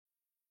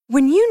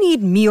When you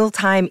need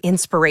mealtime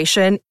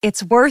inspiration,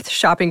 it's worth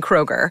shopping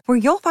Kroger, where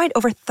you'll find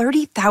over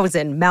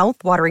 30,000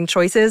 mouth-watering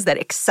choices that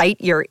excite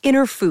your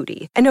inner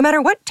foodie. And no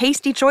matter what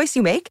tasty choice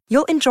you make,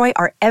 you'll enjoy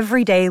our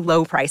everyday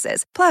low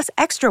prices, plus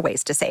extra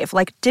ways to save,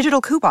 like digital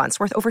coupons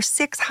worth over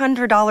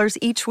 $600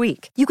 each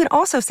week. You can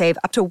also save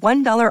up to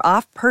 $1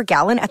 off per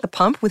gallon at the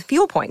pump with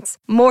fuel points.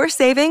 More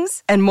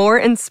savings and more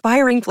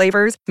inspiring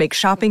flavors make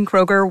shopping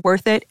Kroger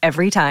worth it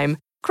every time.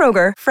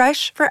 Kroger,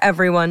 fresh for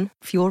everyone.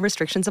 Fuel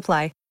restrictions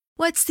apply.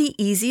 What's the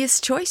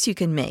easiest choice you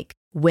can make?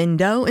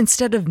 Window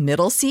instead of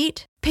middle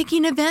seat?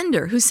 Picking a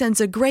vendor who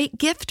sends a great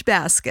gift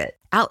basket?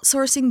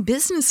 Outsourcing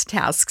business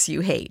tasks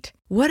you hate?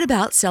 What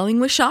about selling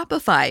with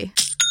Shopify?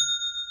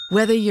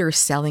 Whether you're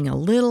selling a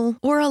little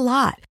or a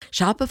lot,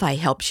 Shopify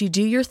helps you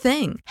do your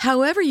thing,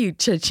 however you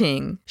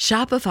cha-ching.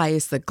 Shopify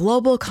is the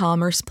global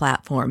commerce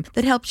platform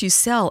that helps you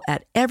sell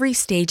at every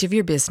stage of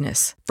your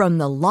business. From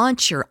the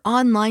launch your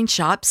online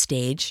shop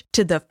stage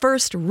to the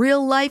first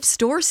real-life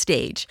store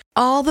stage,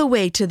 all the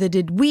way to the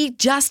did we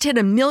just hit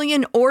 1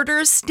 million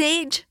orders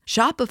stage.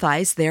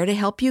 Shopify's there to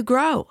help you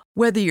grow.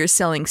 Whether you're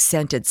selling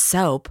scented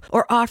soap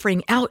or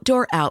offering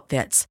outdoor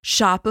outfits,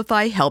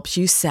 Shopify helps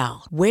you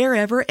sell.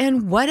 Wherever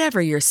and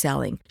whatever you're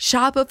selling,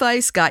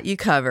 Shopify's got you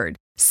covered.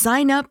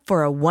 Sign up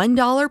for a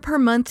 $1 per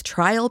month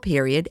trial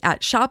period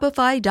at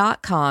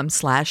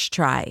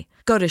shopify.com/try.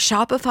 Go to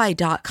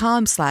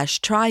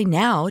shopify.com/try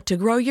now to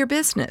grow your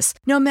business,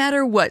 no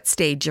matter what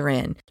stage you're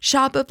in.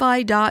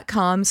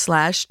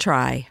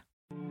 Shopify.com/try.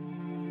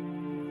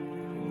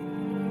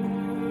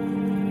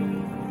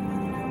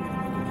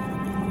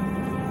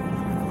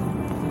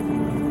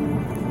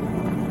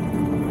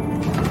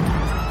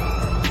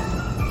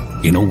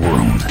 In a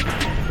world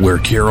where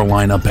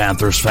Carolina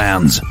Panthers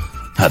fans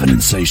have an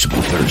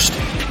insatiable thirst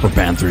for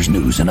Panthers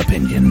news and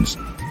opinions,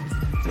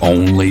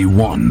 only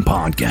one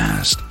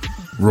podcast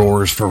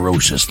roars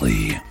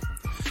ferociously.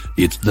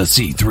 It's the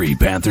C3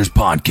 Panthers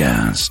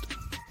Podcast.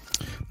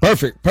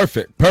 Perfect.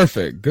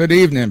 Good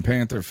evening,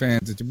 Panther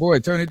fans. It's your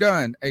boy, Tony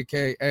Dunn,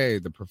 a.k.a.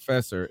 The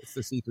Professor. It's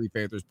the C3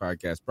 Panthers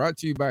Podcast, brought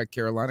to you by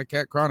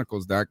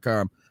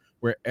CarolinaCatChronicles.com,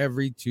 where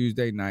every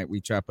Tuesday night we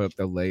chop up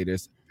the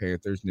latest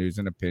Panthers news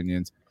and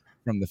opinions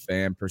from the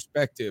fan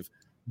perspective.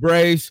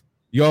 Brace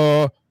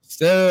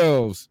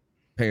yourselves,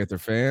 Panther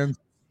fans.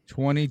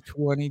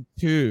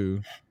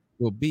 2022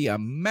 will be a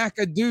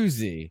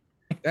macadoozy.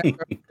 That's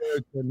our show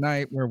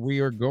tonight, where we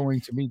are going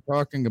to be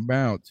talking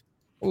about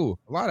a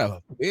lot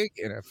of big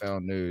NFL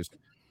news,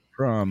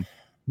 from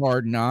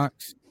Hard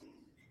Knocks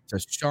to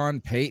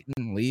Sean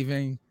Payton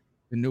leaving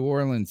the New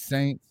Orleans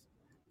Saints.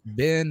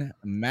 Ben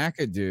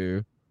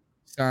McAdoo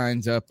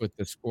signs up with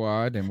the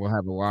squad, and we'll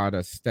have a lot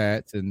of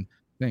stats and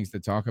things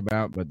to talk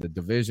about. But the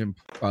division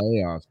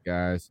playoffs,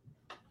 guys,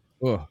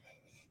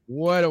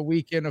 what a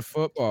weekend of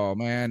football,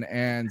 man.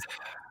 And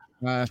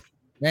man,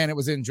 it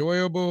was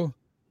enjoyable.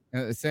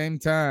 And at the same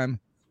time,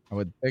 I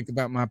would think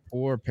about my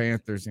poor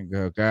Panthers and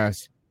go,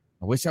 gosh,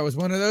 I wish I was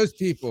one of those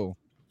people.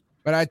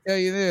 But I tell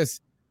you this,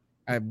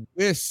 I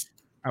wish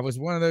I was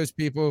one of those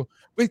people.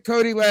 With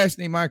Cody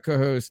Lashney, my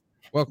co-host.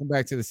 Welcome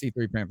back to the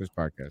C3 Panthers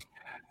Podcast.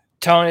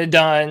 Tony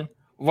Dunn,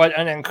 what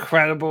an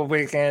incredible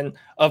weekend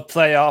of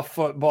playoff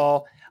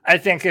football. I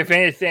think, if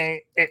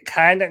anything, it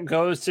kind of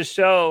goes to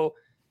show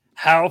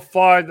how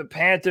far the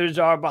Panthers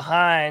are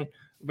behind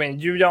when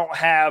you don't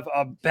have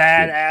a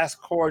badass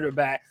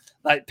quarterback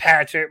like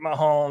Patrick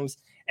Mahomes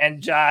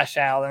and Josh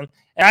Allen.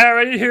 And I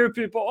already hear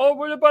people,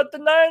 what about the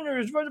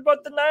Niners? What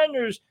about the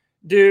Niners?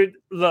 Dude,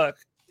 look,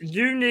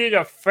 you need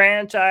a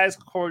franchise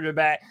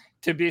quarterback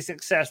to be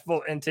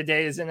successful in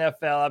today's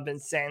NFL. I've been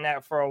saying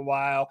that for a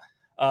while.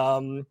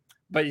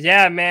 But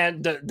yeah,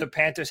 man, the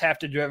Panthers have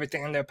to do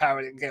everything in their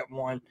power to get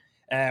one.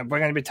 And we're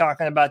going to be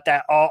talking about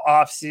that all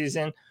off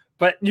season.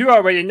 But you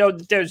already know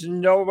that there's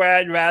nowhere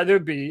I'd rather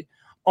be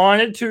on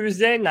a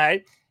Tuesday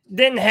night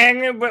than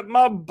hanging with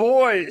my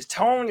boys,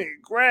 Tony,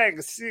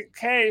 Greg,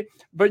 CK.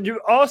 But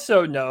you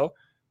also know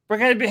we're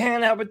going to be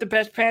hanging out with the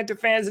best Panther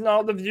fans in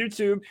all of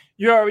YouTube.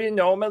 You already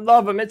know them and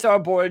love them. It's our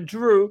boy,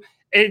 Drew,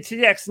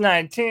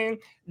 ATX19,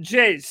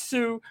 Jay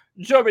Sue,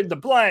 Joey the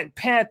Blind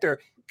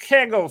Panther,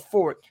 Kego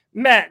Fort,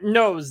 Matt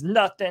Knows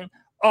Nothing,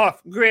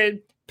 Off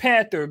Grid,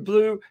 Panther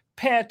Blue,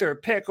 Panther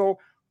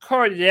Pickle,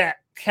 Cardiac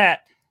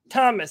Cat,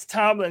 Thomas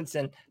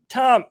Tomlinson,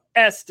 Tom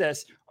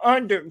Estes,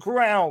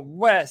 Underground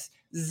West,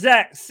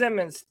 Zach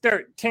Simmons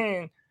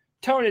 13,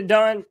 Tony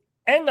Dunn.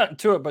 Ain't nothing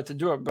to it but to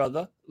do it,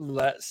 brother.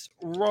 Let's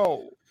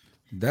roll.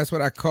 That's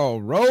what I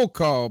call roll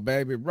call,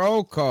 baby.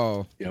 Roll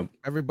call. Yep.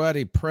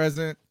 Everybody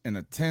present and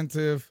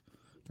attentive.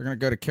 They're going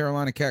to go to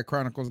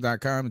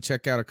CarolinaCatChronicles.com and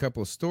check out a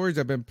couple of stories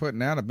I've been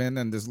putting out. I've been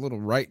in this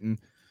little writing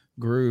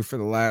groove for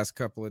the last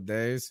couple of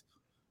days.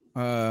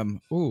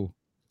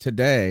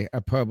 Today I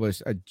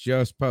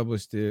just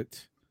published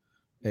it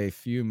a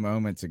few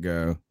moments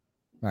ago,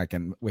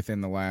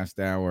 within the last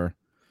hour.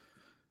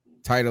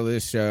 Title of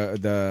this show,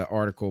 the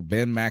article,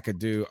 Ben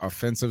McAdoo,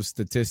 Offensive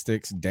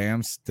Statistics,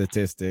 Damn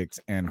Statistics,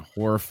 and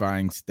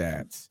Horrifying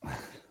Stats.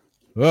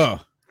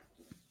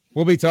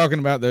 We'll be talking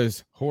about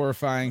those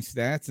horrifying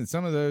stats and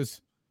some of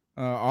those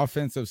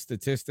offensive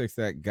statistics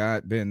that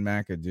got Ben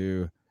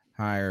McAdoo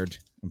hired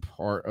and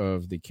part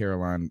of the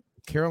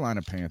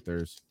Carolina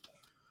Panthers.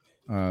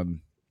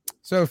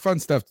 So fun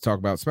stuff to talk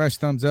about. Smash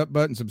thumbs up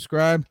button,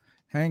 subscribe,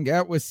 hang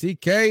out with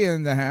CK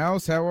in the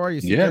house. How are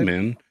you, CK? Yeah,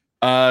 man.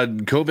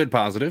 COVID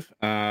positive.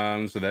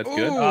 So that's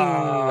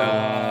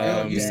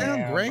good. You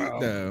sound great,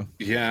 though.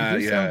 Yeah,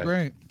 you sound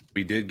great.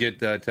 We did get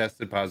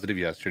tested positive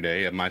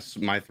yesterday, and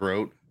my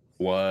throat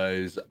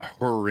was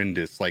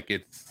horrendous. Like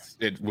it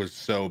was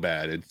so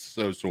bad. It's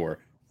so sore.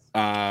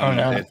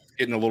 It's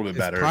getting a little bit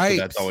better. Pipes,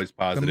 so that's always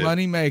positive. The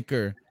money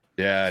maker.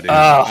 Yeah, it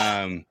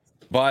is.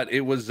 But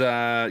it was,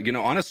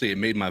 honestly, it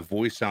made my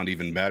voice sound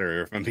even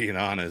better, if I'm being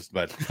honest.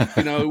 But,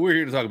 we're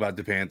here to talk about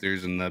the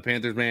Panthers. And the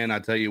Panthers, man, I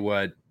tell you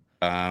what,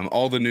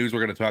 all the news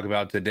we're going to talk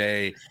about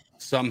today,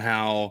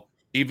 somehow,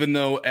 even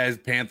though as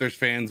Panthers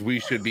fans,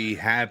 we should be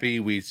happy,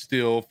 we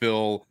still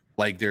feel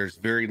like there's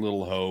very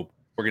little hope.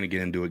 We're going to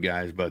get into it,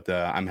 guys. But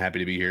I'm happy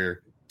to be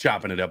here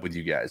chopping it up with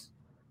you guys.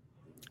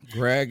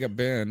 Greg, I've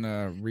been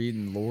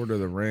reading Lord of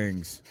the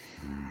Rings.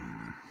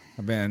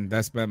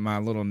 That's been my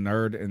little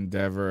nerd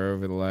endeavor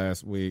over the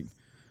last week.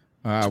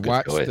 I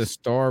watched the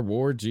Star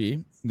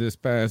Wargy this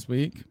past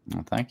week.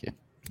 Oh, thank you.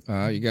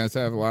 You guys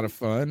have a lot of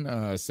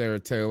fun. Sarah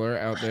Taylor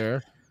out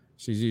there.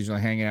 She's usually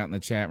hanging out in the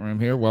chat room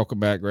here. Welcome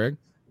back, Greg.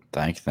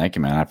 Thank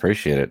you, man. I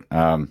appreciate it.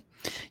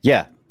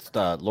 Yeah,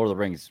 Lord of the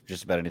Rings,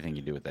 just about anything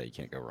you do with that, you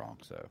can't go wrong.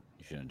 So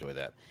you should enjoy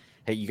that.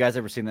 Hey, you guys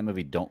ever seen that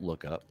movie, Don't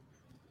Look Up?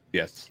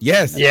 Yes.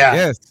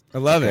 I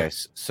love it.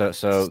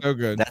 So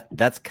good.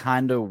 That's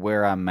kind of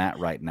where I'm at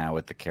right now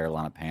with the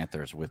Carolina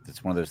Panthers.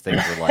 It's one of those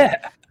things where,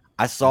 like,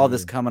 I saw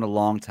this coming a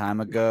long time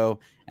ago,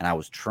 and I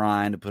was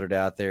trying to put it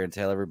out there and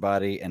tell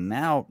everybody. And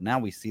now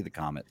we see the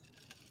comet,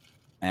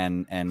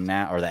 and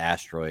now, or the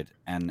asteroid,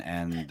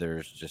 and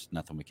there's just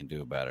nothing we can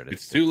do about it.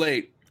 It's too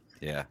late.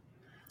 Yeah.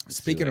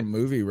 Speaking of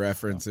movie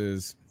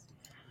references,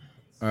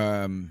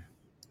 one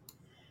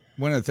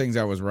of the things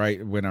I was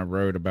right when I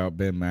wrote about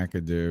Ben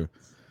McAdoo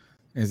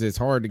is it's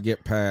hard to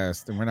get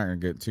past, and we're not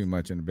going to get too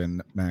much into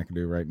Ben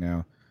McAdoo right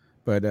now,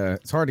 but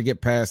it's hard to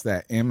get past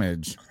that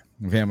image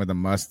of him with the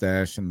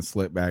mustache and the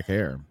slick back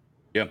hair.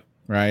 Yeah.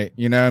 Right?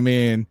 You know what I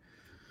mean?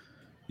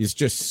 It's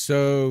just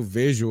so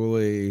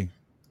visually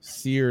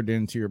seared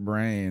into your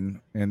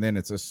brain, and then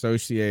it's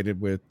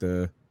associated with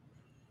the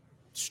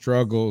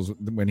struggles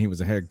when he was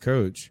a head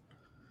coach.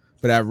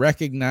 But I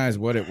recognize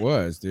what it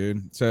was,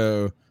 dude.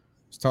 So I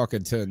was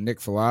talking to Nick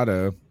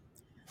Filato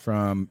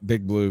from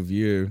Big Blue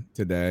View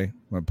today.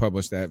 When I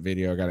published that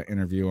video, I got an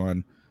interview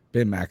on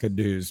Ben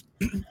McAdoo's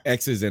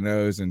X's and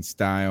O's and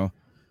style.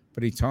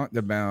 But he talked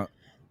about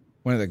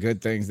one of the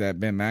good things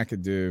that Ben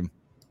McAdoo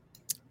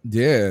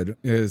did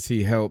is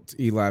he helped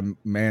Eli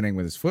Manning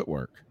with his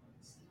footwork.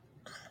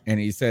 And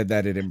he said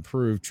that it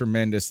improved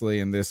tremendously.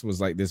 And this was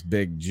like this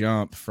big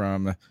jump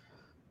from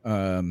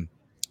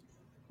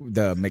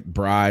the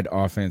McBride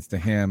offense to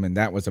him, and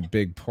that was a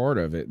big part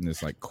of it, and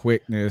this like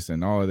quickness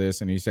and all of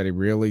this. And he said he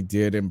really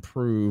did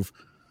improve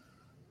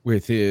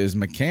with his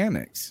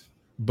mechanics.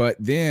 But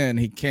then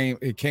it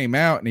came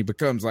out and he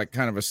becomes like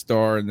kind of a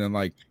star, and then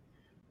like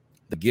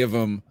to give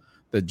him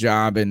the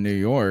job in New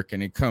York,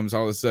 and he comes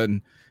all of a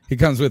sudden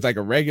with like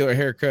a regular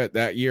haircut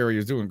that year. He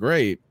was doing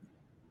great,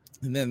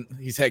 and then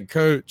he's head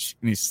coach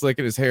and he's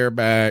slicking his hair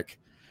back,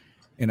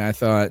 and I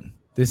thought,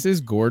 this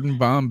is Gordon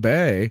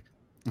Bombay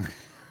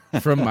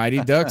from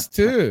Mighty Ducks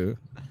 2.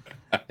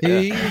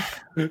 He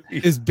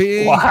is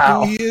being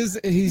who he is.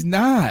 He's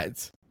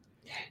not.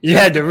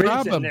 Yeah, the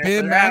problem.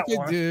 Ben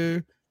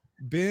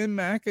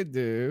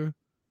McAdoo.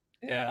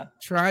 Yeah,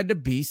 tried to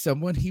be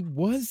someone he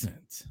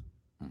wasn't.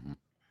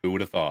 Who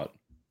would have thought?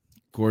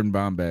 Gordon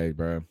Bombay,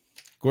 bro.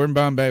 Gordon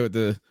Bombay with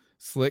the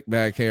slick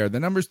back hair. The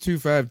number's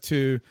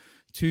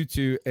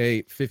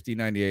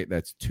 252-228-5098.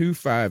 That's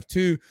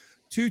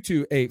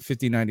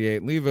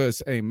 252-228-5098. Leave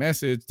us a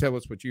message. Tell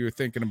us what you were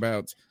thinking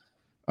about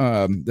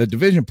the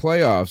division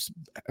playoffs.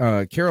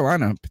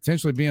 Carolina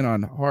potentially being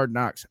on Hard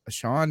Knocks.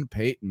 Sean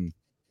Payton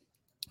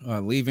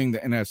leaving the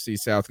NFC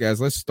South. Guys,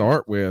 let's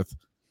start with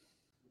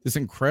this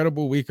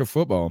incredible week of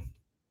football,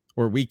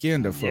 or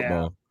weekend of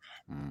football.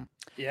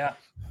 Yeah.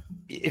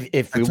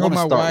 If we I told want to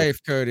my start wife,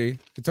 Cody,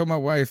 I told my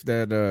wife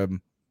that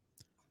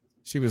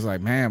she was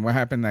like, man, what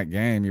happened in that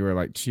game? You were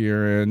like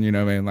cheering, you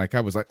know what I mean? Like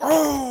I was like,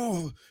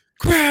 oh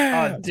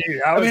crap. Oh,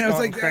 dude, I was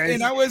like,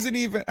 crazy.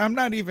 And I'm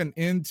not even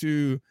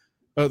into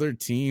other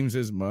teams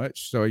as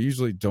much. So I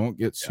usually don't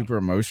get super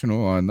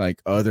emotional on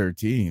like other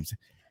teams.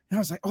 And I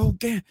was like, oh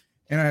damn.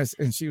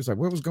 And she was like,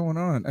 what was going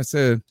on? I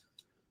said,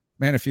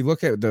 man, if you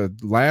look at the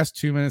last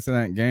 2 minutes of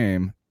that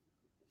game,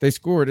 they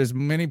scored as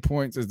many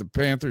points as the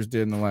Panthers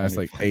did in the last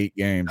like 8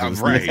 games.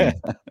 Right.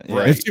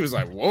 And she was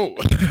like, whoa.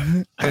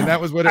 And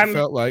that was what it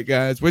felt like,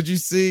 guys. What'd you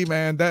see,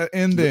 man? The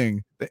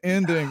ending.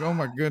 Oh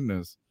my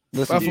goodness.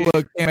 Buffalo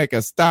can't make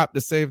a stop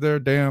to save their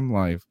damn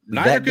life.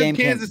 Neither could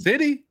Kansas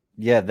City.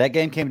 Yeah, that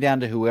game came down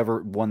to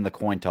whoever won the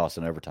coin toss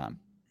in overtime.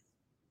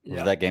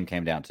 Yeah. That game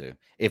came down to.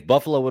 If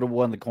Buffalo would have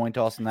won the coin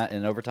toss in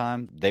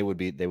overtime, they would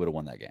have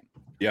won that game.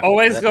 Yeah.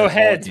 Always go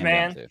heads,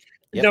 man.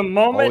 The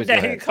moment Always that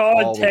go he ahead.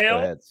 called Always go tail,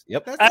 ahead.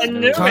 Yep. That's I like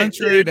knew it,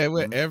 contrary dude. to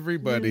what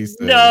everybody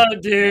said. No,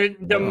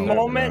 dude. The Oh,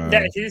 moment God.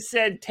 that he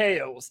said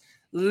tails,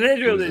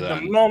 literally the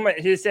done. moment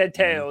he said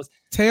tails,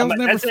 Tails like,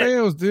 never that's it.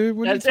 fails, dude.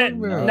 What are you That's it.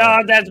 talking about?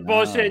 No, that's No.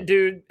 bullshit,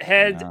 dude.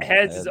 Heads is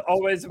heads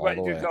always all what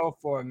the you way. go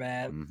for,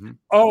 man. Mhm.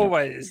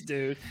 Always,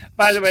 dude.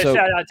 By the way, So-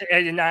 shout out to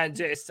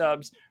 89J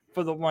subs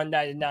for the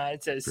 199.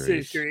 It says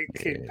Appreciate C3,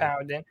 keep it.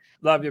 pounding.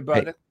 Love you,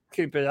 brother.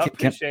 Keep it up.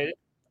 Appreciate it.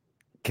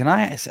 Can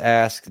I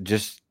ask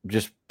just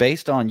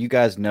based on, you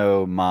guys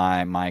know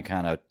my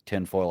kind of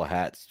tinfoil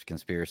hats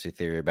conspiracy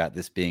theory about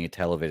this being a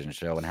television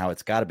show and how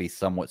it's got to be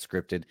somewhat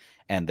scripted,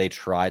 and they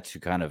try to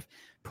kind of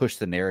push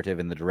the narrative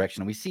in the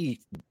direction. We see,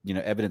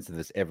 evidence of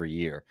this every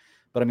year.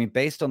 But I mean,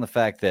 based on the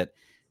fact that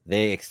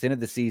they extended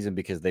the season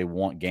because they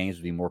want games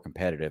to be more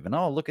competitive. And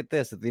look at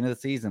this. At the end of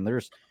the season,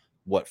 there's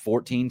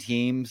 14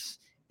 teams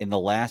in the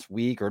last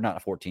week, or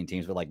not 14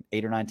 teams, but like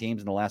 8 or 9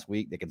 teams in the last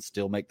week that can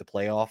still make the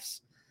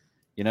playoffs.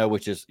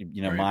 Which is,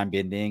 Right. mind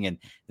bending. And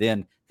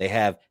then they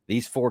have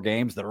these 4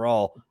 games that are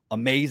all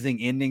amazing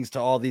endings to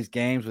all these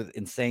games with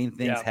insane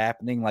things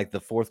happening. Like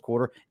the fourth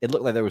quarter, it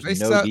looked like there was They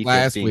no sucked defense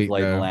last being week,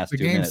 played in the though. last The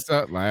 2 game minutes.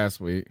 sucked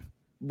last week.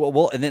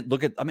 Well, and then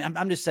look at,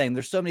 I'm just saying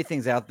there's so many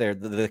things out there.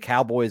 The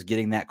Cowboys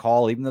getting that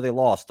call, even though they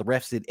lost, the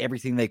refs did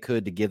everything they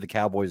could to give the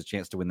Cowboys a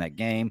chance to win that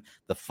game.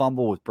 The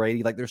fumble with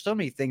Brady, like there's so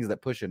many things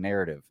that push a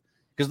narrative.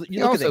 Because He you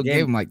look also at that game,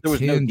 gave him like there was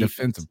 10 no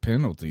defensive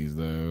penalties,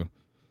 though.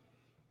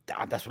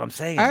 That's what I'm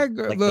saying. I Like,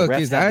 the look,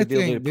 refs is have I to be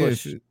able think to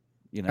push, this.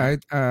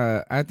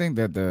 I think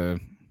that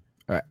the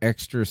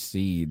extra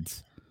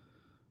seeds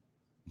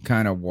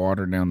kind of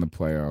water down the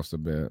playoffs a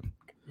bit.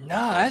 No,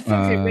 I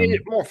think it made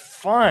it more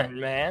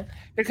fun, man.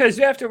 Because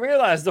you have to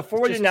realize the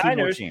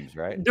 49ers, teams,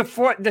 right?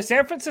 the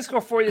San Francisco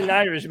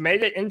 49ers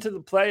made it into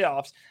the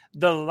playoffs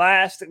the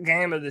last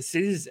game of the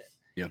season.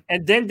 Yeah.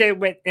 And then they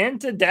went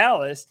into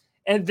Dallas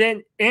and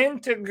then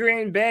into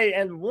Green Bay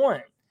and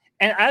won.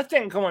 And I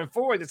think going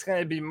forward, it's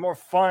going to be more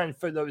fun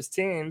for those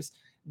teams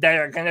that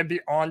are going to be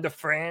on the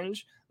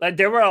fringe. Like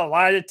there were a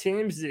lot of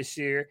teams this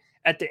year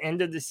at the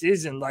end of the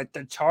season, like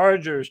the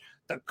Chargers,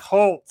 the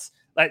Colts,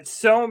 like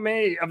so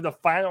many of the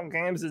final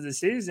games of the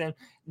season,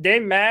 they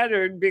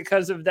mattered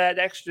because of that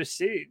extra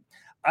seed.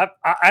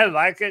 I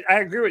like it.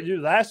 I agree with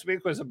you. Last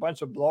week was a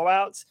bunch of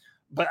blowouts,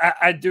 but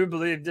I do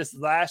believe this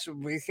last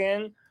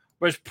weekend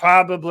was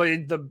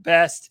probably the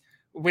best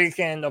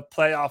weekend of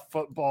playoff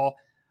football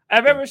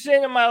I've ever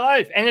seen in my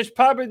life, and it's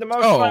probably the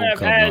most fun I've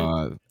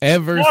had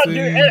ever seen.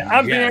 Dude,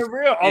 I'm being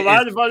real. A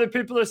lot of other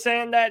people are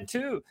saying that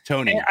too,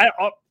 Tony. And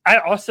I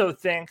also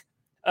think,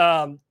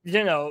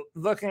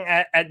 looking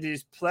at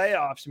these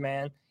playoffs,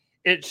 man,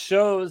 it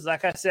shows,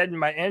 like I said in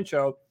my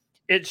intro,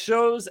 it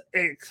shows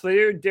a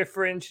clear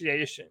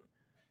differentiation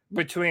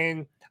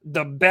between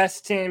the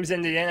best teams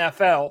in the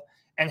NFL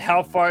and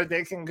how far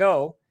they can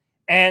go,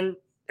 and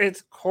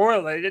it's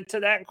correlated to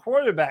that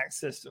quarterback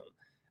system.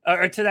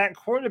 Or to that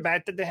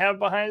quarterback that they have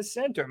behind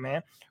center,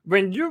 man.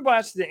 When you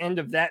watch the end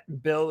of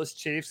that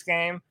Bills-Chiefs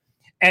game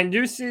and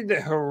you see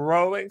the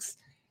heroics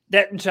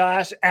that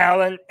Josh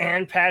Allen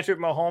and Patrick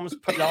Mahomes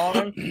put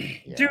on,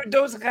 dude,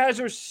 those guys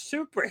are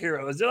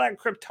superheroes. They're like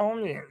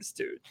Kryptonians,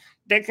 dude.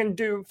 They can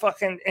do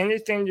fucking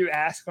anything you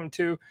ask them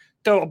to,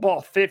 throw a ball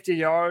 50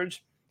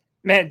 yards.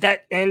 Man,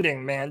 that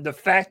ending, man, the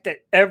fact that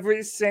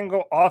every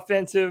single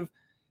offensive,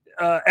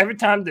 every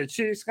time the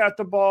Chiefs got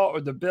the ball or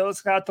the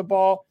Bills got the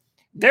ball,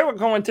 they were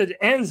going to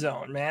the end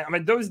zone, man. I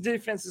mean, those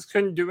defenses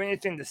couldn't do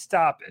anything to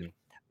stop it.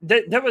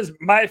 That was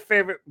my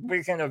favorite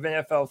weekend of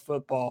NFL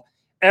football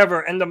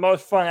ever, and the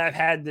most fun I've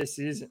had this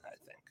season, I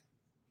think.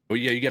 Well,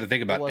 yeah, you got to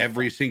think about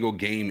every single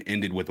game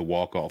ended with a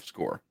walk-off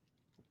score,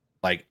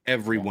 like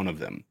every one of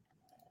them.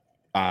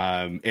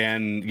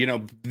 And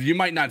you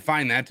might not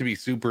find that to be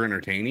super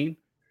entertaining,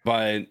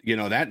 but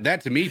that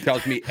to me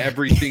tells me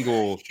every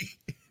single.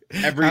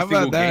 How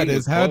about that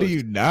is how do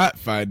you not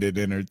find it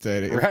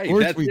entertaining? Right. Of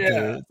course we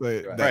do. It's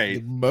like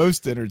the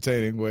most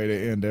entertaining way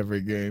to end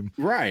every game.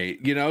 Right.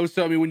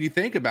 So I mean, when you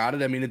think about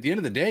it, I mean, at the end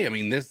of the day, I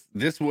mean,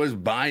 this was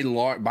by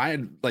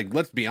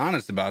let's be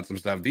honest about some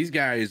stuff. These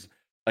guys,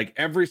 like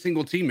every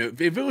single team, if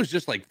it was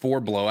just like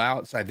 4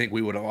 blowouts, I think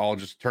we would have all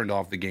just turned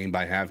off the game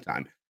by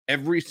halftime.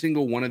 Every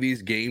single one of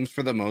these games,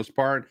 for the most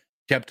part,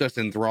 kept us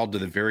enthralled to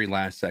the very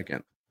last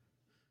second.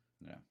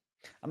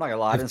 I'm not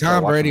gonna lie. If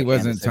Tom Brady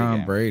wasn't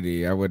Tom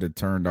Brady, I would have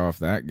turned off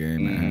that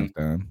game at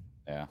halftime.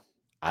 Yeah,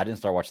 I didn't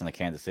start watching the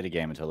Kansas City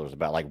game until there was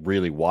about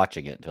really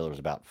watching it until there was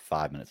about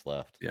 5 minutes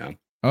left. Yeah.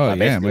 Oh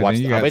yeah, but watched,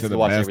 then you got to the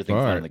watched best everything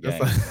part. from the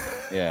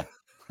game.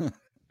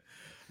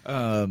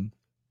 Yeah.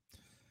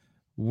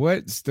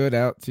 What stood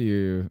out to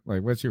you?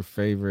 Like, what's your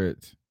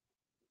favorite?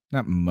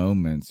 Not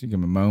moments. You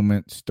give a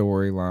moment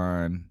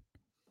storyline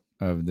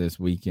of this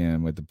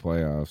weekend with the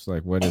playoffs.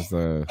 Like, what is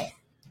the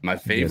my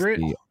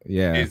favorite?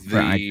 Is the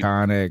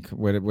iconic.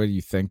 What do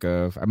you think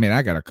of? I mean,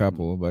 I got a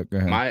couple, but go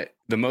ahead.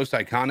 The most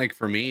iconic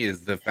for me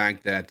is the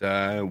fact that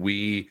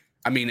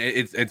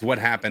it's what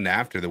happened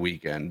after the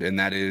weekend, and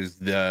that is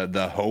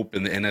the hope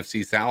in the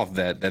NFC South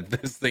that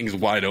this thing's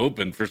wide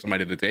open for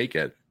somebody to take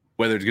it.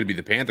 whether it's going to be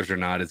the Panthers or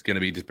not, it's going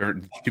to be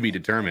to be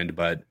determined.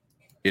 But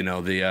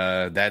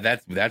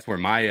that's where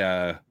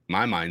my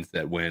my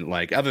mindset went.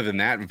 Like, other than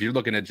that, if you're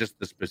looking at just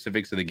the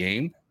specifics of the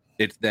game,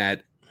 it's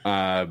that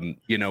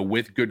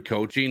with good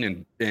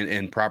coaching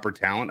and proper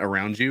talent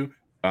around you,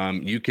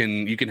 you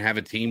can have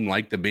a team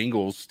like the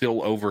Bengals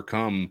still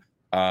overcome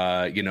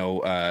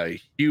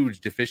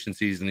huge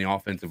deficiencies in the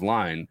offensive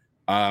line.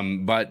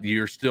 But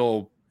you're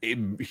still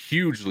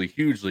hugely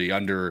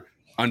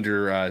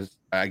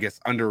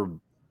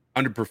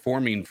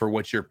underperforming for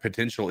what your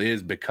potential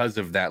is because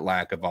of that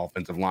lack of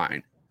offensive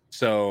line.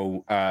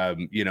 So,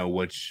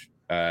 which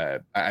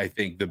I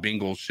think the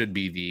Bengals should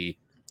be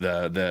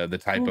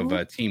the type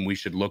of team we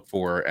should look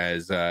for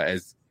as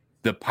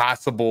the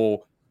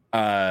possible,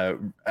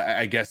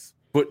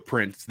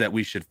 footprints that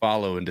we should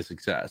follow into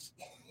success.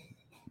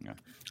 Yeah.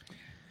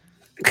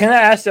 Can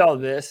I ask y'all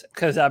this?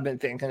 Because I've been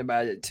thinking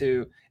about it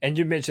too. And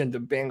you mentioned the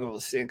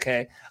Bengals,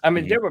 okay? I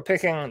mean, they were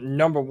picking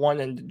number 1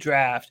 in the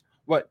draft,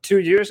 2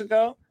 years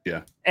ago?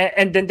 Yeah.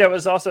 And then there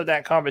was also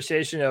that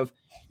conversation of,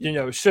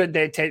 should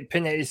they take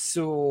Penei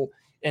Sewell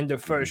in the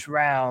first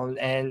round?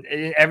 And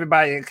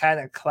everybody kind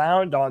of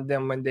clowned on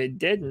them when they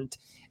didn't.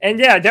 And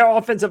yeah, their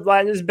offensive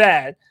line is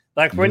bad.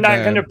 Like, we're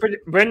not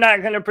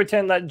gonna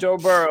pretend like Joe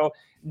Burrow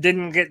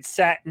didn't get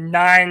sacked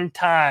 9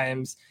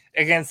 times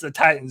against the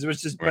Titans,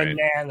 which is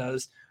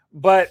bananas.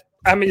 But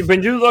I mean,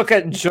 when you look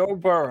at Joe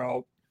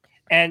Burrow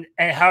and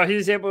how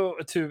he's able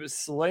to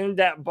sling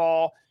that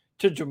ball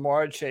to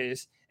Jamar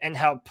Chase and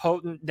how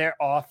potent their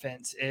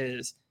offense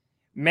is,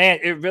 man,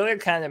 it really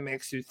kind of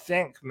makes you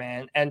think,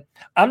 man. And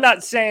I'm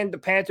not saying the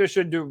Panthers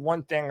should do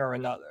one thing or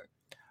another,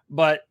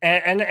 but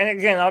and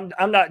again,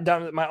 I'm not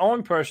done with my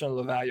own personal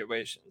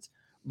evaluations.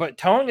 But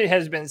Tony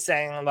has been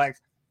saying, like,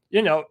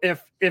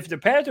 if the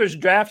Panthers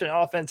draft an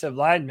offensive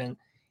lineman,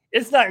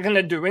 it's not going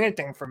to do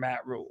anything for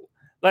Matt Rule.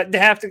 Like, they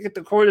have to get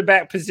the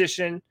quarterback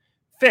position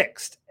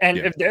fixed. And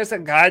if there's a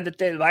guy that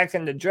they like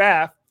in the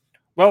draft,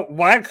 well,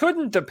 why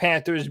couldn't the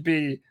Panthers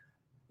be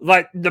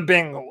like the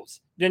Bengals?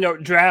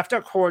 Draft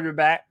a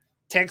quarterback,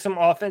 take some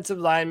offensive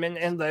linemen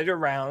in later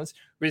rounds.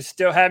 We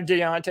still have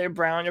Deontay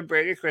Brown and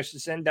Brady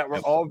Christensen that we're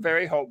all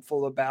very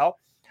hopeful about.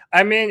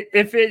 I mean,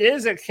 if it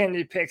is a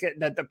Kenny Pickett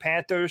that the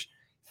Panthers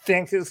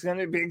think is going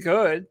to be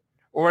good,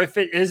 or if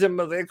it is a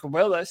Malik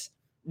Willis,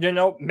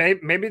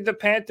 maybe the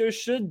Panthers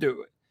should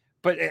do it.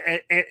 But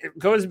it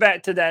goes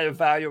back to that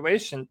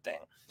evaluation thing.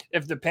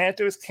 If the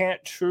Panthers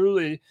can't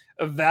truly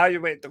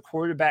evaluate the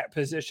quarterback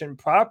position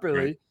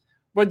properly,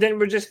 well, then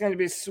we're just going to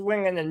be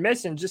swinging and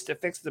missing just to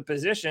fix the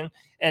position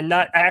and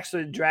not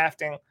actually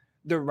drafting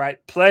the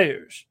right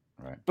players.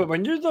 Right. But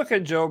when you look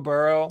at Joe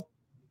Burrow,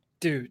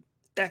 dude,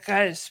 that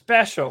guy is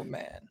special,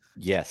 man.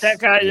 Yes. That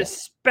guy is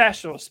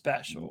special.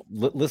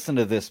 Listen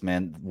to this,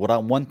 man.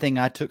 One thing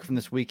I took from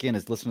this weekend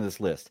is listen to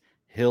this list.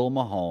 Hill,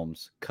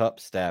 Mahomes,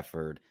 Kupp,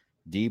 Stafford,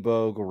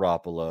 Debo,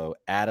 Garoppolo,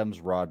 Adams,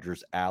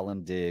 Rodgers,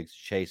 Allen, Diggs,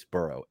 Chase,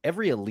 Burrow.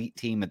 Every elite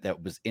team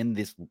that was in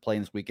this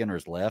playing this weekend or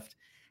is left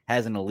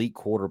has an elite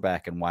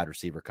quarterback and wide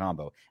receiver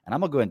combo. And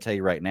I'm going to go ahead and tell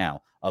you right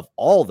now, of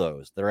all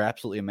those that are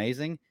absolutely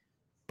amazing,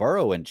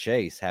 Burrow and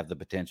Chase have the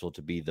potential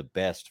to be the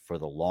best for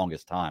the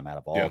longest time out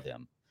of all of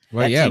them.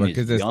 Well,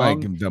 because it's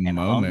like the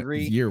moment,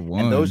 year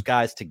one. And those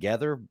guys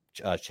together,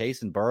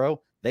 Chase and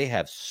Burrow, they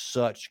have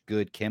such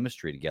good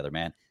chemistry together,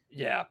 man.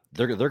 Yeah,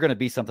 they're going to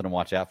be something to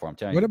watch out for. I'm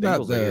telling you. What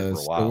about the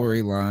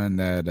storyline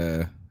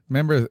that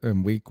remember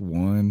in week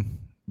 1,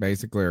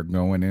 basically, or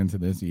going into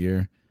this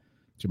year,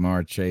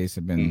 Jamar Chase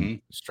had been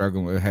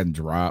struggling with, had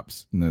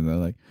drops, and then they're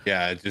like,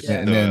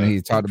 and then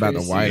he talked about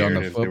the white on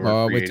the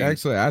football, which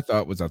actually I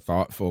thought was a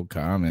thoughtful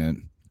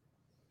comment,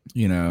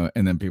 and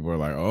then people were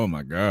like, oh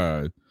my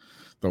god,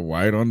 the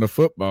white on the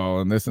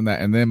football and this and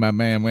that, and then my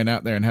man went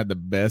out there and had the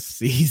best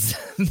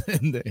season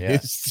in the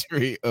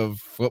history of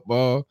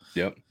football.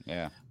 Yep.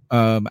 Yeah.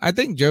 I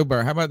think Joe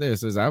Burrow, how about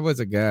this? I was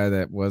a guy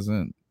that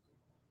wasn't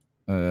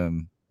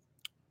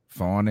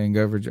fawning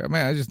over Joe.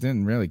 I just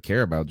didn't really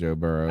care about Joe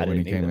Burrow when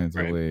he came into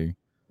the league.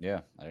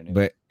 Yeah, I didn't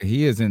either. But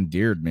he has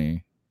endeared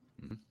me.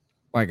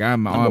 Like,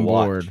 I'm on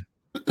board.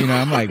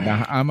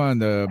 I'm on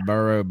the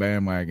Burrow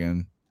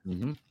bandwagon.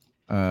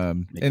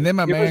 And then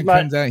my man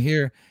comes out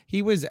here.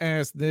 He was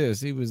asked this.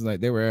 He was like,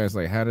 they were asked,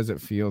 like, how does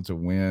it feel to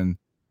win,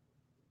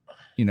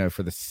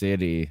 for the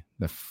city,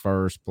 the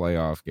first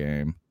playoff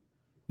game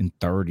in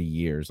 30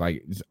 years,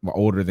 like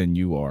older than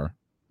you are.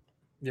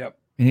 Yep.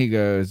 And he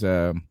goes,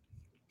 it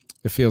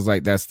feels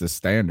like that's the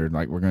standard.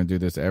 Like, we're going to do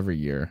this every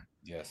year.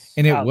 Yes.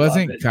 And it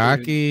wasn't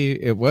cocky.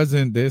 Dude. It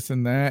wasn't this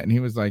and that. And he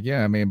was like,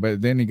 yeah,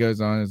 but then he goes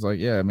on. It's like,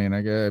 yeah,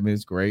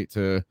 it's great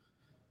to,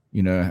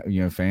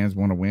 fans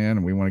want to win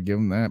and we want to give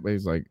them that. But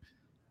he's like,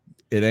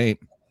 it ain't.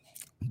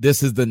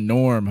 This is the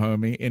norm,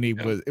 homie. And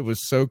it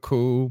was so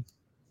cool.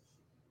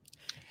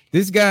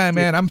 This guy,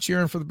 man, I'm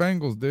cheering for the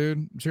Bengals, dude.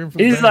 I'm cheering for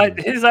he's like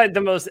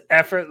the most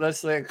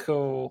effortlessly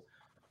cool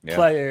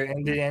player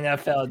in the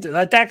NFL, dude.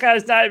 Like, that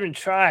guy's not even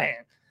trying.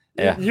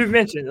 Yeah. You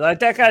mentioned, like,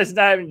 that guy's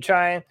not even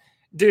trying.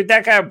 Dude,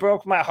 that guy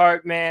broke my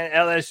heart, man.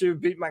 LSU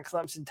beat my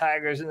Clemson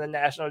Tigers in the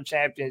national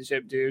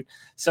championship, dude.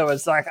 So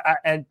it's like,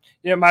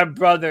 my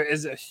brother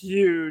is a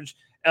huge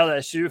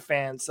LSU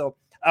fan. So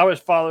I was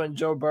following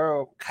Joe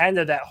Burrow kind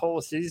of that whole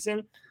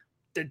season.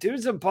 The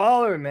dude's a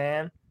baller,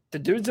 man. The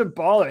dude's a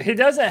baller. He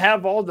doesn't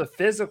have all the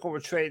physical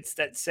traits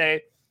that,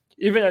 say,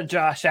 even a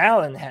Josh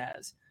Allen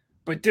has.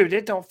 But, dude,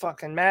 it don't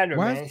fucking matter,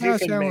 Why man.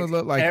 Does Josh Allen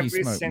look like he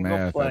smoked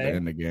meth at the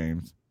end of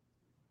games?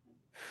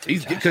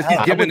 Because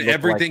he's given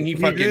everything he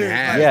fucking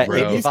has,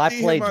 bro. If I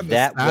played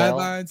that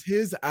well,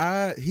 his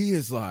eye, he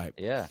is like,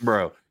 yeah,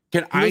 bro.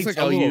 Can I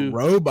tell you,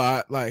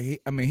 robot? Like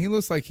he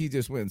looks like he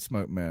just went and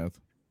smoked meth.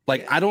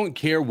 Like, I don't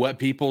care what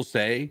people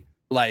say.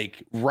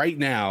 Like, right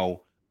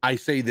now, I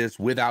say this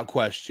without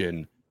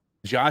question: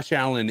 Josh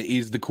Allen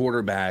is the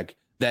quarterback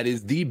that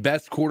is the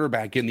best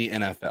quarterback in the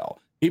NFL.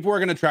 People are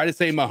going to try to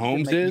say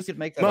Mahomes is.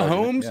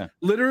 Mahomes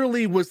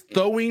literally was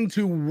throwing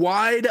to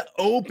wide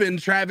open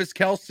Travis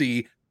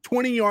Kelce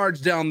 20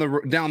 yards down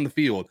the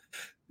field.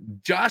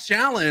 Josh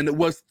Allen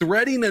was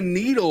threading a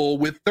needle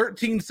with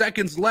 13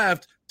 seconds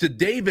left to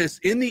Davis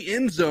in the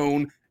end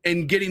zone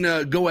and getting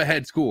a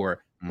go-ahead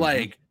score. Mm-hmm.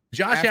 Like,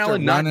 Josh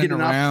Allen not getting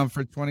around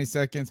for 20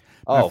 seconds.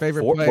 My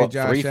favorite play,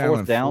 Josh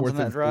Allen, downs on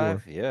that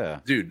drive. Yeah,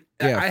 dude.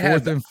 Yeah,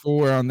 fourth and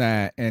 4 on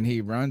that, and he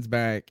runs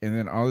back, and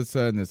then all of a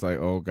sudden it's like,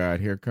 oh god,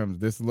 here comes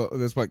this.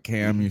 This is what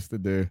Cam used to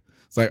do.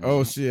 It's like,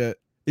 oh shit,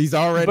 he's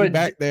already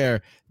back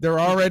there. They're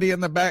already in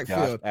the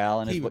backfield. Josh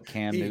Allen is what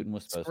Cam Newton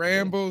was supposed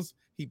scrambles, to do.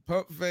 He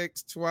pump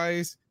fakes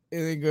twice,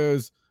 and then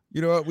goes,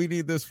 you know what? We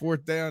need this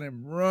fourth down,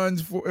 and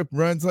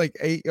runs like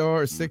 8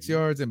 yards, 6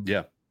 yards, and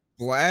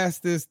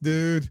blast this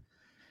dude.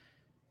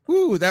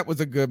 Ooh, that was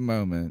a good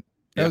moment.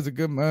 That was a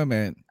good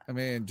moment. I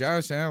mean,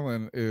 Josh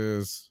Allen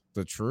is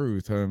the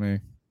truth, homie.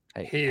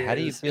 Hey, how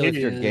do you feel if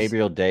you're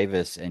Gabriel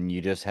Davis and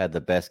you just had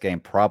the best game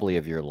probably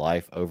of your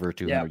life, over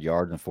 200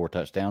 yards and 4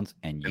 touchdowns,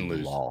 and you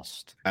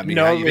lost? I mean,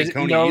 no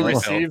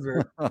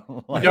receiver.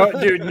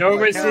 No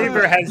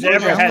receiver has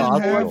ever had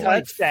 4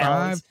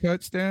 touchdowns. 5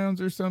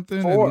 touchdowns or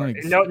something. 4.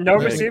 No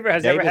receiver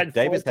has ever had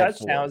 4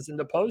 touchdowns in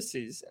the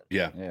postseason.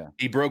 Yeah.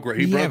 He broke a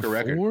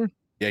record. 4?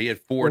 Yeah, he had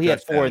 4 touchdowns. He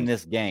had 4 in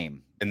this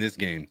game.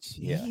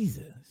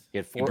 Jesus. He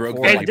had 4. He broke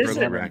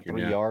the record.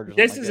 Yards.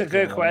 This is a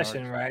good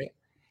question, right?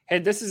 Hey,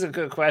 this is a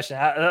good question.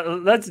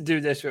 Let's do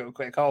this real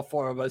quick, all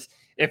 4 of us.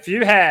 If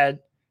you had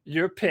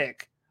your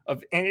pick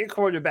of any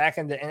quarterback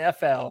in the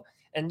NFL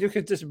and you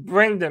could just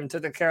bring them to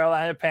the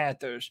Carolina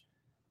Panthers,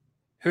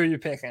 who are you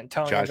picking?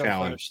 Tony, Josh go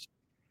Allen. first.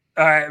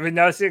 All right, we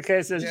know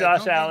suitcases,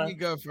 Josh Allen. Let me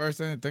go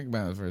first. I didn't think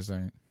about it for a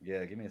second.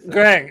 Yeah, give me a second.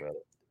 Greg,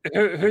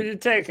 who you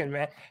taking,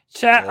 man?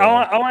 Chat. I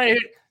want to hear.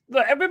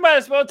 Look, everybody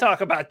as well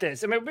talk about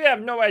this. I mean, we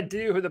have no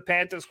idea who the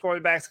Panthers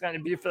quarterback is going to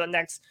be for the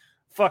next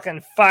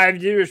fucking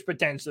 5 years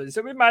potentially.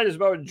 So we might as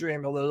well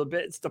dream a little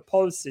bit. It's the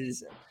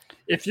postseason.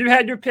 If you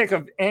had your pick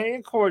of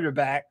any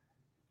quarterback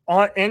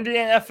in the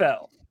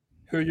NFL,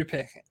 who are you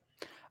picking?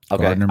 Okay, I'll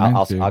go ahead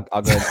and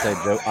say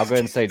Joe. I'll go ahead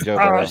and say Joe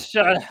Burrow. Oh,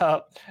 shut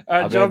up,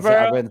 Joe Burrow.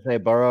 I'll go ahead and say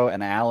Burrow,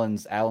 and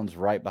Allen's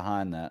right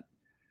behind that.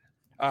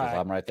 All right.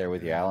 I'm right there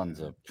with you.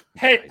 Allen's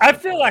Hey, I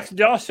feel like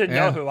y'all should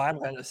know who I'm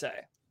going to say.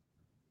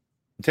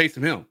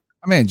 Taysom Hill.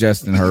 I mean,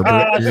 Justin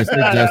Herbert.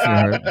 Justin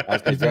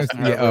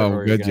Herbert.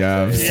 Oh, good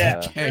job.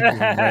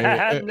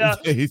 Yeah.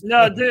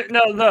 No, dude.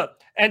 No, look.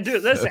 And,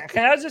 dude, listen.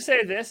 Can I just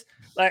say this?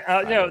 Like,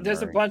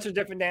 there's a bunch of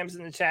different names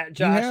in the chat.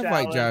 Josh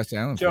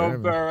Allen, Joe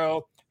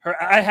Burrow.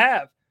 I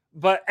have.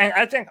 And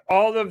I think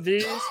all of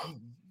these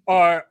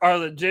are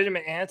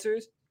legitimate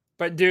answers.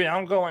 But, dude,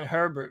 I'm going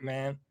Herbert,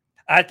 man.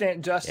 I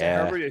think Justin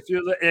Herbert,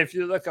 if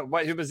you look at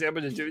what he was able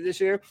to do this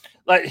year,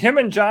 like him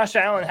and Josh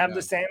Allen have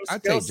the same skill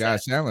set. I'd say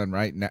Josh Allen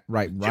right now.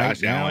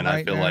 Josh Allen,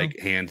 I feel like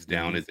hands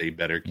down is a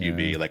better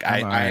QB. Like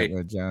I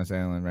with Josh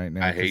Allen right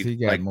now. I hate he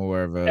got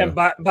more of a. And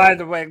by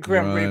the way,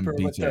 Grim Reaper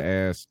with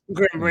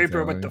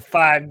the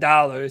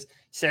 $5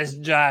 says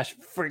Josh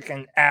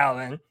freaking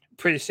Allen.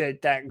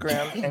 Appreciate that,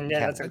 Grim. And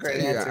that's a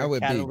great answer. I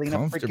would be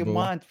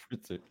comfortable.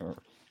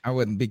 I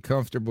wouldn't be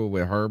comfortable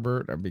with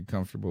Herbert. I'd be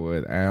comfortable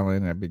with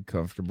Allen. I'd be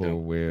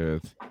comfortable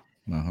with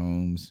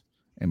Mahomes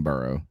and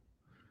Burrow.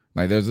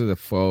 Like those are the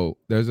 4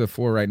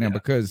 right now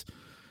because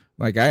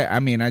like I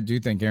mean I do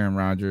think Aaron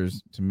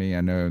Rodgers, to me,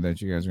 I know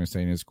that you guys are gonna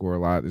say he'll score a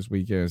lot this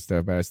weekend and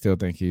stuff, but I still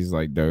think he's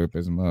like dope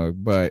as a mug.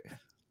 But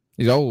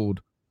he's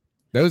old.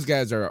 Those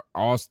guys are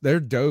awesome. They're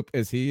dope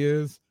as he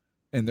is,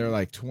 and they're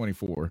like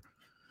 24.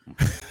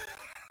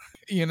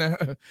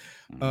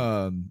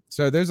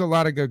 So there's a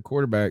lot of good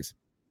quarterbacks.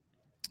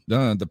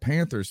 The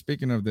Panthers,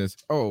 speaking of this,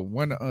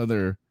 one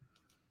other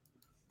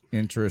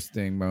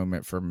interesting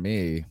moment for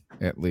me,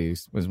 at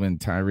least, was when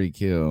Tyreek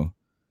Hill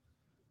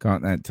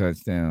caught that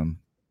touchdown.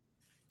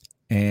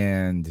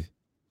 And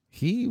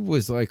he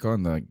was like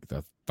on the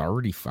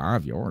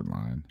 35-yard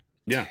line.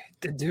 Yeah.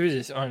 The dude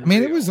is unreal. I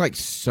mean, it was like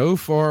so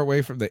far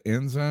away from the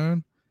end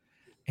zone.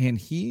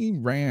 And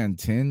ran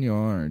 10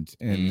 yards.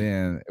 And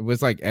then it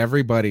was like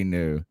everybody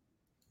knew.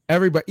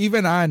 Everybody,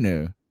 even I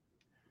knew.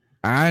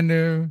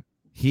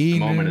 He the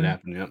moment knew. it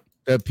happened, yep.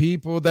 the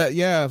people that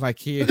like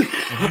he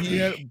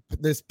had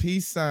this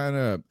peace sign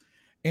up,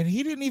 and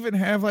he didn't even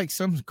have like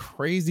some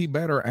crazy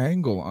better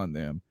angle on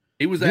them.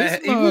 He was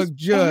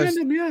just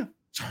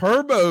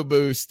turbo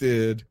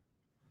boosted.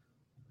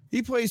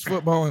 He plays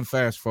football and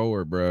fast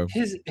forward, bro.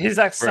 He's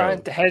like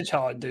Sonic the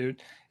Hedgehog,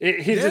 dude.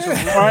 He just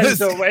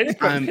runs away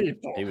from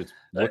people. He was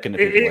looking at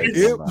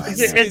people.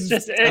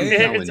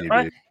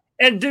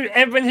 And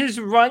when he's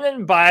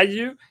running by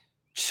you,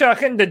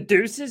 chucking the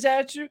deuces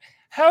at you,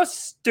 how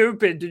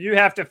stupid do you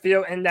have to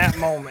feel in that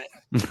moment?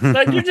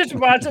 Like you're just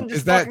watching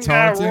this fucking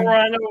guy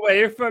run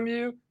away from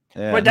you.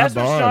 Yeah, but that's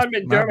what Sean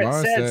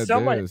McDermott said.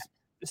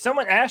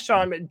 Someone asked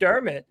Sean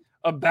McDermott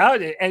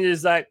about it, and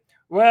he's like,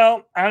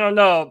 well, I don't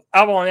know.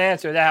 I won't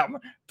answer that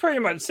one. Pretty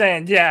much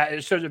saying, yeah,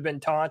 it should have been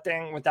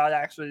taunting without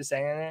actually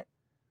saying it.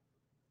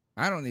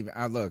 I don't even.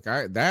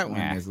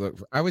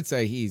 I would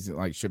say he's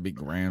like should be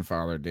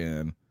grandfathered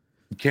in.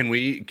 Can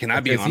I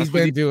be honest? He's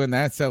been doing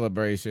that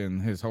celebration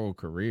his whole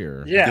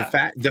career. Yeah.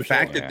 The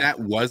fact that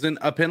wasn't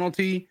a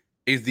penalty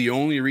is the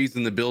only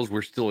reason the Bills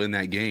were still in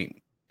that game.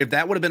 If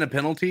that would have been a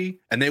penalty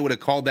and they would have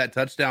called that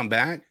touchdown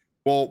back,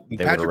 well,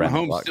 Patrick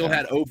Mahomes still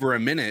had over a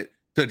minute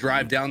to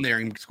drive down there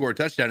and score a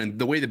touchdown. And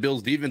the way the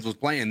Bills defense was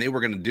playing, they were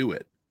going to do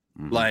it.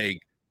 Mm-hmm.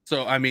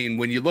 So I mean,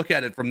 when you look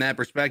at it from that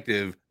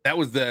perspective, that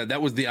was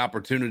the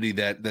opportunity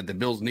that the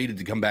Bills needed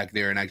to come back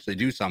there and actually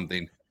do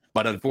something.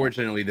 But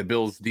unfortunately, the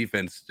Bills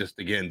defense just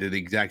again did the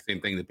exact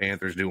same thing the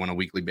Panthers do on a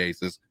weekly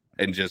basis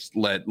and just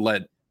let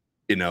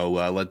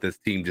this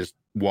team just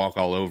walk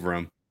all over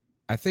them.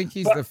 I think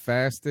he's the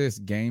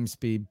fastest game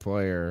speed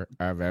player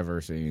I've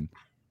ever seen.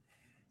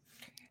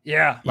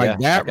 Yeah,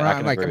 that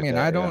run.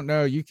 I don't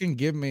know. You can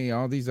give me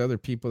all these other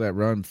people that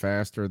run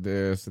faster,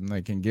 and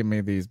they can give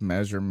me these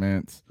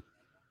measurements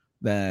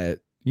that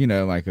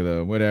like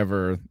the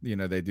whatever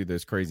they do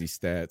those crazy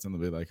stats, and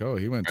they'll be like, oh,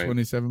 he went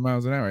 27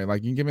 miles an hour.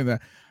 Like you can give me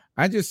that.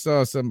 I just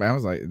saw somebody. I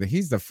was like,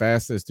 he's the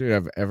fastest dude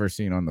I've ever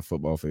seen on the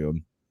football field.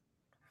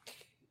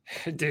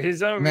 Dude,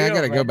 he's unreal. I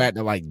got to go back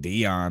to like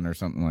Dion or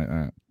something like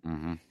that.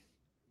 Mm-hmm.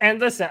 And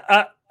listen,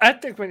 I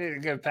think we need to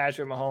give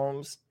Patrick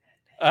Mahomes.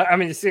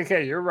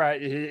 CK, you're right.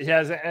 He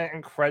has an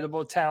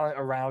incredible talent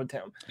around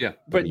him. Yeah,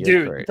 but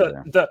dude,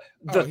 the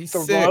he's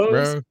throws, sick,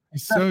 bro.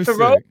 He's so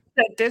sick.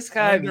 That this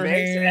guy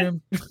makes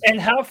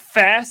and how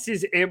fast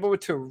he's able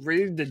to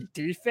read the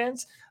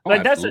defense.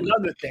 That's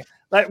another thing.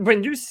 Like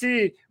when you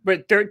see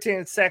with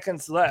 13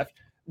 seconds left,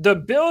 the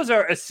Bills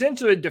are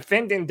essentially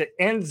defending the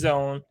end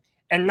zone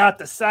and not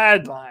the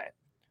sideline.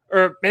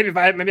 Or maybe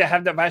I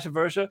have that vice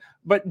versa.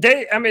 But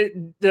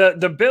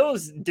the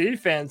Bills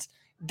defense,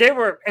 they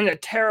were in a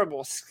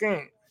terrible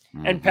scheme.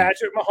 Mm-hmm. And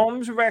Patrick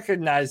Mahomes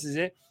recognizes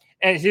it.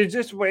 And he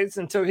just waits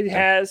until he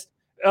has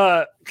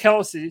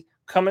Kelsey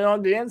coming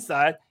on the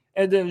inside.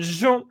 And then,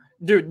 zoom,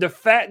 dude, the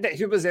fact that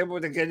he was able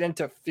to get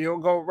into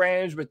field goal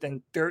range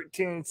within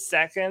 13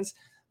 seconds,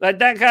 like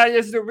that guy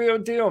is the real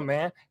deal,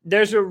 man.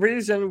 There's a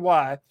reason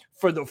why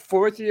for the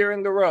fourth year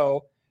in a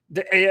row,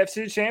 the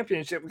AFC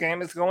Championship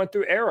game is going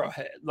through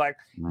Arrowhead. Like,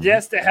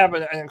 yes, they have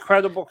an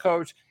incredible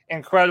coach,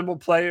 incredible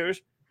players,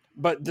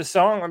 but the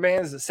song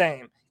remains the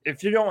same.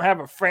 If you don't have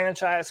a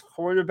franchise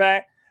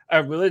quarterback, I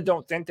really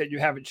don't think that you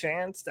have a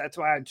chance. That's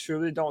why I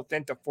truly don't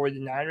think the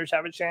 49ers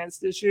have a chance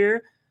this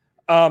year.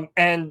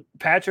 And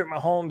Patrick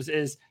Mahomes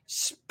is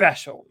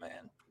special,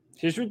 man.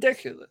 He's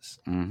ridiculous.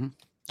 Mm-hmm.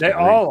 They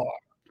all are.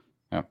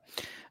 Yeah.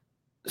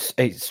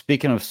 Hey,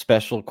 speaking of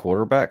special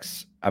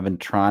quarterbacks, I've been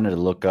trying to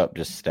look up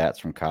just stats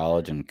from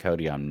college, and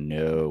Cody, I'm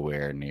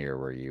nowhere near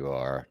where you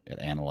are at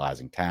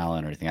analyzing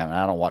talent or anything.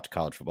 I don't watch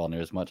college football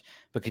near as much,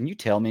 but can you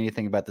tell me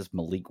anything about this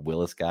Malik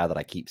Willis guy that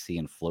I keep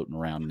seeing floating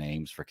around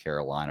names for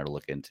Carolina to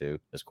look into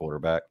as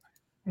quarterback?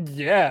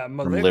 Yeah,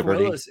 Malik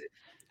Willis.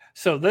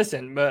 So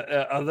listen,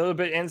 a little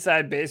bit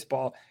inside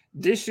baseball.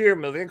 This year,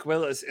 Malik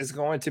Willis is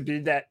going to be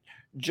that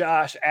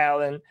Josh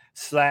Allen /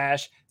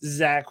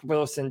 Zach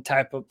Wilson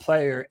type of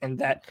player, in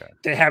that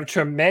they have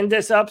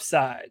tremendous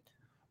upside,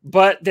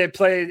 but they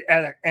played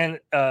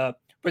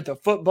with a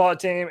football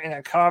team in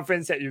a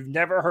conference that you've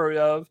never heard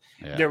of.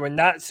 Yeah. They were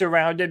not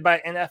surrounded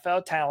by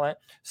NFL talent,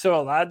 so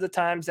a lot of the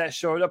times that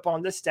showed up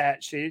on the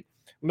stat sheet.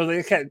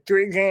 Malik had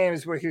 3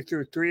 games where he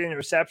threw 3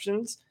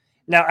 interceptions.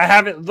 Now, I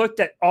haven't looked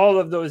at all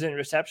of those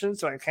interceptions,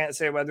 so I can't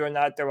say whether or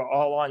not they were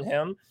all on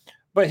him,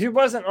 but he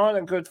wasn't on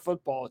a good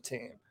football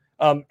team.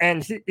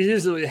 And he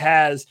easily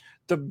has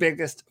the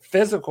biggest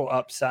physical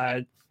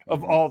upside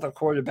of all the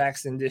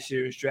quarterbacks in this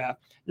year's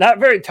draft. Not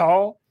very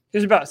tall.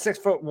 He's about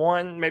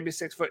 6'1", maybe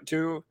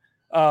 6'2".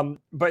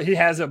 But he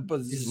has a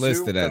bazooka. He's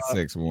listed at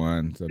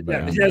 6'1". So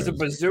he has a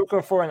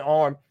bazooka for an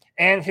arm,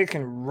 and he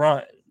can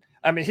run.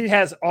 I mean, he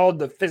has all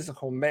the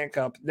physical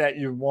makeup that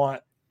you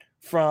want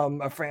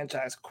from a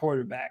franchise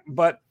quarterback.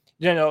 But,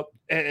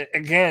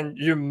 again,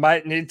 you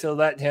might need to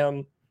let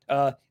him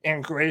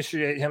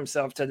ingratiate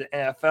himself to the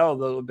NFL a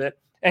little bit.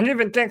 And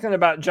even thinking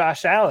about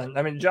Josh Allen.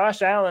 I mean,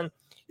 Josh Allen,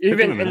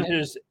 even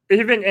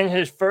in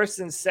his first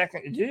and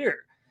second year,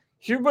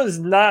 he was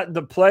not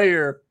the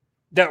player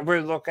that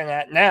we're looking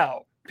at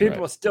now.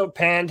 People still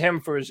panned him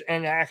for his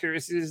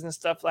inaccuracies and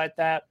stuff like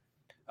that.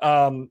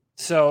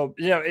 So,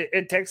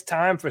 it takes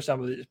time for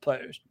some of these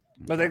players.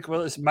 I think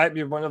Willis might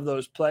be one of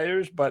those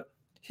players, but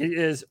he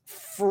is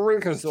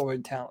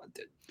freakazoid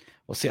talented.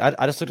 Well, see,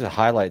 I just looked at the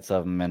highlights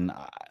of him, and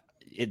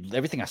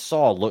everything I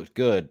saw looked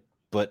good,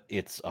 but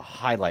it's a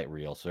highlight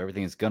reel, so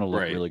everything is going to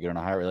look really good on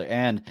a highlight reel.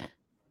 And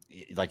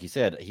like you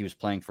said, he was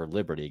playing for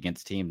Liberty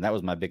against team. That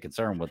was my big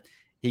concern with.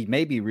 He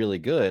may be really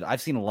good.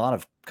 I've seen a lot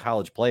of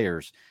college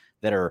players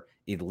that are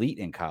elite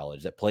in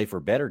college that play for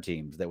better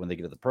teams that when they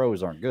get to the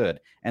pros aren't good.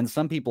 And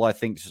some people I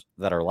think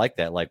that are like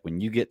that. Like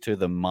when you get to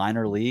the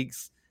minor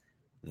leagues,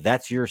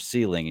 that's your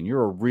ceiling and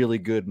you're a really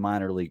good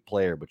minor league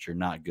player, but you're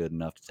not good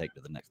enough to take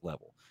to the next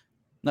level.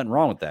 Nothing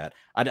wrong with that.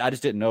 I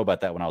just didn't know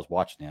about that when I was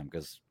watching him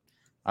because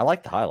I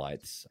like the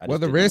highlights. Well,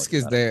 the risk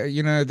is there.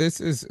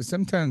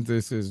 Sometimes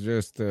this is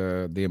just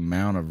the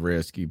amount of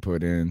risk you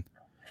put in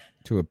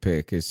to a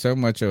pick is so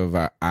much of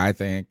I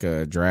think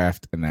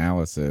draft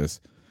analysis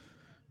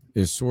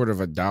is sort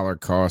of a dollar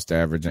cost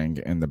averaging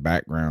in the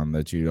background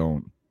that you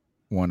don't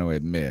want to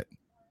admit.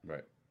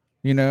 Right.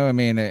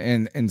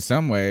 In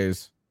some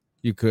ways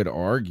you could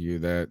argue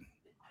that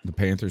the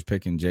Panthers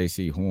picking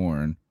J.C.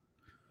 Horn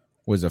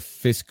was a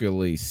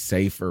fiscally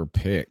safer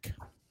pick.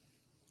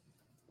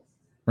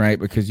 Right,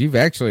 because you've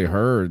actually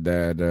heard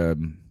that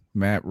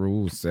Matt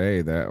Rule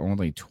say that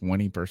only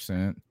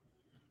 20%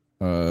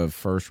 of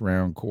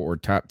first-round or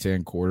top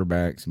 10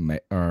 quarterbacks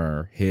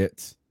are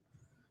hits.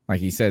 Like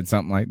he said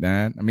something like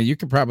that. I mean, you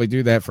could probably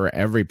do that for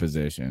every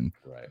position.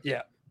 Right.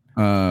 Yeah.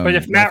 But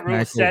if Matt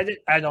Rule said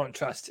it, I don't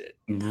trust it.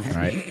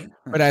 Right.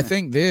 But I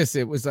think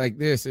it was like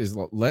this is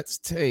let's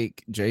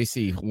take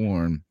J.C.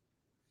 Horn,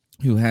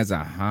 who has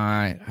a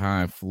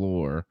high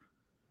floor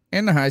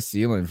and a high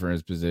ceiling for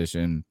his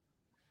position,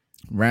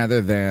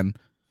 rather than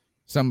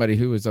somebody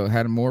who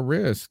had more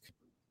risk.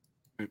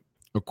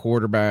 A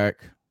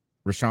quarterback,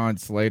 Rashawn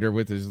Slater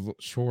with his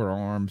short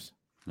arms.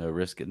 No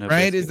risk. No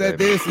right?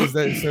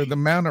 Biscuit, So the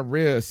amount of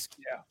risk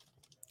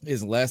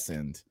is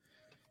lessened.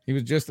 He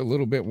was just a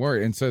little bit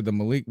worried. And so the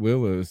Malik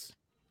Willis,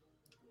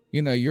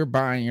 you're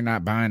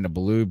not buying the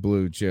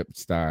blue chip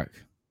stock.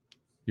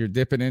 You're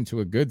dipping into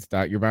a good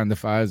stock. You're buying the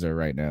Pfizer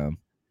right now.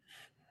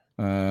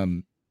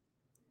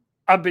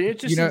 I'll be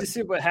interested to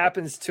see what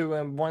happens to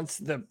him once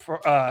the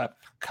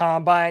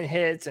combine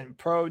hits and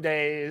pro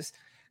days,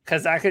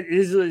 because I could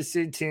easily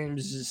see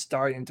teams just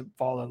starting to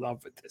fall in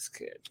love with this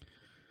kid.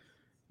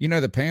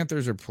 The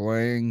Panthers are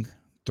playing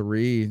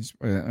 3,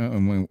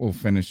 and we'll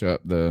finish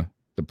up the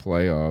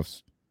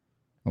playoffs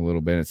a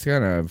little bit. It's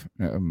kind of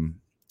you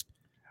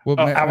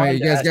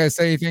guys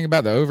say anything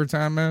about the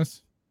overtime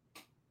mess?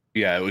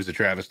 Yeah, it was a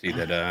travesty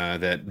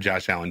that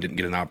Josh Allen didn't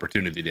get an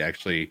opportunity to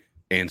actually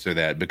answer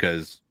that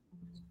because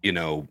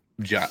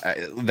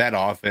that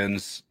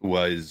offense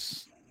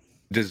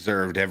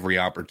deserved every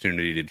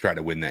opportunity to try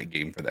to win that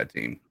game for that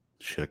team.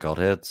 Should have called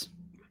heads.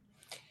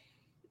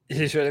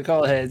 He should have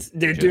called heads.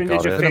 They do need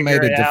to figure figure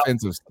made it a out.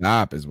 defensive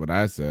stop, is what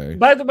I say.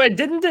 By the way,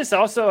 didn't this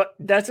also?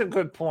 That's a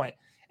good point.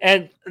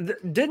 And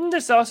didn't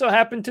this also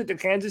happen to the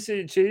Kansas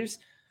City Chiefs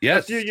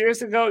a few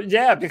years ago?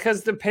 Yeah,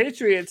 because the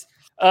Patriots,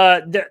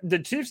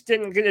 the Chiefs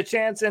didn't get a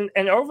chance in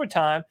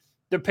overtime.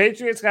 The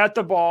Patriots got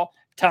the ball.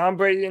 Tom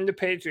Brady and the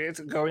Patriots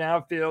go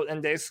downfield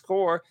and they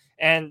score,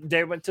 and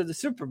they went to the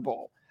Super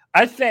Bowl.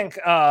 I think,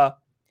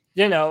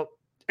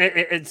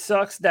 it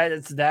sucks that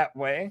it's that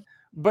way,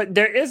 but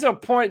there is a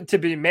point to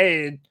be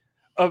made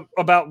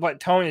about what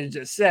Tony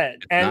just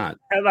said. And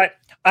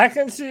I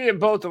can see it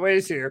both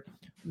ways here,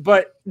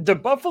 but the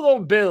Buffalo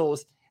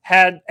Bills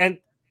had, and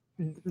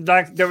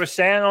like they were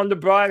saying on the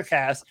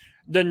broadcast,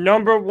 the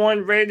number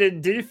 1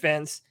 rated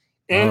defense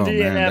in the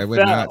NFL. They would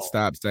not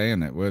stop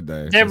saying it, would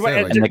they? And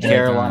the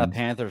Carolina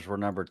Panthers were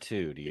number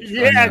 2.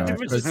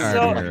 Which is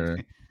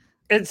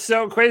it's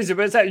so crazy.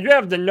 But it's like you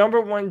have the number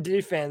 1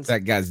 defense.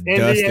 That guy's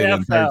dusted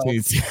in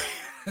 13 seconds.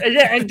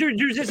 And dude,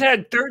 you just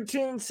had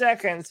 13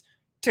 seconds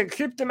to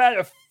keep them out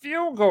of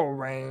field goal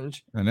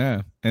range. I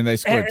know. And they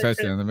scored a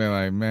touchdown. They'll be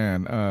like,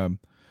 man, I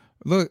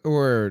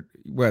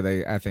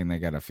think they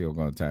got a field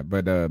goal time.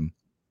 But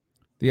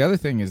the other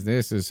thing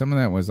is some of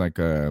that was like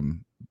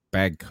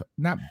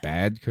not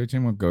bad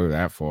coaching, won't go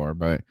that far,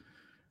 but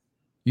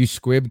you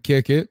squib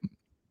kick it,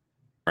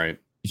 right?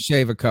 You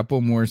shave a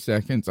couple more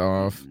seconds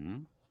off.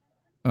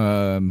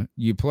 Mm-hmm.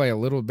 You play a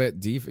little bit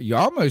deep. You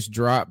almost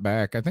drop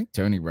back. I think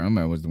Tony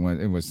Romo was the one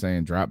that was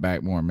saying drop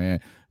back more,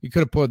 man. You could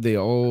have pulled the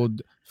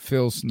old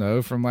Phil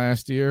Snow from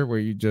last year where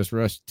you just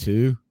rushed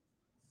 2.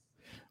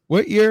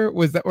 What year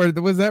was that? Or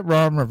was that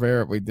Ron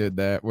Rivera? We did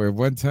that where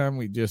one time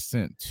we just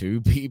sent 2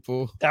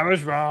 people. That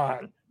was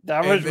Ron.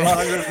 That was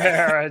Ron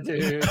Rivera,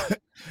 dude.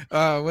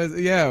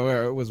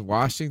 Where it was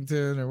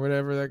Washington or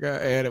whatever that guy,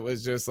 and it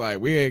was just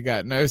like we ain't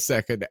got no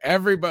second.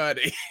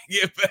 Everybody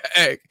get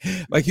back.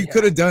 Like you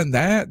could have done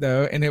that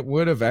though, and it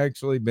would have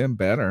actually been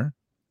better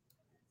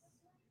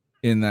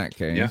in that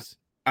case. Yeah.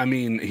 I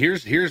mean,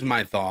 here's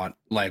my thought.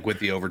 Like with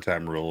the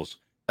overtime rules,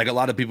 like a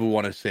lot of people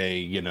want to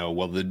say,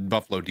 the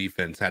Buffalo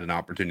defense had an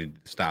opportunity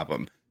to stop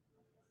them.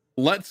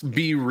 Let's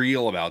be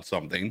real about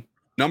something.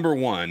 Number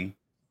 1.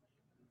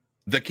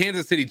 the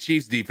Kansas City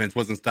Chiefs defense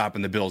wasn't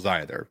stopping the Bills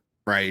either,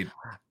 right?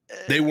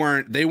 They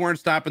weren't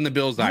stopping the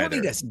Bills either.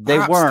 They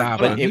weren't,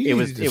 but it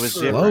was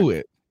slow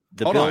different.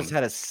 The Bills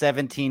had a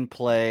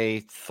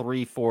 17-play,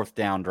 3 4th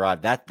down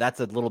drive. That's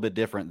a little bit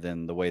different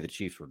than the way the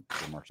Chiefs were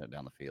marching it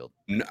down the field.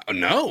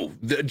 No.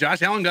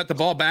 Josh Allen got the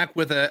ball back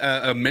with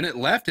a minute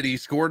left, and he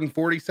scored in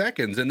 40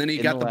 seconds. And then he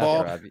got the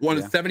ball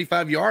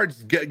 75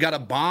 yards, got a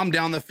bomb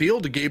down the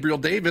field to Gabriel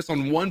Davis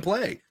on one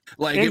play.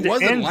 Like it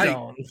wasn't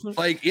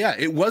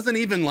it wasn't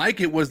even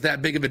like it was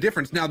that big of a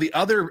difference. Now, the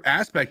other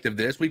aspect of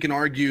this, we can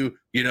argue,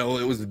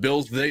 it was the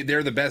Bills.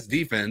 They're the best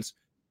defense.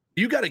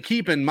 You got to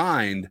keep in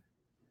mind,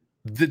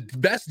 the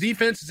best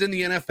defenses in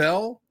the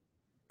NFL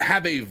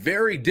have a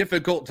very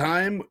difficult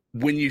time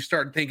when you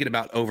start thinking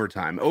about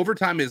overtime.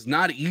 Overtime is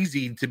not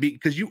easy to be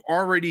because you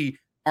already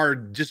are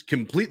just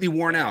completely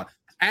worn out.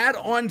 Add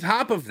on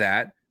top of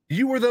that,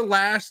 you were the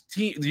last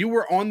team. You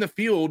were on the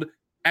field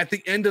at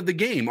the end of the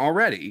game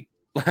already.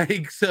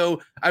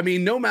 So, I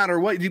mean, no matter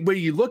what way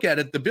you look at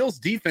it, the Bills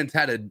defense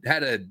had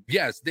a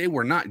yes, they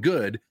were not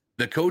good.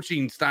 The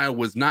coaching style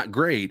was not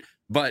great,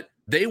 but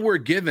they were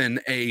given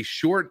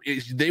listen,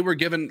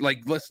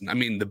 I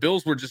mean, the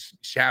Bills were just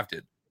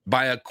shafted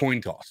by a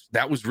coin toss.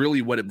 That was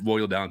really what it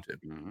boiled down to.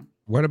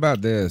 What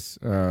about this?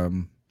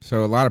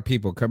 So a lot of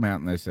people come out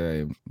and they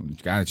say,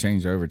 got to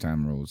change the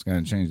overtime rules.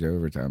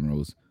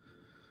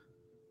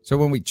 So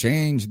when we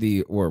change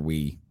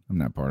I'm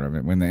not part of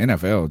it. When the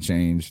NFL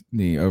changed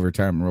the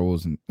overtime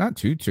rules, not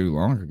too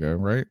long ago,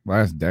 right?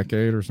 Last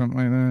decade or something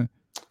like that.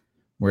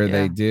 Where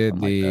they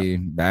did the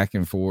back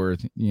and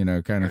forth,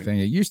 kind of thing.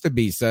 It used to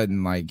be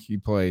sudden, like you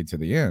played to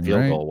the end.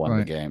 Field goal won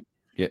the game.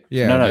 Yeah.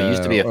 No, it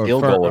used to be a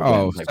field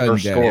goal.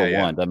 First score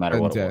won. Doesn't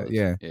matter what it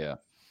was.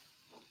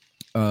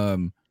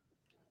 Yeah.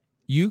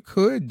 You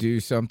could do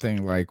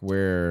something like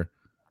where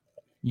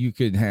you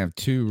could have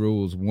 2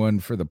 rules, one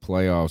for the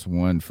playoffs,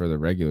 one for the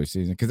regular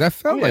season. Because I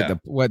felt like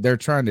what they're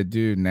trying to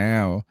do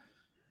now,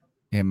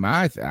 in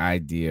my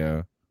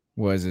idea,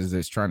 is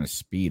it's trying to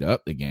speed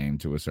up the game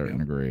to a certain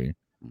degree.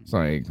 It's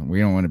like, we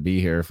don't want to be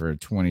here for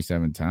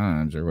 27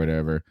 times or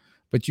whatever,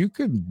 but you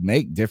could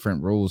make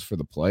different rules for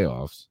the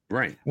playoffs.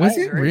 Right. Was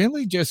it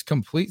really just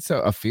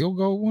a field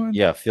goal one?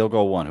 Yeah, field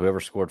goal one. Whoever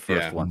scored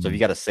first won. So if you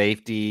got a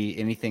safety,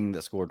 anything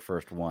that scored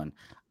first won.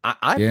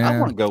 I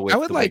want to go with. I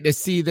would like to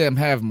see them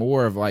have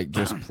more of like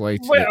just play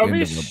to the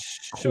end of the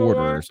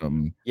quarter or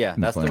something. Yeah,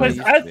 that's the way.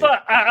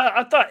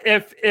 I thought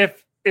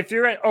if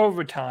you're in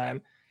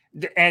overtime,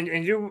 and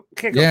you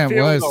kick a field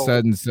goal.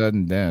 It was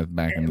sudden death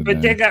back in the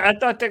day. But I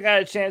thought they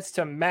got a chance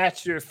to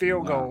match your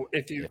field goal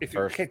if you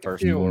kick the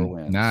field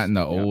goal. Not in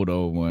the old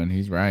one.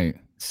 He's right.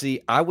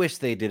 See, I wish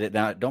they did it.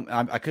 Now,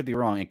 I could be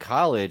wrong. In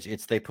college,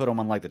 they put them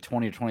on like the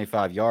 20 or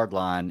 25 yard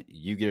line.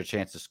 You get a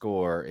chance to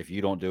score. If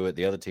you don't do it,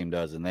 the other team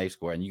does, and they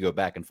score. And you go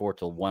back and forth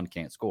till one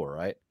can't score.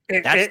 Right?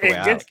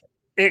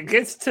 It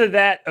gets to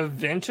that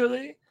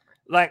eventually.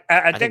 Like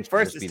I think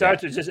first it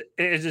starts with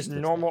just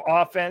normal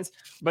offense,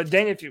 but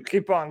then if you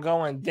keep on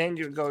going, then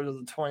you go to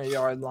the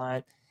 20-yard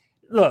line.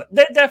 Look,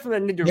 they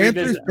definitely need to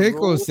revisit.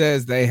 Pickles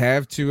says they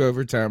have 2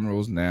 overtime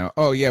rules now.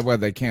 Oh yeah, well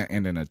they can't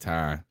end in a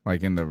tie.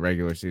 Like in the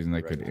regular season,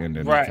 they could end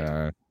in a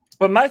tie.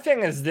 But my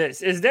thing is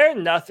this: is there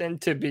nothing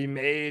to be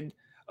made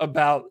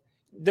about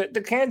the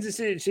Kansas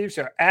City Chiefs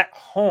are at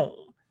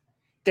home?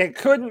 They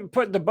couldn't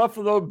put the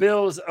Buffalo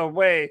Bills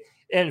away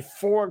in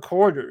 4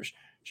 quarters.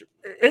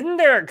 Isn't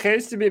there a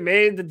case to be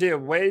made that the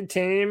away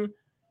team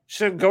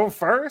should go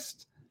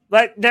first?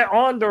 Like, they're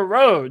on the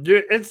road.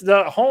 It's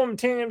the home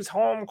team's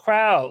home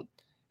crowd.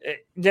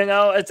 It's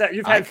that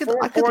you've had 4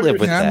 quarters. I could live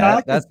with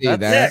that.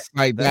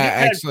 That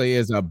actually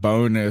is a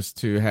bonus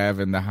to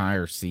having the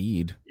higher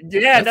seed.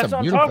 Yeah, that's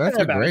what I'm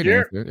talking about.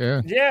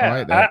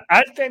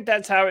 I think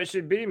that's how it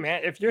should be,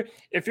 man. If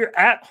you're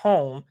at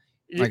home,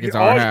 it's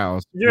our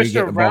house. You're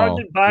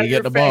surrounded by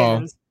your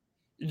fans.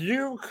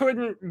 You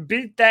couldn't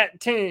beat that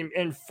team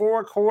in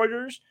 4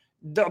 quarters.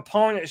 The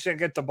opponent should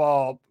get the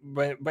ball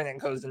when it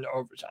goes into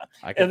overtime.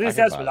 At least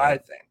that's what I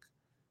think.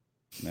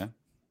 Yeah,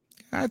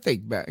 I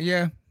think that.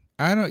 Yeah,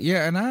 I don't.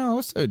 Yeah, and I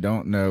also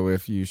don't know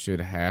if you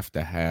should have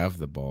to have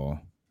the ball.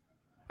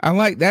 I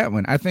like that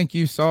one. I think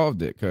you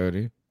solved it,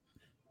 Cody.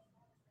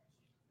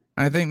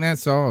 I think that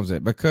solves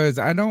it because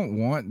I don't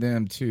want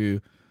them to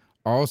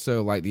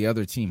also like the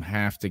other team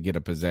have to get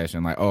a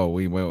possession. Like, oh,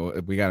 we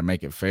got to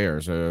make it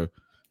fair. So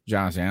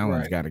Josh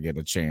Allen's got to get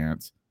a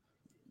chance.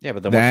 Yeah,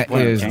 but that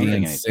is the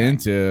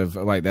incentive.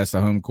 Like, that's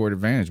the home court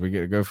advantage. We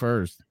get to go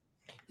first.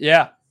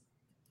 Yeah.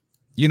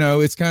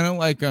 It's kind of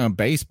like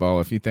baseball.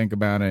 If you think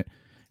about it,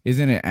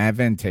 isn't it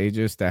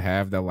advantageous to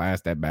have the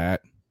last at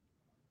bat?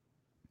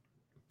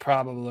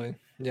 Probably.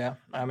 Yeah.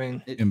 I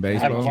mean, in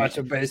baseball, I haven't watched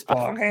a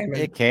baseball game.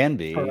 It can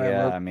be.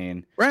 Yeah. I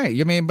mean, right.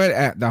 But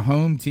at the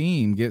home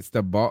team gets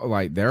the ball,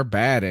 like they're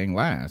batting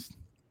last.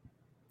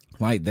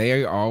 Like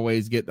they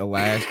always get the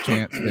last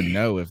chance to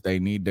know if they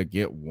need to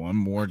get one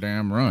more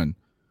damn run.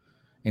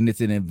 And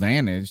it's an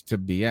advantage to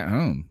be at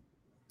home.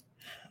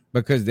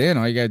 Because then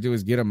all you got to do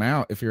is get them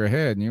out if you're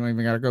ahead and you don't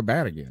even got to go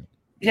bat again.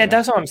 Yeah,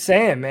 that's what I'm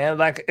saying, man.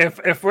 Like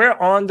if we're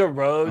on the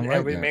road like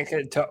and we that. make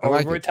it to I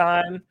like it.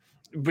 overtime,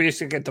 we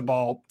should get the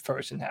ball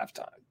first in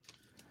halftime.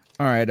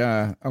 All right.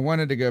 I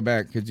wanted to go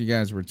back because you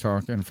guys were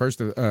talking. First,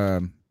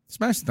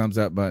 smash the thumbs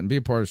up button. Be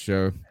a part of the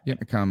show. Get in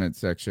the comment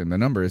section. The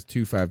number is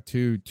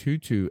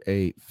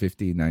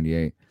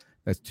 252-228-5098.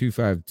 That's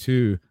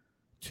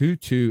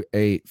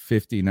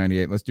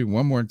 252-228-5098. Let's do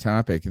one more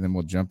topic and then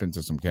we'll jump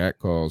into some cat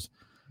calls.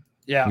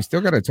 Yeah. We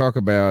still got to talk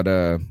about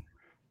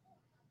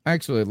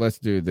actually, let's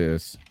do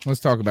this. Let's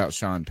talk about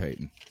Sean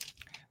Payton.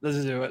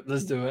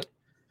 Let's do it.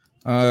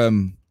 I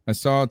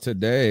saw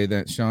today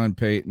that Sean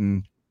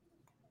Payton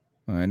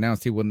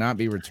announced he will not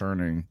be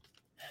returning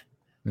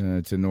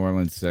to New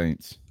Orleans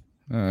Saints.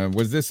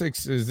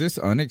 Is this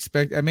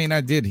unexpected? I mean,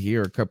 I did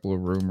hear a couple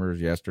of rumors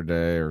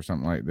yesterday or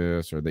something like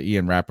this, or the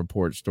Ian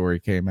Rappaport story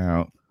came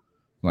out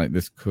like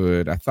this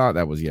could. I thought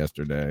that was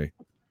yesterday.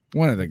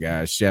 One of the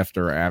guys,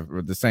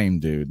 Schefter, the same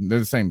dude. They're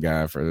the same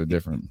guy for the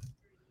different.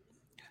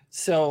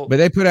 So, but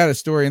they put out a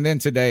story, and then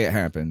today it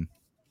happened.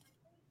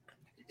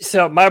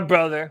 So my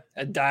brother,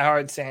 a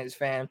diehard Saints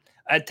fan,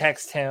 I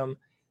text him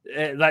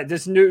like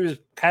this news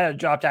kind of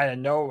dropped out of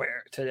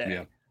nowhere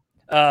today.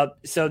 Yeah.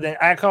 So then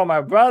I call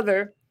my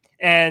brother,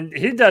 and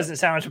he doesn't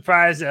sound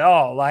surprised at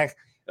all. Like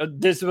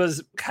this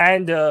was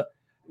kind of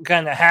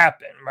gonna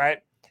happen, right?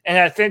 And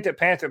I think that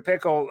Panther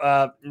Pickle,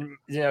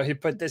 he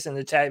put this in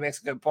the chat. He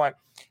makes a good point.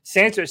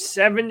 Saints are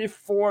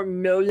 $74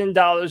 million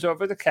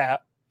over the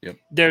cap. Yep.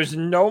 There's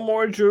no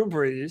more Drew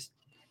Brees.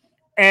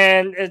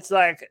 And it's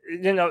like,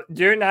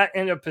 you're not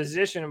in a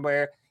position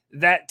where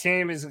that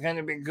team is going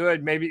to be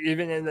good, maybe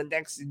even in the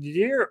next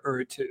year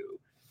or two.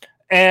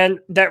 And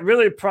that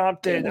really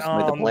prompted the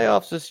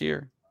playoffs this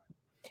year.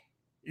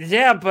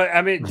 Yeah, but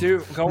I mean,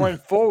 dude, going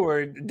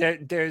forward,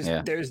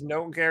 there's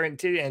no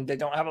guarantee, and they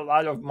don't have a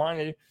lot of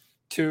money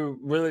to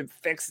really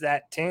fix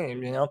that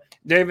team.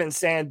 They're even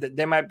saying that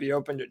they might be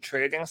open to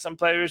trading some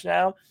players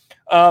now.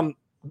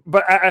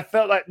 But I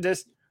felt like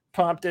this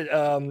prompted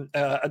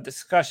a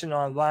discussion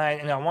online,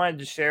 and I wanted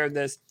to share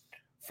this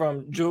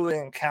from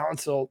Julian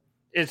Council.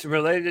 It's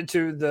related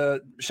to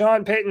the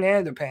Sean Payton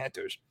and the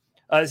Panthers.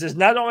 It says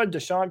not only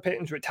does Sean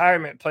Payton's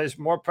retirement place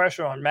more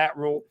pressure on Matt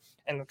Rule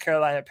and the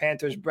Carolina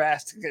Panthers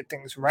brass to get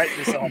things right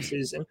this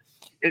offseason,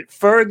 it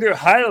further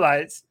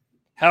highlights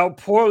how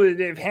poorly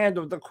they've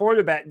handled the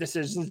quarterback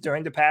decisions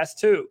during the past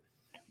two.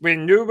 We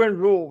knew when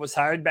Rule was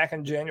hired back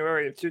in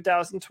January of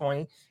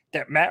 2020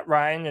 that Matt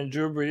Ryan and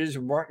Drew Brees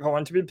weren't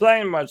going to be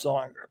playing much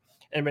longer.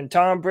 And when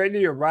Tom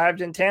Brady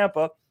arrived in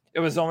Tampa, it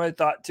was only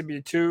thought to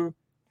be two,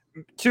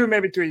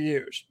 maybe 3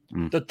 years.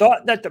 The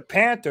thought that the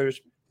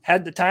Panthers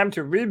had the time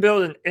to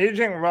rebuild an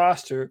aging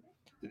roster,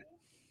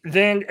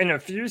 then in a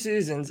few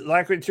seasons,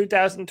 likely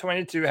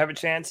 2022, have a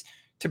chance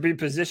to be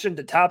positioned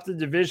to top the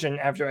division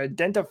after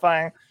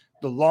identifying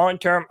the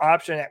long-term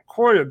option at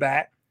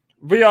quarterback,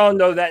 we all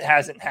know that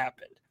hasn't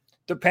happened.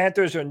 The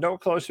Panthers are no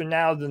closer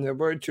now than they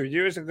were 2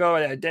 years ago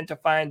at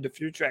identifying the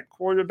future at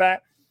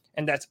quarterback,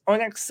 and that's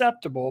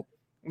unacceptable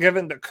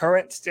given the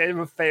current state of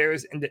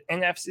affairs in the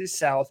NFC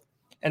South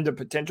and the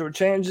potential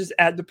changes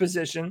at the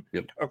position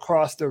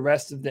across the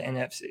rest of the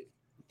NFC.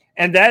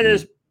 And that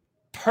is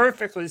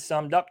perfectly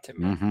summed up to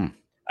me. Mm-hmm.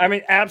 I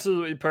mean,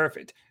 absolutely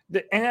perfect.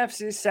 The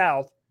NFC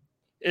South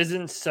is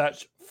in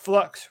such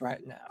flux right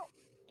now.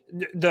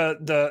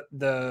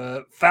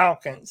 The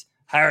Falcons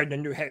hired a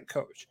new head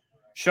coach.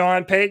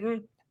 Sean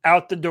Payton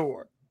out the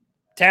door.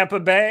 Tampa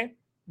Bay,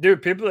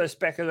 dude, people are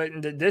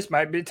speculating that this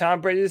might be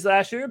Tom Brady's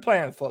last year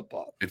playing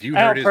football. If you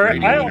heard his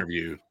radio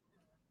interview.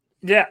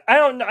 Yeah, I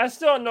don't know. I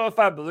still don't know if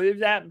I believe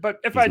that, but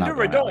if I do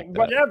or don't,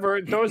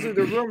 whatever, those are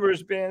the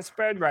rumors being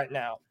spread right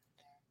now.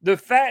 The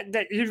fact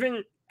that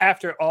even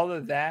after all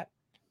of that,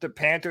 the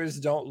Panthers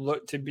don't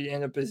look to be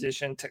in a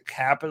position to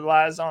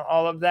capitalize on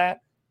all of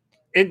that,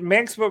 it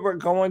makes what we're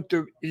going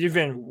through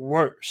even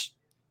worse.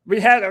 We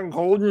had a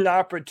golden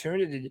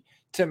opportunity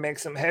to make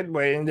some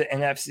headway in the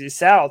NFC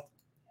South.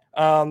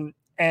 I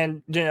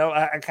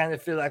kind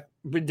of feel like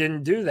we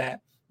didn't do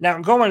that. Now,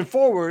 going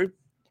forward,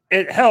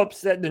 it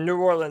helps that the New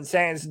Orleans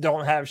Saints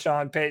don't have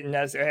Sean Payton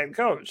as their head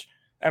coach.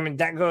 I mean,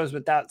 that goes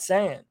without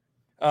saying.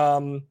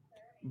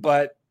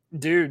 But,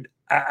 dude,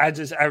 I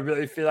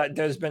really feel like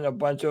there's been a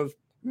bunch of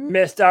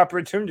missed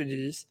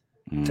opportunities,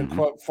 to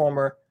quote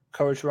former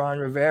coach Ron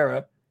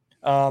Rivera,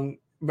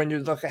 when you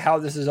look at how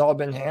this has all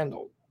been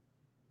handled.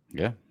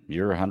 Yeah,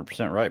 you're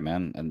 100% right,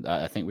 man. And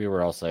I think we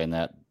were all saying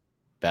that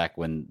back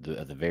when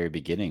at the very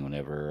beginning,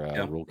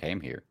 whenever Rule came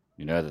here,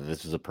 that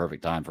this is a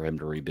perfect time for him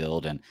to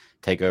rebuild and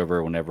take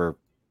over whenever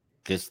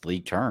this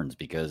league turns,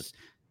 because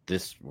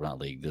this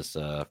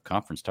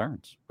conference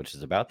turns, which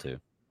is about to,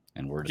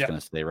 and we're just going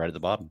to stay right at the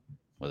bottom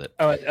with it.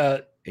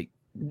 Hey,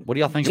 what do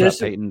y'all think about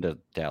Peyton to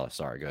Dallas?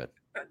 Sorry, go ahead.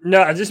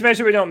 No, just make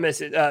sure we don't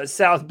miss it.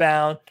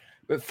 Southbound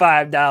with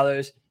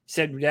 $5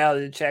 said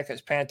reality check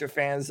as Panther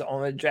fans. The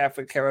only draft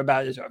we care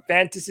about is our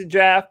fantasy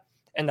draft,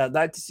 and I'd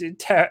like to see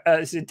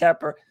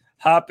Tepper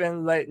hop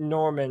in late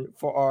Norman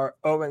for our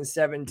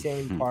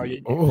 0-17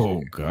 party.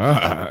 Oh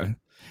God!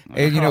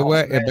 And you know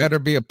what? man. It better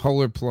be a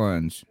polar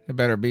plunge. It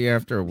better be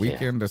after a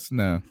weekend of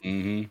snow.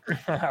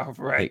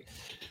 Right.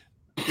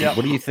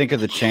 What do you think of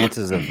the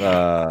chances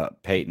of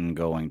Peyton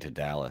going to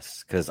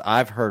Dallas? Because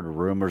I've heard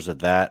rumors of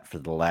that for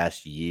the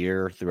last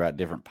year throughout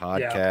different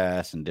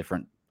podcasts and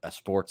different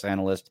sports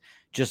analysts.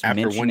 Just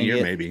After 1 year,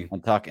 it maybe,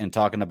 and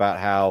talking about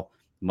how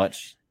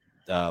much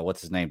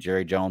what's his name,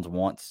 Jerry Jones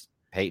wants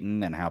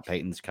Peyton, and how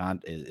Peyton's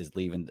is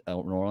leaving New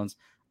Orleans.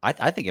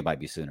 I think it might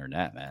be sooner than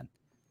that, man.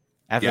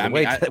 After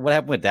what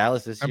happened with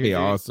Dallas this year, that'd be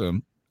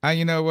awesome.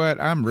 You know what?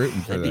 I'm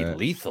rooting for that. They'd be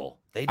lethal.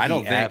 They'd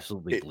be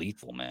absolutely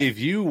lethal, man. If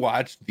you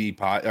watched the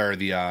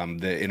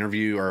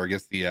interview, or I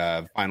guess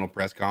the final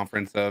press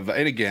conference and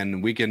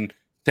again, we can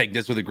take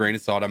this with a grain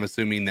of salt. I'm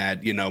assuming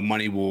that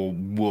money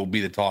will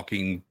be the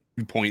talking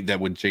point that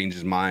would change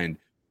his mind.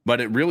 But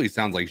it really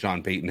sounds like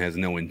Sean Payton has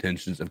no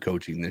intentions of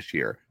coaching this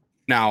year.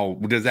 Now,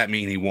 does that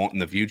mean he won't in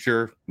the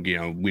future? We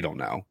don't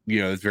know.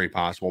 It's very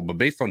possible. But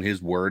based on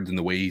his words and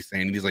the way he's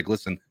saying it, he's like,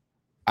 listen,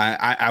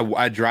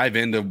 I drive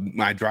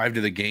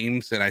to the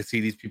games and I see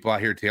these people out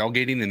here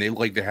tailgating and they look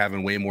like they're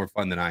having way more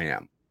fun than I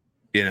am,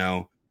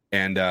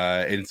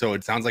 and so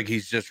it sounds like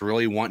he's just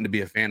really wanting to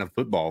be a fan of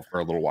football for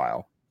a little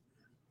while.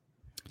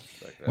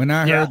 When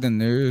I heard the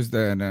news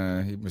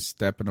that he was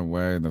stepping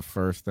away, the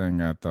first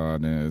thing I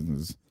thought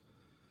is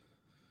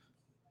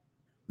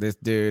this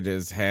dude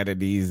has had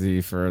it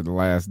easy for the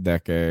last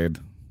decade.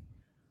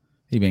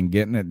 He been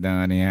getting it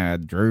done. He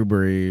had Drew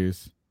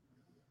Brees.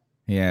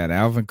 He had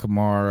Alvin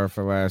Kamara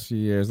for the last few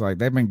years. Like,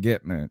 they've been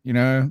getting it,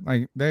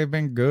 like they've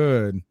been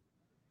good.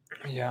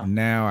 Yeah. And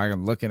now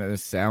I'm looking at the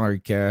salary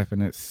cap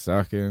and it's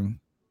sucking.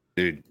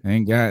 Dude. I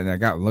got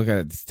to look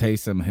at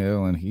Taysom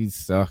Hill and he's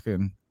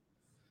sucking.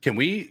 Can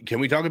we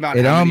talk about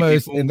it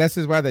almost, and this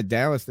is why the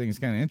Dallas thing is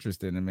kind of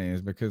interesting to me,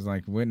 is because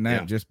wouldn't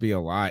that just be a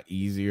lot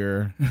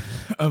easier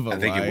of a I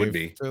think life it would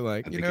be. To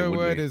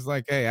is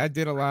like, hey, I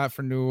did a lot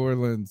for New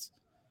Orleans.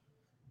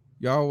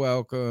 Y'all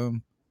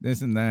welcome.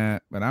 This and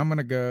that, but I'm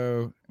gonna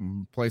go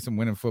and play some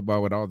winning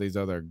football with all these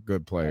other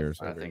good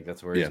players. I think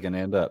that's where he's gonna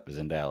end up, is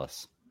in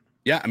Dallas.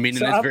 Yeah, I mean,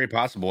 and it's very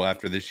possible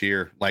after this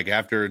year, like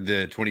after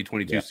the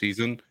 2022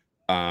 season,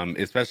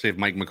 especially if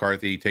Mike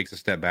McCarthy takes a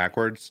step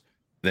backwards,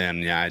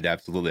 then I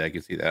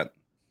can see that.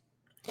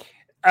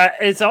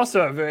 It's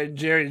also a very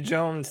Jerry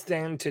Jones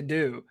thing to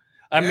do.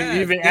 I mean,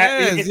 even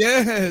after,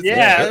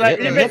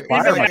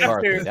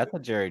 that's a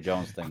Jerry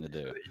Jones thing to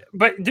do.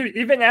 But dude,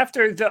 even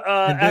after the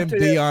after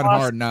be on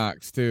Hard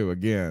Knocks too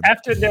again.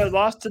 After their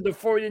loss to the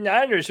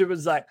 49ers, it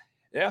was like,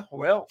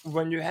 well,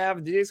 when you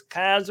have these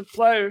kinds of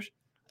players,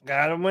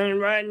 gotta win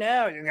right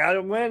now. You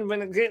gotta win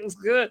when it gets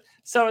good.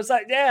 So it's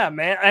like, yeah,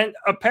 man. And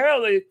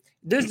apparently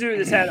this dude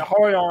has had a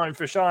hard on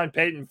for Sean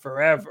Payton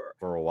forever.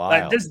 For a while.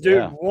 Like, this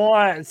dude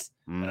wants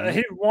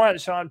he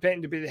wants Sean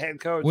Payton to be the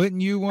head coach.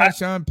 Wouldn't you want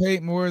Sean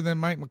Payton more than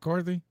Mike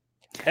McCarthy?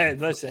 Hey,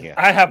 listen,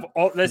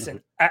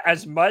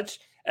 as much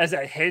as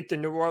I hate the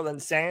New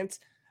Orleans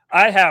Saints,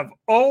 I have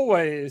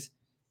always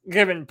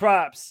given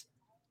props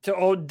to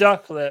old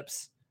Duck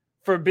Lips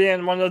for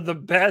being one of the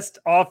best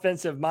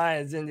offensive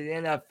minds in the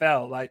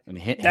NFL. Like, and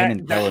him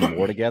and Kellen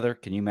Moore together.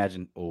 Can you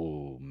imagine?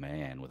 Oh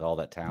man, with all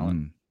that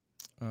talent.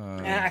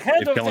 I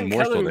kind of don't think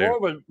Kellen Moore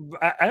would.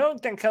 I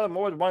don't think Kellen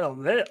Moore would want to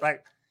let it.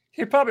 Like,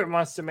 he probably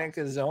wants to make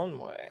his own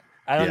way.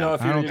 I don't know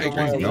if I don't think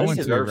he's going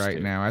to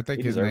right now. I think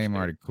He his deserves name to.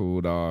 already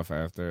cooled off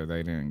after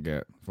they didn't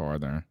get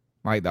farther.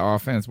 Like, the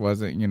offense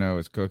wasn't,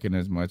 as cooking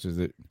as much as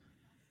it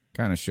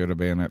kind of should have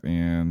been at the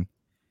end.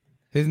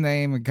 His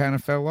name kind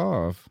of fell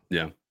off.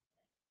 Yeah.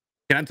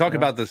 Can I talk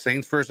about the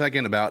Saints for a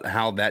second, about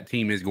how that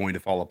team is going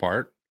to fall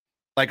apart?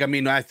 Like, I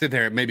mean, I sit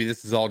there, maybe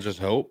this is all just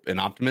hope and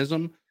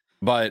optimism,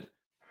 but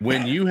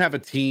when you have a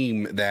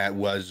team that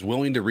was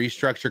willing to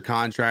restructure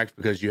contracts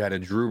because you had a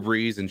Drew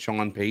Brees and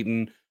Sean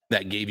Payton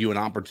that gave you an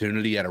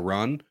opportunity at a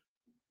run,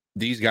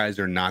 these guys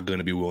are not going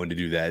to be willing to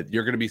do that.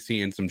 You're going to be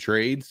seeing some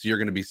trades. You're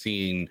going to be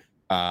seeing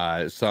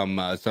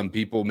some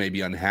people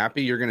maybe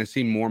unhappy. You're going to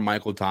see more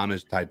Michael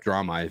Thomas type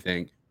drama, I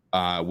think,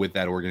 with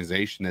that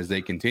organization as they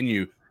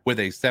continue with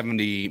a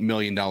 $70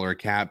 million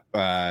cap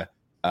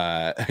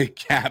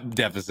cap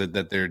deficit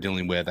that they're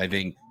dealing with. I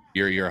think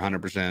you're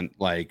 100%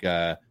 like.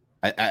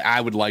 I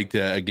would like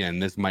to, again,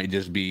 this might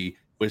just be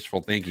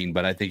wishful thinking,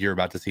 but I think you're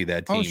about to see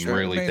that team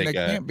really take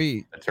a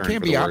turn.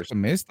 Can't be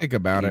optimistic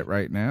about it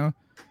right now.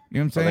 You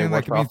know what I'm saying?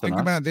 Like, I mean, think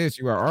about this.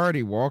 You are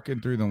already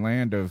walking through the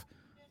land of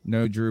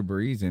no Drew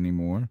Brees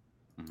anymore.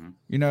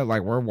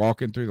 Like, we're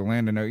walking through the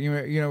land of no,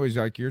 it's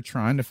like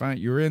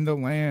you're in the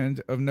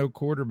land of no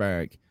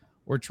quarterback.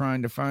 We're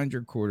trying to find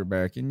your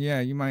quarterback. And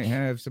you might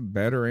have some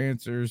better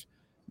answers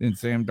than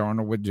Sam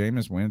Darnold with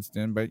Jameis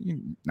Winston, but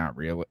not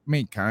really. I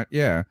mean,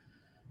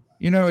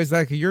 it's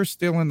like you're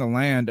still in the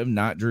land of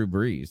not Drew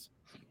Brees.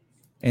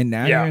 And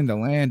now you're in the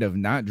land of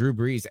not Drew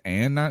Brees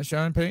and not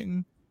Sean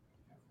Payton.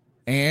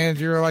 And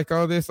you're like,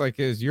 all this, like,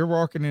 you're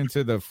walking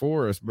into the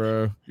forest,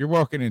 bro. You're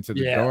walking into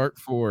the dark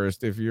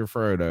forest if you're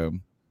Frodo.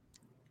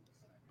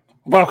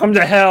 Welcome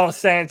to hell,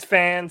 Saints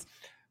fans.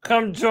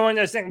 Come join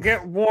us and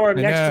get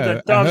warm next to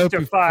the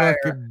dumpster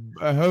fire.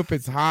 I hope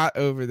it's hot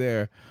over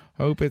there.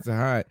 Hope it's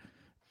hot.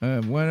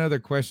 One other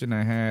question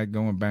I had,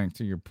 going back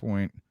to your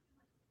point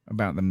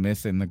about the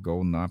missing the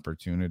golden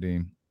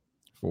opportunity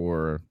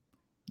for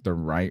the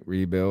right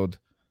rebuild.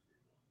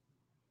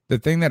 The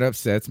thing that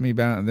upsets me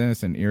about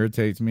this and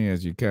irritates me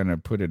as you kind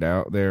of put it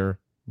out there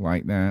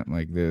like that,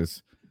 like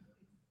this,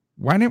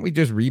 why didn't we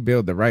just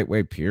rebuild the right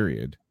way,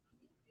 period?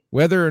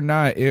 Whether or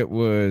not it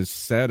was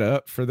set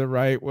up for the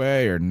right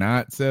way or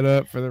not set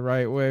up for the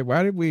right way,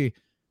 why did we?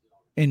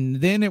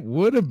 And then it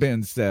would have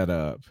been set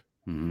up.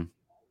 Mm-hmm.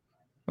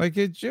 Like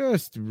it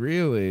just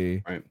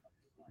really, Right.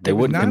 They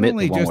wouldn't not commit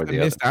only to one just way or a the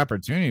missed other.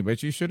 opportunity,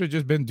 but you should have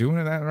just been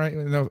doing that right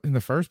in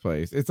the first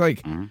place. It's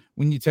like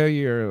when you tell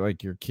your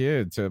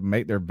kid to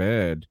make their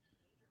bed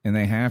and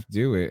they have to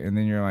do it, and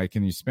then you're like,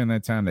 can you spend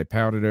that time? They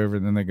pout it over,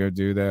 and then they go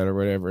do that or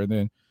whatever, and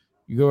then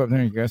you go up there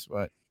and guess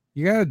what?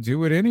 You got to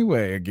do it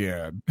anyway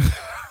again.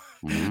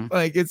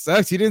 Like it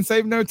sucks. You didn't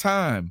save no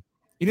time.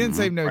 You didn't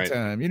save no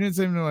time. You didn't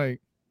save no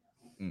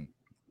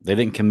They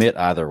didn't commit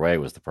either way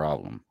was the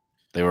problem.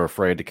 They were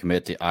afraid to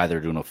commit to either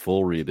doing a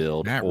full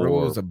rebuild. Matt or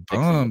Rule is a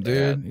bum,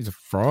 dude. He's a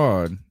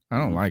fraud. I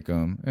don't like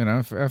him, and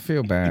I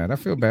feel bad. I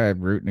feel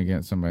bad rooting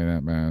against somebody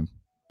that bad.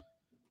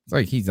 It's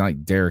like he's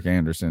like Derek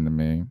Anderson to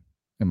me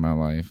in my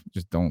life.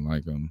 Just don't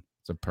like him.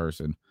 It's a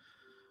person.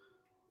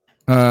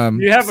 You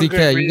have a CK,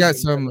 good you got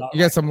reason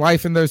some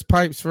life in those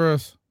pipes for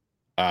us.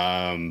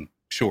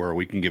 Sure,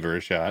 we can give her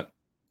a shot.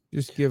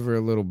 Just give her a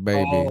little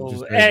baby.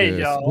 Oh, hey,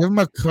 y'all. Give him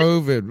a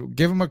COVID.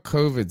 Give him a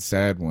COVID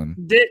sad one.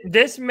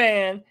 This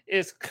man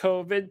is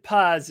COVID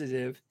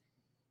positive,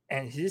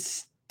 and he's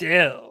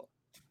still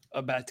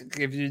about to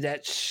give you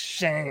that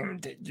shame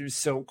that you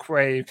so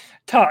crave.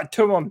 Talk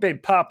to him,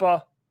 Big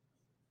Papa.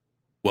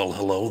 Well,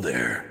 hello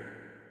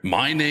there.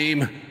 My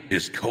name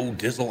is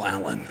Dizzle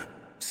Allen.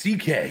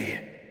 CK,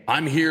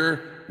 I'm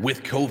here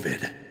with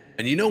COVID.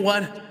 And you know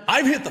what?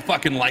 I've hit the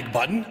fucking like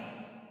button.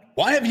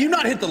 Why have you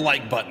not hit the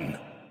like button?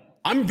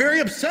 I'm very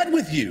upset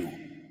with you.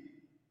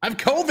 I've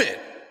COVID.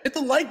 Hit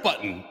the like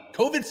button.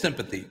 COVID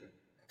sympathy.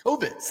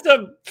 COVID.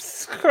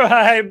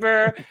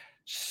 Subscriber.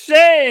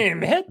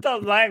 Shame. Hit the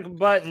like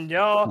button,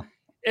 y'all.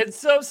 It's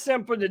so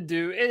simple to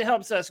do. It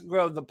helps us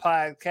grow the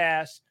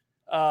podcast.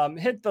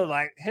 Hit the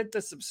like, hit the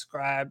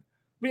subscribe.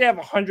 We have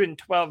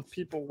 112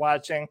 people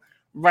watching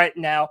right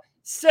now.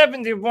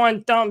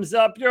 71 thumbs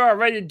up. You're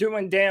already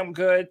doing damn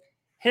good.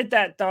 Hit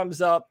that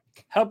thumbs up.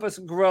 Help us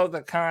grow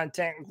the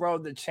content, grow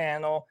the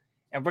channel.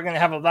 And we're going to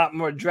have a lot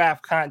more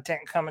draft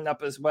content coming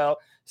up as well.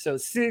 So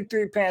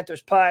C3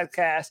 Panthers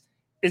podcast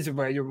is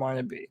where you want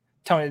to be.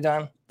 Tony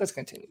Dunn, let's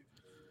continue.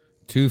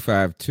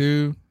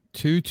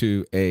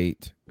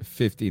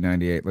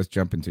 252-228-5098. Let's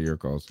jump into your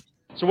calls.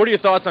 So what are your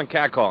thoughts on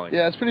catcalling?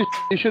 Yeah, it's pretty.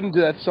 You shouldn't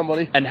do that to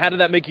somebody. And how did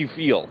that make you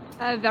feel?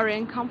 Very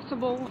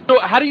uncomfortable.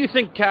 So how do you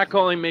think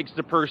catcalling makes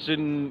the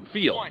person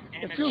feel?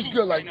 It feels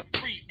good, like.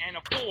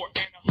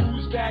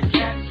 Who's that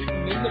cat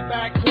sitting in the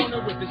back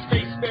corner with his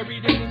face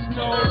buried in the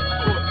snow?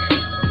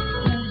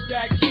 Who's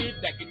that kid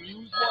that can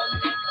use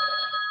one?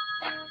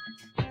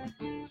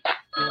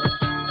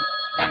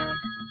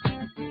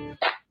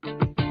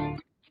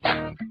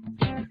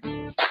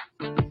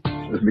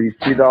 It's me,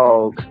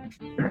 T-Dog.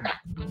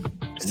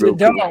 Real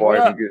quick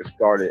before I get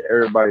started,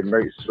 everybody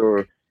make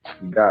sure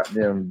you got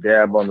them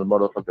dab on the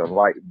motherfucking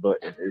like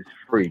button. It's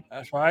free.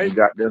 That's right. You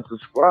got them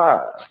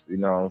subscribe. You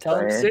know what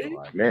I'm saying? See?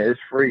 Man,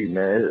 it's free,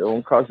 man. It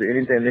don't cost you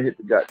anything to hit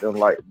the goddamn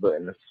like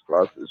button and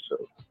subscribe to the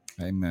show.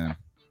 Amen.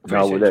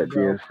 Now, with that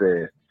being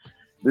said,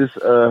 this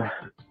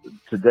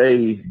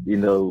today, you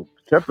know,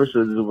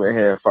 temperatures just went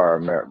half fire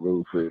Matt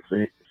Rule for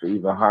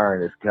even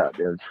hiring this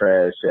goddamn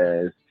trash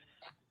ass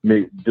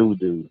Mick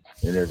Doo-Doo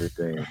and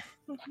everything.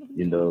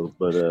 You know,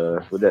 but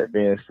with that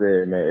being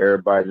said, man,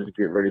 everybody just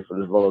get ready for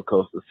this roller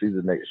coaster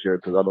season next year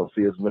because I don't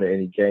see us winning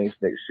any games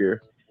next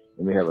year,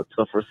 and we have a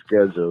tougher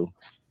schedule.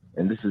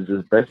 And this is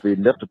just basically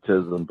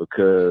nepotism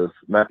because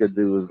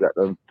McAdoo has got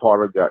them,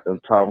 Potter got them,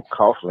 Tom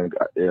Coughlin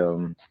got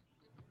them.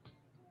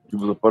 He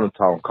was up under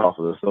Tom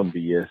Coughlin or some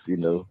BS, you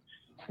know,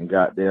 and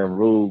goddamn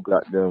Rule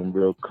got them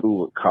real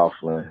cool with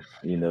Coughlin,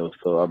 you know.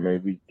 So I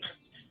mean, we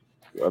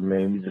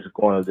just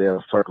going in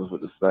damn circles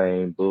with the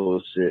same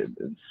bullshit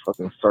and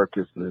fucking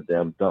circus and the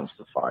damn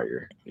dumpster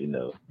fire, you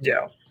know.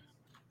 Yeah.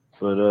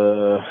 But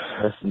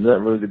that's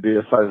nothing really to be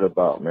excited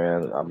about,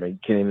 man. I mean, you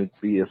can't even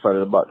be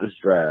excited about this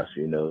draft,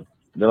 you know.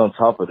 Then on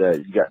top of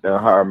that, you got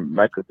down hire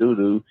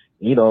McAdoo,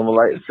 you don't even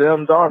like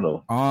Sam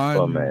Darnold.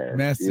 On man,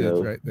 message, you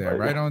know, right there,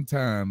 right on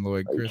time,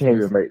 Lloyd. You can't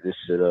even make this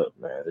shit up,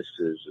 man. This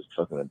shit is just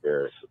fucking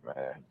embarrassing,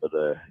 man. But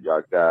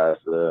y'all guys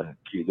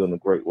keep doing the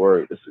great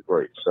work. This is a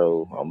great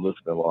show. I'm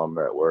listening while I'm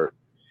at work.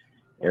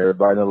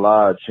 Everybody in the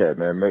live chat,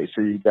 man, make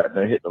sure you got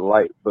to hit the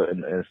like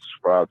button and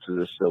subscribe to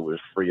the show.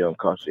 It's free, don't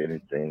cost you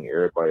anything.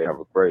 Everybody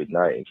have a great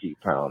night and keep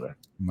pounding.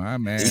 My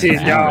man. See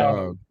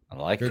y'all. I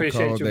like Good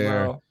Appreciate call you,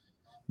 there. bro.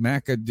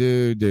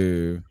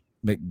 McAdoo,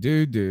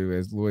 McDoo-Doo,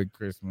 as Lloyd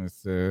Christmas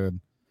said.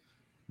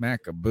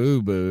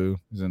 Macaboo-Boo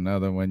is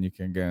another one you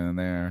can go in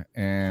there.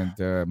 And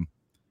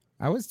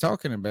I was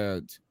talking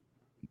with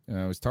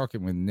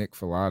Nick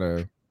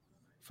Filato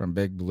from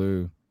Big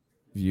Blue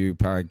View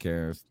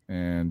podcast,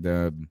 and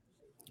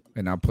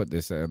I'll put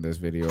this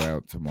video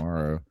out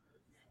tomorrow.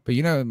 But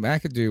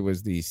McAdoo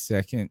was the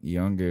second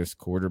youngest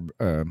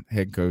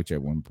head coach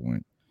at one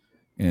point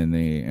in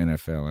the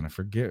NFL, and I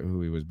forget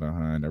who he was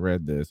behind. I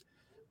read this,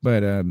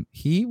 but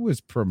he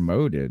was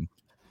promoted.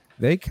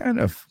 They kind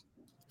of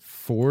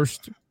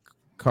forced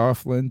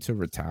Coughlin to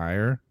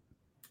retire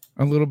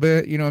a little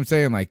bit. You know what I'm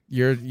saying? Like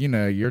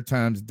your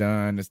time's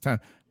done. It's time.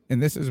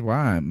 And this is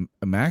why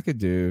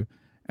McAdoo,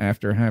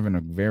 after having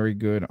a very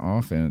good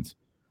offense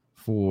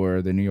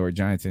for the New York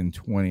Giants in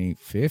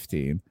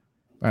 2015,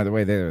 by the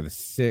way, they were the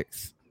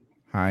 6th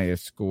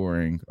highest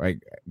scoring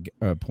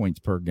points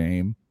per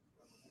game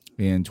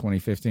in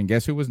 2015.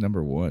 Guess who was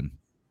number 1?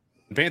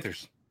 The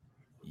Panthers.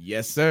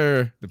 Yes,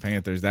 sir. The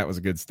Panthers. That was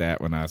a good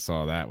stat when I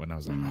saw that one. I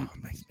was like, oh,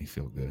 it makes me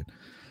feel good.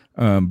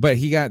 But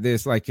he got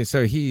this,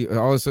 so he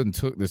all of a sudden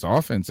took this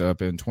offense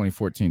up in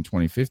 2014,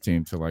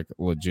 2015 to a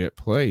legit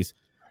place.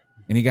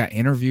 And he got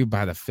interviewed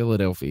by the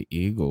Philadelphia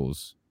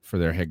Eagles for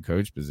their head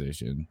coach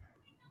position.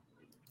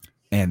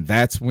 And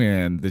that's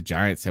when the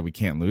Giants said, we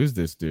can't lose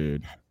this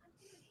dude.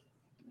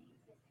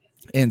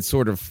 And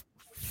sort of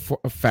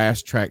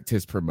fast-tracked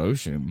his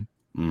promotion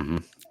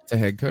to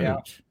head coach. Yeah.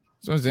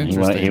 So it's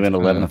interesting. He went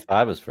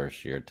 11-5 his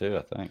first year, too,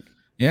 I think.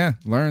 Yeah,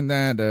 learned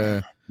that,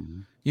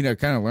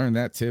 kind of learned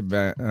that tip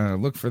back.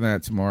 Look for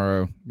that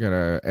tomorrow. Got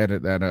to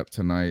edit that up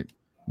tonight.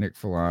 Nick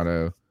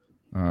Filato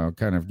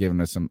kind of giving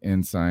us some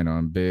insight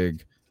on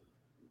Big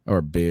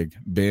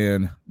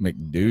Ben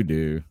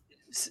McDoodoo.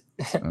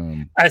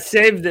 I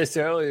saved this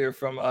earlier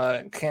from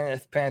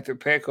Kenneth Panther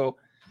Pickle.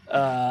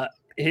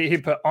 He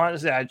put,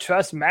 honestly, I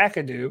trust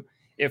McAdoo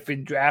if we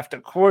draft a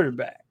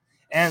quarterback.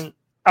 And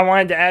I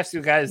wanted to ask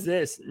you guys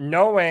this,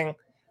 knowing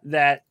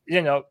that,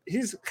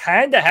 he's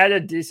kind of had a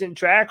decent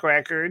track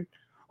record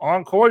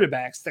on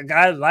quarterbacks. The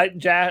guy liked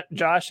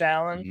Josh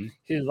Allen.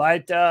 He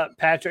liked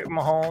Patrick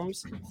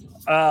Mahomes.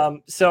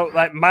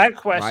 So, my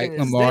question is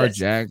Lamar this.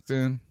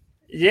 Jackson.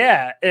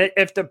 Yeah,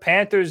 if the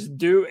Panthers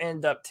do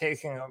end up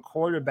taking a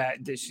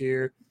quarterback this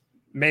year,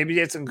 maybe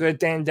it's a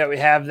good thing that we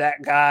have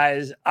that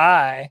guy's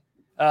eye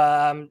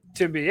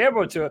to be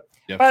able to.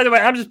 Yep. By the way,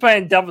 I'm just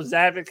playing devil's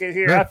advocate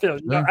here. Yeah, I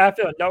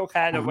feel no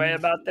kind of way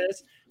about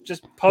this.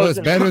 Just posing. Well, it's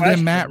better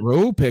than Matt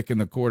Rule picking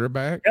the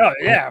quarterback. Oh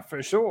yeah,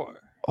 for sure.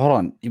 Hold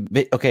on.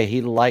 Okay, he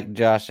liked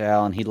Josh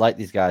Allen. He liked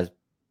these guys,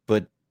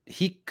 but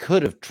he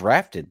could have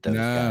drafted those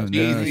guys.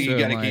 You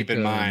got to keep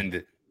in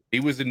mind,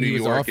 he was in New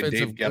York and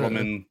Dave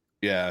Gettleman.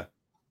 Yeah,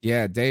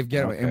 Dave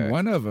Gettleman. Okay. And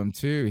one of them,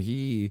 too,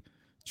 he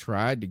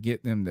tried to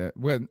get them to –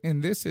 well,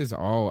 and this is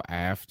all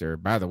after –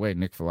 by the way,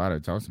 Nick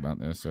Filato talks about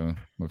this, so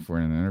look for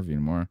it in the interview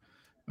tomorrow.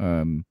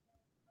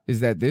 Is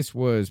that this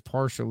was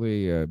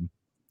partially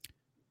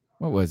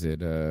what was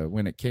it?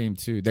 When it came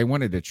to – they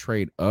wanted to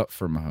trade up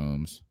for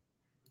Mahomes.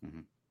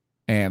 Mm-hmm.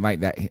 And like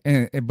that,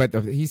 but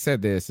he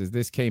said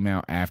this came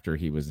out after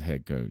he was the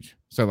head coach.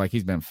 So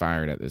he's been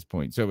fired at this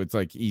point. So it's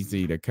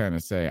easy to kind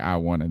of say, I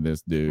wanted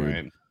this dude.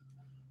 Right.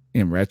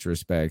 In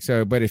retrospect.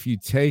 So, but if you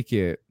take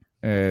it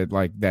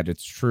that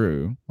it's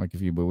true, if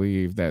you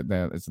believe that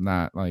it's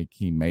not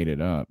he made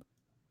it up,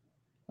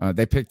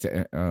 they picked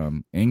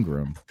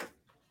Ingram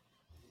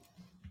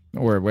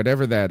or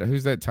whatever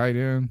who's that tight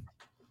end?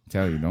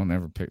 Tell you, don't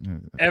ever pick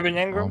Evan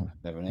Ingram.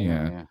 Evan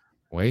Ingram, yeah.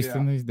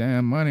 Wasting these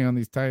damn money on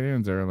these tight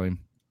ends early.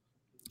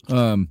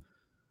 What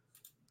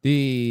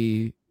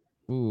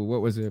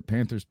was it?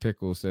 Panthers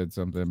Pickle said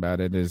something about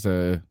it.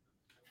 Here,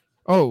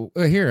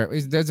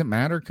 it doesn't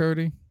matter,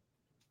 Cody.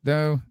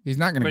 Though he's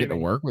not going to get to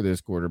work with his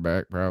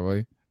quarterback,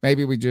 probably.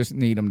 Maybe we just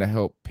need him to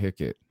help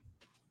pick it.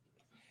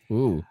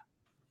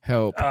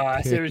 Help.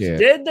 I see what you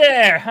did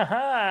there.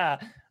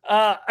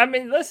 I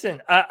mean,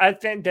 listen, I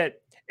think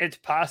that it's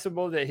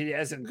possible that he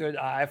has a good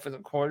eye for the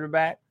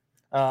quarterback.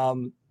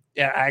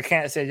 I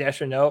can't say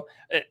yes or no.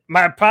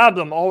 My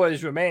problem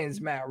always remains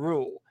Matt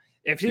Rule.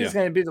 If he's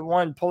going to be the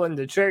one pulling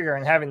the trigger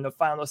and having the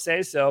final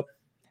say so,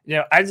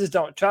 I just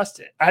don't trust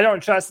it. I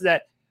don't trust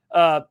that,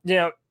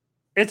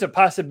 it's a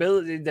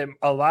possibility that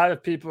a lot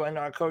of people in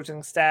our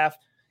coaching staff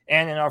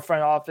and in our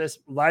front office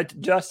liked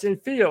Justin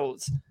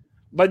Fields.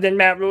 But then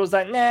Matt Rule's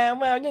like, nah,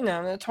 well,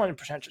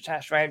 20%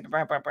 attach rate,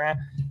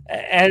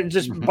 and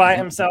just buy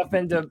himself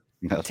into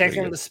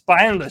taking the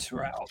spineless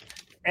route.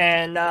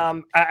 And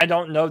I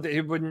don't know that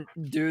he wouldn't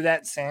do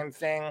that same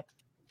thing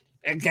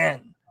again.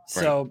 Right.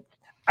 So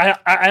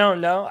I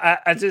don't know.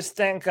 I just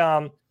think,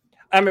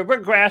 we're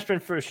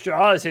grasping for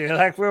straws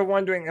here. We're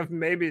wondering if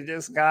maybe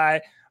this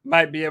guy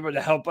might be able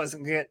to help us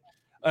get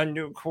a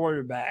new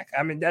quarterback.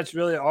 That's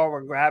really all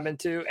we're grabbing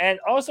to. And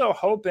also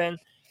hoping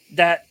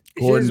that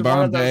Gordon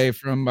Bombay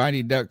from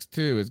Mighty Ducks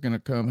 2 is going to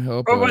come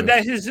help us. But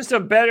that he's just a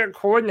better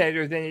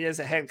coordinator than he is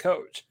a head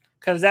coach.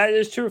 Because that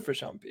is true for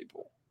some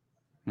people.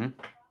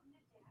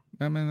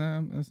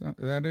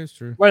 That is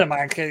true. What am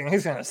I kidding?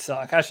 He's going to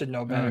suck. I should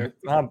know better.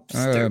 I'm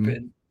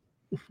stupid.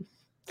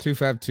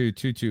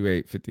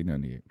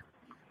 252-228-5098.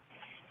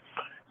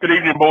 Good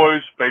evening,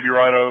 boys. Baby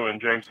Rhino in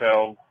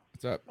Jamestown.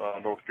 What's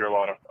up? North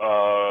Carolina.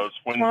 It's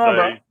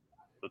Wednesday,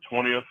 the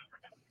 20th.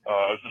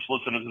 I was just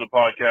listening to the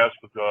podcast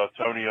with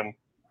Tony and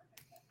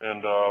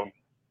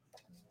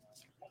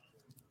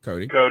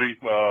Cody.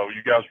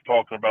 You guys were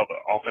talking about the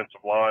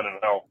offensive line and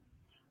how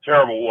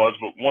terrible it was.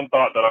 But one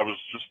thought that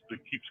that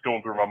keeps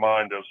going through my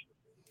mind is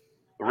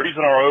the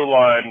reason our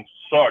O-line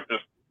sucked is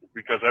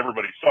because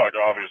everybody sucked,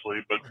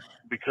 obviously, but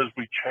because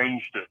we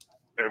changed it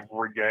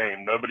every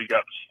game. Nobody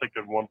got to stick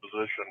in one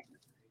position.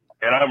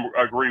 And I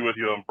agree with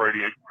you on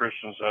Brady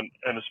Christensen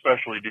and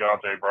especially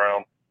Deontay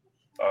Brown.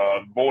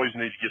 Boys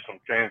need to get some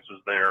chances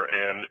there.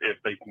 And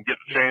if they can get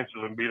the chances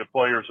and be the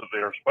players that they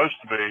are supposed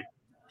to be,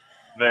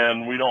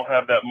 then we don't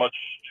have that much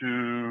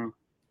to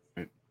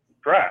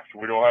draft.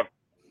 We don't have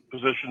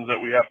positions that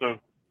we have to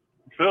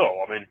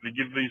fill. I mean, if you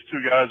give these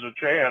two guys a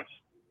chance,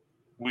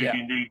 we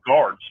need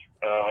guards.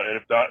 And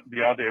if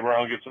Deontay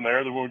Brown gets in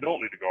there, then we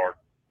don't need a guard.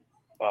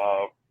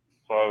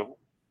 So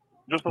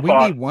just a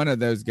thought. We need one of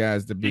those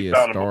guys to be a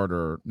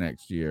starter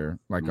next year,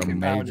 like a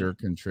major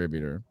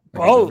contributor.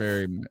 Like both.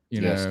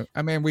 Know,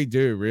 I mean, we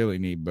do really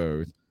need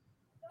both.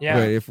 Yeah.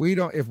 But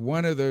if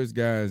one of those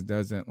guys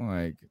doesn't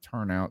like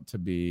turn out to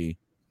be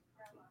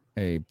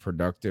a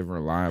productive,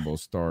 reliable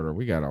starter,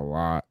 we got a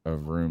lot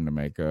of room to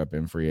make up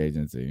in free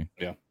agency.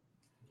 Yeah.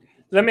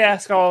 Let me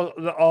ask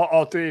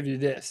all three of you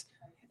this.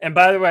 And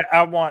by the way,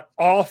 I want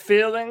all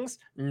feelings,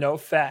 no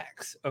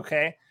facts.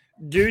 Okay.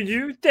 Do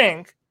you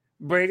think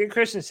Brady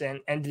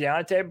Christensen and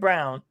Deontay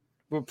Brown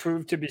will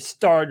prove to be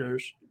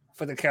starters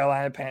for the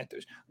Carolina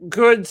Panthers?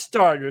 Good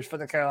starters for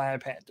the Carolina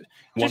Panthers.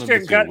 Just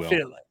your gut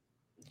feeling.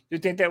 You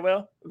think they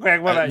will?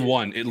 Greg, what about you?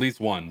 One, at least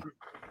one.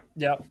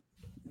 Yep.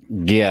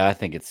 Yeah, I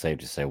think it's safe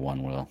to say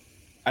one will.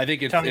 I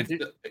think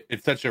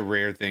it's such a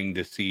rare thing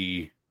to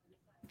see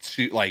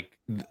two late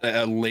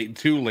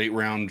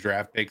round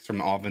draft picks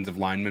from an offensive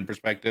lineman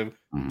perspective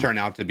turn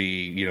out to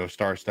be,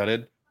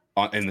 star-studded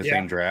in the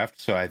same draft.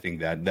 So I think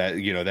that's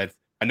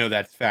I know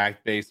that's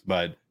fact-based,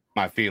 but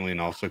my feeling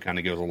also kind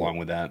of goes along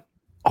with that.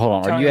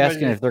 Hold on, are you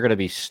asking if they're going to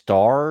be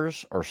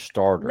stars or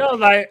starters?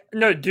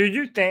 No, do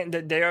you think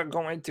that they are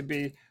going to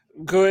be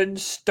good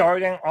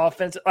starting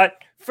offensive?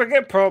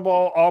 Forget Pro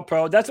Bowl, All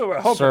Pro. That's what we're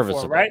hoping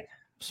for, right?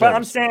 But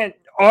I'm saying,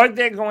 are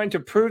they going to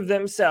prove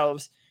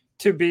themselves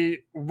to be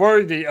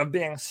worthy of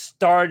being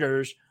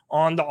starters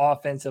on the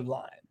offensive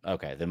line?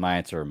 Okay, then my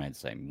answer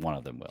remains the same. One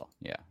of them will.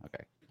 Yeah.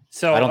 Okay.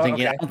 So I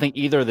don't think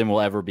either of them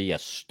will ever be a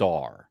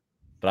star,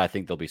 but I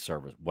think they'll be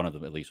serviceable. One of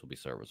them at least will be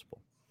serviceable.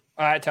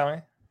 All right,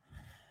 Tony.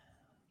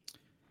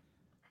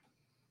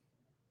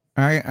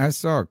 I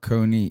saw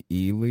Coney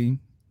Ealy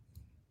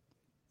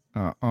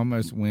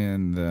almost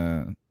win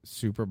the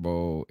Super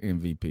Bowl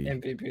MVP.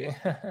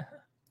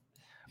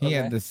 He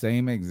had the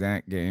same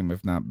exact game,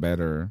 if not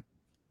better,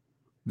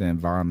 than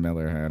Von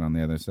Miller had on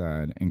the other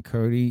side. And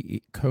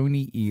Coney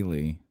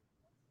Ealy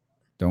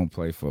don't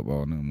play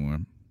football no more.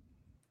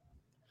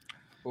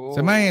 Ooh.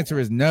 So my answer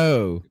is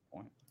no.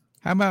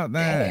 How about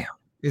that? Damn.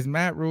 Is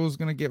Matt Rule's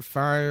going to get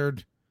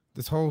fired?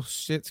 This whole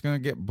shit's going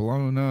to get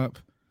blown up.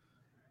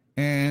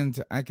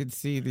 And I could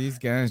see these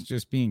guys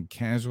just being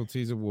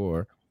casualties of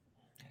war.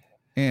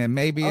 And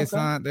maybe it's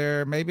not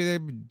there. Maybe they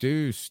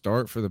do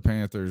start for the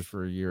Panthers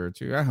for a year or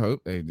two. I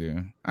hope they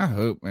do. I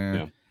hope, man.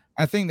 Yeah.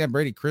 I think that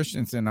Brady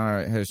Christensen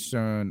has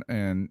shown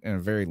in a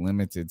very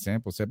limited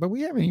sample set, but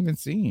we haven't even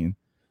seen.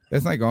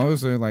 That's like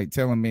also like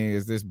telling me,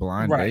 is this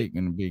blind date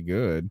going to be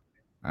good?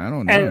 I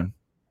don't know. And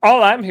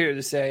all I'm here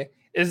to say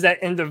is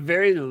that in the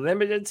very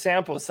limited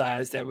sample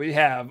size that we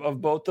have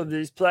of both of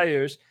these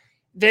players,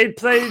 they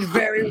played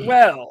very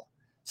well.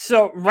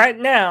 So right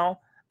now,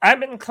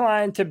 I'm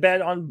inclined to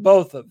bet on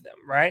both of them,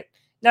 right?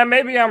 Now,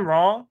 maybe I'm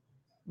wrong,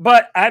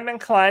 but I'm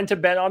inclined to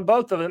bet on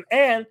both of them.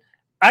 And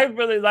I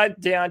really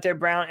liked Deontay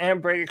Brown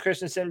and Brady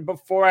Christensen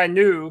before I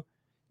knew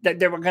that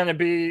they were going to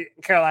be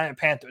Carolina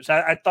Panthers.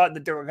 I thought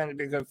that they were going to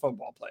be good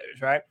football players,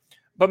 right?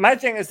 But my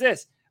thing is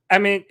this. I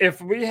mean,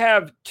 if we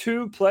have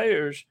two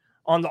players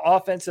on the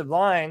offensive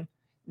line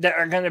that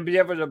are going to be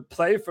able to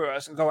play for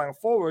us going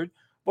forward,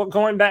 well,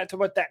 going back to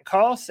what that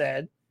call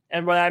said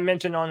and what I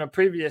mentioned on a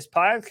previous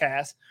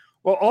podcast,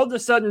 well, all of a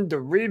sudden the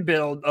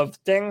rebuild of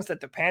things that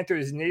the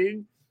Panthers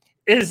need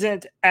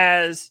isn't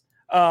as,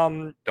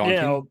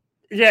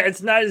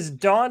 it's not as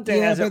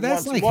daunting as it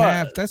once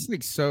was. That's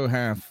like so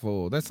half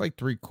full. That's like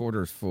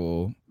 3/4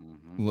 full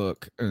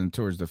look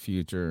towards the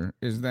future.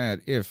 Is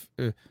that if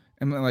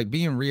like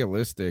being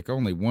realistic,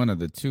 only one of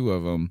the two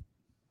of them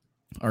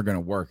are going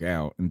to work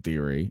out in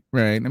theory,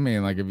 right? I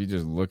mean, like if you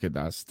just look at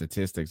the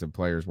statistics of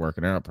players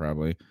working out,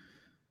 probably.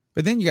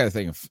 But then you got to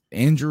think of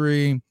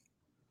injury,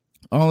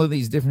 all of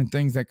these different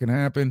things that can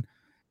happen.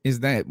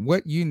 Is that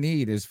what you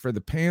need is for the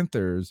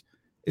Panthers?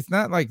 It's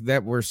not like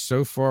that we're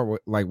so far,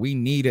 like we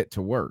need it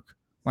to work.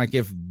 Like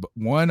if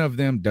one of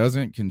them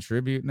doesn't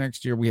contribute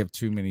next year, we have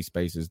too many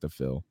spaces to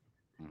fill.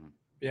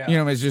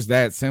 Yeah. It's just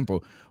that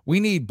simple. We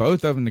need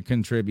both of them to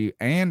contribute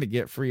and to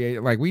get free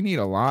agent. Like we need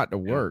a lot to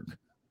work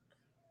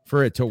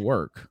for it to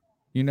work,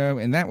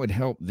 and that would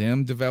help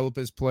them develop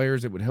as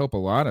players. It would help a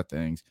lot of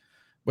things,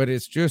 but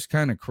it's just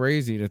kind of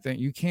crazy to think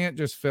you can't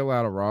just fill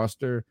out a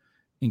roster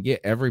and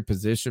get every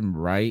position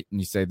right and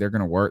you say they're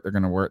going to work,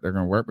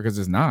 because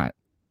it's not.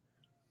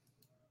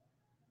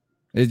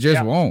 It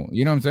just won't.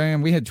 You know what I'm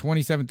saying? We had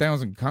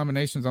 27,000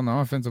 combinations on the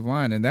offensive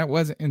line, and that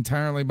wasn't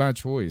entirely by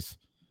choice.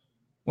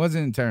 But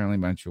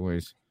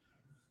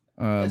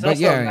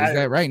yeah, is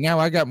that right now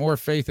I got more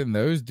faith in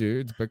those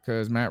dudes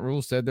because Matt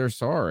Rule said they're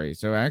sorry.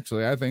 So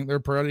actually, I think they're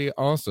pretty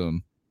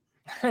awesome.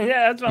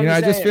 Yeah, that's what I'm saying.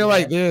 I just feel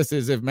like this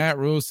is if Matt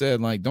Rule said,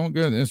 like, don't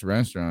go to this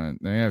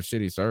restaurant, they have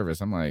shitty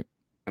service. I'm like,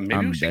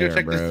 maybe we should go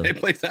check this same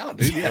place out,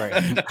 dude.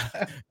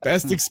 Yeah.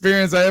 Best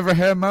experience I ever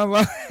had in my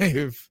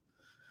life.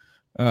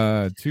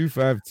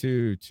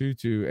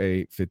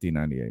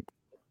 252-228-5098.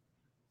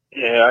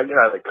 Yeah, I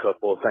got a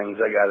couple of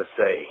things I got to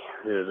say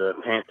to the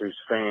Panthers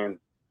fan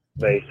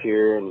base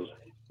here. And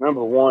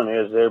number one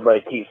is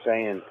everybody keeps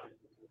saying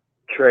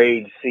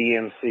trade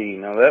CMC.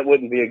 Now, that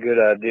wouldn't be a good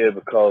idea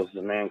because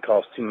the man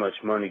costs too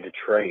much money to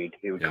trade.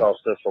 It would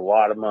cost us a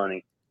lot of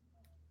money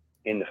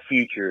in the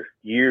future,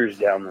 years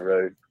down the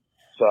road.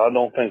 So I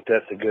don't think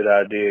that's a good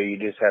idea. You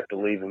just have to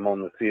leave him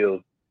on the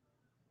field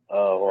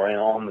or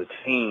on the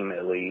team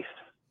at least.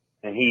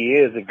 And he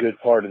is a good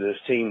part of this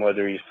team,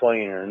 whether he's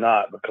playing or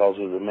not, because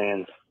of the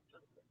man's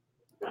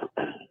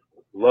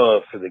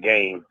love for the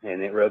game,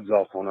 and it rubs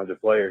off on other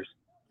players.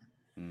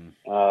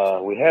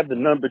 We had the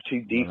number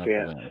 2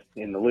 defense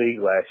in the league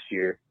last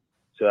year,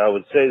 so I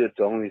would say that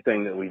the only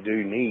thing that we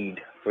do need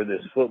for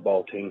this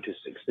football team to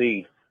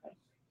succeed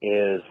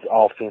is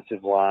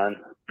offensive line.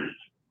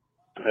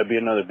 There'll be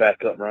another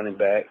backup running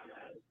back,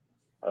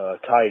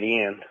 tight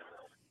end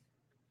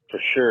for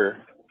sure,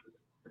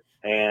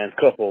 and a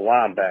couple of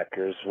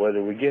linebackers.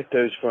 Whether we get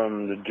those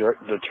from the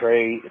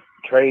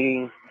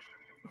trading,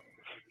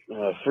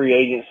 free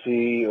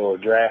agency, or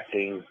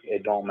drafting,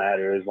 it don't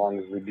matter as long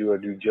as we do our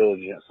due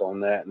diligence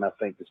on that, and I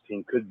think this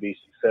team could be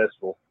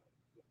successful.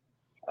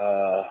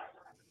 As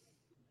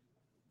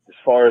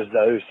far as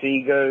the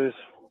OC goes,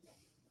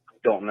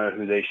 don't know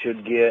who they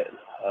should get.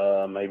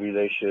 Maybe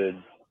they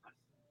should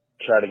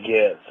try to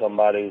get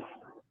somebody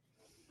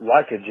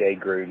like a Jay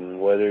Gruden,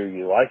 whether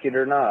you like it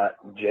or not.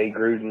 Jay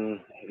Gruden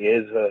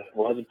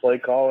was a play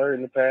caller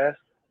in the past.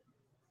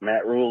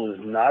 Matt Rule is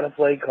not a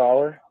play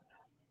caller.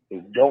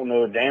 You don't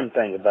know a damn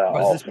thing about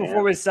Was offense. this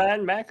before we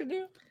signed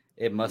McAdoo?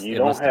 You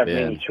don't have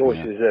many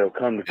choices that'll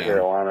come to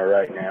Carolina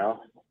right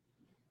now.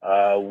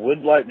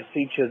 Would like to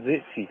see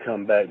Chizitsky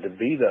come back to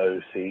be the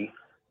OC,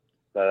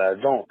 but I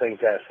don't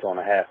think that's going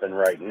to happen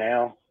right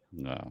now.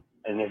 No.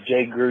 And if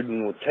Jay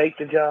Gruden would take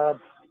the job,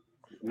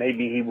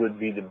 maybe he would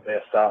be the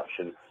best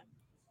option.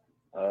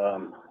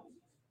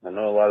 I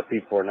know a lot of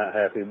people are not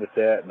happy with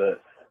that,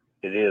 but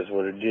it is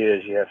what it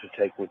is. You have to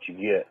take what you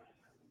get.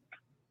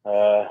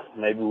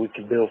 Maybe we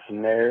could build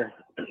from there,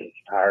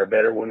 hire a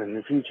better one in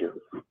the future.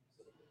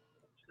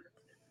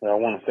 But I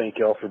want to thank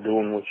y'all for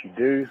doing what you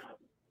do.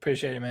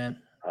 Appreciate it,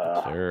 man.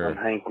 Sure. I'm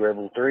Hank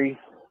Rebel 3.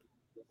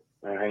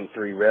 I'm Hank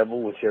 3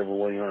 Rebel, whichever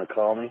one you want to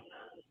call me.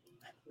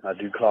 I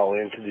do call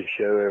into the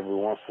show every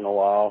once in a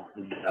while.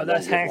 Oh,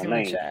 that's Hank in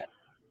the chat.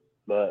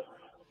 But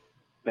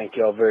thank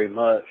y'all very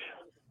much.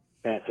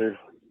 Panther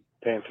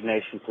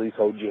Nation, please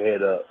hold your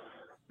head up.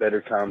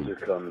 Better times are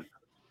coming.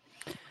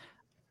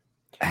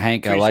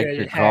 Hank, I like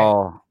your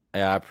call.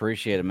 Yeah, I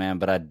appreciate it, man.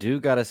 But I do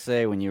got to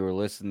say, when you were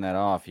listing that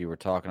off, you were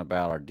talking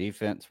about our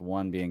defense,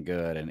 one, being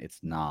good, and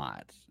it's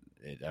not.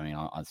 I mean,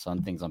 on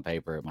some things on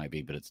paper, it might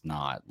be, but it's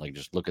not. Like,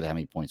 just look at how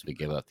many points we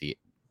give up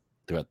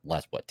throughout the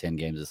last, 10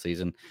 games of the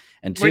season.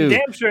 And two, we're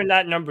damn sure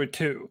not number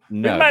 2.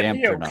 No, we might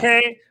be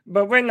okay,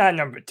 but we're not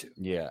number 2.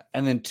 Yeah.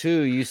 And then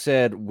 2, you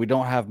said we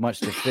don't have much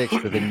to fix,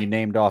 but then you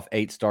named off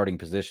 8 starting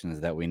positions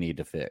that we need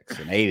to fix.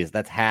 And 8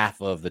 that's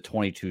half of the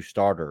 22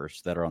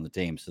 starters that are on the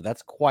team. So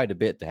that's quite a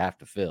bit to have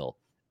to fill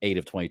 8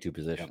 of 22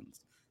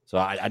 positions. So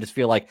I just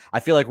feel like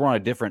we're on a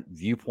different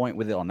viewpoint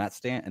with it on that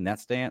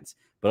stance.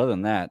 But other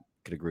than that,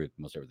 could agree with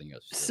most everything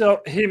else.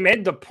 So he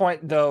made the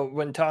point, though,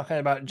 when talking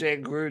about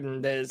Jay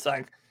Gruden, that it's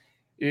like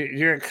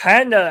you're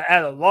kind of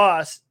at a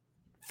loss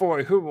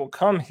for who will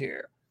come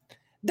here.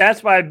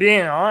 That's why,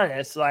 being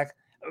honest, like,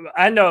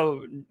 I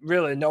know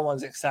really no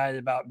one's excited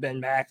about Ben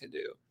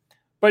McAdoo.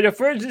 But if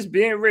we're just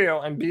being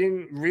real and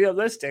being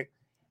realistic,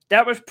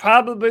 that was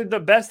probably the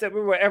best that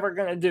we were ever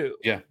going to do.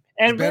 Yeah.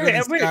 And better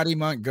than Scotty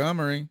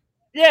Montgomery.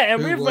 Yeah,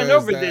 and we've went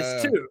over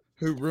this too.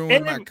 Who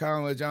ruined my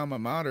college alma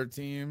mater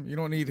team. You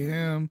don't need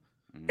him.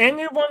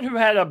 Anyone who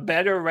had a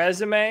better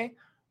resume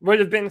would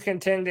have been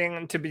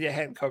contending to be a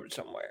head coach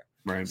somewhere.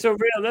 Right. So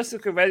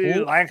realistically, whether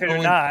you like it or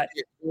not,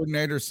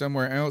 coordinator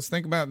somewhere else.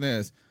 Think about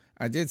this.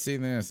 I did see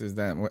this. Is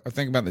that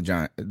think about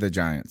the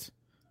Giants?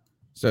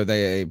 So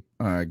they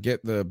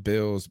get the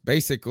Bills.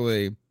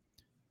 Basically,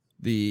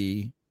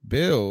 the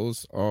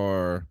Bills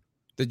are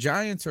the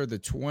Giants are the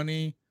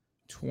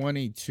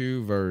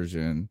 2022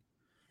 version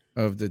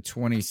of the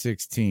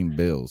 2016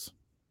 Bills.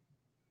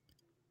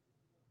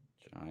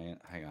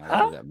 Hang on,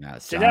 I'll do that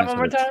math. Say that one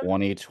more time.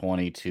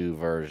 2022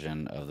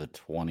 version of the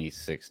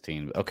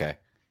 2016. Okay,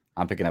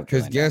 I'm picking up.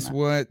 Because guess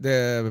what?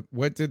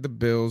 What did the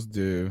Bills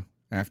do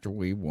after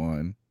we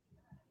won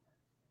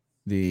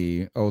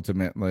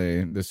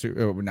ultimately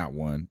not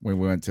won. We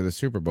went to the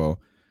Super Bowl.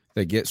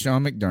 They get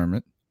Sean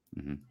McDermott.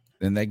 Mm-hmm.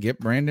 Then they get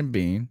Brandon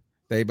Beane.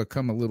 They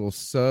become a little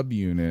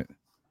subunit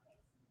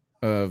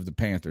of the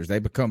Panthers. They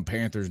become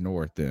Panthers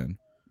North then.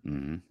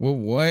 Mm-hmm. Well,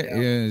 what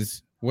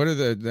are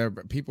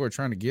the people are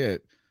trying to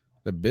get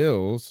the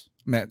Bills,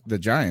 the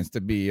Giants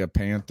to be a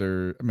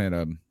Panther,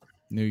 a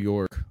New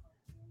York,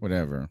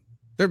 whatever.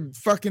 They're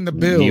fucking the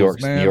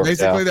Bills, man.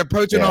 Basically, they're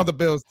poaching all the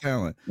Bills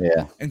talent.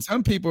 Yeah. And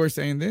some people are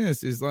saying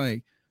this is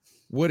like,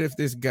 what if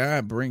this guy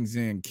brings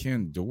in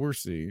Ken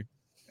Dorsey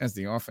as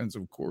the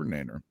offensive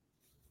coordinator?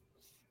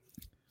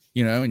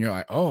 You know, and you're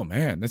like, oh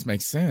man, this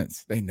makes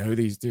sense. They know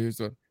these dudes.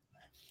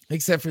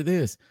 Except for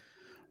this.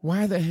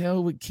 Why the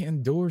hell would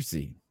Ken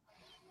Dorsey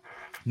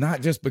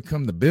not just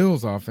become the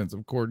Bills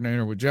offensive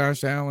coordinator with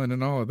Josh Allen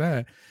and all of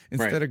that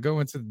instead of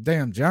going to the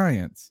damn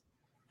Giants?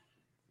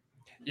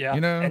 Yeah.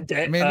 You know, and it's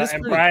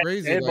and pretty Brian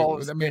crazy.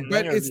 Daboll's But been it's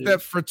interviewed.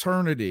 that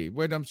fraternity.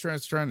 What I'm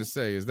trying to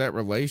say is that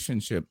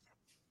relationship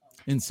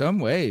in some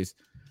ways,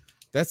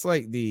 that's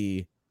like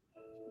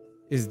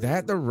is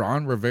that the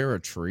Ron Rivera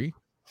tree?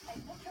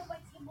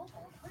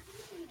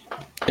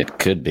 It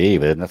could be,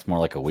 but that's more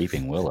like a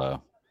weeping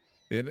willow.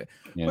 No,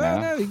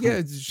 know?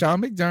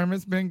 Sean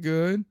McDermott's been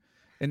good.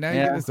 And now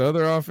you get this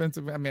other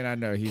offensive. I mean, I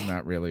know he's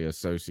not really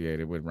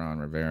associated with Ron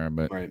Rivera,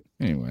 but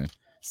anyway,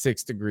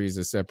 6 degrees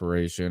of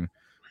separation,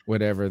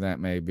 whatever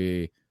that may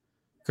be.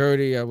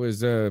 Cody, I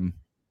was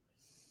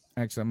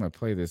actually I'm gonna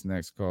play this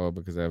next call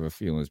because I have a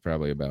feeling it's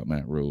probably about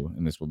Matt Rule,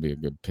 and this will be a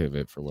good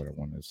pivot for what I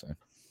wanted to say.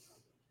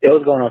 Yeah,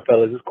 what's going on,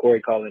 fellas? This is Corey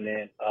calling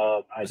in.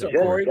 I just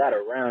Corey? got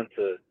around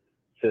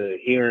to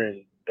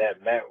hearing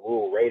that Matt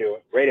Rule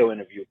radio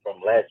interview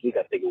from last week,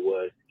 I think it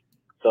was.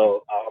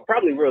 So I'm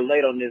probably real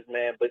late on this,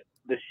 man, but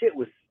the shit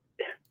was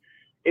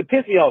 – it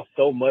pissed me off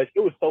so much. It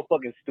was so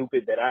fucking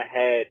stupid that I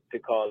had to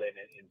call in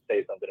and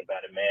say something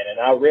about it, man. And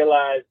I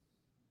realized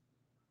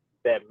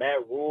that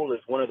Matt Rule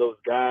is one of those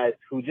guys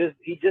who just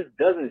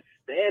doesn't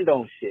stand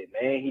on shit,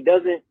 man. He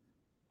doesn't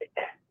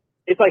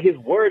 – it's like his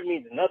word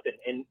means nothing.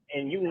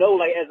 And you know,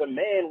 like as a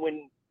man,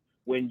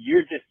 when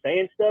you're just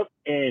saying stuff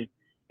and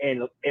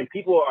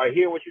people are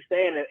hearing what you're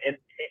saying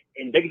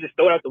and they can just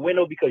throw it out the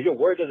window because your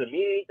word doesn't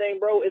mean anything,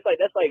 bro. It's like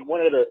that's like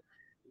one of the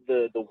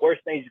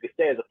worst things you could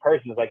say as a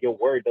person is like your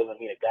word doesn't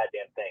mean a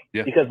goddamn thing.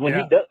 Yeah. Because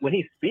when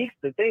he speaks,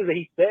 the things that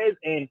he says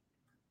and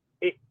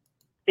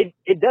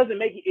it doesn't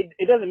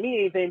mean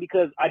anything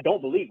because I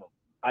don't believe him.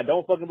 I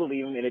don't fucking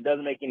believe him, and it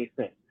doesn't make any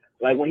sense.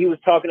 Like when he was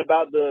talking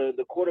about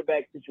the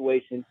quarterback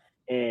situation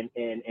and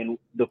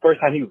the first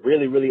time he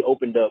really, really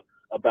opened up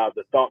about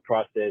the thought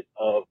process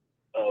of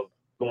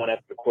going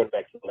after the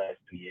quarterbacks for the last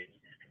 2 years.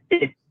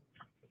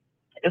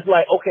 It's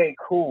like, okay,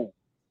 cool.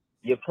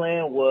 Your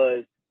plan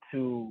was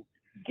to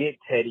get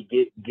Teddy,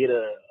 get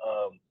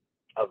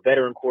a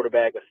veteran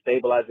quarterback, a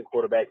stabilizing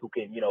quarterback who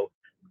can,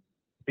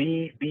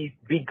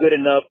 be good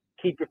enough,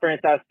 keep your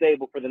franchise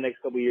stable for the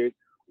next couple of years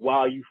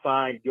while you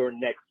find your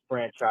next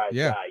franchise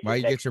guy. While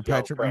you get your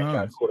Patrick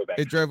Mahomes. Quarterback.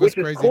 It drove us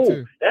crazy cool.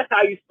 too. That's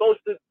how you're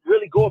supposed to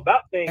really go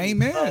about things.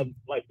 Amen.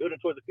 Like building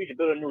towards the future,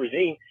 building a new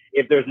regime.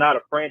 If there's not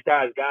a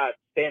franchise guy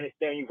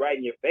staring you right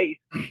in your face,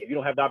 if you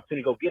don't have the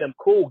opportunity to go get him,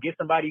 cool. Get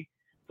somebody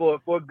for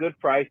a good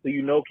price so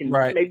can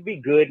maybe be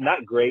good,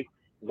 not great,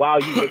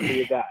 while you look for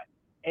your guy.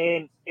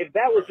 And if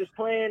that was his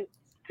plan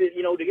to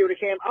get rid of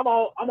Cam, I'm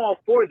all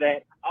for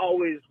that. I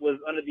always was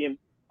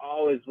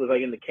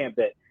like in the camp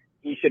that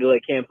he should have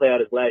let Cam play out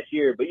his last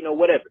year. But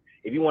whatever.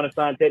 If you want to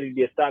sign Teddy to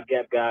be a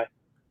stopgap guy,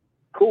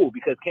 cool.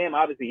 Because Cam,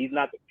 obviously, he's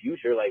not the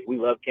future. Like we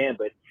love Cam,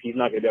 but he's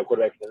not going to be a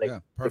quarterback for the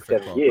next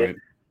 6-7 years. Right.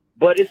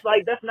 But it's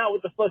like that's not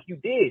what the fuck you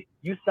did.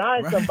 You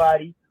signed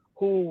somebody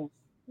who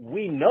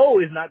we know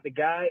is not the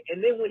guy,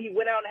 and then when he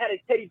went out and had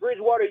a Teddy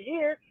Bridgewater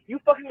year, you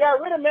fucking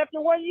got rid of him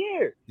after 1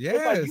 year. Yes.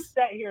 It's like you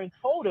sat here and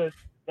told us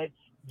that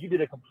you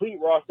did a complete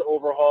roster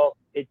overhaul.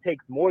 It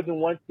takes more than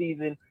one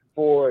season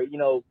for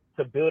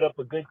to build up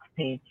a good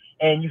team,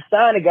 and you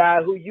signed a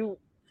guy who you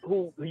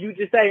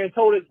just sat here and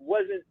told us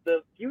wasn't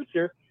the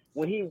future.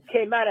 When he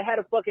came out and had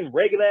a fucking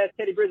regular ass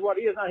Teddy Bridgewater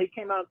year, he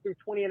came out through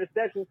 20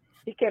 interceptions.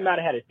 He came out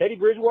and had a Teddy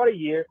Bridgewater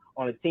year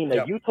on a team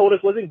that you told us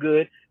wasn't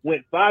good,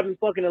 went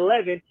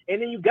 5-11,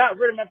 and then you got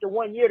rid of him after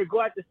 1 year to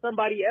go after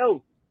somebody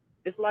else.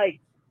 It's like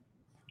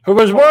who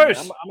was worse?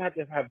 I'm gonna have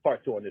to have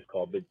part 2 on this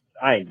call, but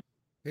I ain't.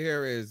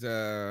 Here is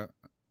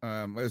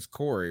it's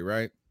Corey,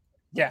 right?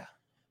 Yeah,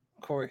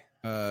 Corey.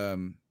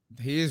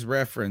 He is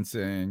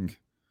referencing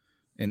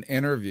an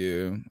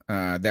interview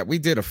that we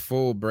did a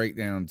full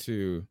breakdown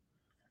to.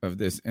 Of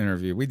this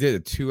interview. We did a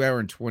 2-hour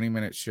and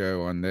 20-minute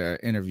show on the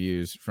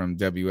interviews from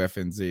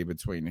WFNZ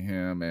between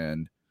him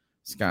and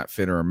Scott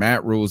Fitter.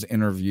 Matt Rule's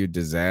interview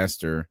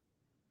disaster.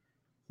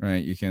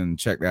 Right. You can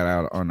check that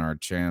out on our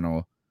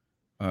channel.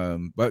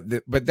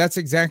 But that's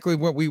exactly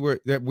what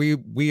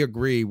we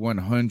agree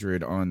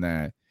 100 on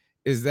that.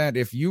 Is that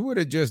if you would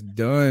have just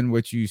done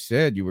what you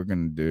said you were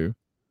going to do,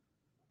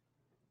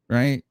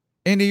 right?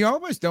 And you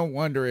almost don't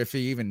wonder if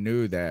he even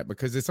knew that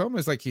because it's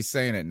almost like he's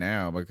saying it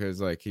now because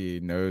like he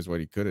knows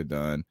what he could have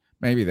done.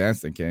 Maybe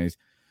that's the case.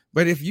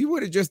 But if you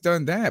would have just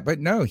done that, but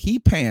no, he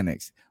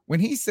panics when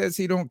he says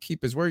he don't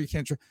keep his word. You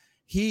can't.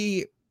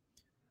 He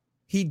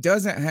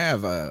doesn't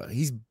have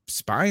he's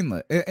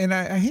spineless, and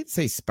I hate to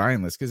say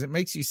spineless because it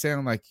makes you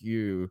sound like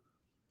you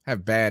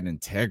have bad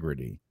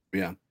integrity.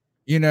 Yeah.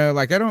 You know,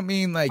 like I don't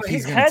mean like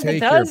he's going to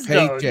take your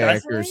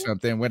paycheck or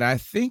something. What I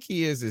think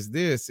he is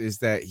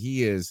that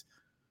he is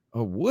a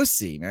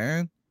wussy,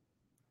 man.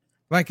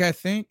 Like I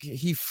think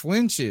he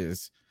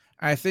flinches.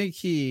 I think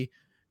he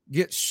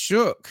gets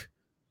shook.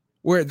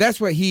 Where that's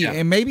what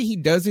and maybe he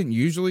doesn't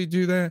usually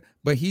do that,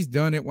 but he's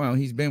done it while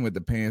he's been with the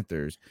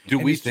Panthers. Do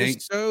we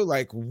think so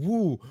like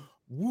woo,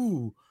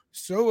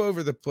 so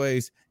over the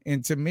place?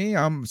 And to me,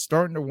 I'm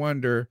starting to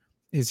wonder,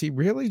 is he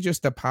really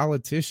just a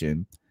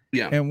politician?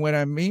 Yeah. And what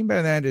I mean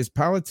by that is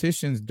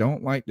politicians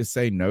don't like to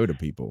say no to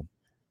people.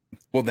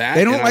 Well,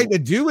 they don't like to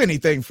do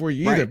anything for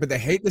you either, right. but they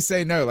hate to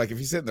say no. Like if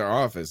you sit in their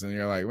office and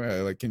you're like,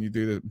 well, like, can you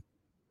do that?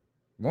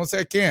 Won't say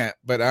I can't,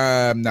 but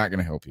I'm not going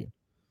to help you.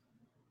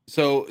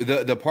 So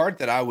the part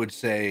that I would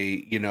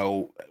say, you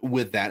know,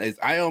 with that is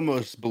I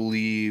almost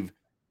believe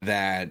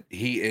that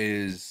he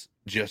is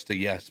just a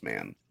yes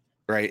man,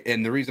 right?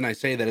 And the reason I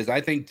say that is I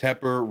think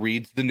Tepper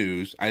reads the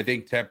news. I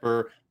think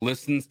Tepper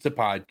listens to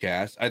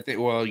podcasts. I think,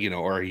 well, you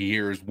know, or he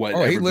hears what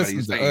he everybody's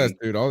listens saying. to us,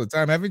 dude, all the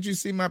time. Haven't you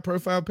seen my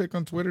profile pic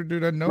on Twitter,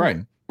 dude? I know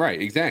him. Right,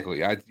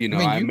 exactly. I took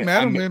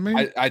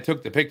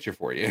the picture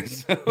for you.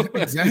 So,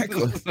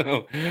 exactly.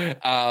 So,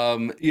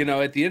 you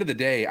know, at the end of the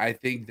day, I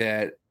think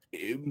that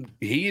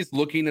he's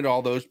looking at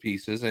all those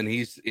pieces and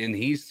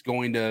he's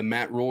going to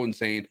Matt Rule and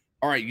saying,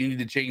 all right, you need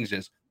to change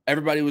this.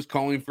 Everybody was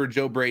calling for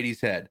Joe Brady's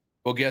head.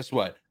 Well, guess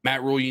what?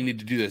 Matt Rule, you need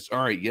to do this.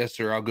 All right. Yes,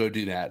 sir. I'll go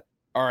do that.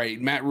 All right,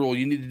 Matt Rule,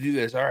 you need to do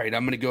this. All right,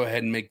 I'm going to go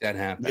ahead and make that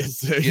happen. Yes,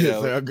 sir.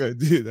 I'm going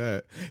to do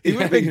that. He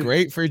would have been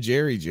great for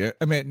Jerry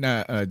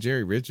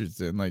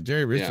Richardson. Like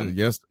Jerry Richardson,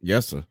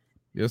 yes, sir.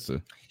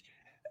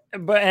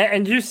 But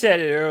and you said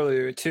it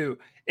earlier too.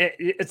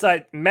 It's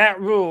like Matt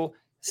Rule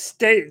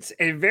states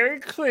a very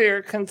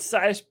clear,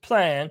 concise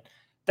plan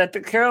that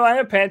the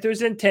Carolina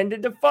Panthers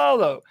intended to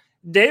follow.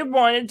 They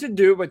wanted to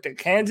do what the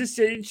Kansas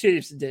City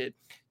Chiefs did.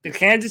 The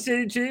Kansas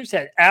City Chiefs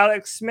had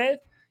Alex Smith.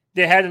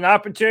 They had an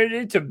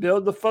opportunity to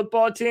build the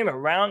football team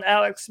around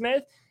Alex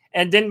Smith.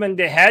 And then when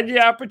they had the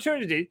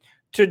opportunity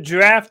to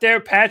draft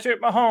their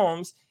Patrick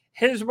Mahomes,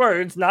 his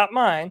words, not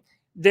mine,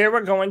 they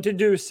were going to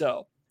do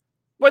so.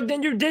 Well,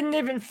 then you didn't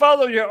even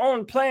follow your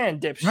own plan,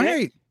 dipshit.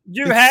 Right.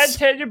 You had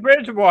Teddy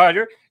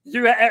Bridgewater,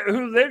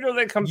 who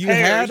literally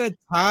compares to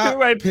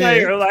a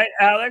player like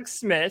Alex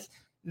Smith.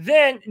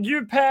 Then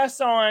you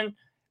pass on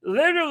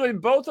literally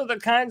both of the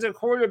kinds of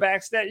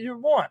quarterbacks that you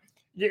want.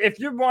 If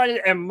you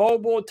wanted a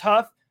mobile,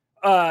 tough,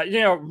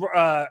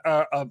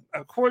 a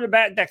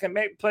quarterback that can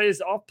make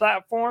plays off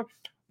platform,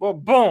 well,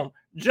 boom,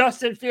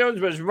 Justin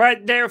Fields was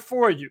right there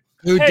for you.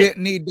 Who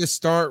didn't need to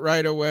start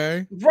right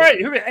away.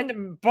 Right.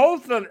 And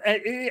both of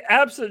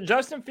absolutely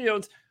Justin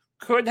Fields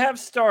could have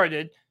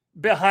started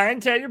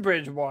behind Teddy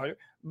Bridgewater,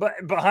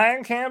 but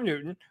behind Cam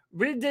Newton.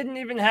 We didn't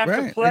even have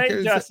to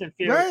play Justin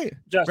Fields.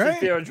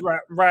 Fields right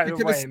you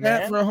away, could have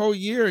sat for a whole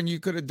year and you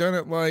could have done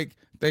it like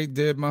they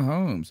did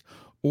Mahomes.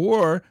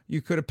 Or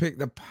you could have picked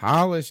the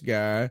polished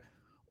guy,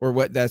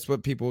 or that's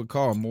what people would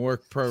call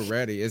more pro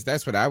ready.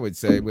 That's what I would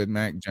say with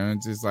Mac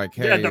Jones is like,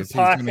 hey, the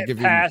pocket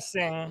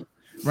passing,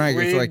 right?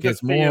 It's like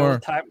it's more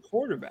type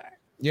quarterback.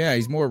 Yeah,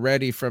 he's more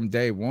ready from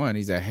day one.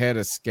 He's ahead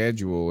of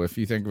schedule if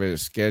you think of it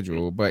as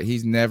schedule, but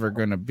he's never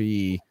going to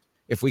be.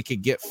 If we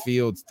could get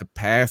Fields to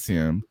pass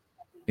him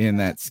in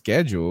that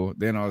schedule,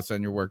 then all of a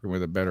sudden you're working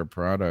with a better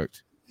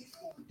product.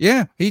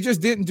 Yeah, he just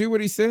didn't do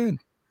what he said.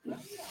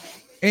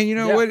 And you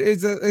know what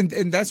is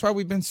and that's why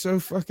we've been so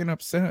fucking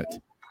upset.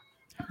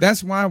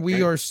 That's why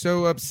we are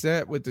so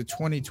upset with the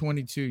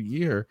 2022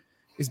 year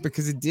is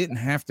because it didn't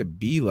have to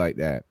be like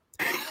that.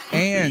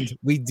 And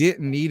we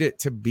didn't need it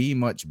to be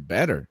much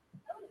better.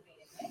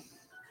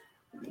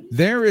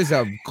 There is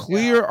a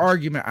clear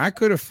argument. I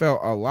could have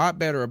felt a lot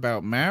better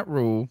about Matt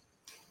Rule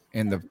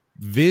and the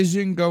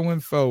vision going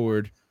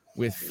forward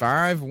with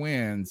 5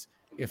 wins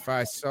if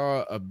I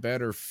saw a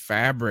better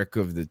fabric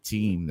of the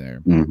team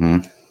there.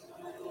 Mm-hmm.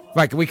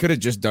 Like we could have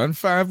just done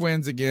 5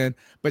 wins again,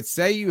 but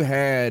say you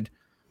had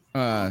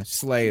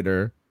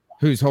Slater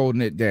who's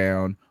holding it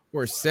down,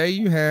 or say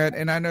you had,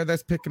 and I know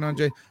that's picking on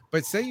Jay,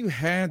 but say you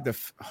had the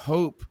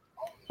hope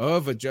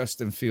of a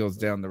Justin Fields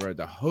down the road,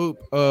 the hope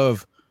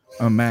of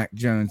a Mac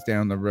Jones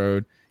down the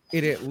road.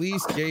 It at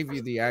least gave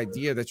you the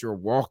idea that you're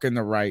walking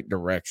the right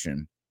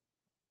direction,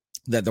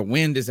 that the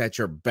wind is at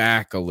your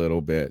back a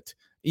little bit,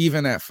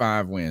 even at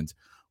 5 wins.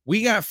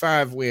 We got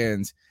 5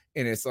 wins,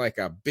 and it's like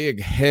a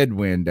big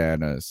headwind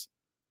at us,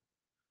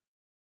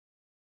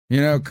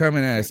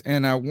 coming at us.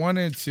 And I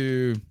wanted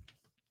to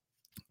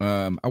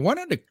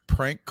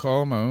prank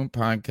call my own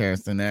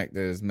podcast and act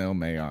as Mel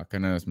Mayock. I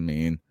know it's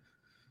mean.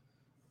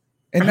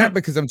 And not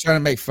because I'm trying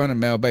to make fun of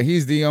Mel, but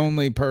he's the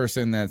only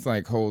person that's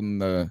like holding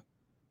the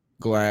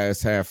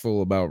glass half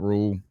full about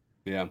Rule.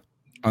 Yeah.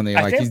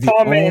 I think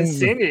Paul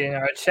Mancini in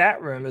our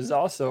chat room is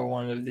also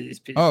one of these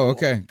people. Oh,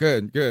 okay.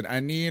 Good. I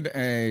need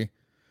a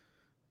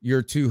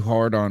you're too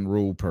hard on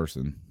Rule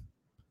person.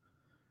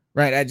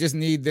 Right. I just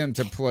need them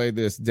to play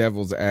this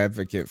devil's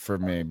advocate for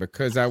me,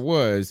 because I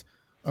was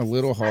a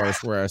little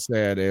harsh where I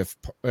said if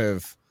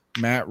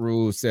Matt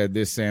Rule said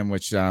this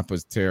sandwich shop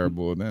was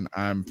terrible, then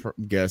I'm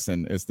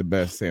guessing it's the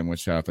best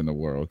sandwich shop in the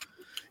world.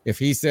 If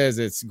he says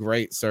it's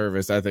great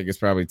service, I think it's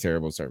probably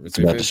terrible service. It's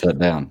about to shut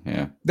down.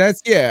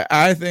 Yeah.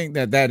 I think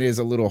that is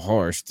a little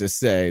harsh to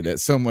say that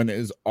someone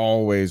is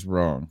always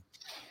wrong.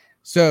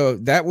 So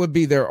that would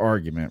be their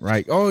argument,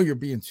 right? Oh, you're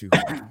being too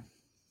hard.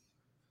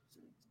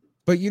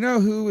 But you know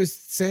who has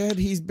said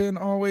he's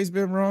always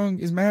been wrong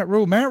is Matt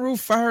Rule. Matt Rule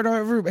fired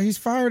everybody. He's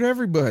fired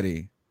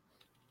everybody.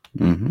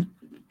 Mm-hmm.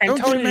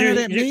 Don't get mad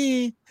at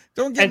me.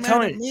 Don't get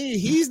mad at me.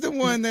 He's the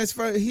one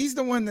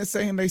that's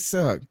saying they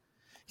suck.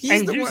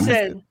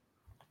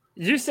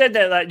 You said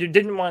that like you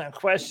didn't want to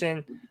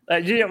question,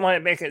 like you didn't want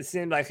to make it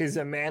seem like he's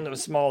a man of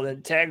small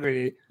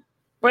integrity.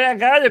 But I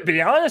gotta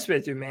be honest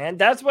with you, man.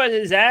 That's what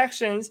his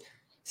actions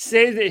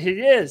say that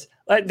he is.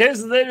 Like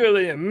there's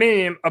literally a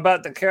meme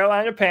about the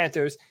Carolina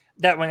Panthers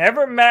that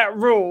whenever Matt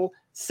Rule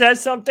says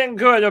something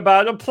good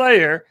about a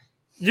player,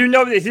 you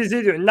know that he's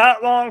either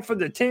not long for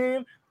the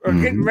team or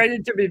getting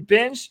ready to be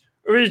benched,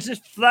 or he's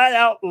just flat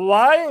out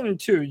lying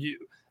to you.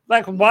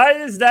 Like, why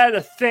is that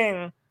a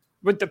thing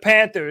with the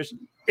Panthers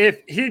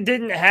if he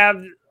didn't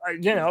have,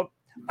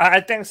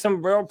 I think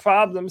some real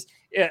problems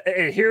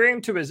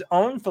adhering to his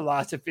own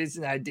philosophies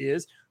and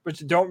ideas,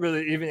 which don't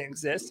really even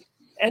exist.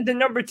 And then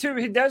number two,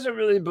 he doesn't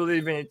really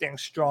believe anything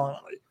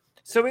strongly.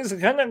 So he's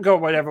going to go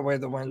whatever way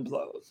the wind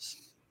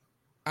blows.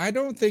 I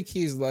don't think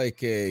he's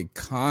like a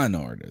con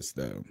artist,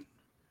 though.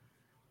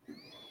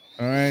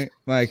 All right.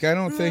 Like, I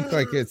don't think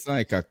like it's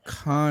like a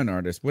con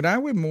artist. What I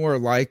would more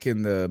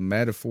liken the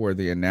metaphor,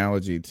 the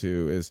analogy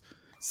to is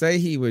say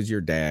he was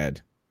your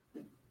dad,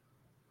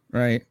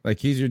 right? Like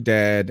he's your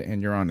dad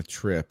and you're on a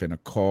trip in a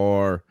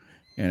car,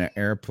 in an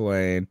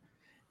airplane,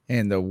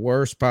 and the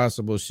worst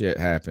possible shit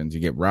happens.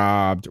 You get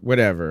robbed,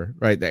 whatever,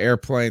 right? The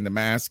airplane, the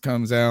mask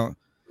comes out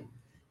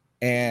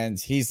and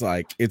he's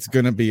like, it's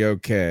going to be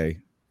okay.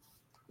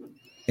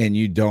 And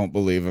you don't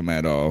believe him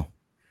at all.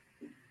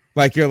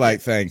 Like you're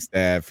like, thanks,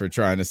 Dad, for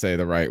trying to say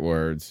the right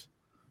words.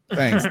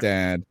 Thanks,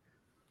 Dad,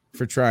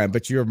 for trying.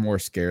 But you're more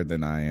scared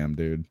than I am,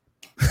 dude.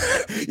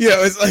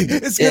 It's like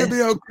it's gonna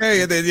be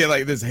okay. And then you're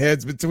like, this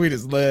head's between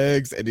his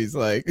legs, and he's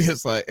like,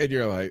 it's like, and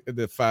you're like, and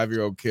the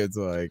 5-year-old kid's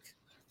like,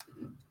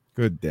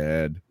 good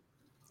dad.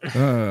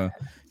 So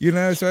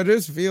I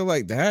just feel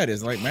like that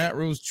is like Matt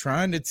Rule's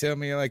trying to tell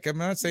me, like, I'm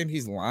not saying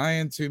he's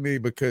lying to me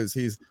because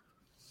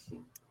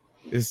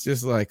it's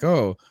just like,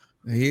 oh,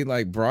 he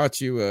like brought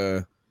you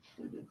the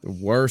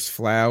worst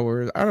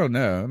flowers. I don't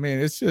know. I mean,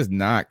 it's just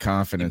not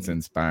confidence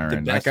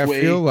inspiring. Like I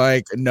feel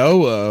like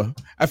Noah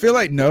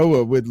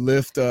would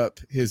lift up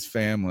his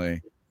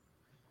family.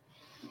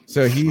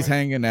 So he's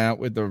hanging out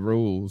with the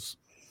Rules.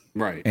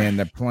 Right. And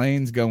the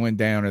plane's going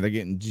down or they're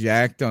getting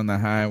jacked on the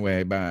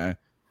highway by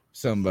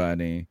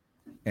somebody.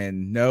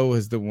 And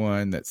Noah's the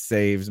one that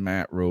saves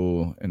Matt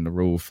Rule and the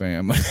Rule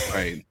family.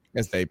 Right.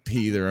 As they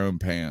pee their own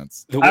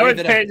pants. I would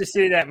pay to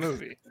see that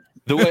movie.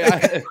 The way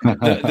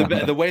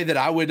the way that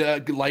I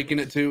would liken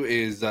it to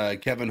is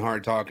Kevin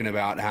Hart talking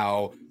about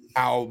how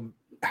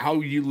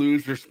you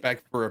lose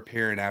respect for a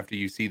parent after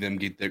you see them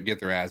get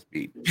their ass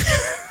beat.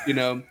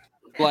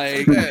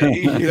 Like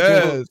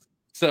yes.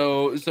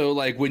 So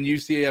like when you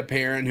see a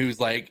parent who's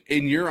like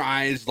in your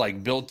eyes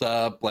like built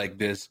up like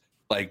this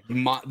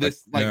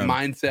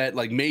mindset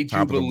like made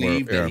you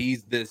believe that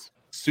he's this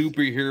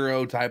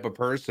superhero type of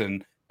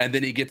person, and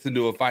then he gets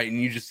into a fight and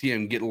you just see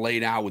him get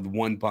laid out with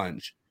one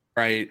punch,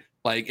 right?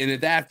 Like,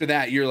 and after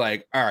that, you're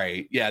like, all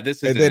right, yeah,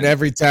 this is. And then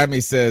every time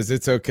he says,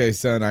 "It's okay,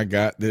 son, I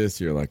got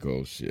this," you're like,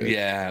 "Oh shit."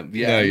 Yeah.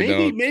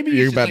 No, maybe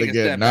you're about to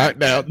get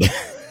knocked out.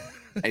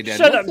 Hey, Dad,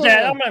 shut up,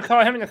 Dad! I'm gonna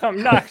call him to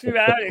come knock you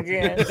out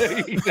again,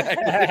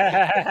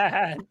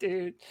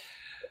 dude.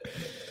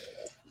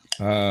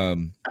 All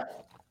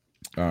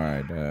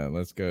right,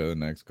 let's go to the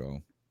next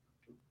call.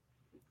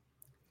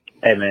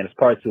 Hey man, it's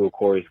part 2 of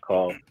Corey's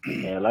call,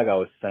 and like I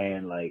was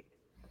saying, like,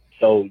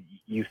 so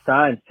you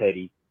signed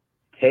Teddy.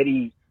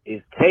 Teddy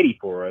is Teddy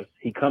for us.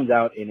 He comes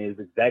out and is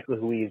exactly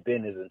who he's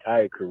been his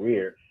entire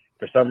career.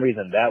 For some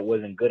reason, that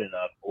wasn't good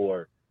enough,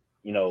 or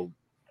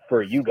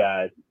for you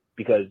guys,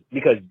 because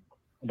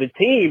the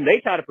team, they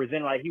try to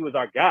present like he was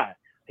our guy.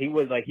 He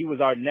was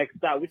our next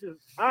stop, which is,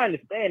 I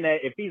understand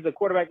that if he's the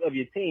quarterback of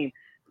your team,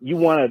 you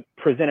want to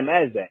present him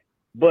as that.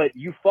 But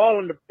you fall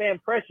under fan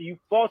pressure. You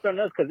falter on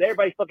us because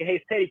everybody fucking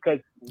hates Teddy because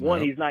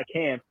one, he's not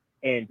Cam,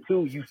 and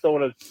two, you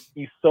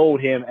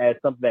sold him as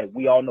something that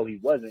we all know he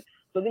wasn't.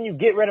 So then you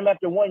get rid of him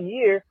after 1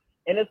 year,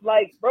 and it's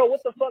like, bro, what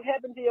the fuck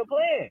happened to your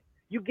plan?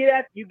 You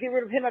get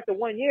rid of him after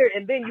 1 year,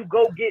 and then you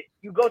go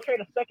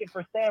trade a second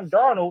for Sam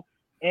Darnold.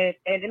 And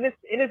in this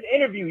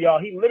interview, y'all,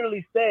 he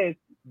literally says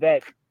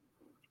that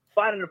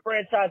finding a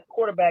franchise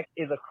quarterback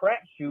is a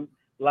crapshoot,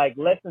 like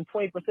less than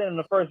 20% in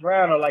the first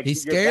round, or like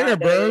he's scared,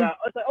 bro.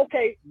 It's like,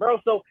 okay, bro.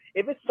 So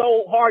if it's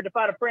so hard to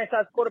find a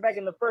franchise quarterback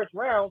in the first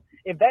round,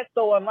 if that's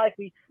so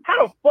unlikely,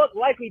 how the fuck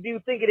likely do you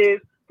think it is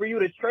for you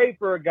to trade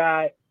for a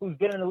guy who's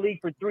been in the league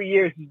for 3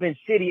 years, who's been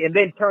shitty, and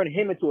then turn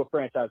him into a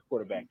franchise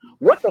quarterback?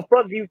 What the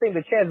fuck do you think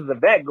the chances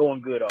of that going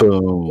good are?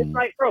 Boom. It's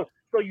like, bro,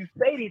 so you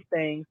say these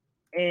things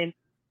and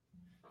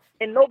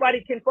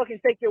nobody can fucking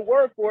take your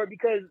word for it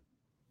because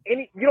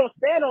you don't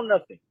stand on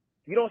nothing.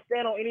 You don't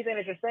stand on anything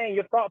that you're saying.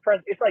 Your thought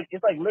process, it's like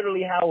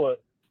literally how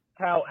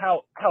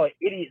an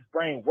idiot's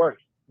brain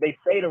works. They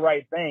say the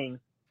right things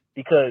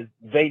because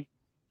they're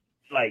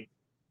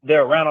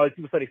around all these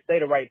people, so they say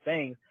the right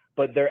things,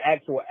 but their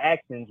actual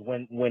actions,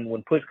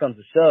 when push comes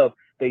to shove,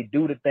 they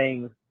do the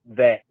things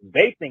that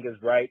they think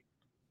is right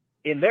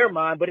in their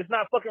mind, but it's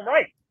not fucking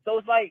right. So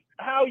it's like,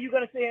 how are you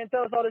gonna sit here and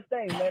tell us all this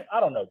thing, man?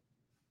 I don't know.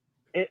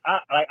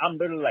 I'm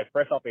literally like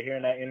fresh off of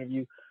hearing that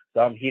interview,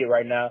 so I'm heated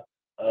right now.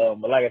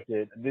 But like I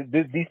said,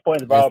 these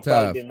points have all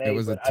probably been made. It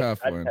was a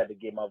tough one. I just had to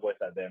get my voice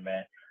out there,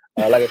 man.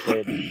 Like I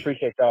said,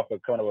 appreciate y'all for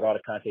coming up with all the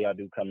content y'all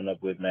do coming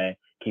up with, man.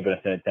 Keeping us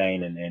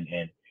entertained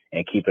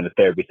and keeping the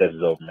therapy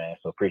sessions open, man.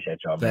 So appreciate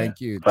y'all, man. Thank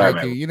you. Sorry, Thank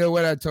man. you. You know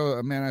what I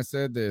told, man, I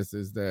said this,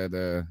 is that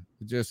it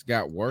just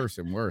got worse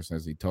and worse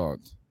as he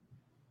talked.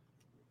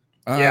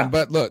 Yeah.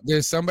 But look,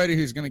 there's somebody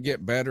who's going to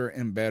get better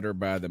and better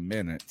by the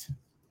minute.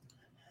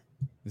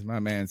 This is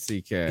my man,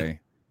 CK.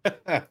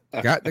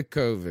 Got the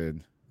COVID.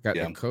 Got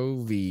the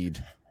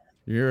COVID.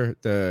 You're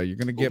going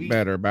to get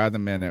better by the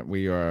minute.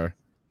 We are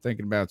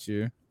thinking about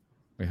you.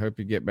 We hope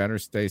you get better.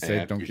 Stay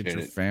safe. Don't get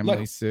your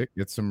family sick.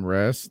 Get some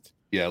rest.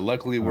 Yeah,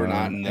 luckily we're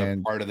not in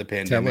the part of the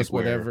pandemic. Tell us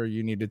whatever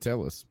you need to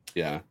tell us.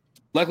 Yeah.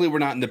 Luckily we're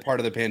not in the part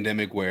of the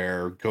pandemic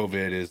where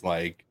COVID is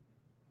like,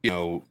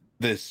 the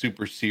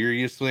super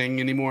serious thing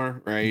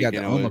anymore, right? You got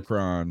the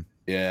Omicron.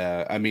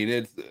 Yeah, I mean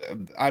it's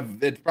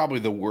probably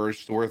the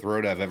worst sore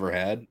throat I've ever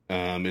had.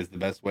 Is the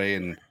best way,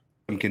 and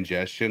some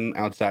congestion.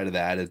 Outside of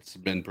that, it's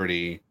been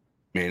pretty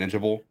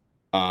manageable.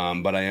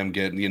 But I am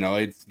getting,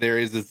 there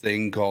is this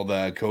thing called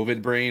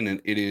COVID brain,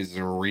 and it is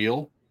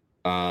real.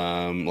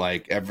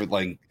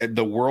 The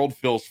world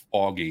feels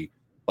foggy,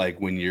 like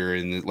when you're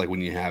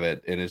when you have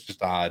it, and it's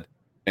just odd.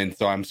 And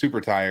so I'm super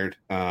tired.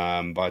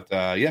 But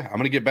yeah, I'm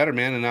gonna get better,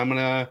 man, and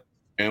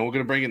we're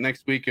gonna bring it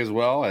next week as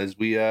well as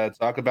we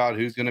talk about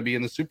who's gonna be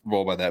in the Super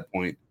Bowl by that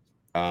point.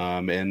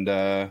 And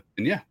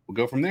yeah, we'll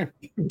go from there.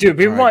 Dude,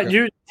 we want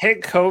you to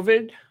take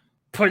COVID,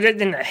 put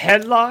it in a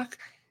headlock,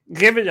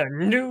 give it a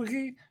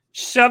noogie,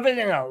 shove it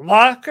in a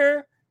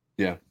locker,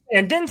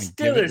 and then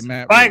steal his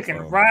bike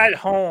and ride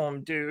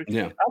home, dude.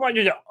 Yeah, I want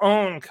you to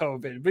own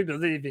COVID. We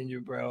believe in you,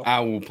 bro. I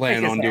will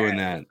plan on doing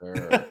that.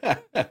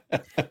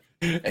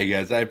 Hey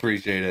guys, I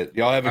appreciate it.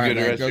 Y'all have a good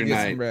rest of your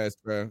night. Some rest,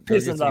 bro.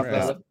 Peace and love,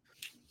 brother.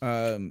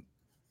 I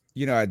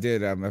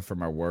did for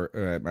my work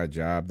at my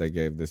job, they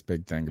gave this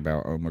big thing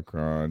about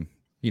Omicron,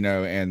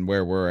 and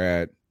where we're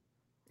at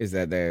is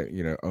that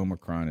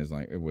Omicron is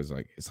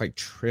it's like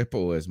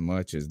triple as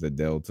much as the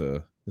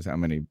Delta. Is how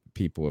many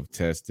people have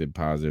tested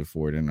positive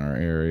for it in our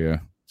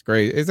area. It's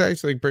great. It's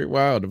actually pretty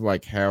wild of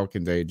like how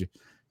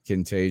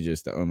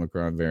contagious the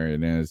Omicron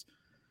variant is.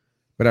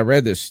 But I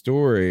read this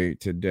story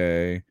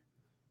today.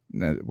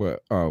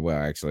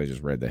 Actually, I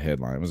just read the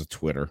headline. It was a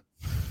Twitter.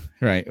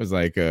 Right, it was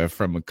like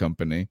from a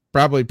company,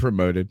 probably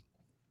promoted,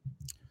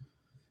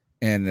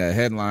 and the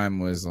headline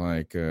was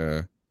like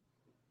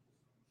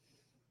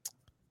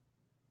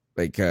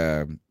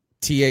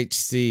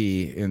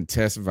THC in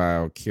test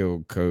vial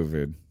killed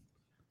COVID.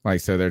 Like,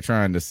 so they're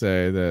trying to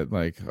say that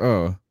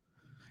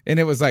and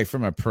it was like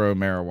from a pro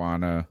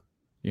marijuana,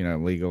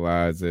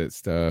 legalize it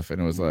stuff,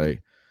 and it was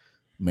like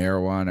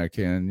marijuana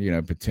can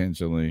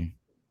potentially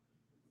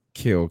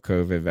kill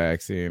COVID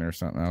vaccine or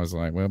something. I was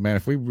like, well, man,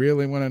 if we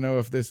really want to know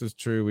if this is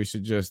true, we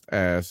should just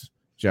ask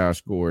Josh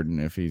Gordon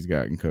if he's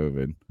gotten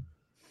COVID,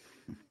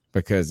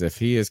 because if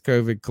he is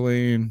COVID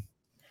clean,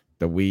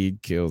 the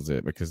weed kills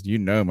it, because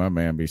my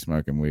man be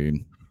smoking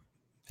weed.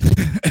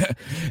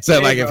 So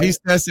like if he's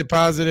tested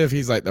positive,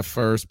 he's like the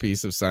first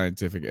piece of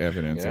scientific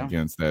evidence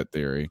against that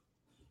theory.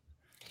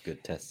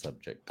 Good test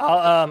subject.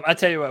 I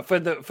tell you what, for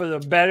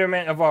the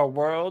betterment of our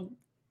world,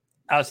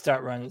 I'll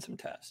start running some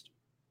tests.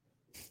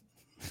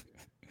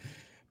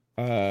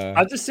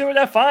 I'll just see what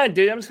I find,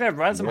 dude. I'm just gonna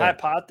run some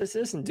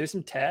hypothesis and do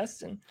some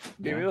tests and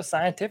be real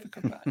scientific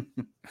about it.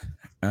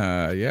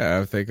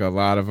 I think a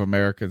lot of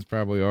Americans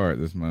probably are at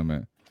this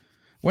moment.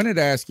 Wanted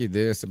to ask you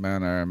this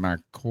about my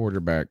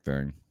quarterback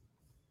thing,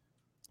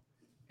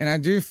 and I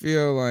do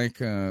feel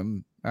like I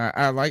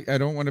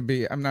don't want to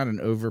be. I'm not an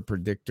over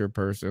predictor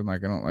person.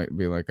 Like I don't like to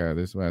be like, oh,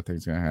 this is what I think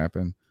is gonna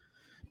happen.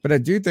 But I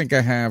do think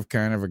I have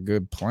kind of a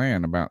good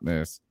plan about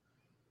this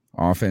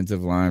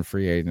offensive line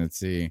free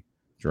agency.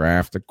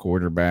 Draft a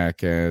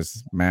quarterback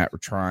as Matt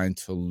trying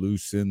to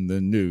loosen the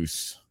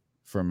noose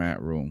for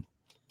Matt Rule.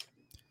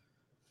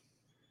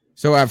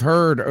 So I've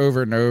heard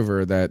over and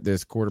over that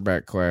this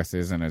quarterback class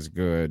isn't as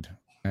good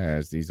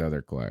as these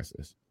other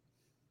classes.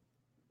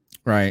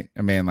 Right?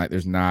 I mean, like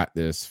there's not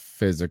this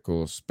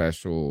physical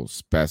special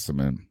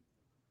specimen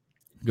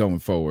going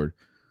forward.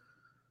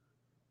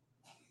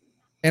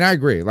 And I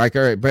agree. Like,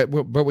 all right, but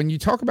when you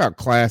talk about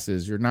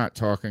classes, you're not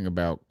talking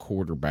about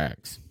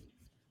quarterbacks.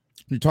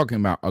 You're talking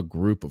about a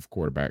group of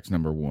quarterbacks,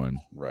 number one.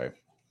 Right.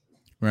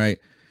 Right.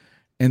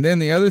 And then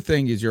the other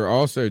thing is you're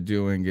also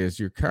doing is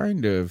you're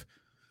kind of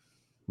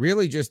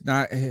really just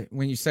not,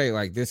 when you say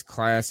like this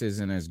class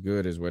isn't as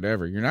good as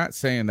whatever, you're not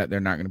saying that they're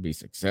not going to be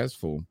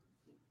successful.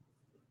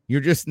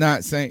 You're just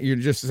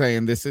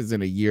saying this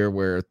isn't a year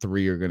where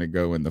 3 are going to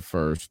go in the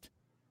first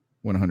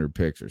 100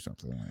 picks or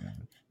something like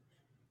that,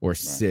 or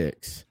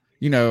 6,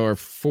 or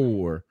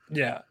 4.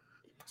 Yeah.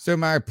 So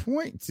my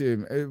point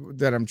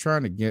that I'm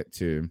trying to get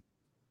to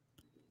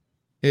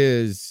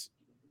is,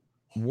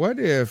 what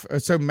if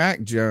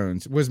Mac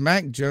Jones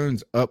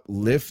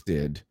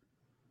uplifted?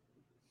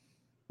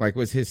 Like,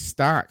 was his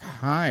stock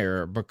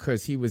higher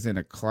because he was in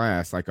a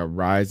class like a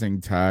rising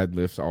tide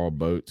lifts all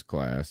boats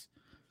class?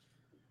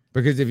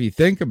 Because if you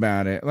think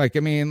about it,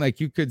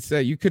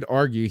 you could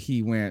argue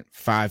he went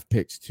 5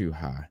 picks too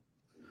high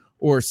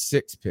or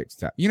 6 picks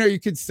too high. You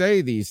could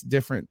say these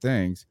different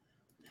things.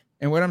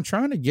 And what I'm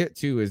trying to get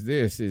to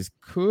is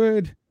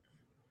could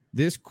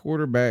this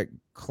quarterback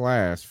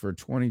class for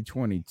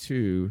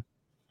 2022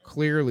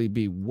 clearly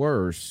be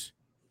worse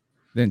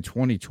than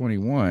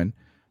 2021?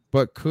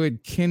 But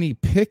could Kenny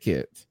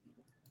Pickett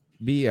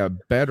be a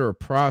better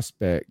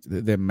prospect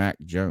than Mac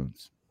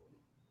Jones?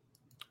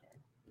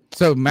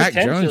 So Mac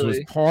Jones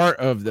was part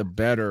of the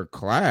better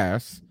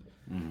class,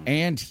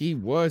 and he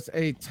was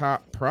a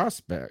top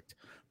prospect.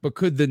 But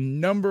could the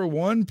number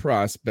one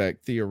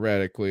prospect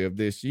theoretically of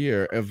this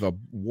year of a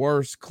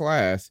worse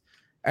class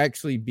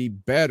actually be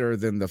better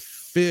than the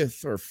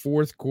 5th or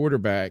 4th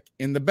quarterback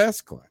in the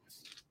best class?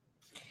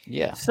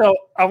 Yeah. So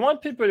I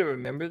want people to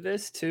remember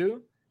this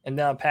too, and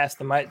then I'll pass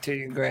the mic to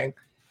you, Greg.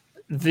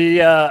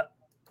 The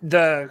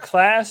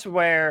class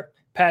where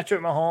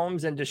Patrick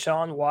Mahomes and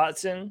Deshaun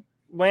Watson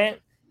went,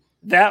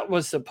 that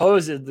was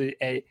supposedly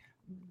a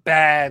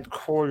bad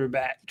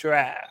quarterback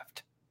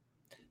draft.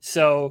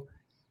 So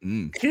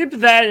keep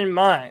that in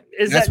mind.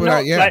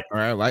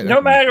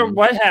 No matter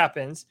what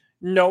happens,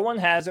 no one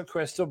has a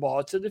crystal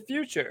ball to the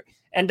future.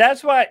 And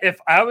that's why if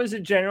I was a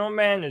general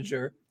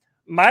manager,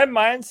 my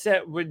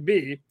mindset would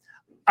be,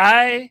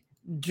 I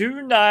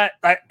do not,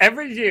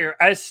 every year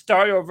I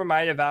start over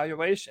my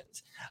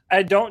evaluations.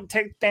 I don't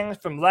take things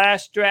from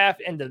last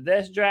draft into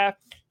this draft.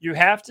 You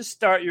have to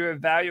start your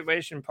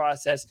evaluation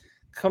process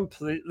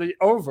completely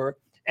over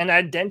and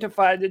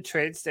identify the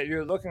traits that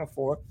you're looking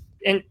for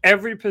in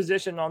every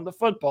position on the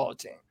football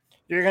team.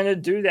 You're going to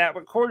do that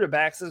with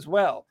quarterbacks as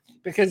well.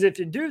 Because if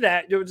you do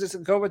that, you'll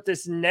just go with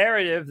this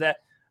narrative that,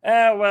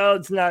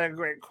 it's not a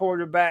great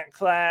quarterback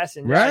class.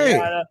 And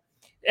yada.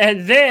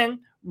 And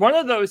then one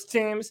of those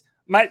teams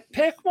might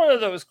pick one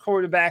of those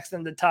quarterbacks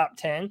in the top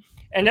 10,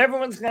 and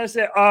everyone's going to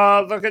say,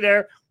 oh, look at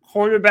their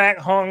quarterback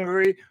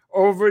hungry,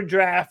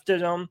 overdrafted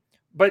them.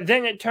 But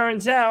then it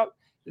turns out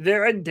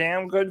they're a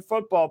damn good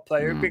football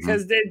player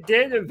because they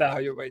did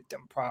evaluate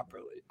them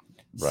properly.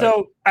 Right.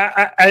 So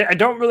I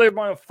don't really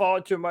want to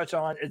fall too much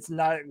on it's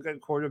not a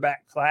good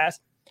quarterback class.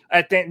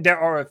 I think there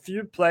are a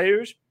few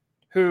players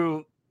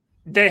who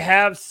they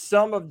have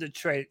some of the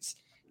traits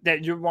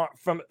that you want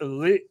from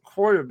elite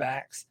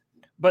quarterbacks,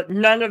 but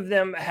none of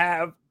them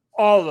have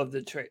all of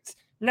the traits.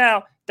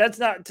 Now, that's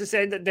not to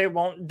say that they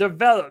won't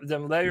develop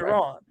them later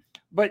on.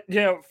 But,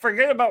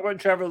 forget about what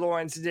Trevor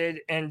Lawrence did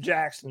in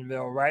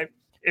Jacksonville, right?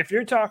 If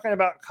you're talking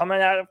about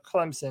coming out of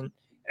Clemson,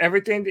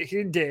 everything that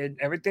he did,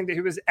 everything that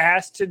he was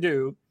asked to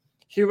do,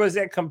 he was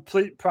a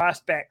complete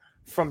prospect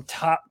from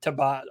top to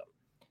bottom.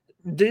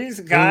 These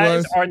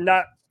guys are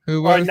not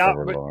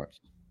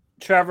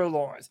Trevor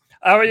Lawrence.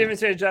 I would even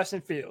say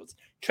Justin Fields.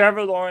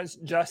 Trevor Lawrence,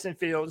 Justin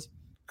Fields,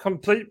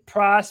 complete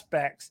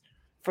prospects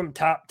from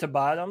top to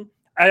bottom.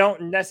 I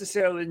don't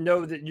necessarily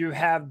know that you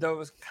have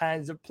those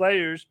kinds of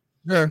players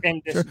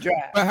in this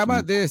draft. But how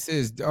about this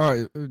is there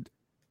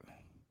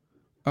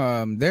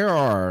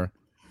are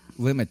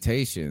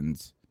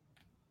limitations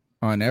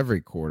on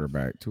every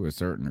quarterback to a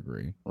certain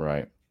degree.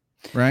 Right.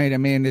 I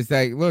mean, it's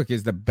like, look,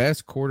 is the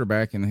best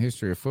quarterback in the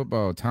history of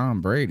football,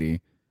 Tom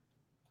Brady,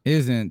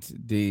 isn't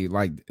the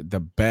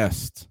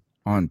best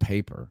on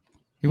paper.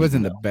 He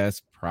wasn't the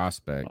best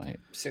prospect. Right.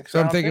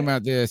 So I'm thinking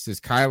about this is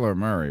Kyler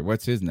Murray.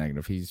 What's his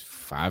negative? He's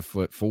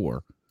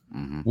 5'4".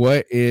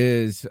 What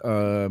is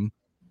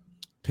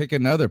pick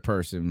another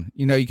person?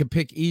 You can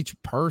pick each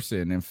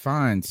person and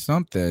find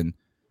something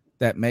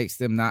that makes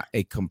them not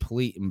a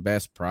complete and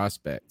best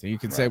prospect. And you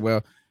can say,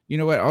 well, you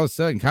know what? All of a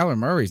sudden, Kyler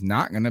Murray's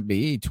not going to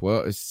be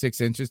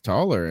 6 inches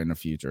taller in the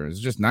future. It's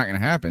just not going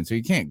to happen. So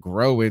you can't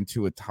grow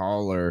into a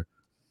taller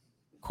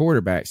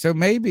quarterback. So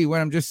maybe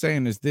what I'm just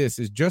saying is this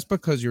is just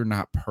because you're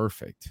not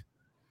perfect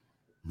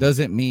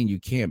doesn't mean you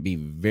can't be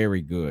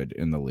very good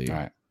in the league.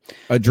 Right.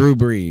 A Drew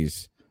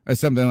Brees or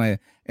something like that.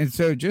 And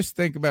so just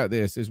think about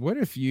this is what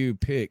if you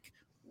pick,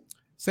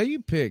 say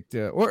you picked,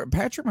 or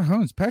Patrick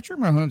Mahomes. Patrick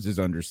Mahomes is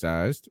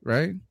undersized,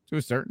 right? To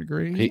a certain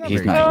degree.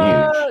 He's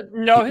not huge.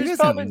 No, he's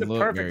probably the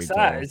perfect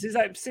size. He's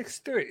like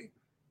 6'3".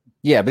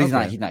 Yeah, but he's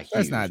not huge.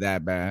 That's not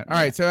that bad. All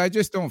right, so I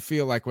just don't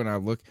feel like when I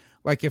look,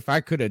 like if I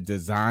could have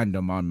designed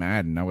him on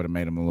Madden, I would have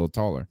made him a little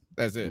taller.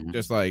 That's it.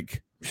 Just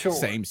like Sure.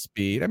 Same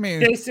speed. I mean,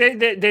 they say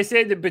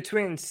that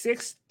between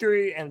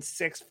 6'3" and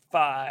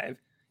 6'5"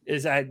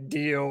 is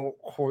ideal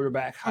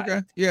quarterback height.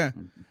 Okay, yeah.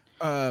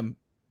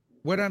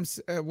 What I'm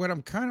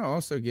kind of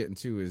also getting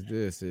to is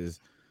this is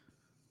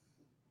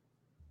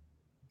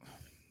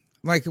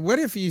like, what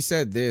if you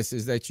said this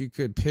is that you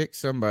could pick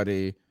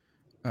somebody?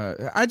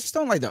 I just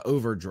don't like the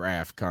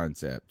overdraft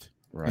concept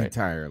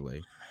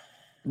entirely.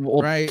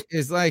 Well, right?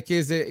 Is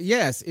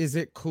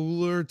it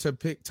cooler to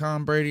pick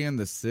Tom Brady in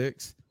the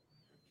 6th?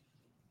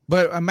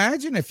 But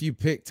imagine if you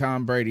picked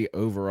Tom Brady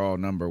overall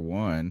number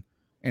 1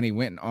 and he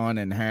went on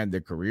and had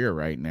the career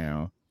right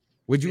now.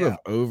 Would you have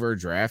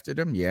overdrafted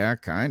him? Yeah,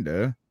 kind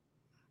of.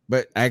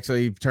 But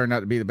actually he turned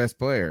out to be the best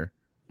player.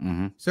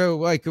 Mm-hmm. So,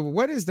 like,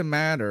 what is the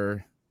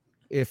matter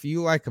if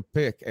you like a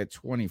pick at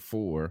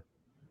 24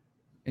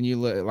 and you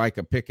like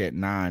a pick at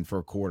 9 for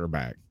a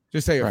quarterback?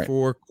 Just say a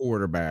 4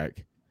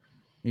 quarterback.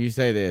 You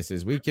say this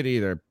is we could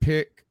either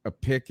pick a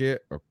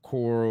Pickett or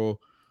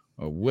Coral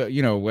or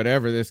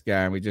whatever this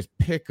guy, and we just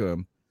pick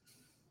him.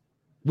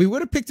 We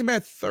would have picked him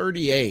at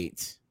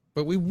 38,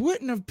 but we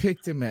wouldn't have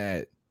picked him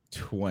at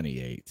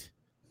 28.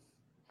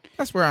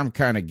 That's where I'm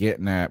kind of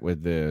getting at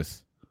with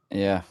this.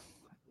 Yeah.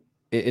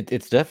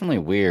 It's definitely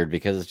weird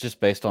because it's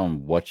just based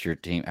on what your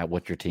team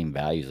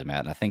values them at.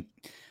 And I think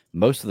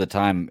most of the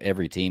time,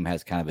 every team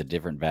has kind of a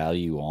different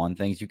value on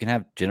things. You can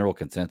have general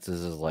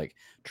consensus like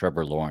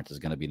Trevor Lawrence is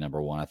going to be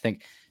number 1. I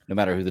think no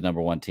matter who the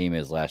number 1 team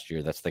is last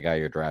year, that's the guy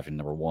you're drafting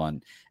number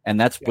 1. And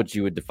that's what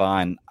you would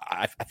define.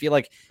 I feel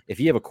like if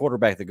you have a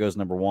quarterback that goes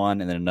number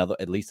 1 and then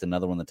at least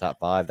another one in the top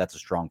 5, that's a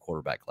strong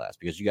quarterback class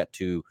because you got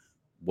 2,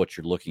 what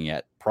you're looking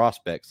at,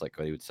 prospects, like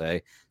Cody would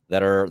say,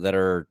 that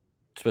are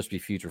supposed to be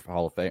future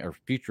Hall of Fame or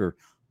future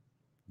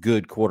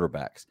good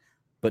quarterbacks.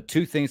 But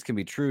 2 things can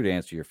be true to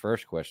answer your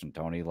first question,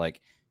 Tony.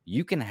 Like,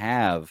 you can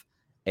have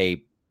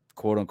a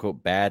quote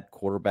unquote bad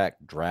quarterback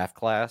draft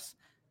class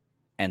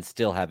and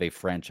still have a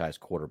franchise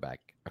quarterback,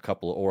 a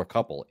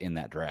couple in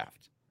that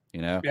draft,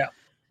 Yeah.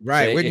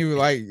 Right. So Wouldn't you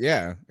like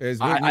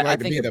to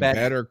be the bad,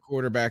 better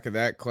quarterback of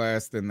that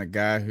class than the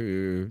guy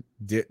who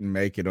didn't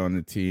make it on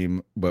the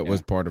team, but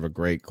was part of a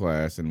great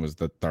class and was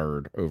the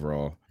 3rd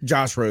overall?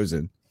 Josh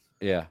Rosen.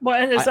 Yeah.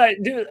 Well, and it's like,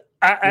 dude,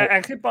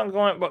 I keep on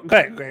going. But go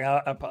ahead, Greg.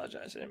 I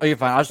apologize. Oh, you're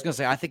fine. I was just going to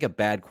say, I think a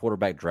bad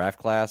quarterback draft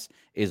class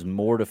is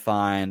more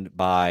defined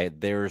by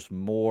there's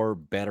more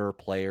better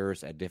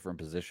players at different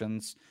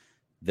positions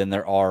than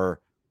there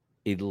are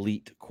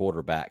elite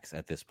quarterbacks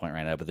at this point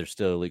right now. But there's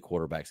still elite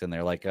quarterbacks in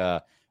there. Like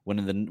when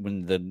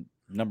the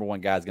number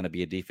 1 guy is going to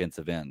be a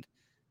defensive end,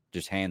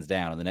 just hands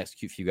down, and the next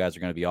few guys are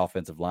going to be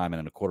offensive linemen,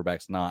 and the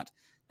quarterback's not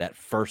that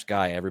first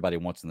guy everybody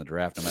wants in the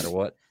draft, no matter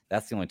what.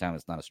 That's the only time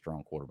it's not a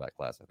strong quarterback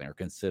class, I think, or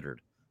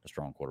considered a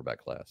strong quarterback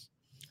class.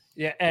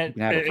 Yeah, and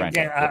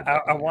again,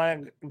 I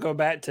want to go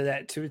back to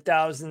that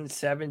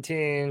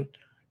 2017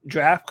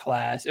 draft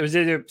class. It was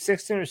either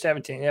 16 or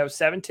 17. Yeah, it was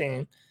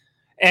 17.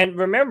 And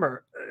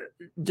remember,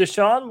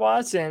 Deshaun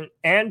Watson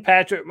and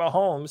Patrick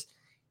Mahomes,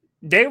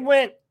 they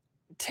went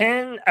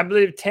 10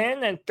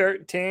 and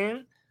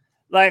 13.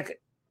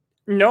 Like,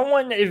 no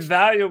one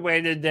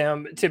evaluated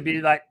them to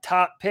be like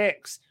top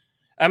picks.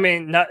 I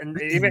mean, not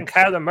even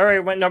Kyler Murray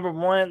went number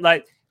 1.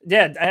 Like,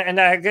 yeah, and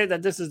I get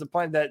that this is the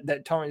point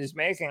that Tony is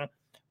making,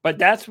 but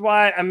that's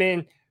why, I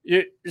mean,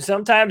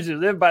 sometimes you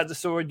live by the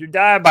sword, you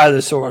die by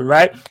the sword,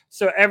 right?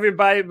 So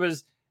everybody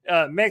was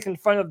making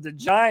fun of the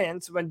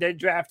Giants when they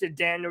drafted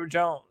Daniel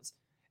Jones,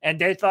 and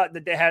they thought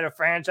that they had a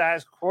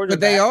franchise quarterback.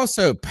 But they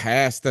also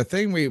passed. The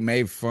thing we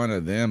made fun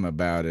of them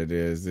about it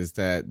is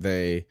that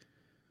they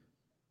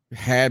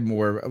had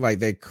more, like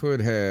they could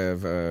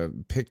have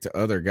picked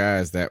other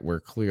guys that were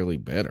clearly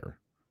better.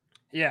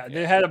 Yeah,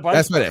 they had a bunch.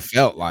 That's what it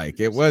felt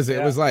like. It was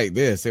like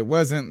this. It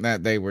wasn't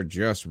that they were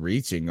just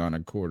reaching on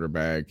a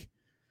quarterback.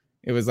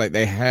 It was like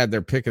they had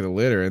their pick of the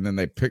litter, and then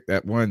they picked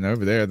that one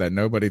over there that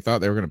nobody thought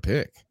they were going to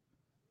pick.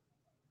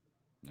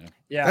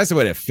 Yeah, that's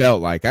what it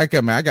felt like. I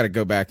got to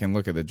go back and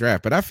look at the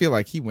draft, but I feel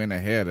like he went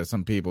ahead of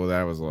some people that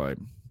I was like,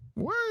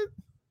 what?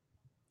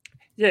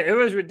 Yeah, it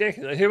was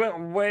ridiculous. He went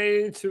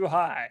way too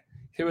high.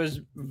 He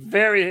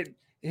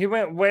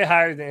went way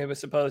higher than he was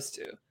supposed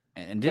to.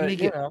 And didn't he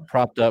get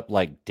propped up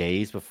like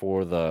days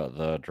before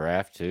the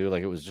draft too?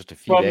 Like it was just a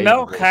few days.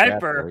 Well, Mel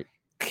Kiper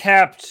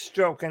kept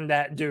stroking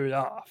that dude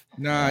off.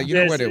 Nah, you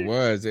know what it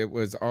was? It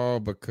was all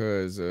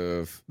because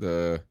of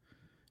the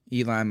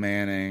Eli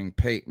Manning,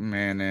 Peyton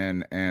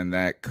Manning, and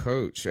that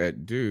coach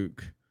at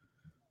Duke,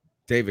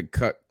 David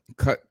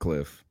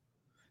Cutcliffe.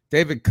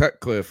 David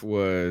Cutcliffe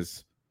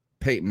was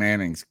Peyton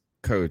Manning's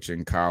coach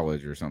in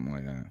college or something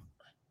like that.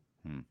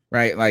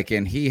 Right, like,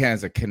 and he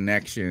has a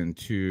connection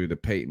to the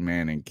Peyton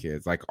Manning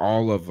kids. Like,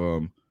 all of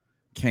them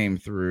came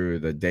through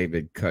the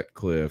David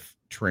Cutcliffe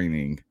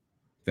training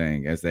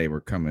thing as they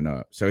were coming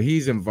up. So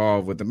he's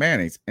involved with the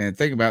Mannings. And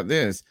think about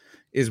this: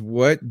 is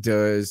what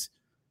does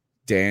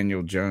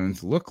Daniel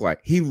Jones look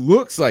like? He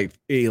looks like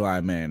Eli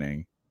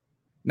Manning.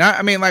 Not,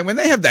 I mean, like when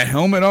they have that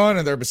helmet on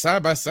and they're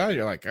side by side,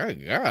 you're like, oh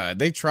God,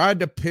 they tried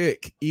to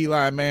pick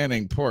Eli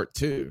Manning Part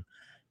 2.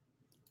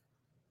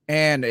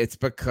 And it's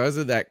because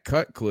of that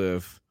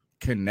Cutcliffe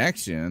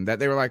connection that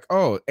they were like,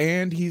 oh,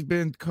 and he's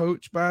been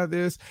coached by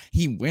this.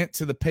 He went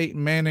to the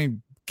Peyton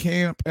Manning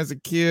camp as a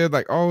kid,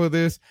 like all of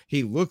this.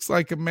 He looks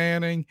like a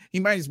Manning. He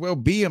might as well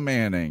be a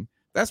Manning.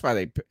 That's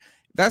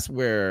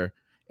where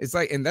it's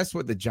like, and that's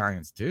what the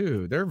Giants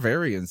do. They're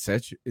very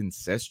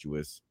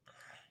incestuous.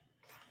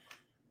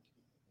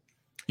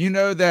 You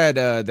know that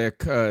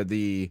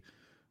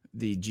the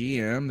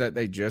GM that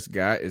they just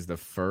got is the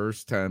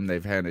first time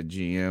they've had a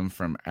GM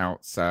from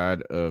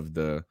outside of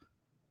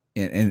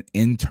an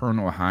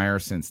internal hire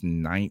since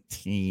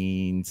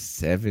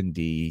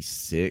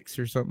 1976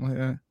 or something like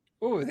that.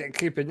 Oh, they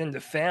keep it in the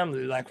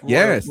family, like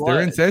yes, they're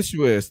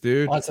incestuous,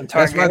 dude.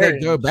 That's why they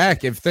go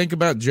back. If think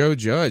about Joe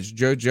Judge,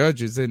 Joe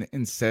Judge is an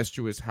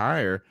incestuous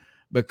hire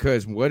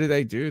because what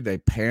do? They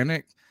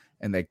panic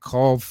and they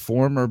call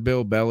former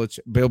Bill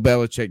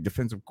Belichick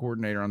defensive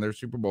coordinator on their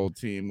Super Bowl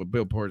team with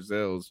Bill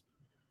Parcells,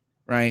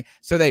 right?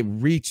 So they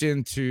reach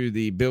into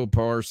the Bill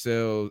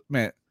Parcells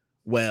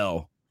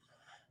well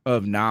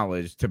of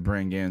knowledge to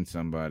bring in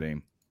somebody.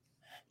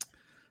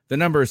 The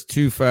number is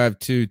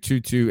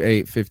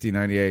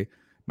 252-228-5098.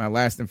 My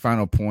last and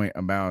final point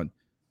about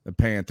the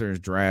Panthers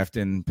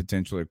drafting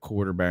potentially a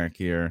quarterback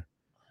here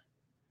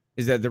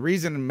is that the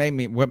reason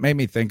what made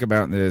me think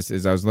about this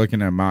is I was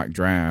looking at a mock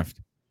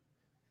draft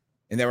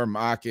and they were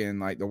mocking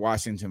like the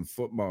Washington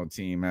football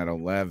team at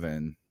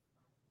 11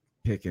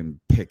 picking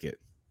Pickett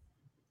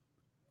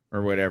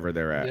or whatever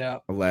they're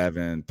at,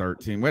 11,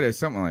 13, whatever,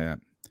 something like that.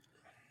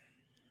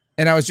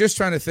 And I was just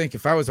trying to think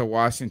if I was a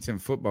Washington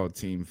football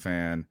team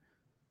fan,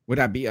 would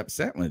I be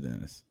upset with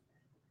this?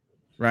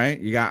 Right?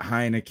 You got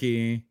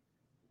Heineke.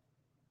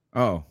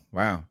 Oh,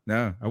 wow.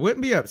 No, I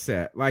wouldn't be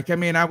upset. Like, I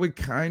mean, I would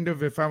kind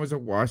of, if I was a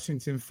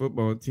Washington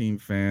football team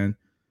fan,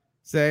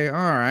 say, all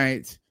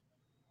right,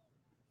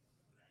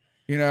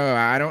 you know,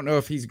 I don't know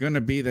if he's going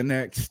to be the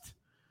next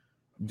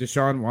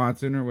Deshaun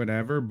Watson or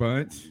whatever,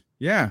 but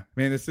yeah,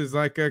 man, this is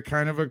like a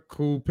kind of a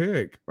cool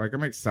pick. Like,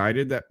 I'm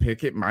excited that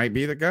Pickett might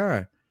be the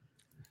guy.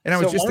 And I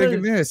was just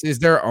thinking is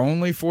there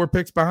only 4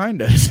 picks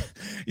behind us?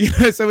 You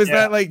know, so is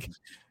that like,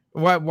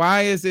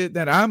 why is it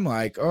that I'm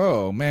like,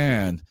 oh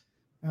man,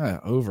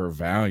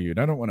 overvalued.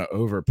 I don't want to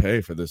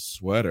overpay for this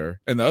sweater.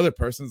 And the other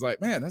person's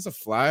like, man, that's a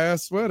fly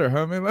ass sweater,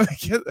 homie. Let me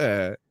get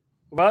that.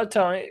 Well,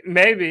 Tony,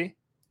 maybe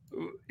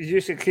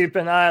you should keep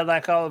an eye,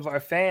 like all of our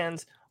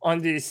fans, on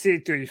these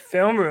C3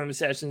 film room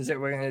sessions that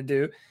we're going to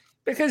do,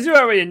 because you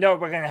already know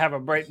we're going to have a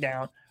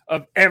breakdown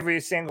of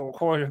every single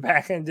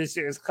quarterback in this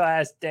year's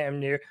class, damn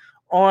near,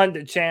 on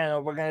the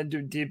channel. We're going to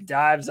do deep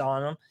dives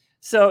on them.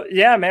 So,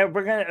 yeah, man,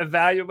 we're going to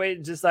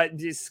evaluate just like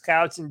these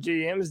scouts and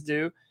GMs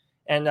do,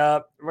 and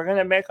we're going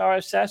to make our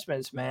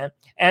assessments, man.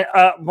 And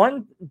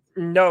one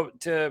note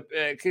to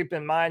keep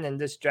in mind in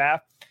this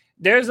draft,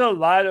 there's a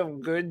lot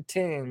of good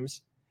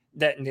teams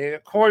that need a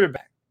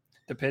quarterback.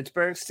 The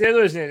Pittsburgh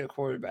Steelers need a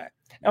quarterback.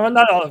 And well,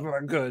 not all of them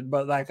are good,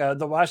 but like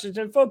the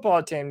Washington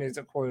football team needs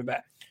a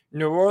quarterback.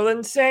 New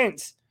Orleans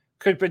Saints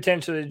could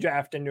potentially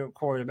draft a new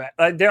quarterback.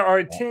 Like there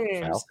are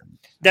teams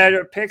that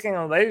are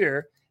picking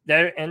later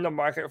that are in the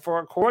market for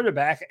a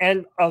quarterback,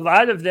 and a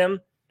lot of them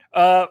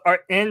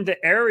are in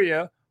the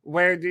area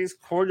where these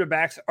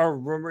quarterbacks are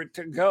rumored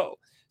to go.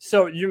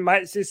 So you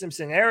might see some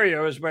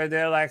scenarios where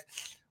they're like,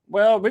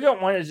 well, we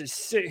don't want to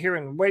just sit here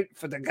and wait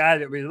for the guy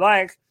that we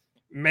like.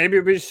 Maybe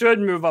we should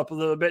move up a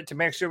little bit to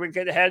make sure we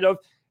get ahead of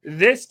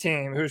this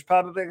team who's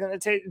probably going to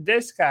take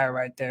this guy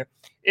right there.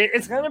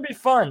 It's going to be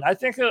fun. I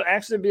think it'll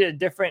actually be a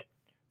different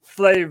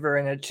flavor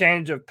and a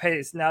change of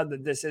pace now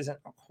that this isn't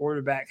a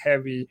quarterback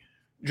heavy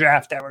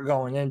draft that we're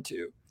going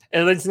into.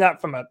 At least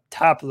not from a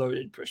top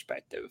loaded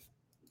perspective.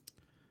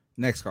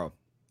 Next call.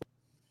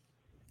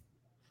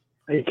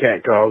 Hey,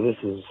 Cat Call. This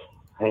is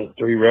Hank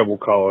 3 Rebel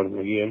calling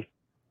again.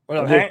 What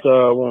up, I Hank? just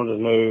wanted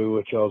to know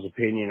what y'all's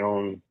opinion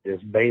on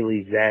this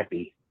Bailey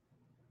Zappi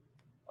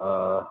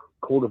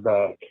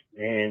quarterback,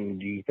 and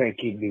do you think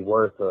he'd be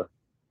worth a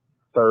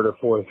 3rd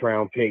or 4th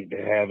round pick to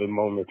have him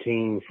on the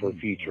team for the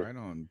future? Right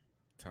on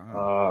time.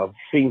 I've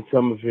seen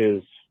some of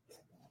his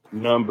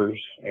numbers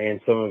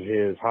and some of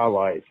his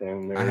highlights,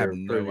 and I have they're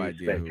no pretty idea who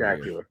he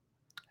spectacular.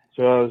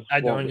 So I I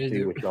don't wanted to see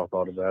either. what y'all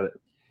thought about it.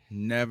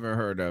 Never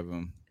heard of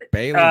him.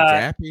 Bailey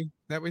Zappi,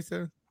 that we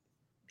said?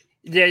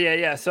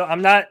 Yeah. So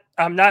I'm not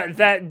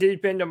that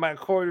deep into my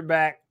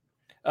quarterback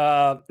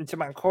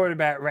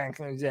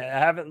rankings yet. I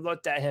haven't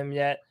looked at him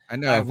yet. I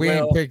know if we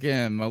ain't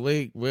picking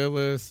Malik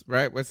Willis,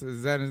 right?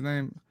 Is that his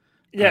name?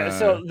 Yeah.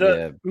 So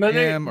him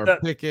or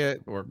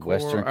Pickett or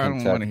Western Core, I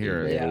don't want to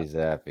hear it. Bailey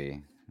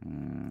Zappi.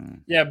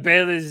 Yeah,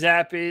 Bailey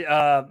Zappi.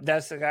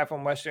 That's the guy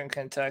from Western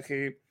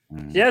Kentucky.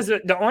 Mm. He has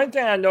the only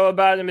thing I know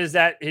about him is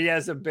that he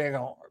has a big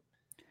arm,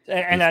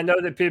 and I know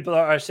that people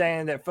are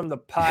saying that from the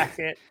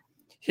pocket,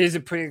 he's a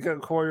pretty good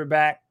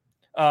quarterback.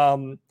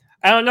 I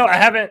don't know. I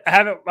haven't.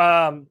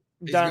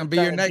 He's gonna be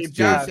your next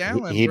Josh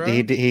Allen, bro.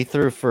 He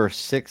threw for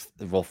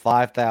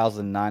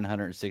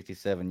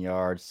 5,967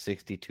 yards,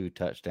 62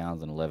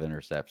 touchdowns, and 11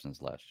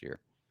 interceptions last year.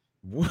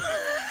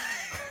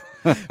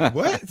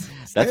 What?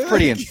 That's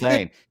pretty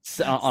insane.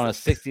 On a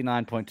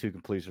 69.2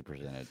 completion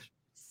percentage.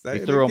 He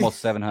threw almost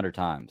 700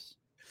 times.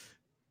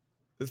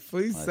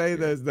 Please say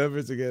those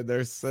numbers again.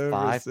 They're so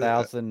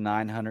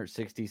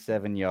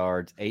 5,967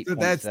 yards,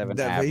 8.7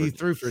 average. He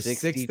threw for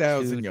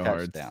 6,000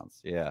 yards.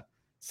 Touchdowns. Yeah.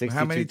 62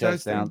 How many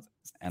touchdowns?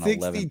 And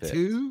 11 picks.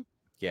 62?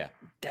 Yeah.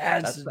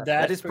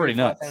 That is pretty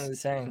nuts.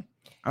 Insane.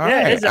 All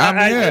right, I'm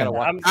in.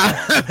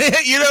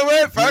 You know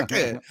what? Fuck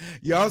it.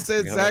 Y'all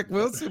said Yeah. Zach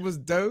Wilson was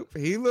dope.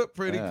 He looked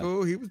pretty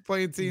cool. He was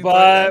playing team.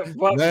 But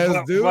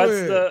let's do what's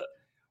it. the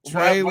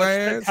Trey what's the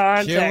Lance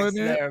context killing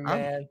it. there,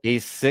 man?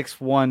 He's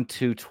 6'1",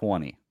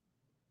 220.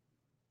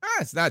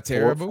 It's not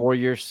terrible.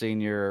 4-year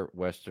senior,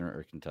 Western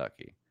or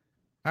Kentucky.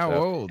 How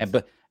old?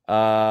 But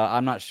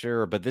I'm not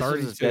sure, but this is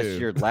his best 32.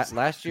 year.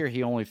 Last year,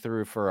 he only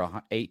threw for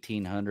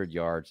 1,800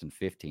 yards and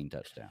 15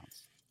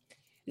 touchdowns.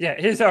 Yeah,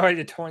 he's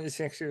already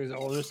 26 years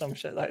old or some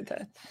shit like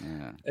that.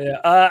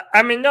 Yeah.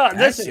 I mean, no,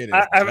 That shit is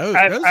dope. Those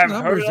I've heard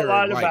numbers a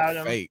lot are, like, about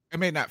him. fake. I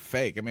mean, not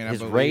fake. I mean, His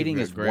I believe rating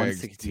that is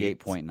Greg's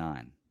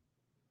 168.9.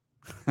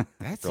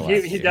 That's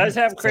He does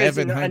have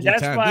crazy, and 700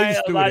 that's times. They why just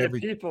a do it lot of every-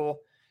 people.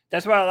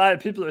 That's why a lot of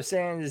people are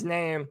saying his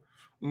name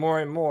more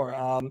and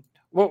more.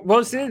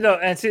 We'll see though,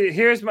 and see.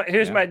 Here's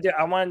my deal.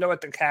 I want to know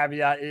what the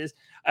caveat is.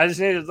 I just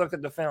need to look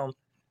at the film,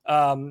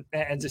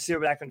 and to see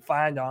what I can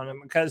find on him,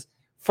 because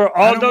for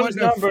I all don't those want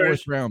no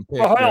numbers, fourth-round pick,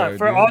 well, hold on. though,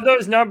 For dude. all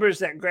those numbers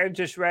that Greg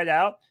just read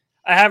out,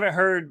 I haven't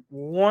heard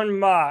one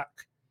mock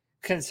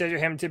consider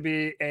him to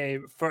be a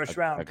first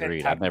round pick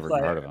Agreed. type I've never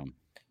player. heard of him.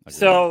 Agreed.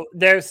 So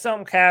there's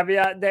some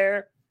caveat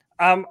there.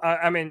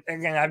 I mean,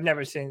 again, I've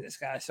never seen this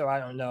guy, so I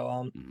don't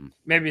know.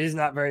 Maybe he's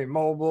not very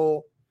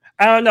mobile.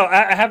 I don't know.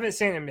 I haven't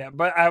seen him yet,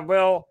 but I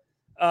will.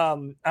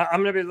 I'm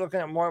going to be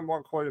looking at more and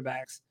more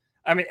quarterbacks.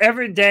 I mean,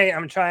 every day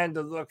I'm trying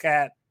to look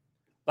at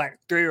like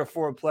 3 or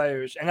 4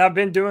 players, and I've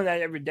been doing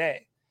that every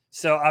day.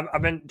 So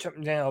I've been,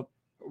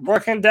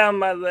 working down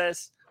my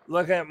list,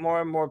 looking at more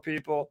and more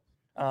people.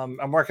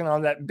 I'm working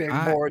on that big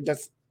board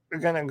that's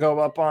going to go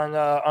up on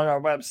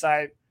our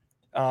website.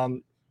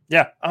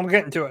 Yeah, I'm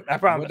getting to it. I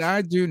promise. What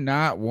I do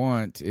not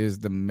want is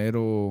the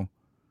middle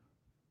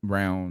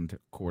round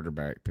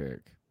quarterback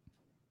pick.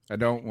 I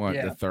don't want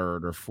the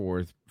 3rd or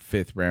 4th,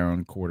 5th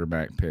round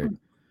quarterback pick.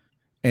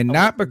 And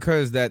not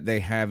because that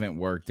they haven't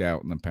worked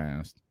out in the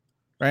past.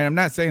 Right? I'm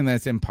not saying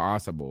that's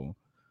impossible.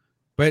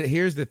 But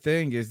here's the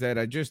thing is that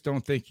I just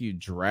don't think you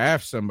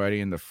draft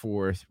somebody in the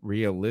 4th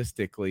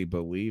realistically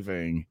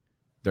believing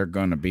they're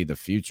going to be the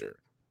future.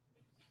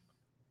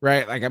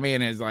 Right? Like, I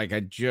mean, it's like, I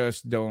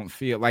just don't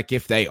feel like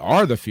if they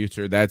are the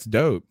future, that's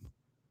dope.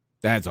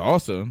 That's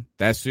awesome.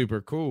 That's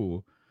super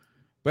cool.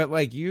 But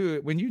like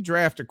when you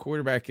draft a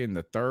quarterback in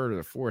the 3rd or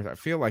the 4th, I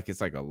feel like it's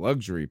like a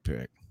luxury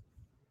pick.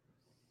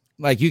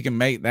 Like you can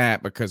make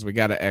that because we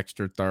got an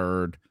extra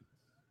 3rd.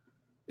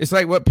 It's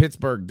like what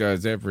Pittsburgh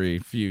does every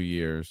few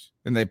years.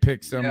 And they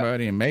pick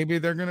somebody and maybe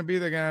they're going to be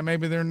the guy,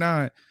 maybe they're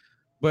not.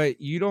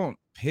 But you don't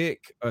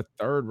pick a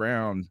 3rd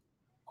round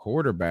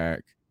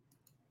quarterback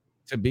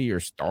to be your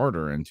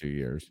starter in 2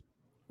 years.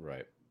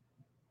 Right.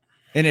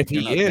 And if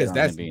You're he not is,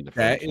 betting on him being the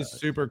that franchise. is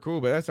super cool,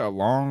 but that's a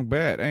long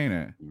bet, ain't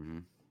it? Mm-hmm.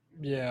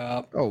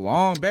 Yeah. A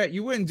long bet.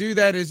 You wouldn't do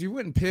that you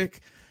wouldn't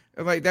pick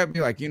like that'd be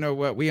like, you know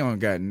what? We don't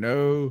got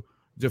no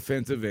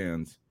defensive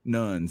ends,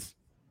 nones,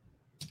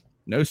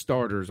 no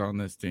starters on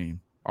this team,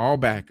 all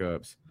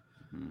backups.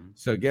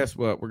 So guess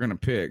what? We're gonna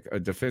pick a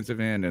defensive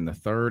end in the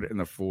 3rd and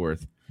the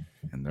 4th,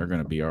 and they're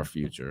gonna be our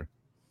future.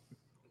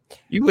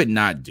 You would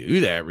not do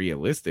that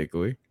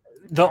realistically.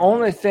 The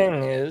only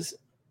thing is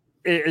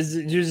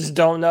you just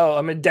don't know.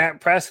 I mean,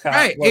 Dak Prescott.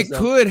 Right, it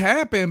could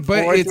happen, but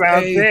it's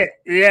round pick.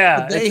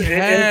 Yeah,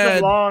 it's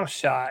a long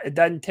shot. It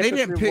doesn't typically They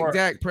didn't pick work.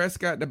 Dak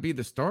Prescott to be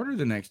the starter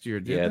the next year,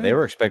 did Yeah, they? they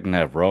were expecting to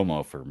have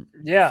Romo for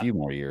a few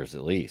more years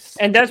at least.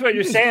 And that's what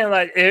you're saying.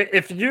 Like,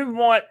 if you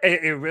want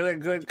a really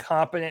good,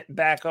 competent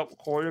backup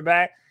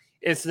quarterback,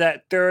 it's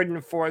that 3rd and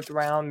 4th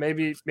round,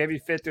 maybe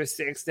 5th or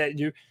 6th that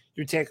you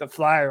take a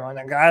flyer on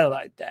a guy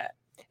like that.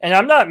 And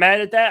I'm not mad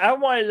at that. I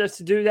wanted us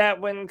to do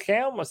that when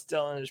Cam was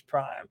still in his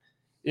prime.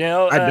 You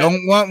know, I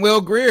don't want Will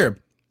Greer.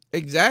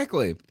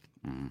 Exactly.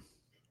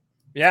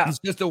 Yeah, it's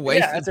just a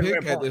wasted a great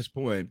pick at point. this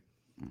point.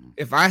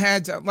 If I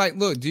had to, like,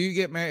 look, do you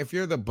get mad if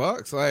you're the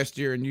Bucks last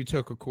year and you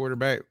took a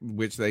quarterback,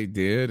 which they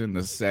did in the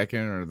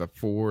 2nd or the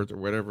 4th or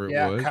whatever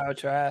it was? Kyle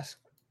Trask.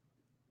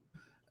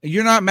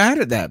 You're not mad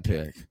at that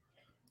pick.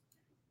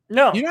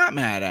 No, you're not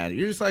mad at it.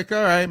 You're just like,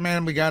 all right,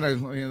 man, we gotta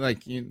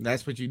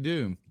that's what you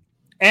do.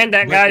 And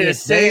that But guy if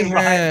is sitting they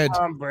behind had-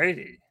 Tom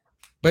Brady.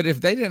 But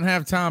if they didn't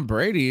have Tom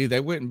Brady, they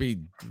wouldn't be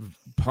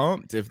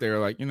pumped if they're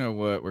like, you know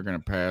what, we're going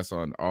to pass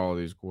on all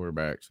these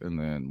quarterbacks and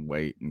then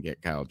wait and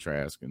get Kyle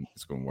Trask and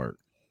it's going to work.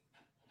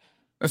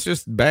 That's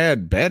just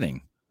bad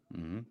betting.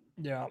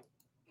 Yeah.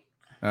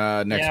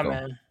 Next call.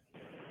 man.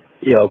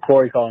 Yo,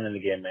 Corey calling in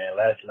again, man.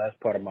 Last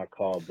part of my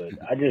call, but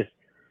I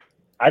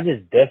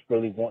just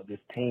desperately want this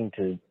team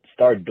to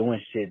start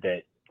doing shit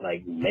that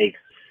like makes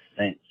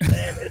sense,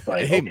 man. It's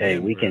like, Hey, okay,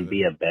 man, we can brother.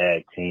 be a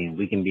bad team,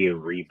 we can be a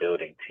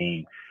rebuilding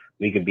team,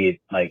 we can be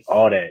like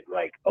all that,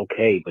 like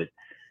okay, but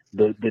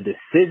the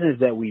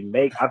decisions that we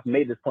make, I've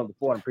made this point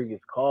before in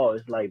previous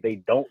calls, it's like they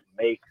don't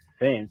make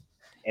sense.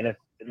 And if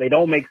they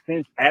don't make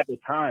sense at the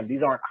time,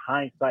 these aren't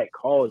hindsight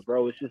calls,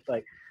 bro. It's just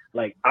like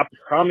I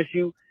promise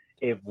you,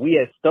 if we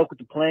had stuck with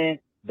the plan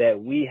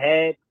that we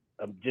had,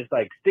 just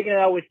like sticking it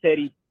out with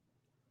Teddy,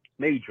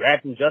 maybe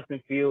drafting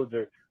Justin Fields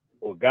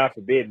or God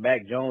forbid,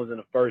 Mac Jones in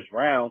the first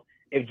round.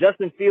 If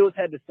Justin Fields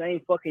had the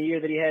same fucking year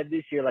that he had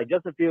this year, like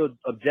Justin Fields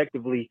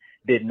objectively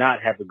did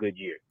not have a good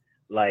year.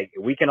 Like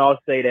we can all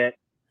say that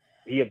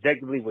he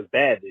objectively was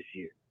bad this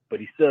year, but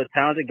he's still a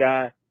talented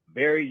guy,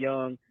 very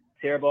young,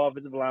 terrible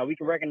offensive line. We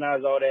can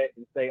recognize all that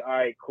and say, all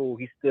right, cool.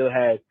 He still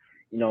has,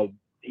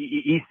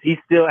 he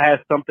still has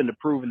something to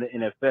prove in the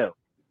NFL.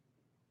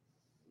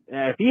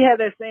 Now, if he had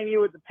that same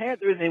year with the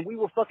Panthers and we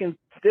were fucking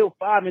still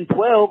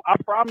 5-12, I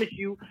promise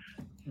you,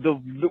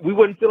 we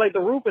wouldn't feel like the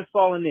roof is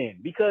falling in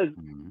because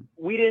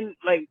we didn't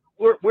like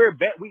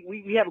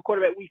we have a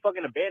quarterback we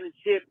fucking abandoned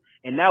ship,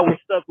 and now we're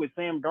stuck with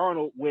Sam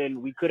Darnold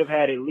when we could have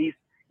had at least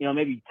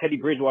maybe Teddy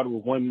Bridgewater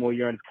with one more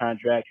year on his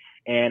contract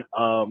and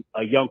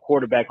a young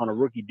quarterback on a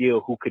rookie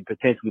deal who could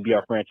potentially be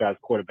our franchise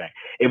quarterback.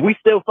 If we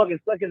still fucking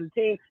suck as a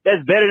team,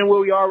 that's better than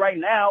where we are right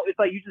now. It's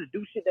like you just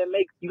do shit that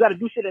makes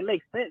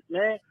sense,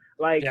 man.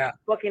 Like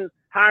fucking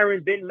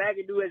hiring Ben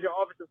McAdoo as your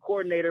offensive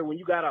coordinator when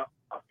you got a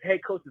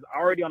head coach is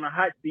already on the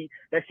hot seat.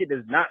 That shit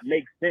does not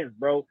make sense,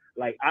 bro.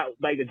 Like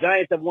the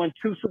Giants have won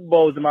 2 Super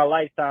Bowls in my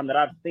lifetime that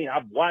I've seen.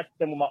 I've watched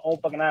them with my own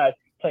fucking eyes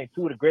play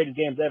 2 of the greatest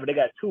games ever. They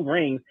got 2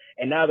 rings,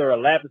 and now they're a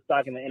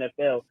laughingstock in the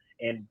NFL.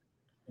 And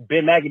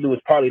Ben McAdoo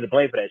was partly to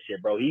blame for that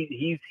shit, bro.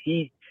 He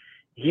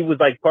was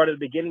like part of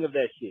the beginning of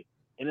that shit.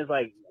 And it's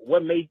like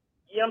what made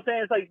what I'm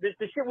saying? It's like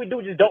the shit we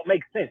do just don't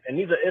make sense. And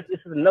this is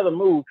another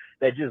move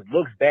that just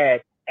looks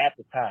bad at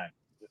the time.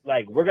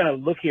 Like we're gonna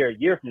look here a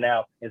year from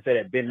now and say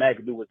that Ben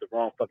McAdoo was the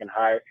wrong fucking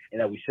hire and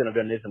that we shouldn't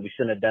have done this and we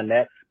shouldn't have done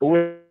that. But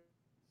we're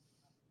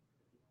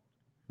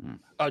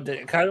did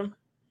it cut him?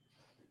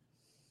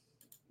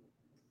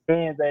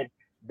 Fans that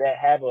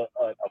have a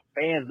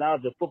fan's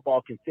knowledge of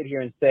football can sit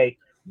here and say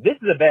this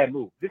is a bad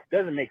move. This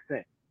doesn't make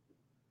sense.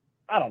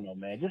 I don't know,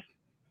 man. Just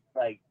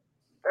like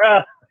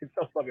it's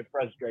so fucking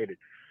frustrated.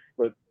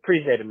 But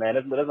appreciate it, man.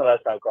 That's another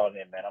time calling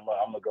in, man. I'm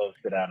gonna go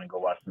sit down and go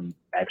watch some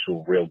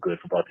actual real good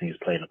football teams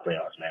play in the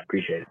playoffs, man.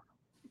 Appreciate it.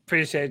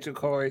 Appreciate you,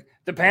 Corey.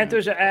 The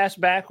Panthers are ass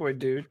backward,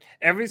 dude.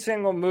 Every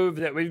single move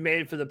that we've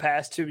made for the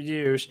past 2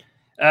 years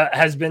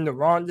has been the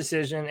wrong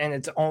decision, and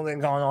it's only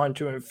gone on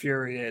to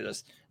infuriate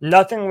us.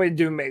 Nothing we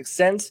do makes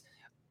sense.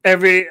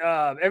 Every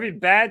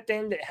bad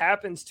thing that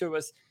happens to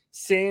us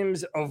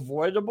seems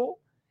avoidable.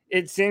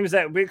 It seems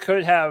that we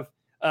could have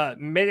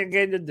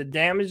mitigated the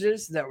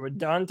damages that were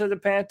done to the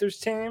Panthers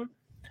team,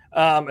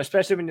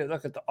 especially when you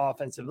look at the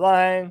offensive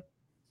line,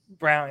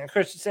 Brown and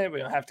Christensen. We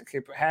don't have to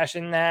keep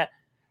rehashing that.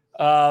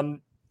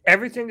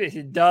 Everything that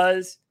he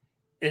does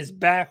is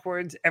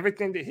backwards.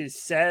 Everything that he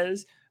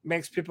says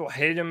makes people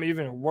hate him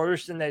even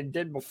worse than they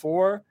did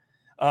before.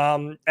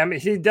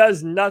 He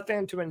does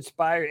nothing to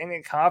inspire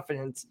any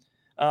confidence.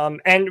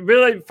 And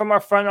really from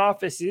our front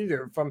office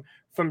either,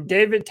 from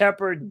David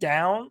Tepper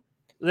down,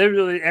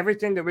 literally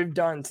everything that we've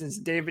done since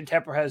David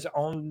Tepper has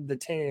owned the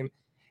team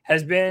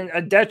has been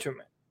a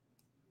detriment.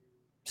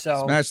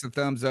 So smash the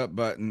thumbs up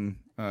button.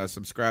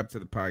 Subscribe to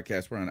the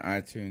podcast. We're on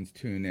iTunes,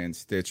 TuneIn,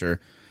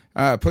 Stitcher.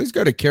 Please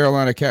go to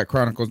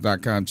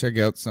CarolinaCatChronicles.com. Check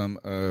out some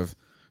of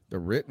the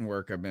written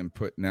work I've been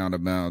putting out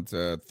about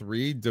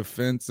 3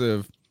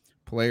 defensive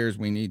players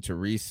we need to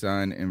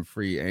re-sign in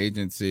free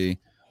agency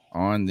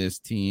on this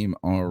team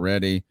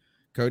already.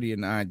 Cody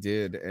and I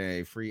did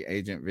a free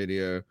agent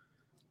video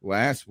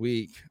last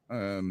week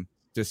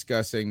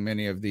discussing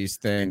many of these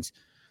things.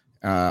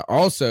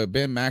 Also,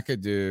 Ben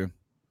McAdoo,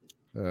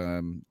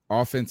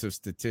 offensive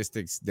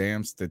statistics,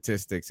 damn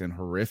statistics, and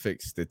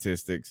horrific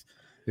statistics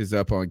is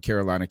up on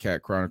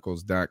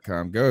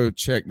CarolinaCatChronicles.com. Go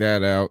check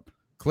that out.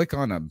 Click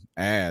on an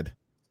ad.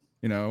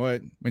 You know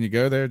what? When you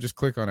go there, just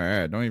click on an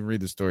ad. Don't even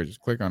read the story. Just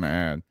click on an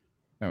ad.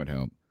 That would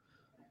help.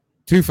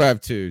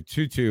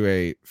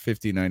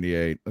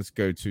 252-228-5098. Let's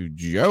go to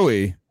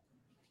Joey,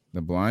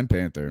 the Blind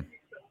Panther.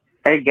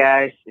 Hey,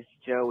 guys. It's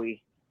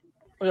Joey.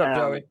 What's up,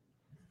 Joey?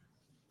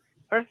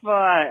 First of all,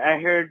 I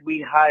heard we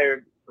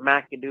hired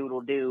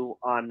Macadoodle-Doo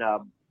on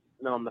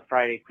the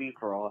Friday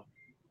free-for-all.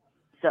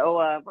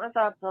 So my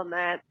thoughts on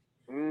that,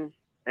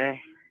 I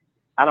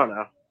don't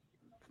know.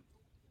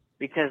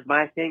 Because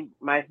my thing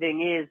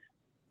is,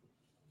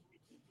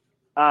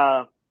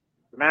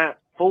 Matt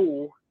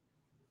Fool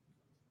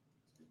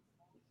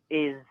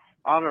is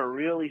on a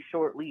really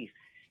short leash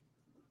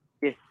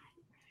this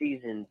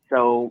season.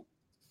 So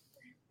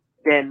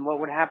then what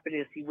would happen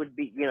is he would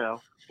be,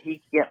 he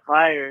could get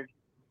fired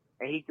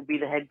and he could be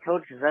the head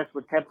coach, because that's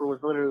what Tepper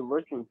was literally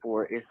looking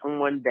for, is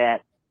someone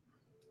that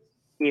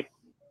if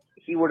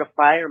he were to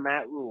fire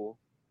Matt Rule,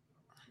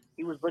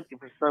 he was looking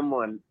for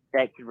someone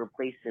that could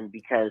replace him,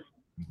 because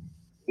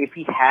if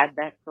he had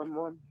that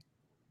someone,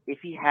 if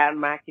he had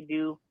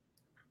McAdoo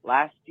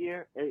last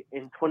year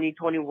in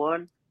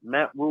 2021,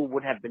 Matt Rule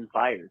would have been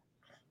fired.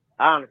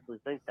 I honestly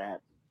think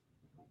that.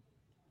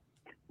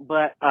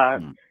 But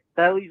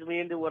that leads me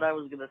into what I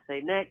was going to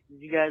say next.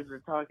 You guys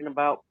were talking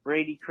about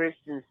Brady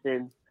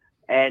Christensen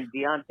and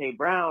Deontay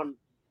Brown.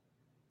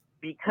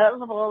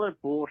 Because of all the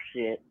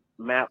bullshit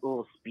Matt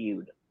Rule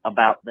spewed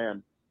about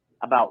them,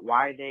 about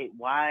why they're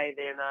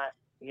not,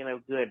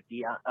 good.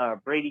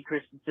 Brady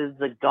Christensen's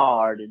the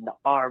guard and the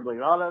arm,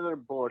 and all that other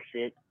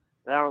bullshit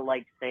that I don't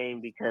like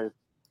saying because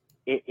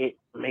it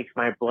makes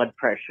my blood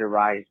pressure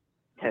rise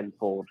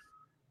tenfold.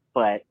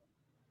 But,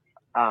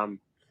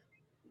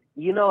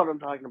 you know what I'm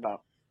talking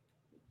about.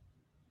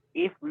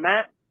 If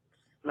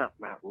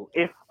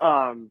if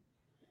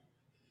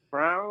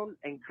Brown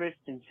and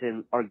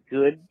Christensen are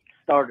good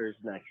starters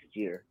next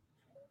year,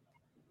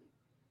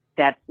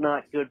 that's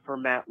not good for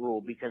Matt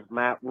Rule because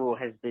Matt Rule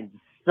has been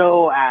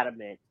so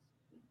adamant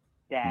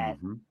that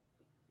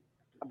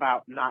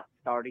about not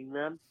starting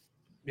them.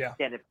 Yeah.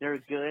 That if they're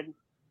good,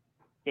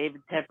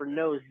 David Tepper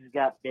knows he's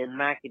got Ben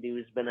McAdoo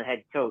who's been a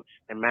head coach,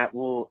 and Matt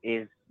Rule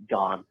is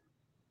gone.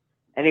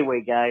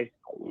 Anyway, guys.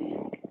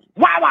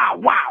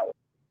 Wow.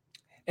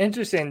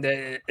 Interesting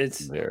that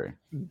it's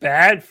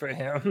bad for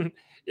him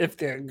if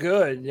they're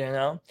good,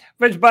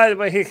 Which, by the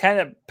way, he kind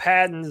of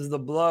paddens the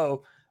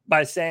blow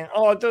by saying,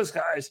 oh, those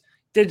guys,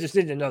 they just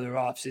need another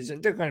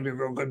offseason. They're going to be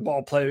real good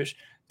ball players.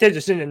 They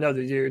just need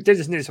another year. They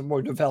just need some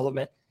more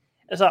development.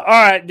 It's like, all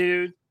right,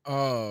 dude.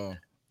 Oh,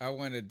 I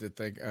wanted to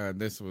think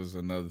this was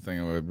another thing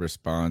I would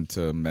respond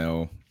to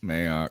Mel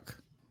Mayock.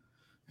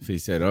 If he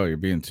said, oh, you're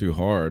being too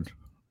hard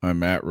on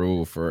Matt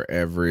Rule for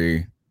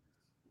every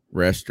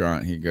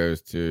restaurant he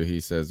goes to, he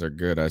says they're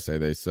good, I say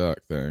they suck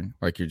thing.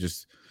 Like, you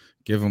just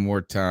give them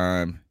more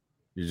time.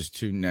 You're just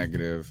too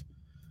negative.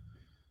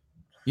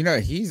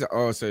 He's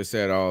also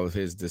said all of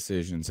his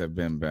decisions have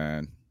been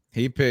bad.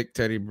 He picked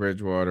Teddy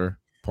Bridgewater,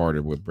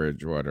 parted with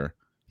Bridgewater.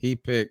 He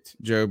picked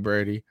Joe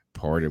Brady,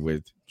 parted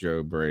with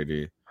Joe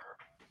Brady.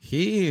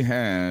 He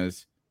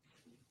has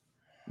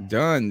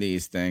done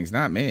these things,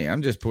 not me.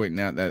 I'm just pointing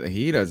out that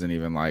he doesn't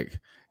even like.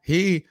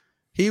 He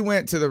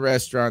went to the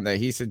restaurant that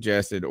he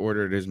suggested,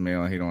 ordered his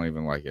meal, and he don't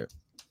even like it.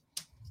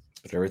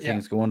 But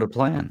everything's going to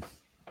plan.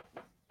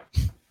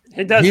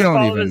 He doesn't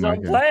follow his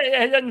own plan.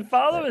 He doesn't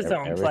follow his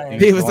own plan.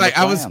 He was like,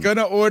 I was going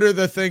to order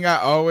the thing I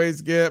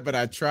always get, but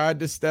I tried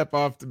to step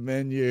off the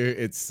menu.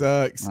 It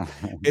sucks.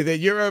 And then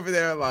you're over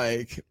there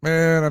like,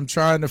 man, I'm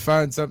trying to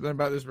find something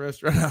about this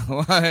restaurant I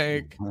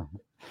like. Well,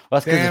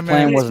 that's because the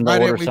plan wasn't to why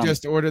order didn't we something.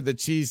 just order the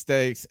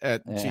cheesesteaks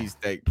at the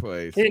cheesesteak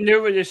place? He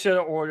knew what he should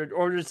have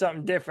ordered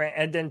something different,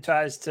 and then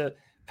tries to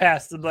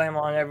pass the blame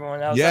on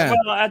everyone else. Yeah. Like,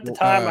 well, at the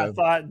time, I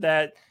thought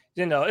that,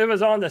 it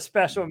was on the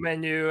special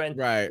menu, and,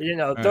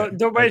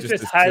 the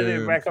waitress highly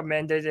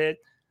recommended it.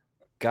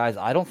 Guys,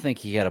 I don't think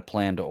he had a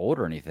plan to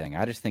order anything.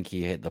 I just think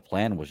the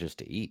plan was just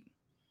to eat.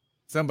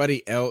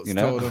 Somebody else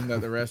told him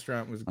that the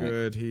restaurant was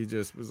good. He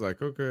just was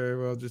like, okay,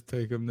 well, just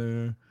take him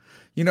there.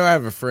 I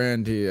have a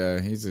friend.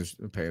 He's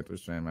a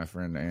Panthers fan. My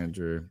friend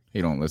Andrew.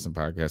 He don't listen to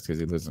podcasts because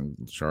he lives in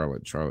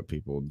Charlotte. Charlotte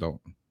people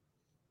don't.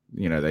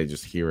 They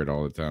just hear it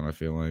all the time, I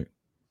feel like.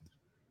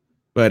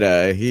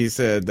 But he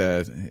said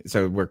that.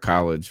 So we're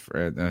college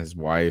friends. His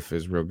wife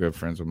is real good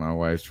friends with my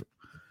wife,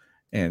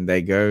 and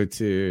they go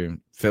to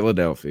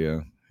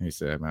Philadelphia. He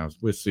said, I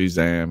was with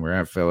Suzanne. We're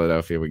at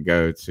Philadelphia. We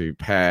go to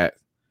Pat.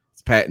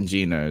 It's Pat and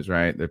Gino's,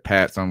 right? The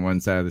Pat's on one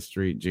side of the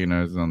street,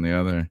 Gino's on the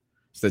other.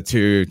 It's the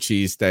two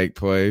cheesesteak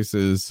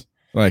places,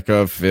 like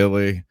of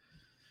Philly.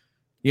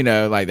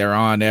 Like they're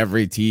on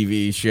every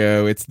TV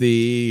show. It's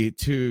the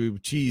two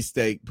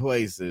cheesesteak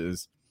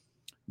places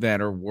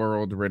that are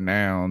world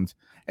renowned.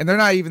 And they're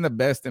not even the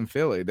best in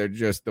Philly. They're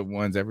just the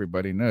ones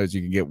everybody knows.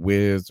 You can get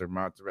Whiz or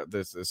mozzarella.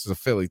 This is a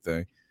Philly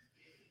thing.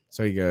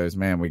 So he goes,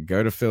 man, we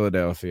go to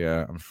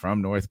Philadelphia. I'm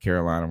from North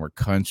Carolina. We're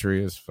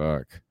country as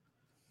fuck.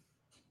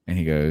 And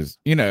he goes,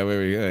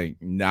 we're like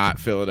not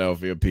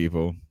Philadelphia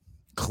people.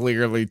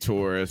 Clearly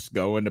tourists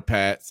going to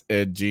Pat's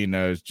and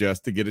Gino's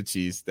just to get a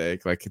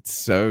cheesesteak. Like, it's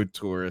so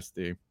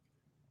touristy.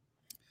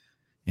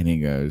 And he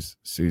goes,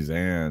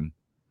 Suzanne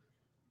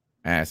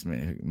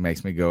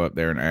makes me go up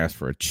there and ask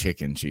for a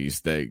chicken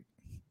cheesesteak.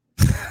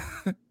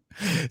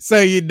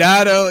 So you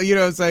not only,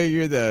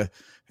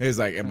 he's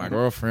like, and my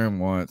girlfriend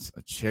wants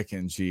a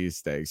chicken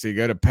cheesesteak. So you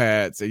go to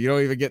Pat's, so you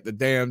don't even get the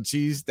damn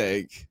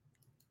cheesesteak.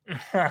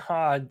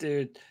 Oh,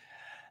 dude.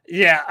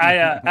 Yeah,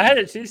 I had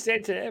a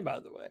cheesesteak today, by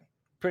the way.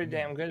 Pretty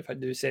damn good, if I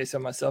do say so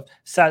myself.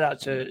 Shout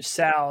out to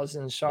Sal's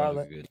in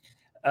Charlotte.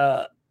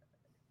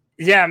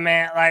 Yeah,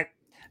 man. Like,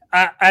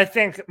 I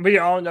think we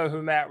all know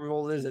who Matt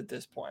Rule is at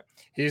this point.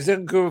 He's a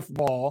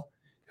goofball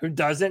who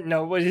doesn't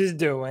know what he's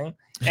doing,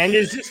 and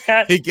he's just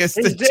kind of he gets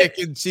the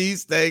chicken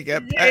cheesesteak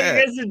at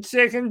Pat. He gets a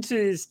chicken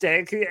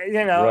cheesesteak.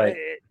 Right.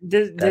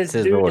 This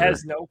dude order.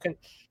 Has no.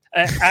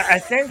 I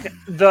think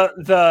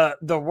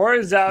the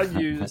words I'll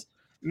use,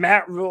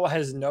 Matt Rule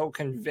has no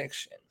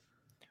conviction.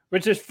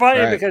 Which is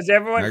funny because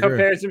everyone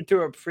compares him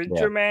to a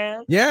preacher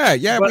man.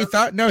 Yeah. But we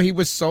thought, he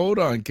was sold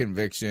on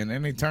conviction,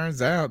 and it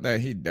turns out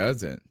that he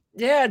doesn't.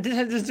 Yeah,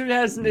 this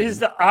dude he's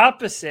the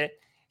opposite.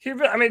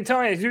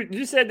 Tony,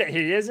 you said that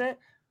he isn't,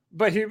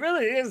 but he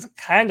really is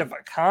kind of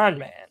a con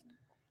man.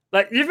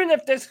 Like, even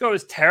if this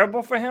goes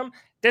terrible for him,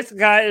 this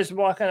guy is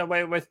walking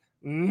away with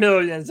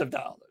millions of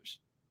dollars.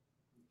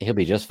 He'll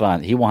be just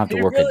fine. He won't have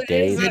to work a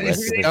day the Did he rest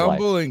of his life.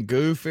 stumble and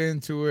goof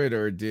into it,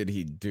 or did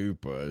he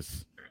dupe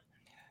us?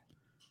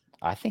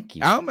 I think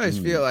I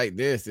almost feel like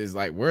this is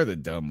like we're the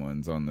dumb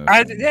ones on this.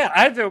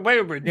 Either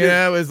way we're duped.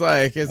 Yeah, it's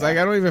like I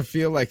don't even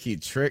feel like he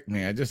tricked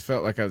me. I just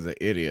felt like I was an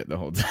idiot the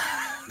whole time.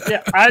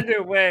 Yeah,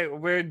 either way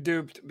we're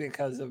duped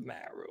because of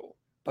Matt Rule.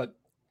 But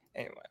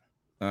anyway,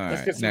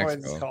 let's get some more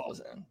of these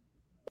calls in.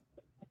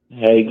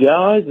 Hey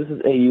guys, this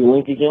is AU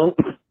Link again.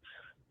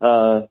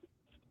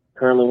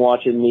 Currently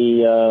watching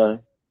the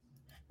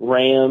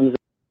Rams.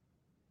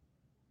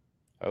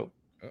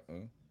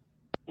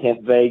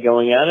 Tampa Bay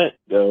going at it.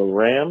 Go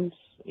Rams.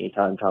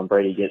 Anytime Tom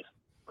Brady gets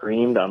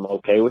creamed, I'm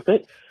okay with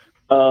it.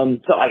 So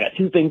I got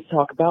two things to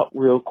talk about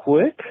real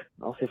quick.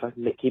 I'll see if I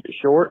can keep it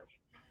short.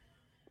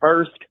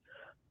 First,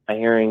 I'm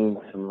hearing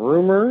some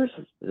rumors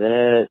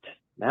that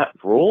Matt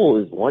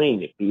Rule is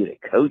wanting to be the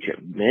coach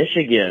of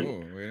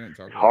Michigan.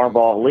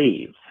 Harbaugh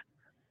leaves.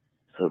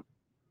 So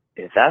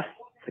if that's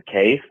the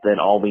case, then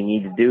all we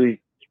need to do is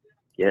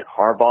get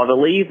Harbaugh to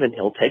leave, and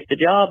he'll take the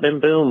job,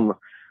 and boom.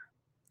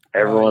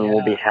 Everyone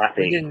will be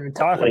happy. We didn't even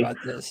talk about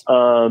this.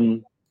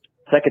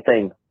 Second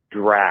thing,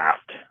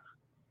 draft.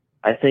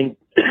 I think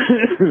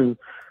the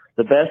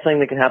best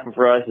thing that can happen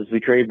for us is we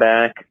trade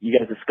back. You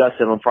guys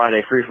discussed it on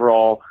Friday, free for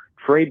all.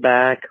 Trade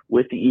back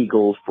with the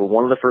Eagles for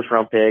one of the first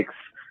round picks,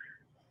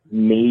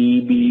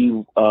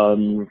 maybe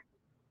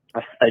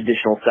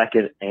additional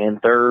second and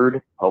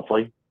third,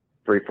 hopefully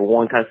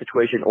 3-for-1 kind of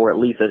situation, or at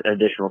least an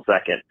additional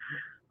second.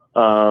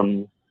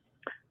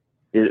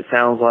 It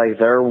sounds like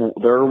they're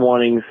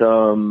wanting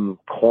some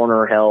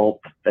corner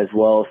help as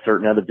well as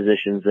certain other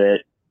positions that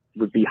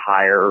would be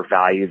higher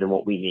value than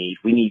what we need.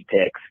 We need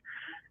picks.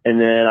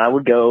 And then I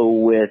would go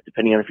with,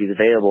 depending on if he's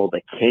available,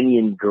 the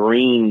Kenyon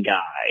Green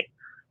guy.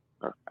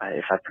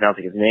 If I'm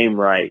pronouncing his name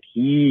right,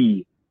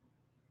 he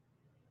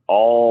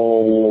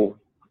all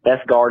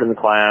best guard in the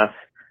class,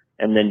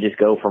 and then just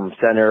go from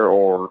center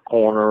or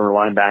corner or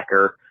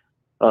linebacker.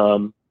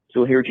 So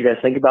we'll hear what you guys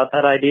think about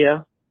that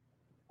idea.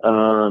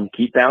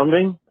 Keep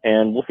bounding,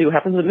 and we'll see what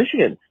happens in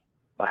Michigan.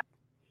 Bye.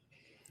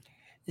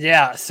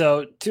 Yeah,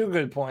 so two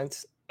good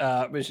points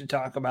we should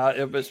talk about.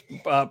 It was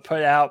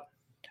put out,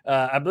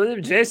 I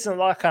believe Jason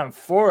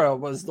LaConfora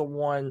was the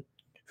one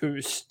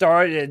who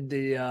started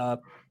the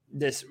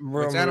this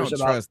rumors. I don't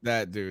about, trust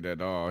that dude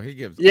at all. He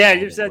gives. Yeah,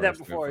 you've said that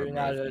before. You're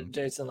not a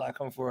Jason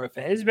LaConfora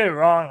fan. He's been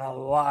wrong a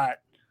lot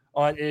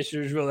on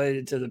issues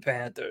related to the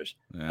Panthers.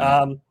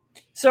 Yeah.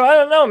 So I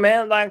don't know,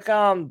 man. Like,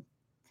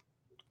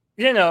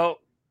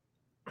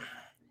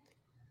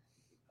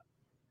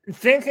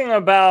 thinking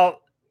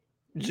about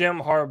Jim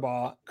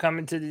Harbaugh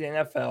coming to the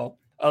NFL,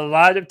 a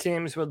lot of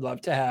teams would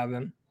love to have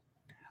him.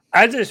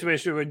 I just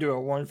wish we would do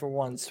a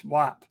 1-for-1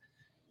 swap.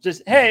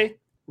 Just, hey,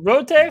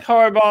 we'll take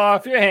Harbaugh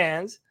off your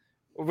hands.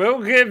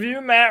 We'll give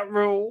you Matt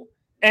Rule,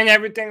 and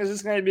everything is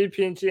just going to be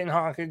peachy and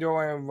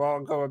honky-dory, and we'll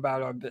go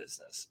about our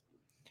business.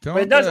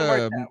 But it doesn't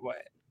work that way.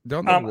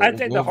 Don't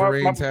the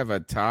Wolverines have a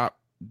top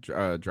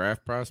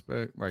draft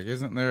prospect? Like,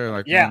 isn't there one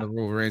of the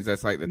Wolverines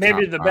that's like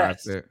maybe top the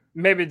best?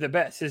 Maybe the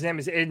best. His name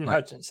is Aiden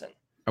Hutchinson.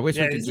 I wish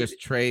we could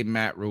just trade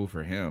Matt Rule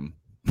for him.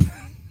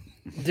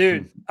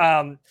 Dude,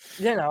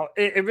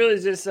 it really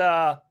just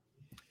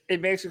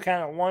it makes you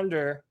kind of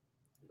wonder,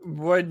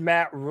 would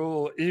Matt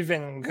Rule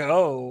even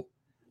go?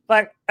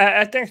 Like,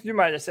 I think you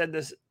might have said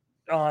this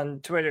on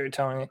Twitter,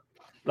 Tony.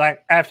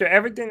 Like, after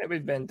everything that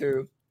we've been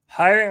through,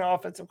 hiring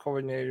offensive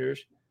coordinators,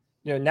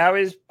 now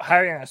he's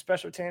hiring a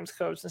special teams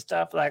coach and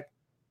stuff. Like,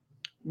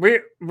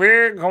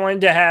 we're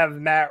going to have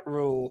Matt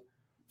Rule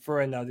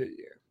for another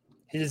year.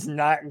 He's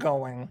not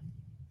going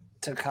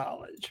to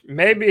college.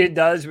 Maybe he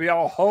does. We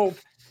all hope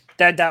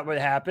that would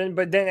happen.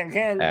 But then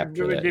again,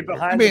 you would be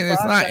behind. I mean,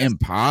 it's not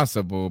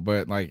impossible,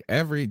 but like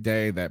every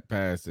day that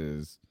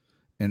passes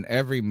and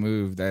every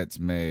move that's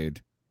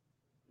made,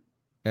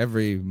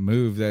 every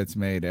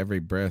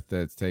breath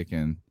that's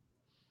taken,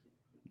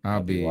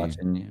 I'll be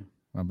watching you.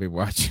 I'll be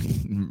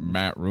watching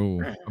Matt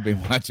Rule. I'll be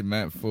watching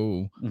Matt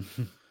Fool.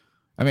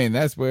 I mean,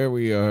 that's where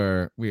we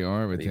are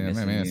with him.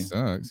 I mean, it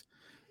sucks.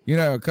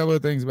 A couple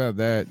of things about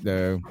that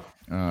though.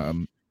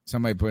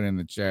 Somebody put in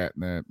the chat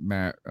that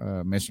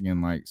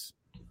Michigan likes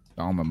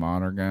the alma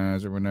mater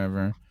guys or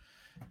whatever.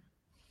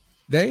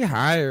 They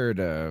hired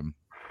a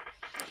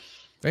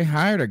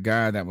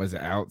guy that was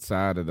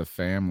outside of the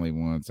family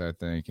once, I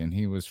think, and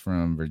he was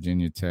from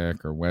Virginia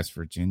Tech or West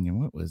Virginia.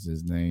 What was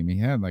his name? He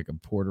had like a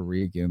Puerto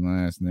Rican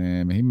last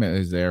name. He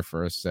was there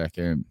for a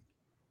second,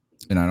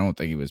 and I don't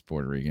think he was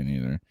Puerto Rican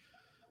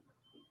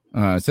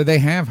either. So they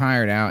have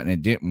hired out, and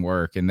it didn't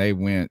work, and they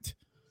went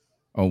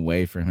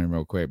away from him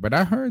real quick. But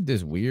I heard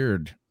this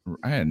weird.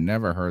 I had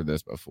never heard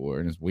this before,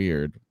 and it's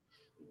weird.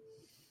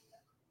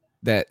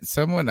 That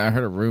I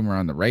heard a rumor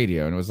on the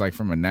radio, and it was like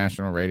from a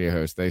national radio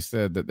host. They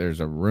said that there's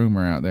a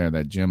rumor out there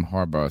that Jim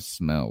Harbaugh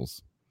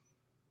smells.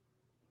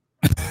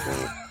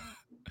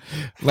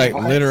 Like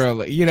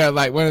literally,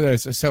 like one of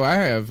those. So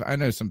I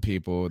know some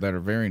people that are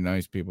very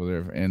nice people.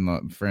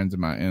 They're friends of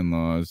my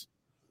in-laws.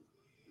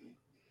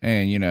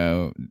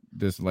 And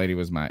this lady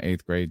was my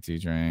 8th grade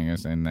teacher, I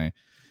guess,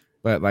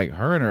 but like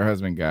her and her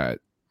husband got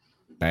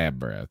bad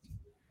breath.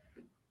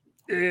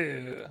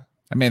 Ew.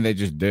 I mean, they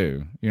just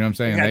do. You know what I'm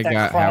saying? They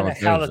got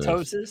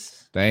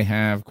halitosis. They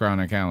have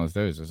chronic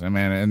halitosis. I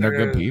mean, and they're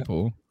good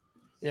people.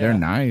 Yeah. They're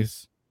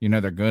nice.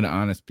 They're good,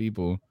 honest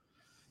people.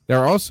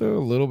 They're also a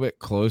little bit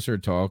closer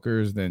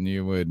talkers than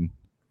you would.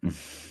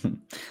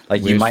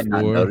 Like you might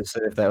not notice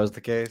it if that was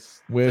the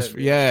case.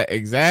 Yeah,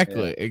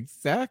 exactly.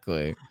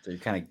 Exactly. So you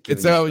kind of.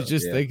 And so I was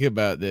just thinking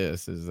about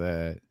this. Is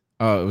that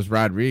it was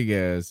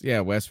Rodriguez?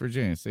 Yeah, West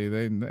Virginia. See,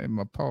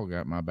 my Paul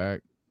got my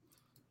back.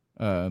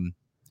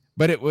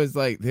 But it was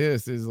like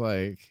this is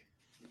like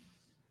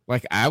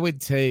I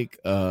would take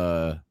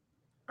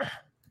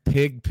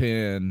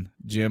Pigpen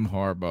Jim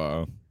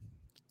Harbaugh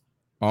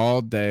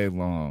all day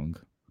long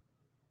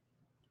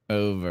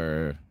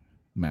over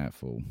Matt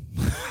Fool.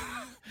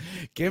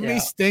 Give me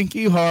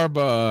stinky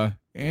Harbaugh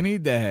any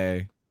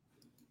day.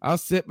 I'll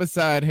sit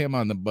beside him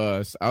on the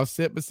bus. I'll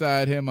sit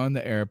beside him on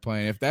the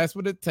airplane. If that's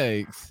what it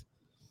takes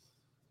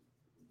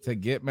to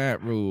get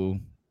Matt Rule,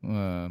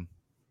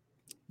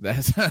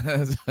 that's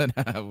what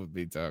I would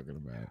be talking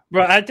about.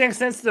 Bro, I think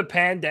since the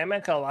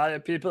pandemic, a lot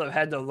of people have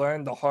had to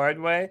learn the hard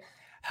way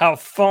how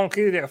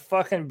funky their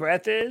fucking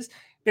breath is,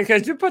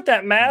 because you put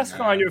that mask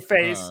on your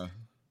face,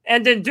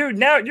 and then, dude,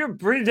 now you're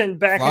breathing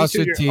back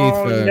into your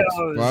own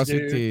nose, Floss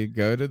your teeth.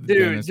 Go to the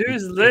dentist.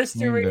 Use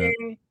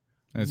Listerine.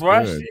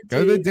 Brush your teeth.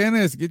 Go to the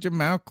dentist. Get your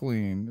mouth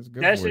clean. It's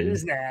good that for shit you.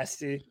 is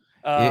nasty.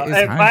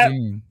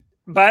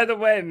 By the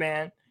way,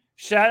 man,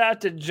 shout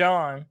out to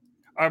John,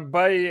 our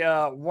buddy,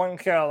 One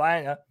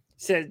Carolina,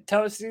 said,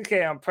 tell CK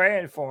I'm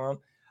praying for him.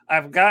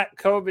 I've got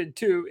COVID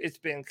too. It's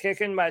been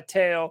kicking my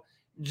tail.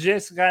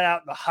 Just got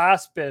out the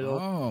hospital.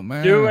 Oh,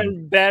 man.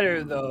 Doing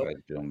better, though.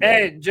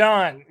 Hey,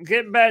 John,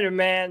 get better,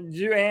 man.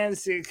 You and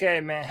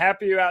CK, man.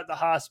 Happy you're out the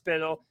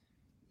hospital.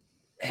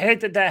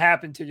 Hate that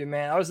happened to you,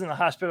 man. I was in the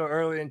hospital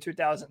early in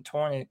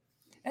 2020,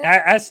 and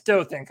I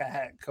still think I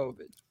had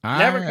COVID.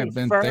 I've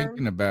been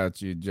thinking about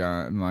you,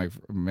 John, like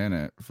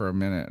for a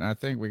minute. And I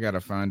think we got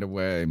to find a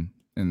way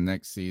in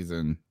next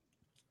season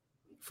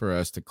for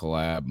us to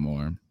collab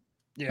more.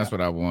 Yeah. That's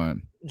what I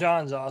want.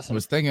 John's awesome. I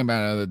was thinking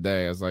about it the other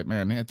day. I was like,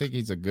 man, I think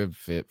he's a good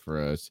fit for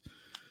us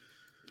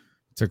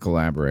to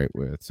collaborate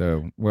with.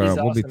 So,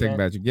 we'll be thinking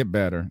about you. Get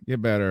better.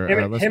 Him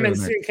and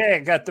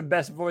CK got the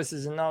best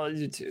voices in all of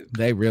YouTube.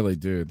 They really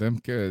do. Them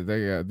good.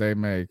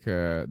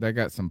 They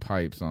got some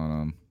pipes on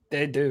them.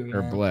 They do.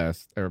 They're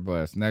blessed. They're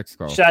blessed. Next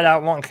call. Shout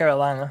out One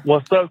Carolina.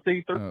 What's up,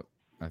 Ether?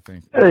 I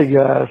think. Hey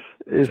guys,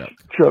 it's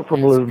Chuck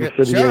from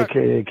Elizabeth City,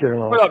 aka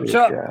Carolina. What up,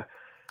 Chuck?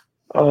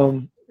 Yeah.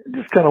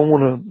 Just kind of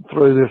want to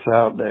throw this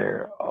out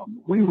there.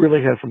 We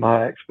really had some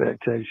high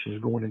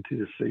expectations going into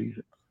the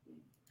season.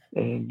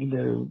 And,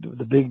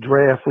 the big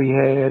draft we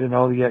had and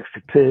all the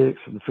extra picks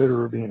and the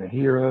Fitterer being a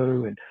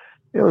hero. And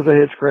it was a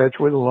head scratch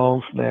with a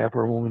long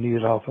snapper when we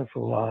needed offensive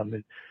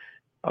linemen.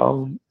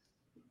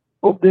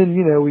 But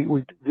then,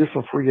 we did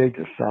some free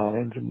agent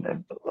signings.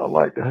 And I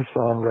like the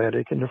Hassan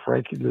Reddick and the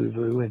Frankie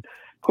Louvu and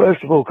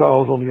questionable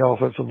calls on the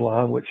offensive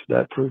line, which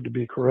that proved to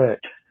be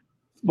correct.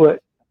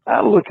 But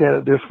I look at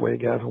it this way,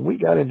 guys. When we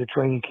got into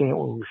training camp,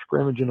 when we were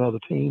scrimmaging other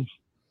teams,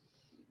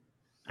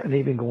 and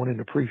even going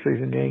into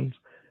preseason games,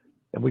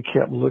 and we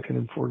kept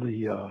looking for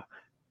the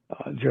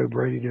Joe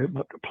Brady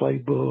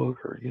playbook,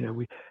 or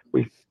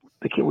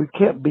we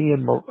kept being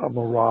a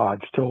mirage.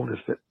 Told us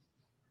that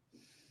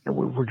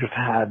we were just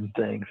hiding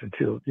things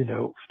until it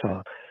was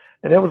time,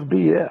 and that was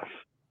BS.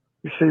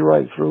 You see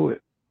right through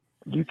it.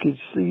 You could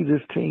see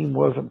this team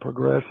wasn't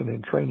progressing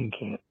in training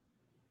camp.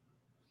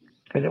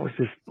 And it was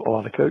just a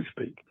lot of coach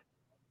speak.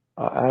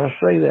 I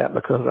say that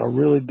because I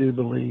really do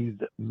believe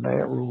that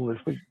Matt Rule,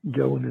 as we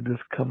go into this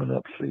coming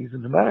up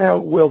season, no matter how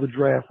well the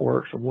draft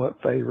works and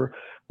what favor,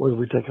 whether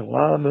we take a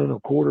lineman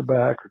or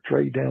quarterback or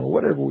trade down,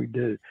 whatever we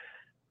do,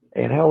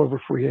 and however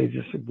free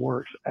agency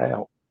works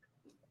out,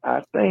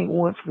 I think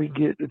once we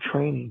get to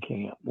training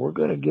camp, we're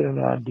going to get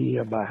an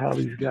idea about how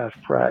these guys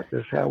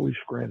practice, how we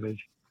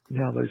scrimmage, and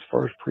how those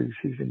first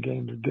preseason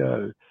games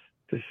go,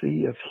 to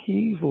see if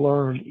he's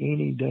learned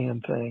any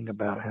damn thing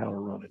about how to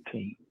run a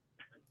team.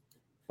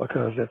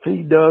 Because if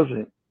he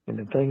doesn't, and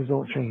then things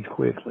don't change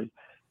quickly,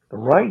 the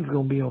writing's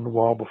going to be on the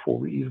wall before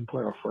we even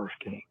play our first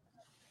game.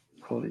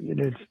 So,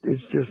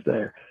 it's just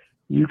there.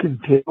 You can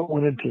tell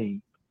when a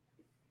team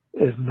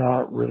is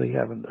not really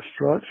having the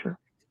structure,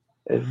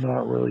 is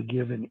not really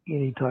given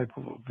any type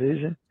of a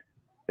vision,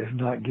 is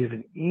not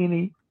given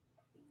any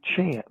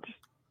chance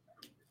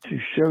to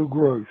show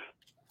growth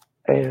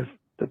as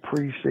the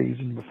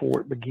preseason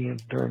before it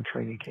begins during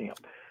training camp.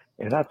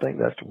 And I think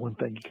that's the one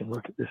thing you can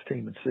look at this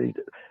team and see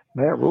that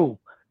Matt Rule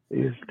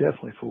is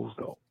definitely fool's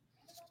gold.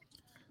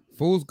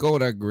 Fool's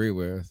gold, I agree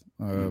with.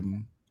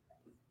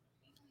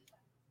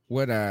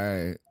 What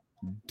I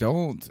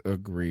don't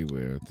agree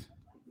with,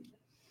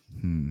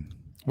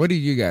 What do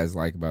you guys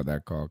like about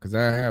that call? Because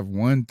I have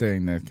one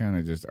thing that kind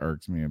of just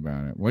irks me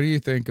about it. What do you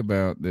think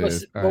about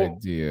this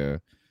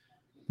idea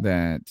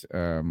that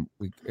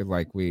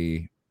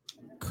we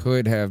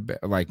could have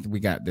like we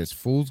got this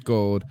fool's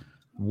gold?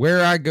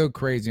 Where I go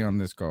crazy on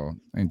this call,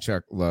 and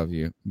Chuck, love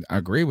you. I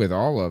agree with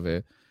all of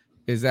it.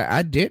 Is that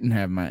I didn't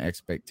have my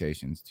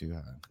expectations too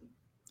high,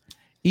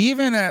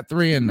 even at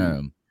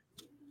 3-0.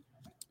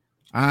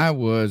 I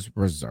was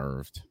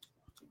reserved.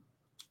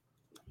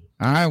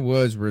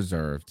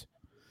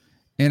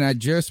 And I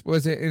just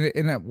wasn't.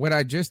 And what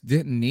I just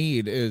didn't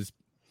need is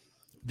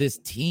this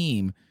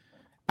team.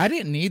 I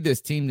didn't need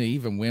this team to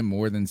even win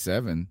more than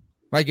 7.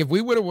 Like if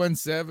we would have won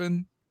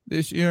 7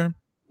 this year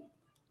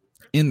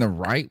in the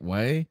right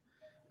way,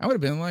 I would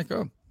have been like,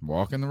 oh,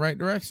 walk in the right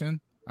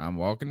direction. I'm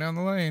walking down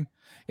the lane.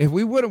 If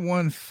we would have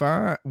won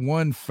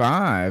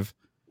 5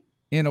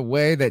 in a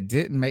way that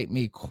didn't make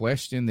me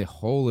question the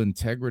whole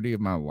integrity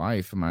of my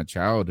life and my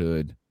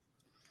childhood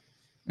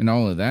and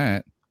all of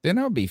that, then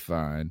I'll be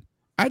fine.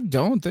 I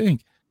don't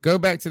think. Go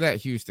back to that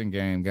Houston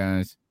game,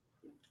 guys.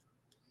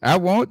 I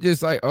won't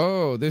just like,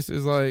 oh, this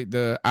is like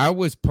I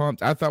was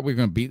pumped. I thought we were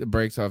going to beat the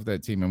brakes off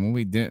that team. And when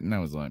we didn't, I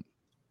was like,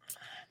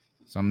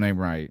 something ain't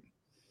right.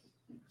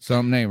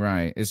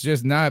 It's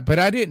just not. But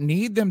I didn't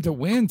need them to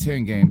win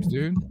 10 games,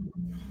 dude.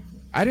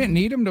 I didn't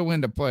need them to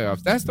win the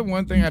playoffs. That's the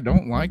one thing I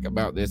don't like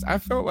about this. I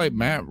felt like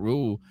Matt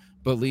Rule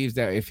believes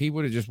that if he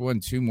would have just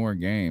won 2 more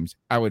games,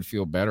 I would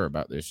feel better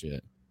about this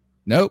shit.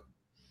 Nope.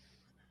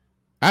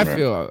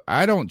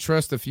 I don't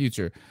trust the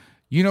future.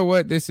 You know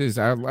what this is?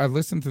 I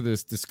listened to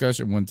this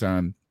discussion one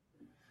time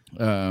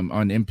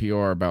on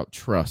NPR about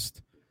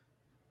trust.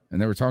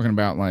 And they were talking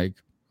about like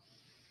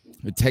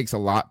it takes a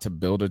lot to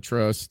build a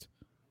trust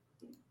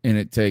and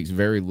it takes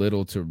very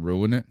little to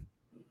ruin it.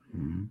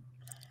 Mm-hmm.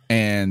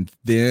 And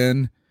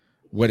then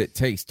what it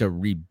takes to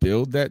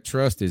rebuild that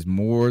trust is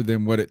more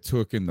than what it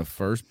took in the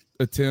first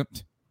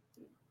attempt.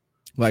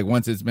 Like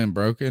once it's been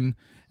broken,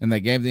 and they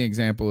gave the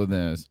example of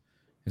this,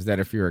 is that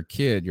if you're a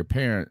kid, your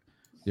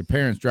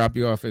parents drop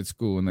you off at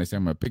school and they say,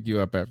 I'm going to pick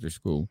you up after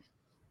school,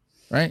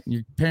 right?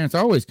 Your parents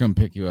always come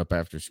pick you up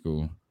after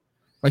school.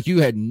 Like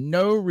you had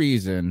no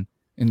reason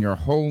in your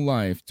whole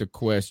life to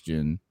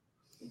question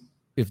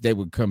if they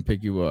would come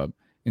pick you up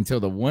until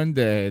the one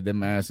day the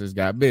masses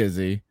got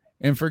busy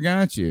and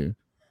forgot you.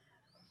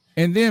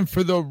 And then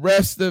for the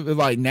rest of it,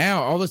 like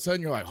now, all of a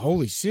sudden you're like,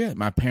 holy shit,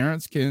 my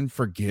parents can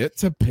forget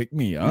to pick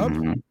me up.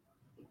 Mm-hmm.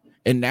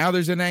 And now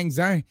there's an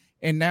anxiety.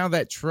 And now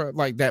that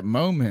like that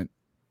moment,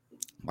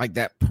 like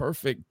that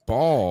perfect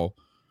ball,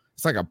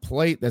 it's like a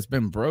plate that's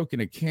been broken.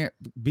 It can't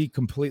be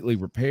completely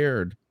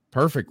repaired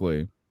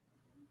perfectly.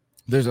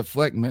 There's a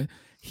fleck.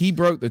 He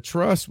broke the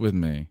trust with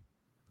me.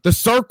 The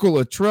circle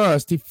of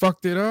trust, he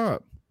fucked it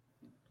up.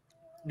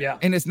 Yeah.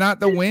 And it's not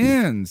the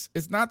wins.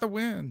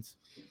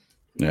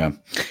 Yeah.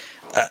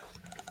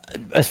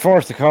 As far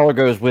as the caller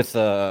goes with,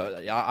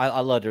 I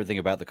loved everything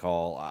about the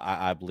call.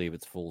 I believe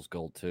it's fool's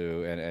gold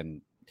too.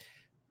 And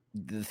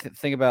the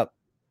thing about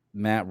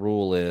Matt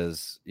Rule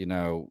is, you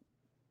know,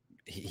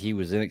 he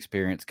was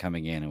inexperienced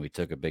coming in and we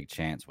took a big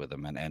chance with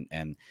him.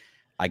 And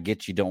I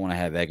get you don't want to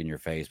have egg in your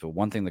face, but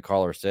one thing the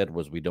caller said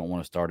was we don't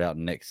want to start out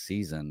next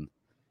season,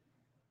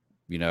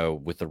 you know,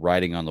 with the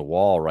writing on the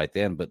wall right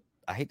then. But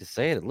I hate to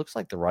say it, it looks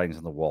like the writing's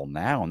on the wall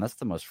now. And that's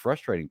the most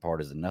frustrating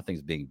part is that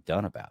nothing's being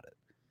done about it.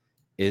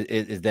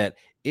 Is that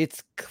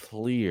it's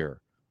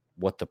clear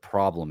what the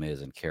problem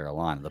is in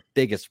Carolina, the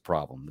biggest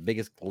problem, the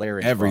biggest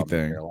glaring problem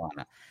in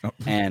Carolina.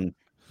 And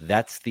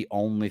that's the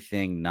only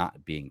thing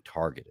not being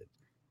targeted.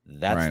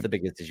 That's the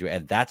biggest issue.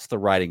 And that's the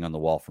writing on the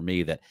wall for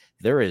me, that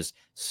there is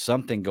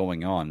something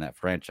going on in that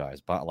franchise,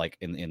 but like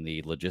in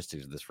the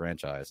logistics of this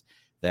franchise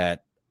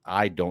that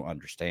I don't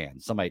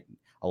understand.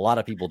 A lot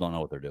of people don't know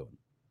what they're doing.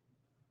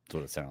 That's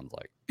what it sounds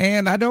like.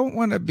 And I don't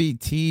want to be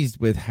teased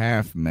with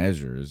half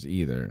measures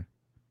either.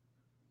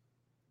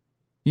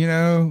 You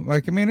know,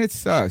 like, I mean, it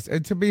sucks.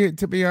 And to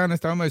be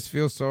honest, I almost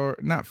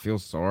not feel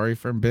sorry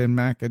for Ben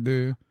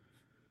McAdoo.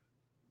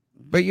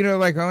 But, you know,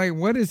 like,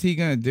 what is he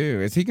going to do?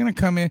 Is he going to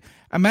come in?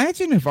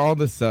 Imagine if all of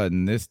a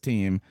sudden this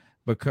team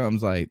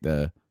becomes like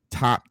the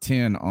top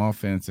 10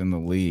 offense in the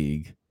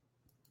league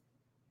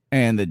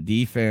and the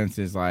defense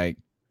is like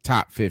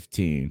top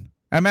 15.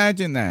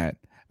 Imagine that.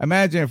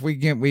 Imagine if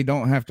we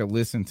don't have to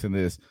listen to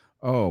this.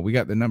 Oh, we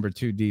got the number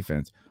 2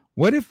 defense.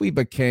 What if we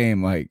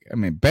became like, I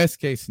mean, best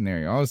case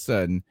scenario, all of a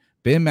sudden,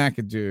 Ben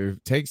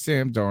McAdoo takes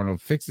Sam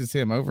Darnold, fixes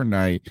him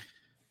overnight.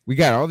 We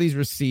got all these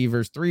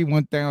receivers,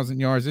 1,000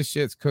 yards. This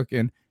shit's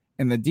cooking.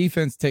 And the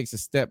defense takes a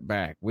step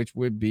back, which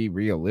would be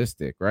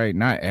realistic, right?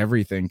 Not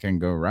everything can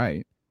go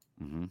right.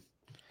 Mm-hmm.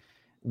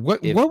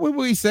 What would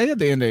we say at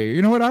the end of it?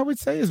 You know what I would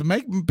say is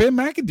make Ben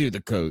McAdoo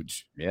the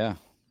coach. Yeah.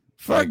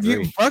 Fuck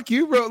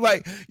you, bro.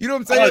 Like, you know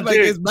what I'm saying? Like,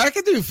 is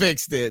McAdoo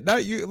fixed it?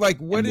 Not you. Like,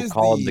 what is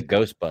call him the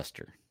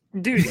Ghostbuster?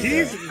 Dude,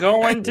 he's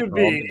going to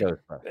be.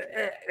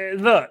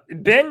 Look,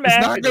 Ben McAdoo.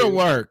 It's not going to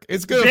work.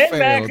 It's going to fail.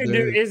 Ben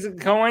McAdoo is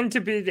going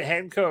to be the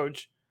head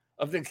coach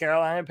of the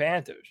Carolina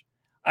Panthers.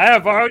 I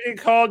have already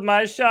called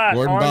my shot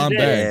Gordon on Bombay.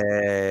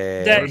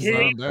 this that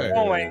Gordon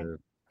Bombay.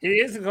 he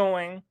is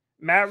going.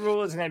 Matt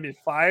Rule is going to be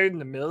fired in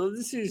the middle of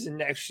the season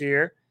next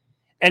year,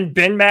 and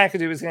Ben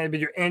McAdoo is going to be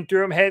your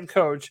interim head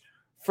coach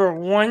for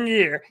 1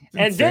 year.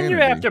 And then you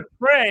have to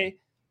pray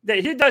that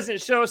he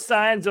doesn't show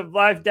signs of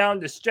life down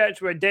the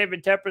stretch where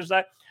David Tepper's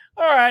like,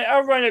 all right,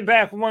 I'll run it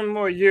back 1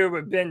 more year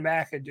with Ben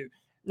McAdoo.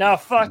 Now,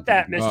 fuck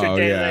that, Mr. Oh,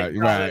 Daly.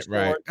 yeah,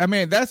 right. I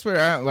mean, that's where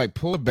I like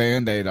pull a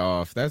Band-Aid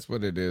off. That's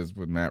what it is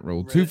with Matt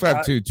Rule.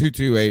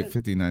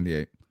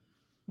 252-228-5098.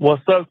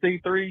 What's up,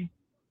 C3?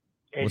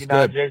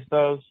 89 J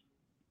Stubbs.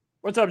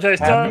 What's up, J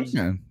Stubbs?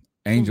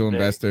 Angel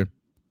Investor.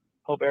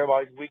 Hope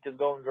everybody's week is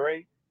going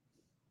great.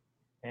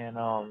 And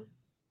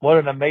what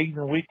an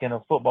amazing weekend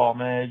of football,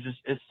 man.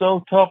 It's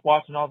so tough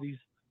watching all these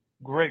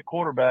great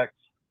quarterbacks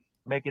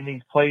making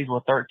these plays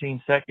with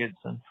 13 seconds,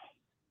 and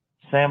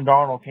Sam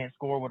Darnold can't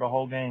score with a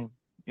whole game.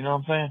 You know what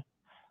I'm saying?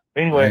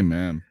 Anyway,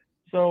 Amen.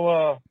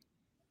 So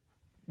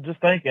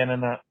just thinking,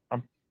 and I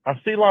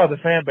see a lot of the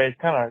fan base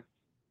kind of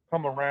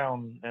come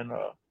around, and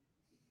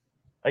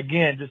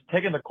again, just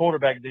taking the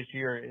quarterback this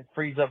year, it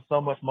frees up so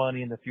much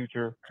money in the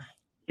future.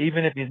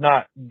 Even if he's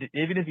not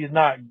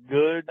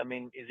good, I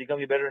mean, is he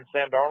going to be better than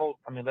Sam Darnold?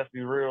 I mean, let's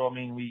be real. I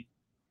mean, we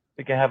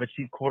can have a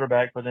cheap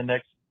quarterback for the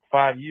next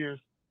 5 years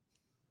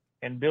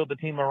and build the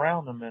team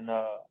around him. And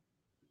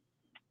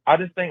I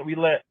just think we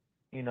let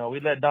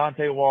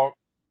Dante walk.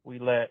 We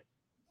let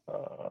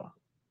our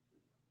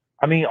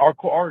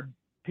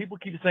people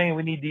keep saying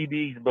we need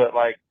DBs, but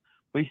like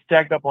we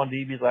stacked up on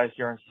DBs last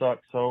year and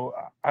sucked. So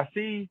I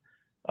see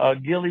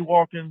Gilly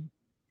walking,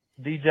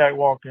 D-Jack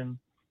walking.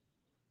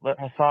 Let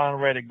Hassan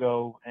Reddick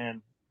go,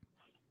 if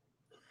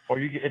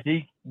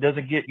he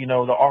doesn't get the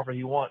offer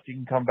he wants, he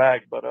can come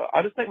back. But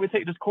I just think we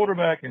take this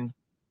quarterback, and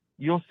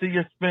you'll see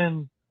us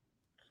spend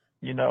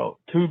 2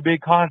 big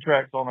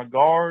contracts on a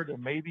guard,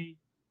 and maybe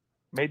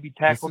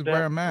tackle depth,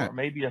 or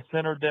maybe a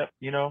center depth.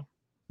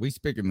 We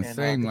speaking the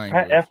same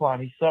language. Pat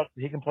Eflin, he sucks.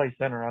 He can play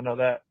center. I know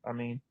that. I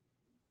mean,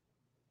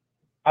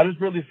 I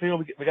just really feel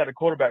we got a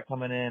quarterback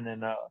coming in,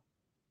 and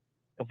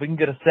if we can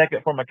get a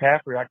second for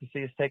McCaffrey, I can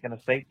see us taking a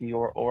safety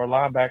or a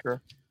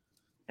linebacker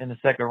in the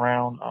second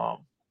round. I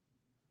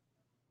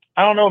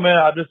don't know, man.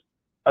 I just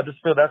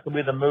feel that's gonna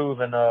be the move,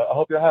 and I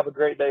hope y'all have a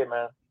great day,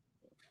 man.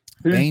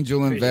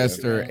 Angel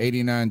Investor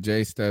 89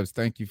 J Stubbs,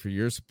 thank you for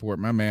your support.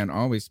 My man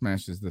always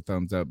smashes the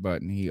thumbs up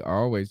button. He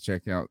always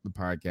check out the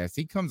podcast.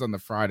 He comes on the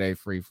Friday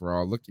free for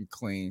all, looking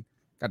clean,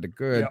 got the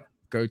good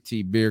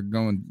goatee beard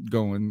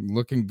going,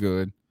 looking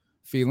good,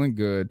 feeling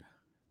good.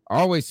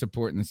 Always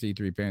supporting the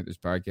C3 Panthers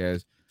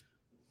podcast.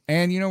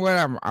 And you know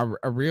what?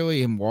 I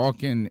really am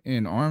walking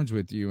in arms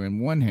with you in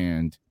one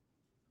hand,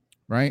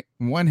 right?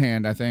 In one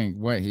hand, I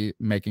think he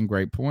making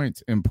great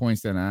points, and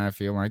points that I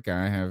feel like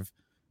I have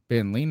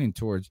been leaning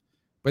towards.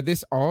 But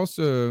this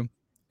also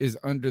is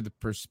under the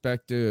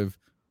perspective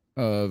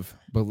of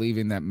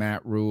believing that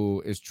Matt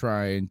Rule is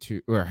trying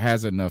to, or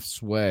has enough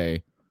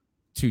sway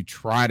to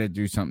try to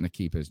do something to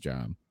keep his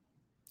job.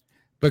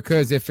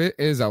 Because if it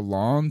is a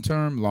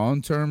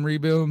long-term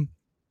rebuild,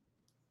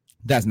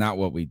 that's not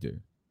what we do.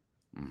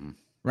 Mm-hmm.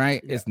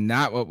 Right? Yeah. It's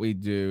not what we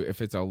do.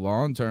 If it's a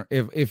long-term,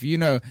 if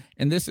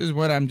and this is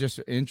what I'm just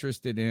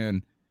interested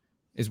in,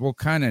 is we'll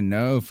kind of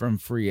know from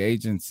free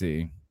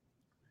agency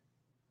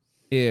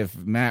if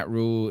Matt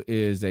Rule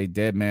is a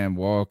dead man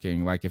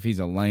walking, like if he's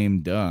a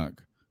lame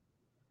duck,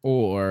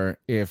 or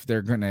if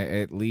they're going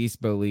to at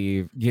least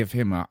give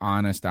him an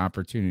honest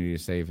opportunity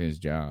to save his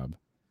job.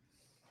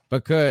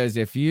 Because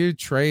if you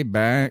trade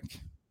back,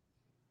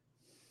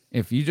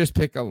 if you just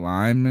pick a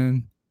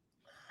lineman,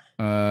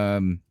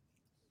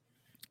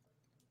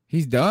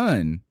 he's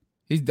done.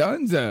 He's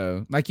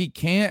donezo. Like he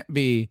can't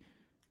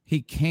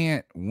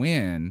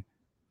win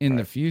in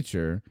the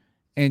future.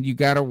 And you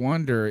got to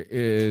wonder,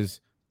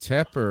 is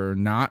Tepper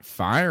not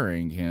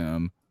firing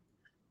him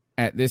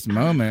at this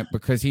moment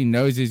because he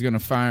knows he's going to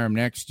fire him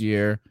next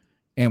year,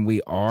 and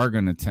we are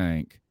going to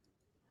tank.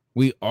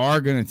 We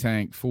are going to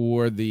tank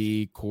for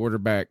the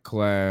quarterback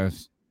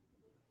class.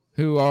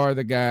 Who are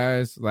the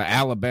guys? The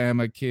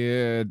Alabama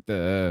kid,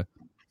 the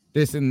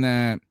this and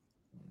that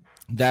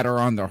are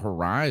on the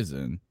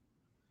horizon.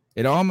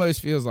 It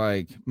almost feels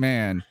like,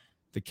 man,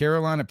 the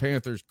Carolina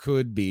Panthers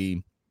could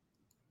be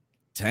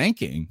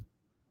tanking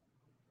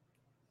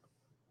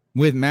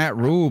with Matt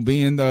Rule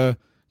being the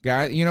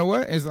guy. You know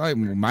what? It's like,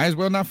 might as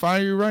well not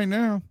fire you right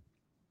now.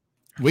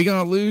 We're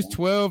going to lose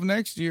 12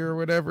 next year or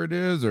whatever it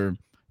is, or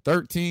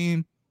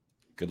 13.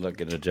 Good luck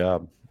getting a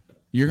job.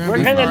 We're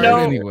gonna know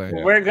anyway.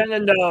 We're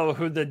gonna know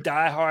who the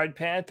diehard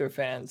Panther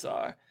fans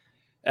are.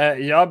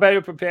 Y'all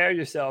better prepare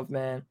yourself,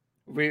 man.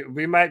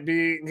 We might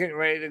be getting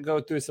ready to go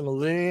through some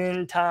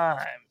lean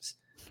times,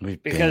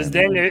 because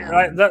then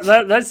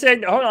let's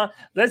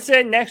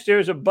say next year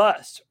is a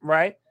bust,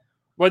 right?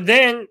 Well,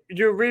 then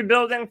you're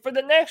rebuilding for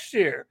the next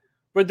year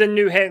with the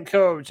new head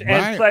coach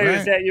and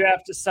players that you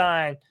have to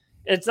sign.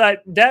 It's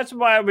like, that's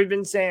why we've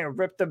been saying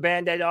rip the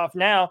Band-Aid off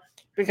now,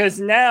 because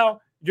now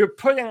you're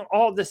putting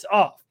all this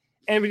off.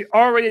 and we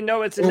already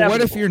know it's Well, inevitable.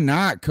 what if you're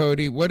not,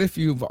 Cody? What if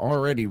you've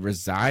already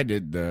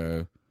resided,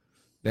 though,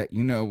 that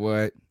you know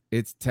what?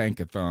 It's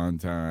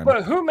tankathon time.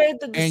 But who made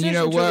the decision? And you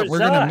know to what? We're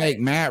going to reside? make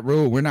Matt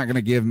Rule. We're not going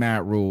to give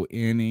Matt Rule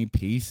any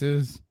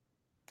pieces.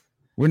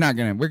 We're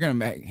going to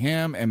make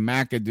him and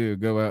McAdoo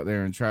go out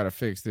there and try to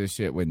fix this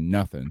shit with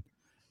nothing.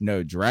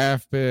 No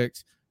draft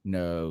picks,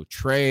 no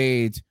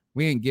trades.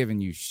 We ain't giving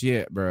you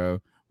shit,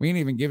 bro. We ain't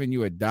even giving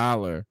you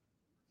 $1.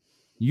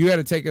 You got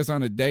to take us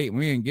on a date.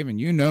 We ain't giving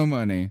you no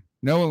money,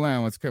 no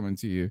allowance coming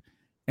to you.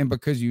 And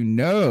because you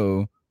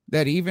know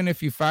that even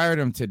if you fired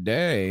him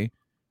today,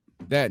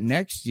 that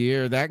next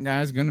year that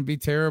guy's going to be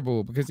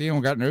terrible because he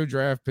don't got no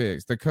draft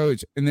picks, the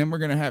coach. And then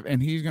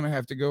he's going to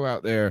have to go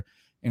out there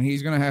and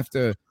he's going to have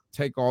to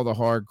take all the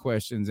hard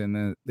questions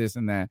and this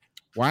and that.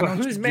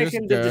 Who's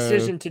making the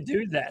decision to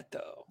do that,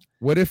 though?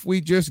 What if we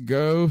just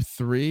go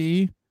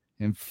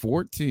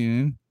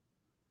 3-14,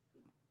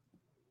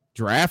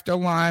 draft a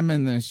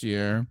lineman this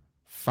year,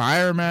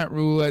 fire Matt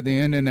Rule at the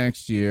end of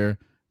next year,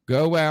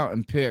 go out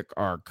and pick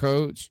our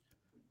coach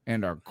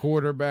and our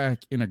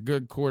quarterback in a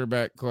good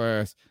quarterback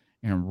class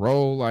and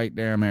roll like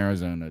damn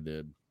Arizona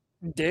did?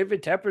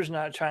 David Tepper's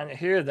not trying to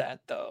hear that,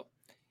 though.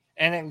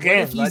 And again,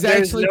 what if he's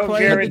actually no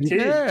playing?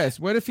 Yes.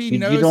 What if he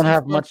knows you don't he's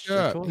have much fucked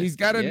up? choice. He's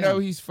got to know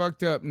he's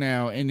fucked up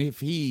now. And if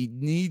he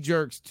knee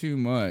jerks too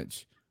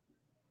much,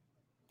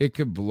 it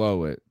could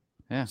blow it.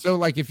 Yeah. So,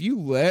 like, if you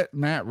let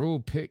Matt Rule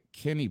pick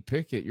Kenny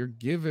Pickett, you're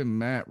giving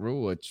Matt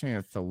Rule a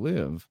chance to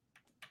live.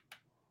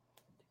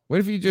 What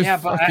if you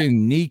just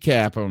fucking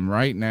kneecap him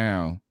right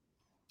now?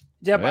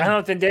 Yeah, but I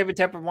don't think David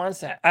Tepper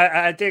wants that.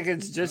 I think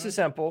it's just as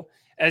simple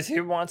as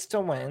he wants to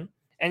win,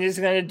 and he's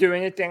going to do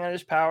anything in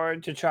his power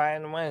to try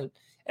and win.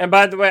 And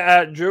by the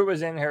way, Drew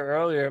was in here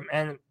earlier,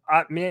 and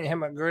me and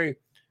him agree.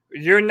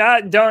 You're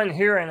not done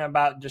hearing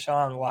about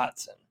Deshaun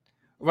Watson.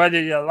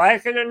 Whether you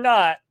like it or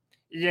not,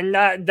 you're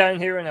not done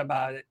hearing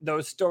about it.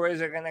 Those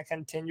stories are going to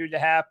continue to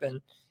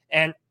happen.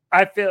 And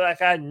I feel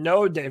like I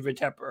know David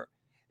Tepper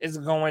is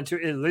going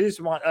to at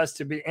least want us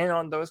to be in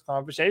on those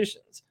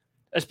conversations,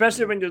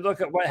 especially when you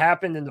look at what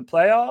happened in the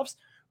playoffs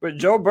with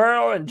Joe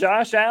Burrow and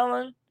Josh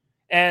Allen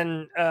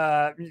and,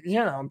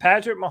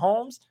 Patrick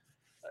Mahomes.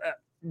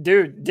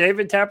 Dude,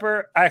 David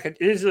Tepper, I could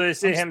easily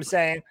see him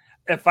saying,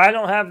 if I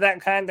don't have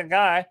that kind of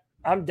guy,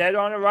 I'm dead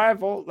on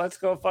arrival. Let's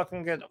go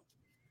fucking get him.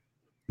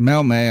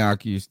 Mel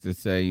Mayock used to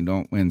say you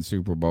don't win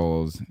Super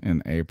Bowls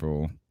in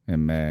April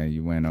and May.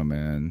 You win them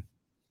in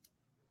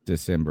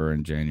December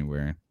and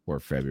January or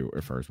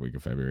February, first week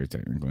of February,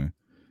 technically.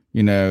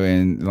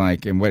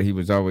 And what he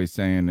was always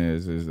saying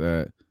is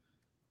that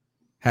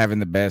having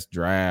the best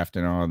draft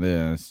and all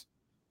this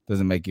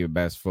doesn't make you a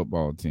best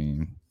football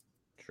team.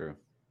 True.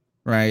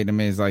 Right? I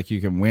mean, it's like you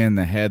can win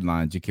the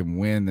headlines. You can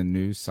win the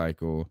news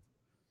cycle.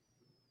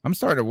 I'm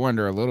starting to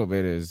wonder a little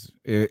bit is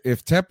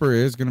if Tepper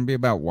is going to be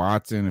about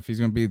Watson, if he's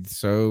going to be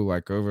so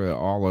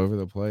all over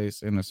the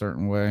place in a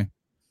certain way,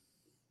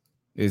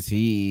 is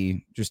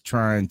he just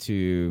trying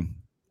to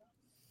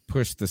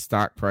push the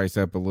stock price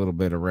up a little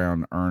bit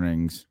around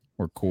earnings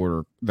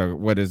or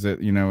what is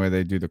it? Where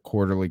they do the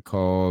quarterly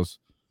calls.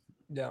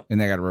 Yeah. And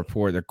they got to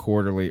report their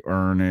quarterly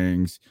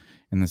earnings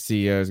and the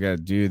CEO's got to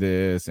do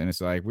this. And it's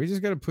like, we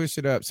just got to push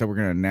it up. So we're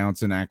going to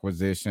announce an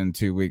acquisition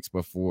 2 weeks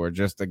before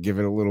just to give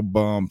it a little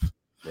bump.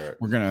 Right.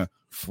 We're going to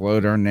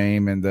float our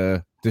name in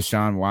the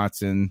Deshaun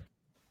Watson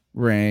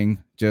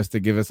ring just to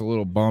give us a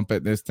little bump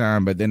at this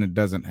time. But then it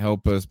doesn't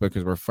help us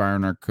because we're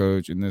firing our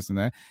coach and this and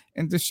that.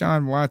 And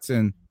Deshaun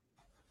Watson,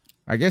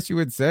 I guess you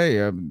would say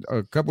a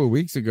couple of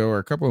weeks ago or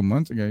a couple of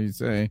months ago, you'd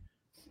say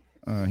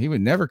he would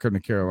never come to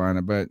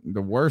Carolina. But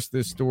the worse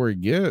this story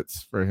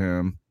gets for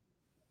him,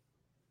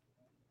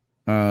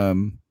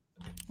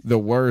 the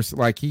worse,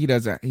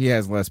 he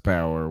has less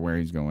power where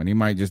he's going. He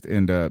might just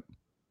end up,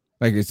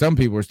 some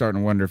people are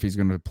starting to wonder if he's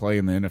going to play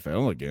in the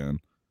NFL again,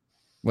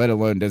 let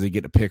alone does he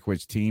get to pick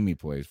which team he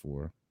plays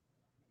for.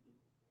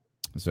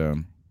 So,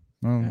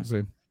 we'll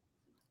see.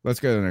 Let's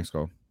go to the next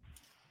call.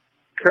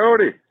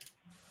 Cody.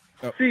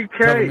 Oh, CK.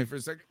 Cover me for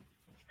a second.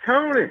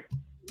 Tony.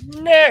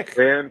 Nick.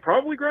 And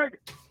probably Greg.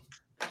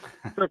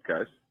 What's up,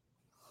 guys?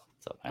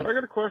 What's up, man? I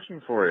got a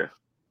question for you.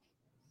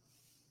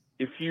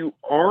 If you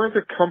are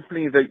the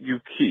company that you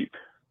keep,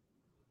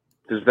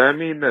 does that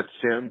mean that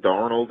Sam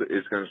Darnold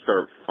is going to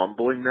start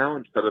fumbling now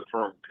instead of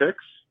throwing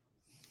picks?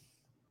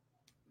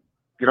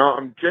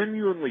 I'm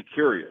genuinely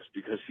curious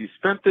because he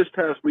spent this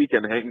past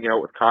weekend hanging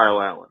out with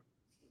Kyle Allen.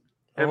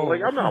 And,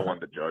 I'm not one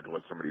to judge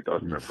what somebody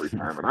does in their free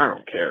time, and I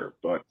don't care,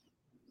 but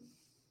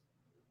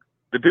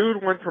the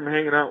dude went from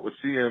hanging out with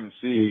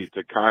CMC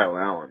to Kyle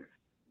Allen.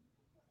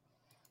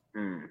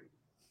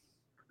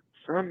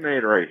 Something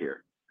made right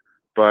here.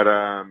 But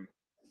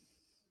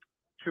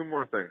two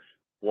more things.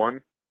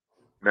 One,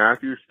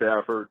 Matthew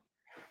Stafford,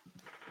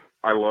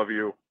 I love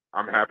you.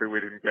 I'm happy we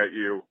didn't get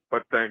you,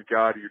 but thank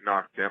God you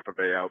knocked Tampa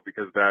Bay out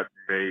because that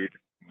made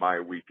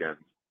my weekend.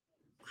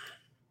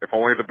 If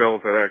only the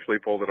Bills had actually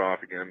pulled it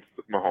off against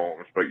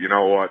Mahomes. But you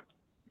know what?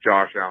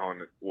 Josh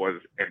Allen was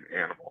an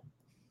animal.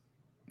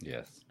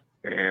 Yes.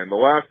 And the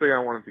last thing I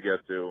wanted to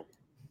get to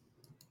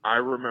I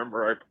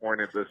remember I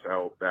pointed this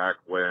out back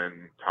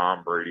when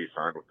Tom Brady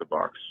signed with the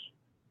Bucs,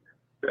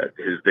 that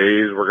his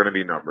days were going to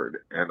be numbered.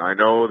 And I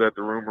know that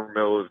the rumor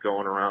mill is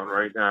going around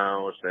right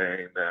now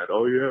saying that,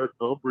 oh yeah,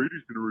 Tom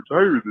Brady's going to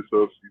retire this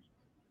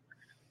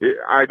offseason.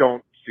 I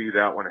don't see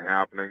that one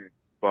happening,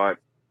 but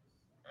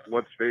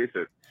let's face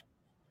it.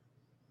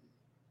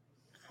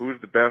 Who's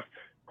the best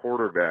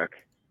quarterback?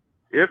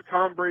 If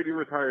Tom Brady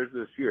retires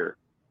this year,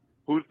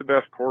 who's the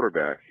best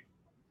quarterback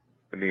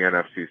in the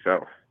NFC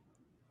South?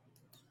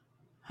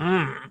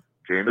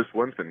 Jameis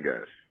Winston,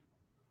 guys.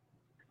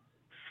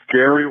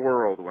 Scary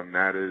world when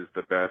that is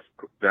the best,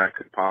 that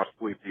could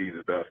possibly be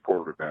the best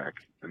quarterback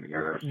in the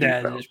NFC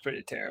That South. is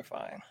pretty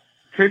terrifying.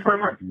 Change my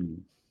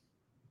mind.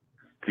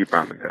 Keep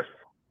on the guys.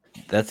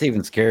 That's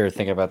even scarier to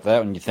think about that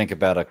when you think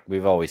about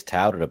we've always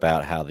touted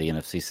about how the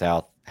NFC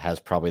South has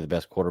probably the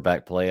best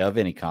quarterback play of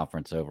any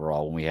conference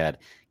overall. When we had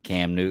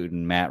Cam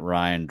Newton, Matt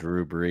Ryan,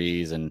 Drew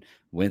Brees, and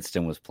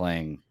Winston was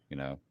playing,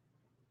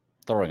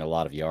 throwing a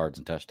lot of yards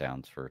and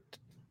touchdowns for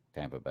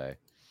Tampa Bay.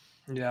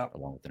 Yeah.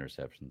 Along with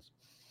interceptions.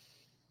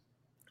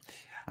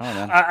 I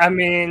don't know. I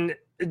mean,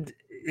 in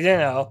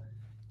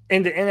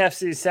the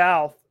NFC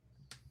South,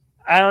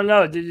 I don't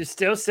know. Did you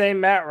still say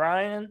Matt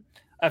Ryan?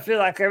 I feel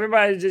like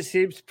everybody just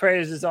heaps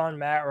praises on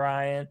Matt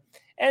Ryan.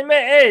 And,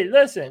 hey,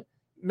 listen,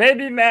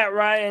 maybe Matt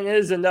Ryan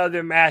is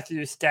another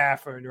Matthew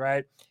Stafford,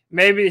 right?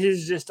 Maybe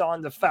he's just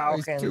on the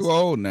Falcons. He's too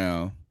old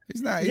now.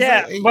 He's not. He's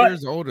like 8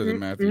 years older than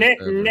Matthew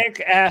Stafford.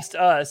 Nick asked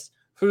us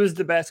who's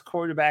the best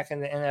quarterback in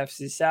the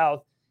NFC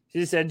South.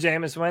 He said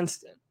Jameis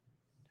Winston,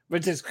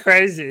 which is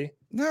crazy.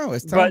 No,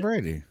 it's Tom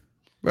Brady.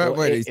 But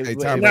wait, he said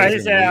Tom Brady. No, he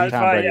said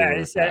outside.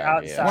 He said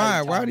outside.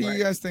 Why? Why do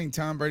you guys think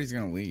Tom Brady's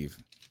going to leave?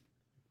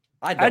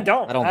 I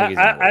don't. I don't think he's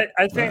gonna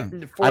I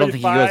think. I don't think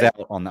he goes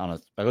out on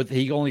a.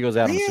 He only goes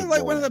out on a Super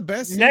Bowl. One of the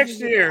best next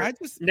year.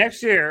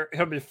 Next year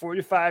he'll be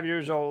 45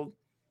 years old.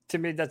 To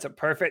me, that's a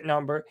perfect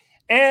number,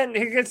 and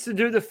he gets to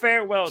do the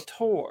farewell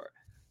tour.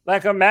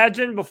 Like,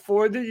 imagine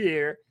before the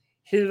year,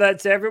 he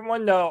lets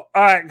everyone know,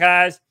 all right,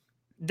 guys,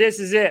 this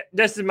is it.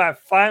 This is my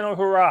final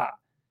hurrah.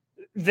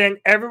 Then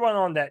everyone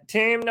on that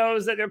team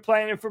knows that they're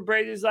playing for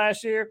Brady's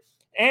last year,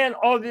 and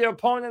all the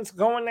opponents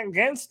going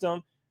against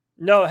them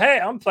know, hey,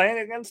 I'm playing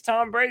against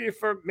Tom Brady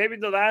for maybe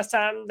the last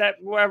time that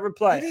we'll ever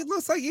play. It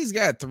looks like he's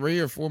got 3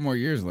 or 4 more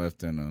years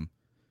left in him.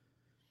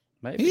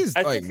 Maybe. He's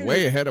like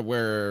way ahead of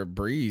where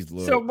Breeze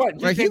looked. So what?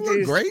 Like, he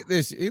looked great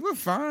he looked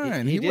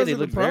fine. He wasn't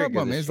the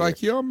problem. It's like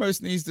he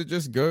almost needs to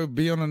just go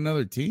be on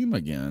another team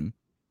again.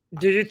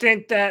 Do you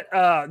think that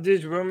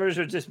these rumors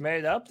are just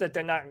made up, that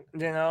they're not,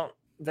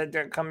 that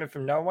they're coming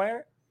from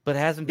nowhere? But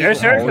hasn't they're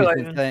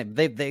circulating?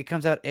 It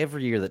comes out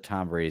every year that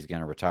Tom Brady's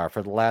going to retire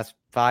for the last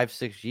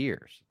 5-6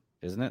 years,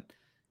 isn't it?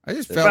 I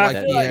just felt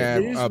like he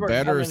had a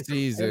better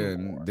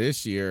season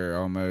this year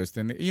almost.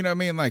 And, you know what I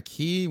mean? Like,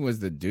 he was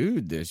the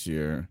dude this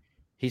year.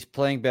 He's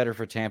playing better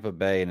for Tampa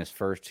Bay in his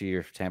first 2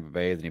 years for Tampa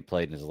Bay than he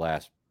played in his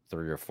last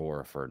 3 or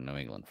 4 for New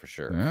England, for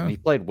sure. Yeah. And he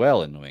played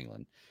well in New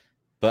England.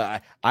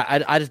 But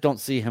I just don't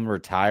see him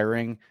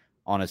retiring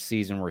on a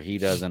season where he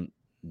doesn't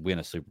win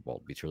a Super Bowl,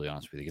 to be truly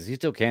honest with you, because he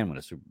still can win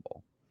a Super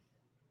Bowl.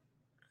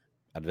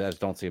 I just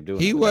don't see him doing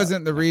it. He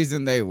wasn't the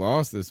reason they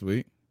lost this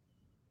week.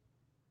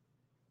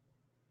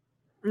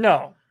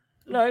 No,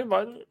 he wasn't.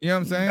 You know what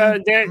I'm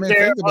saying?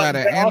 Think about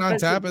it. And on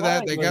top of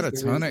that, they got a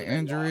ton of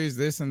injuries,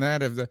 this and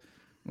that.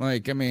 They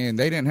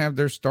didn't have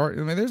their start.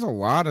 I mean, there's a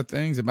lot of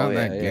things about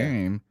that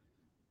game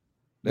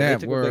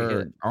that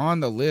were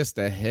on the list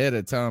ahead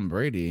of Tom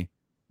Brady.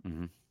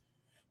 Mm-hmm.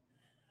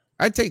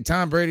 I'd take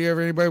Tom Brady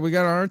over anybody we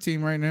got on our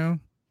team right now.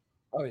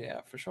 Oh,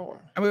 yeah, for sure.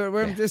 I mean,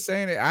 I'm just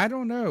saying it. I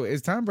don't know.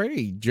 Is Tom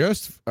Brady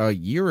just a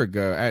year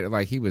ago acted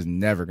like he was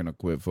never going to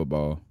quit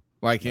football?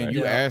 Like, and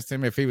you asked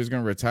him if he was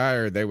going to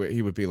retire,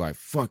 he would be like,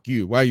 fuck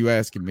you. Why are you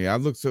asking me? I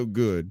look so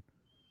good.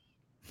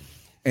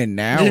 And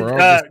now we're all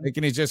just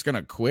thinking he's just going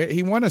to quit.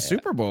 He won a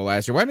Super Bowl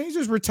last year. Why didn't he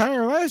just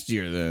retire last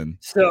year then?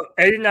 So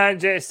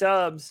 89J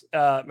Subs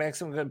makes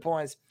some good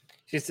points.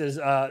 He says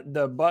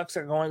the Bucs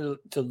are going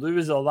to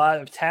lose a lot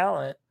of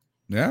talent.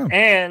 Yeah.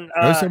 And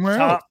go somewhere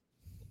else.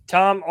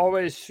 Tom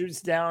always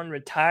shoots down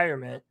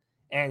retirement,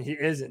 and he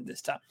isn't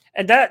this time.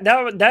 And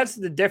that's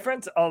the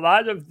difference. A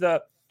lot of the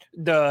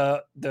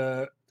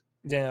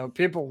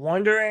people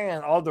wondering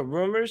and all the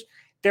rumors,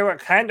 they were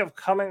kind of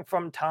coming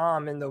from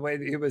Tom in the way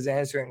that he was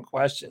answering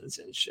questions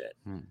and shit.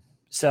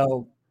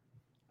 So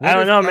I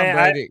don't know, man.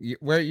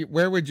 Brady,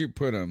 where would you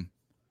put him?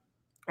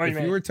 If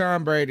you were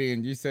Tom Brady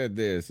and you said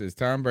this, is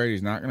Tom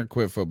Brady's not going to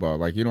quit football?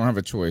 Like, you don't have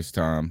a choice,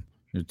 Tom.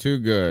 You're too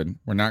good.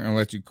 We're not going to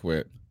let you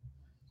quit.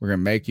 We're going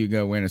to make you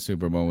go win a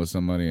Super Bowl with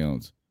somebody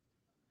else.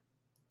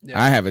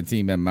 Yeah. I have a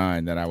team in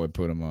mind that I would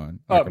put him on.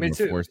 Like, me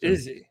too.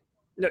 Easy.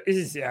 No,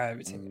 easy. I have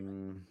a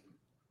team.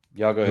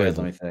 Y'all go ahead.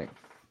 Let me think.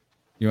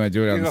 You want to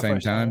do it on the same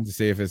time to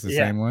see if it's the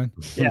same one?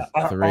 Yeah.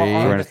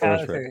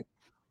 3.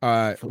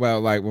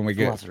 Well, like when we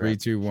get 3,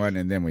 2, 1,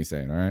 and then we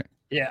say it. All right.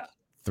 Yeah.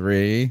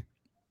 3,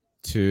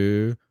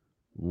 2,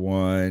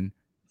 1.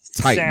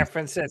 San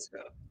Francisco.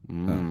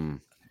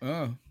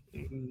 Oh.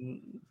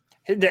 He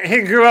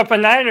grew up a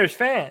Niners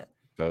fan.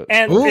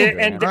 And, Ooh,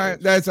 and all right,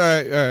 that's all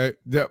right. All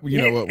right.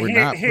 You know what? We're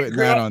not he putting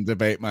grew that up- on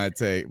Debate My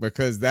Take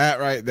because that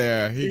right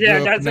there, he Yeah,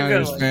 grew up that's an a good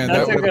Irish one. fan. That's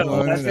That a would have good one.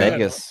 blown That's it a up. good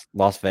Vegas,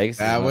 Las Vegas.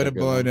 That would have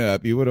blown it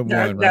up. You would have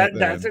won right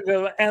That's a then.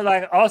 good one. And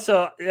like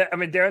also, I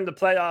mean, they're in the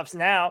playoffs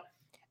now,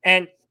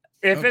 and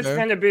if it's Okay.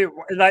 going to be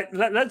like,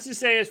 let's just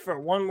say it's for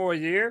one more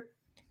year,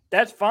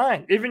 that's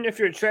fine. Even if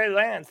you're Trey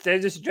Lance, they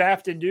just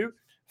drafted you.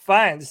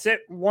 Fine,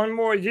 sit one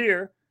more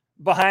year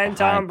behind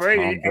Tom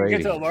Brady and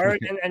get to learn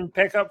and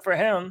pick up for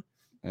him.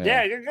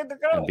 Yeah, you're good to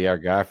go. And be our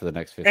guy for the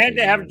next 15 And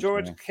they have years,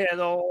 George yeah.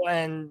 Kittle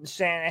and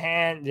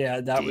Shanahan. Yeah,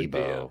 that would be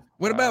it.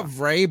 What about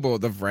Vrabel?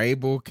 The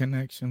Vrabel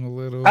connection a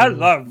little. I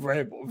love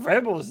Vrabel.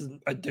 Vrabel's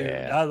a dude.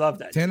 Yeah. I love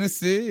that.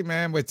 Tennessee,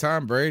 man, with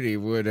Tom Brady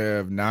would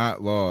have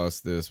not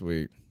lost this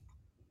week.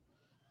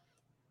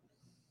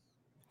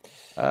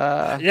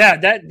 Yeah,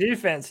 that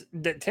defense,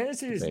 the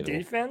Tennessee's Debatable.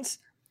 defense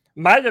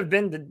might have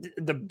been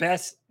the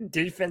best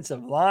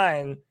defensive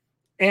line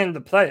in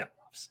the playoffs.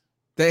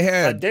 They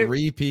had they-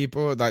 3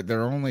 people, like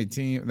their only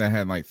team that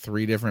had like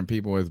 3 different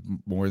people with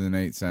more than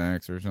 8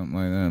 sacks or something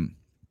like that.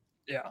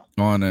 Yeah.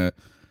 On a,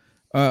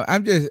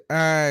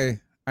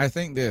 I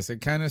think this,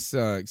 it kind of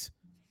sucks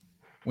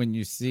when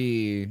you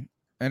see,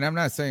 and I'm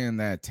not saying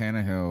that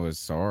Tannehill is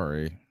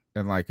sorry.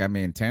 And like, I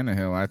mean,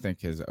 Tannehill, I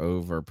think has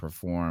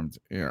overperformed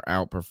or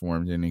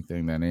outperformed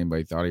anything that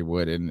anybody thought he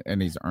would.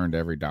 And he's earned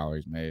every dollar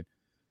he's made.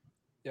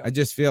 Yeah. I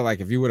just feel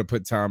like if you would have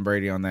put Tom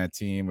Brady on that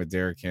team with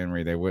Derrick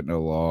Henry, they wouldn't have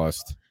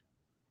lost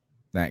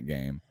that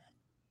game.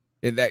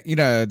 The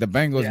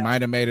Bengals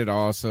might have made it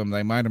awesome.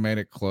 They might have made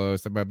it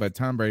close, but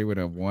Tom Brady would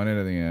have won it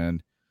at the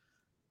end.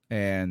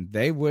 And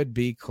they would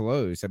be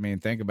close. I mean,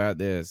 think about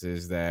this: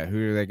 is that who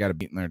do they got to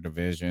beat in their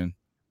division?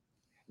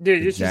 Dude,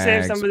 The you should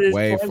save some Jags, of these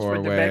way points far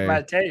for debate away.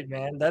 my tape,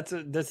 man.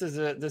 This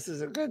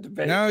is a good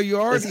debate. No, you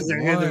already This is a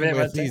good won debate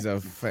my with tape. he's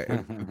a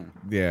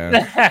yeah.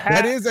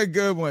 That is a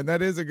good one.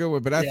 That is a good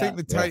one. But I Yeah. think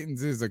the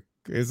Titans is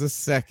a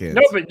second.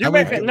 No, but you I would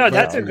make it. give No, it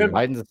that's to a good. you.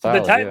 Titans are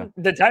The solid,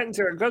 the Titans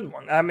are a good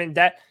one. I mean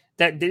that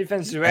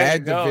defense is ready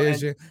to Bad go. and-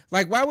 division.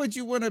 Like, why would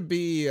you want to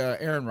be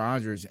Aaron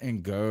Rodgers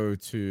and go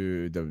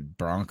to the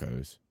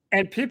Broncos?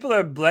 And people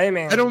are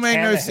blaming. That don't make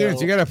no Tannehill.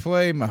 sense. You got to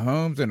play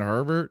Mahomes and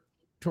Herbert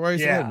twice.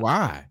 Yeah. Like,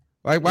 why?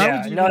 Like, why Yeah,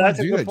 would you no, want that's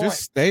to a do good that? point.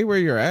 Just stay where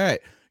you're at.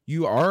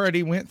 You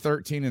already went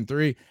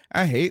 13-3.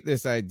 I hate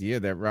this idea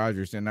that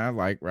Rodgers, and I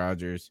like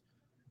Rodgers,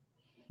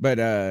 but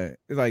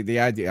like the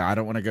idea, I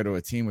don't want to go to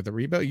a team with a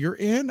rebuild. You're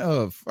in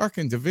a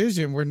fucking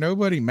division where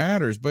nobody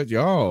matters but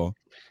y'all.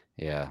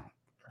 Yeah.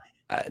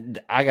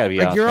 I gotta be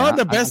Like, honest, you're man, on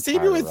the I'm best team.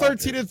 tired You of went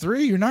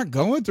 13-3. You're not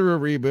going through a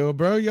rebuild,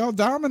 bro. Y'all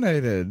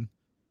dominated.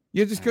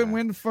 You just couldn't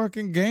win the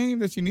fucking game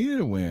that you needed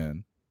to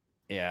win.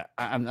 Yeah,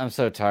 I'm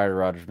so tired of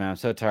Rodgers, man. I'm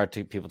so tired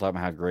of people talking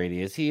about how great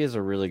he is. He is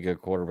a really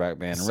good quarterback,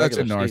 man. In Such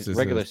a regular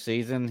narcissist.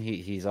 season,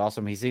 he's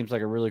awesome. He seems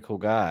like a really cool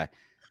guy,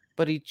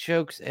 but he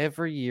chokes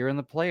every year in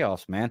the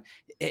playoffs, man.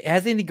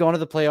 Hasn't he gone to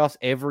the playoffs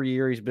every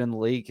year he's been in the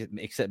league,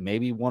 except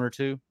maybe 1 or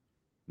 2,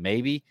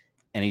 maybe?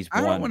 And he's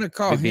I won. don't want to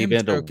call maybe him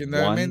been to choking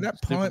though. I mean, one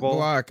that Super punt Bowl.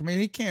 block. I mean,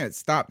 he can't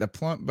stop the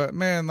punt, but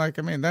man, like,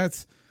 I mean,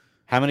 that's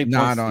How many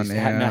not points? on did he,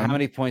 how, him. now, how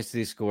many points did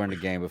he score in the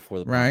game before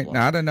the punt Right. block?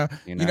 Now, I don't know.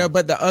 You know,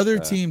 but the other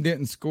team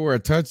didn't score a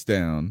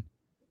touchdown.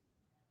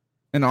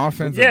 An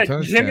offensive Yeah,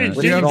 touchdown. Jimmy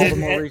You G know what I'm did- saying?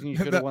 more reason you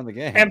should have won the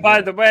game. And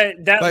by the way,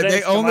 that Like, they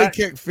lends to only my-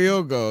 kick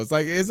field goals.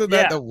 Like, isn't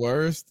that Yeah. the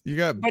worst? You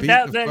got But beat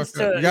that the lends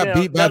fuck up. to, You got you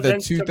know, beat by that the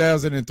lends to-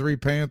 2003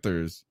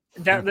 Panthers.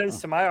 That lends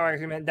to my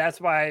argument.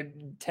 That's why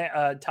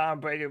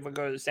Tom Brady would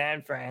go to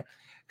San Fran,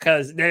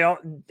 because they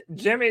don't.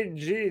 Jimmy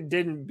G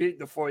didn't beat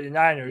the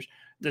 49ers.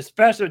 The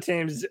special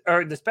teams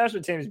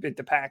beat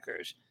the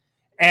Packers.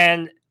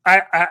 And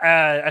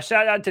I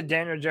shout out to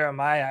Daniel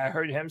Jeremiah. I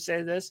heard him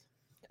say this.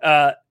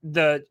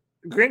 The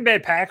Green Bay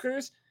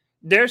Packers,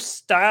 their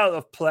style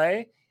of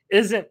play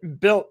isn't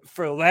built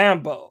for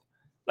Lambeau.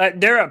 Like,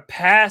 they're a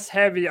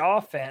pass-heavy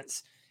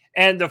offense.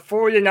 And the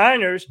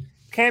 49ers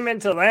came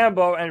into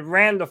Lambeau and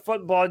ran the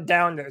football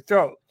down their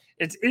throat.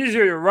 It's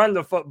easier to run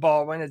the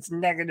football when it's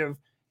negative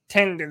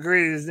 10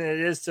 degrees than it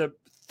is to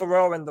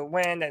throw in the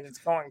wind and it's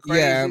going crazy.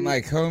 Yeah, and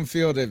like home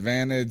field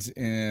advantage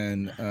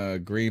in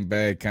Green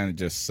Bay kind of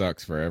just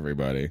sucks for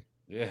everybody.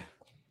 Yeah.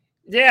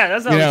 Yeah,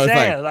 that's what You know, I'm it's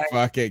saying. like,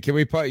 fuck it. Can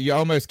we play?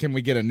 Can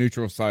we get a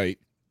neutral site?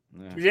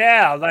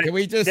 Yeah, like, Can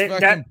we just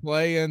fucking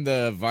play in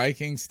the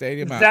Viking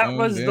Stadium? I that own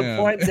was the them.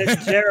 point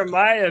that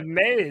Jeremiah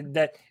made,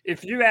 that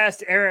if you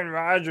asked Aaron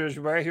Rodgers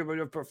where he would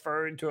have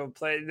preferred to have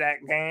played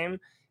that game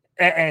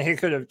and he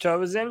could have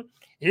chosen,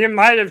 he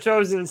might have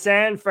chosen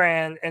San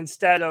Fran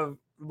instead of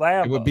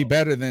Lambeau. It would be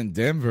better than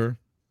Denver.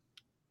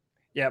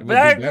 Yeah, It but would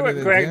I be agree better with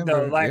than Greg Denver.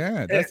 though. Like,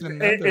 yeah, that's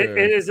another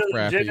it is a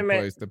crappy legitimate.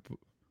 place to put.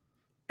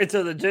 It's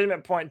a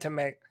legitimate point to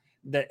make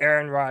that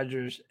Aaron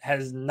Rodgers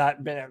has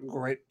not been a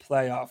great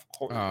playoff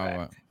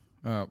quarterback.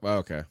 Well,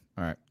 okay.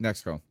 All right.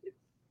 Next call.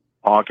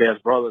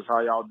 Podcast brothers, how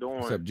y'all doing?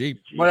 What's up, Jeep?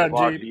 What up,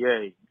 Squad Jeep?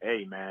 GA.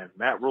 Hey, man,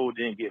 Matt Rule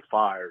didn't get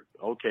fired.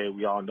 Okay,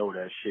 we all know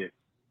that shit.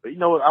 But you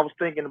know what I was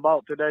thinking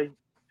about today?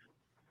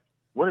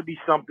 Wouldn't it be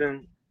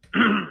something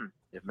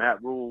if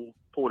Matt Rule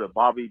pulled a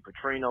Bobby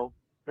Petrino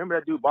Remember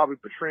that dude Bobby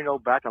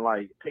Petrino back in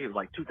I think it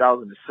was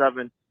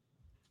 2007.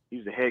 He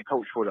was the head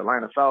coach for the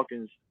Atlanta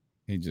Falcons.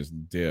 He just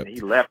dipped. And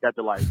he left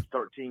after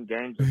 13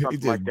 games or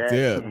something like that.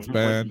 Dipped,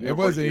 man. It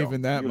wasn't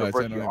even that much.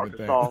 I don't even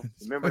Arkansas. think.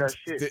 Remember that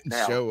shit? Didn't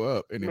now, show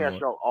up anymore. Let me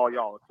ask all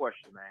y'all a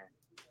question, man.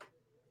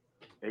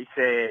 They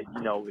said,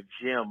 if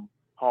Jim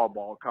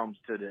Harbaugh comes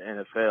to the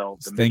NFL,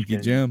 the Stinky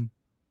Michigan Jim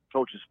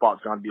coaching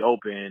spot's going to be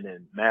open,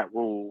 and Matt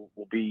Rule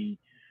will be.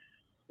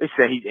 They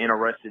said he's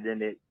interested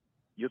in it.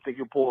 You think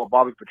he'll pull a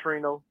Bobby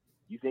Petrino?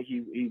 You think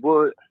he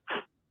would?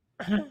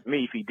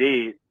 Me, if he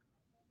did,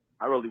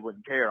 I really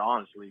wouldn't care,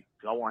 honestly,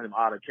 because I want him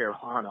out of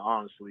Carolina,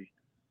 honestly.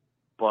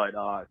 But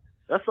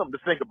that's something to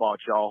think about,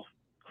 y'all.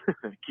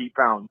 Keep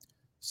pounding.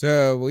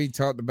 So we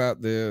talked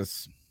about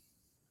this.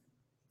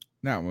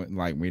 Not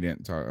like we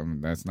didn't talk.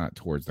 That's not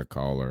towards the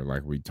caller.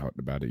 Like we talked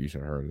about it. You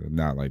should have heard it.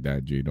 Not like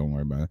that, G. Don't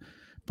worry about it.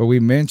 But we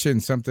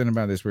mentioned something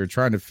about this. We were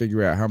trying to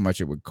figure out how much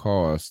it would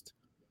cost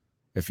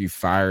if you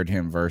fired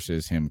him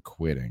versus him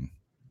quitting.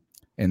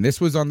 And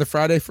this was on the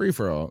Friday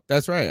free-for-all.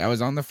 That's right. I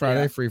was on the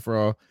Friday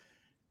free-for-all.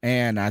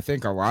 And I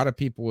think a lot of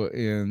people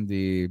in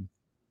the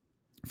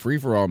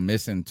free-for-all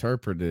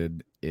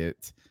misinterpreted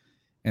it.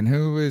 And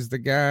who is the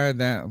guy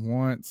that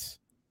wants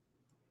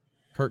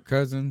Kirk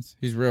Cousins?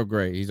 He's real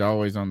great. He's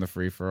always on the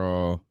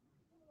free-for-all.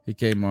 He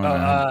came on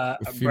a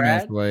few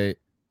minutes late.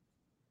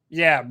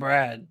 Yeah,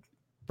 Brad.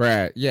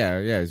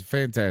 Yeah, he's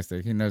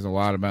fantastic. He knows a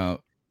lot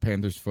about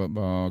Panthers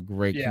football.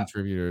 Great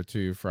contributor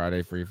to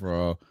Friday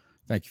free-for-all.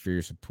 Thank you for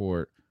your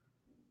support.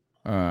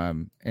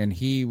 And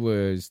he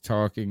was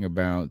talking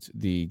about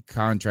the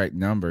contract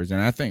numbers,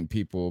 and I think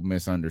people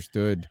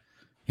misunderstood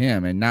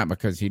him, and not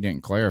because he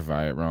didn't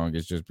clarify it wrong.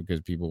 It's just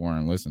because people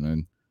weren't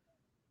listening.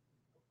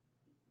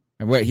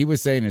 And what he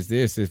was saying is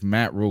this: if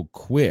Matt Rule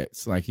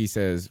quits, like he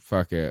says,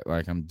 fuck it,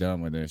 like I'm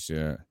done with this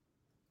shit,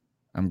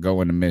 I'm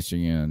going to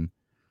Michigan,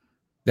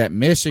 that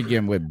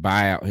Michigan would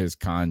buy out his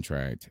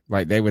contract.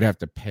 Like they would have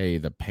to pay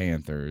the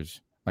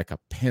Panthers like a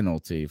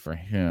penalty for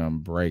him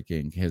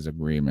breaking his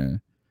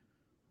agreement,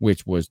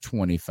 which was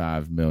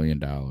 $25 million.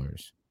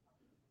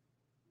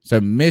 So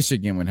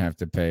Michigan would have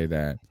to pay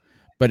that.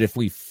 But if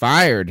we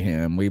fired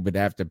him, we would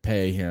have to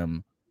pay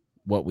him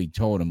what we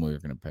told him we were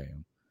going to pay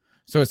him.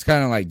 So it's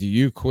kind of like, do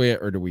you quit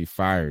or do we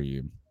fire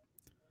you?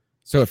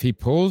 So if he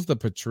pulls the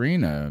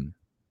Petrino,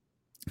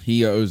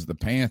 he owes the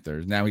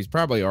Panthers. Now, he's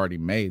probably already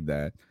made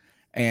that.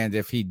 And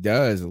if he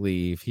does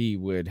leave, he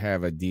would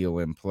have a deal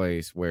in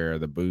place where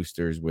the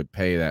boosters would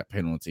pay that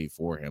penalty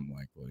for him,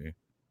 likely.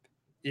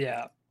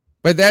 Yeah.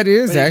 But that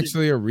is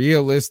actually a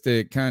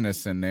realistic kind of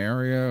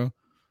scenario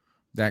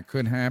that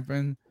could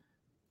happen.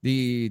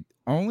 The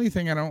only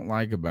thing I don't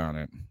like about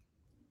it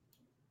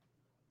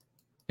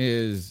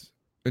is,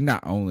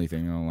 not only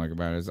thing I don't like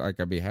about it is like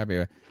I'd be happy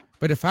about it.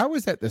 But if I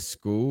was at the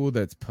school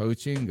that's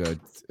poaching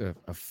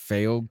a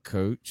failed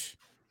coach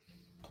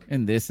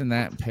and this and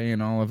that, and paying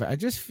all of it, I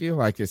just feel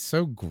like it's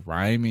so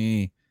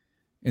grimy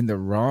in the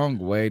wrong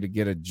way to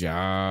get a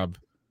job.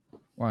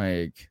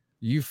 Like,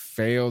 you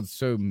failed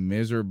so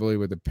miserably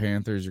with the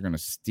Panthers, you're going to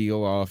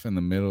steal off in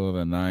the middle of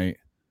the night,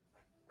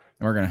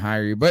 and we're going to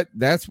hire you. But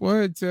that's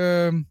what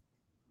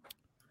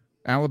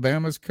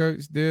Alabama's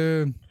coach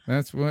did.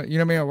 That's what,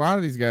 a lot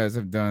of these guys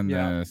have done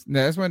this.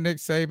 That's what Nick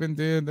Saban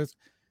did.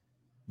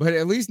 But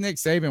at least Nick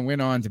Saban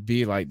went on to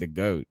be like the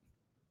GOAT.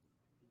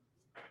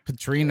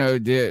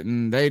 Petrino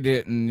didn't. They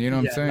didn't. You know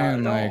what I'm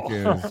saying?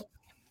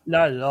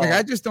 Not at all. Like,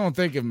 I just don't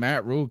think if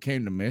Matt Rule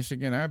came to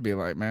Michigan, I'd be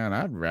like, man,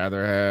 I'd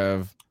rather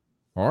have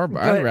Harbaugh.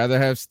 I'd rather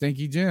have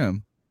Stinky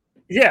Jim.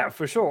 Yeah,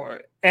 for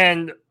sure.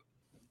 And,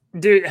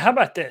 dude, how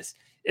about this?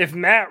 If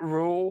Matt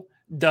Rule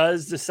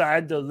does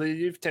decide to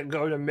leave to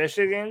go to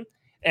Michigan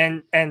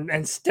and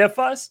stiff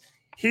us,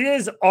 he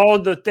is all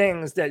the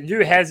things that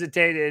you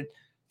hesitated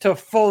to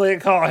fully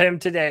call him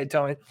today,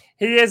 Tony.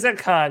 He is a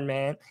con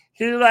man.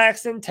 He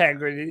lacks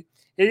integrity.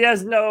 He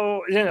has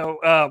no,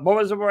 what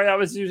was the word I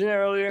was using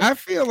earlier? I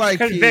feel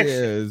like he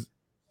is.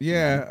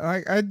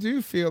 Yeah, I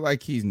do feel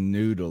like he's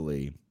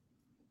noodly.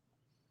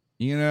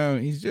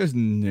 He's just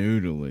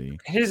noodly.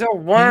 He's a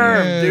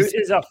worm, dude.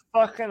 He's a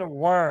fucking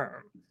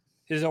worm.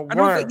 He's a worm. I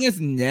don't think it's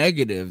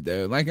negative,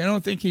 though. Like, I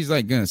don't think he's,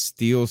 like, going to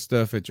steal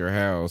stuff at your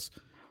house.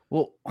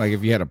 Well, like,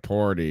 if you had a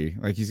party,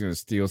 like, he's going to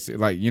steal,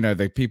 like,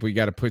 the people you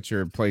got to put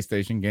your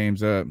PlayStation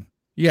games up.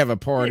 You have a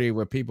party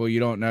with people you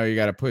don't know. You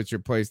got to put your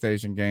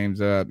PlayStation games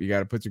up. You got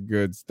to put your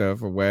good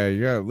stuff away.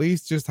 You got to at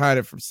least just hide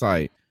it from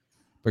sight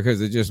because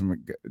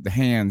the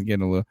hands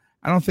get a little.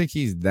 I don't think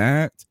he's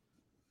that.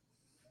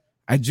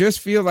 I just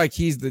feel like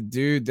he's the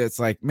dude that's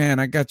like, man,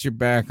 I got your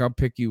back. I'll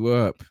pick you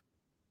up.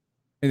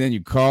 And then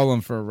you call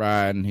him for a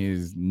ride and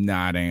he's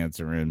not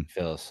answering.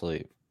 Fell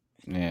asleep.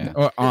 Yeah.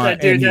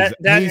 He's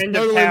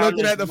totally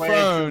looking at the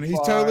phone. He's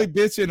totally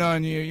bitching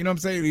on you. You know what I'm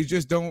saying? He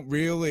just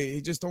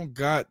don't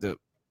got the.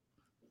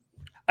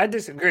 I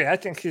disagree. I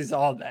think he's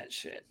all that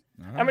shit.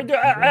 I mean, dude,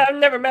 I've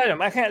never met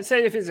him. I can't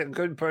say if he's a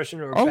good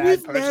person or a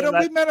bad person.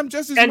 We've met him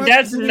just as much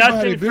as anybody.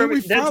 Nothing for me.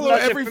 We follow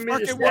every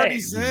fucking word he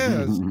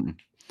says.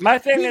 My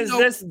thing is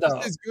this, though.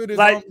 As good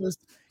as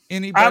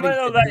Anybody I'm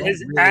gonna let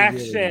his really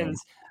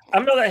actions.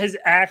 I'm gonna let his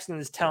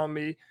actions tell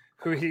me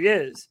who he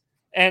is,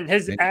 and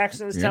his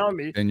actions tell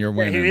me then you're that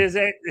winning. he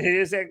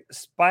is a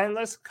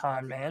spineless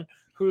con man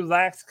who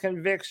lacks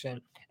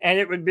conviction, and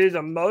it would be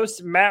the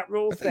most Matt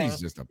Rule thing he's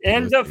just a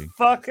in the pussy.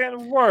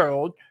 fucking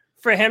world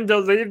for him to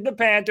leave the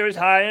Panthers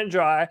high and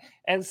dry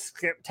and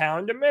skip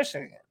town to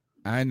Michigan.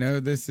 I know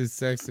this is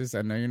sexist.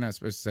 I know you're not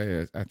supposed to say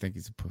it. I think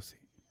he's a pussy.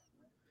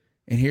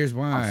 And here's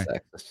why.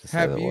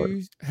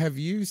 Have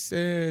you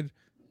said,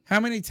 how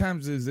many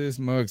times does this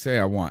mug say,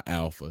 I want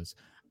alphas?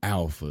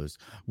 Alphas.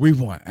 We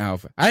want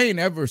alpha. I ain't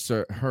ever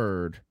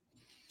heard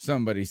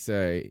somebody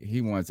say he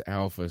wants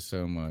alpha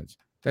so much.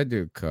 That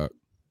dude cuck.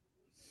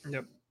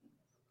 Yep.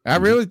 I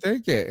really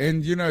think it.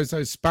 And, you know,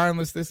 so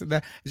spineless, this and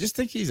that. I just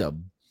think he's a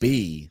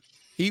B.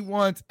 He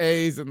wants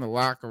A's in the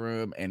locker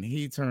room, and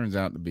he turns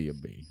out to be a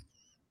B.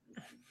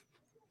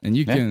 And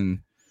you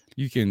can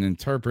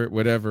interpret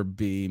whatever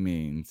B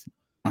means.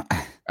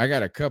 I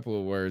got a couple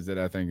of words that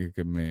I think it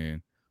could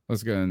mean.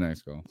 Let's go to the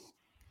next call.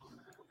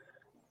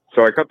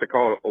 So I cut the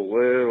call a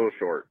little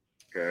short.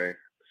 Okay.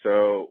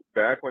 So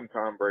back when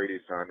Tom Brady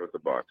signed with the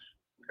Bucs,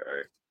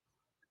 okay,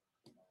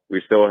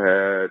 we still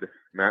had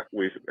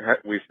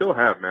we still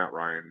have Matt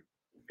Ryan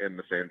in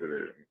the same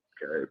division.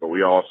 Okay. But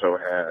we also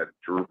had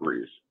Drew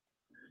Brees.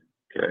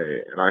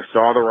 Okay. And I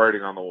saw the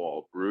writing on the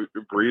wall.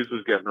 Brees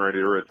was getting ready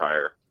to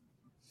retire.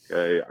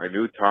 Okay. I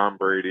knew Tom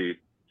Brady,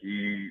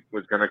 he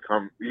was going to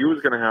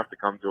have to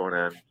come to an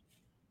end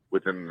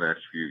within the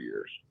next few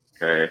years.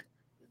 Okay.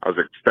 I was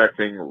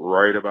expecting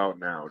right about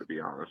now, to be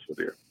honest with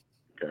you.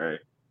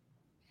 Okay.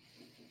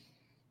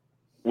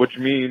 Which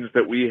means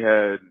that we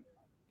had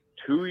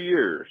 2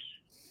 years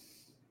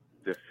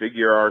to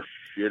figure our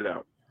shit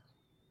out.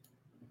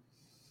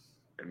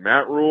 And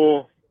Matt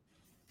Rule,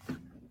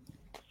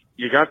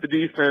 you got the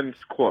defense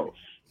close,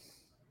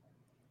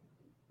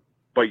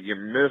 but you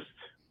missed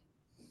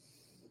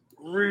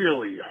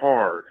really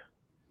hard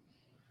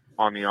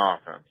on the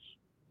offense.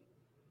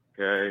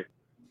 Okay.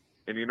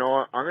 And you know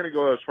what? I'm going to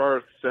go as far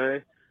as to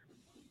say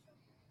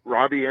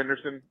Robbie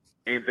Anderson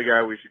ain't the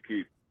guy we should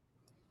keep.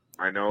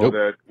 I know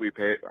that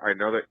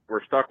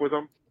we're stuck with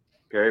him.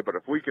 Okay. But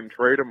if we can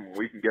trade him and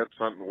we can get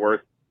something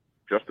worth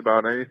just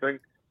about anything,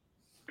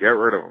 get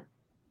rid of him.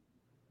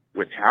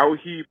 With how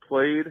he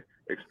played,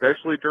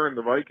 especially during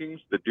the Vikings,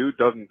 the dude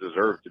doesn't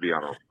deserve to be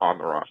on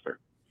the roster.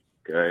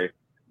 Okay.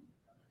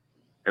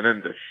 And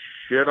then to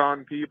shit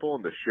on people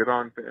and to shit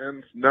on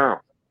fans, no,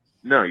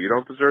 you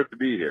don't deserve to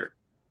be here.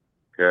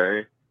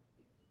 Okay.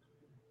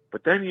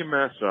 But then you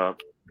mess up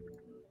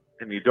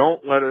and you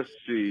don't let us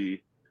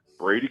see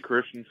Brady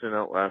Christensen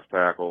at left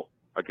tackle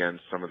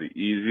against some of the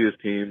easiest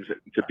teams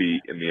to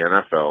beat in the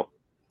NFL.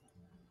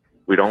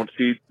 We don't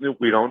see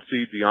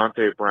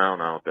Deontay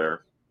Brown out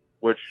there,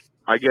 which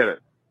I get it.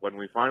 When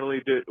they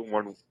finally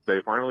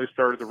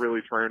started to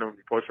really train him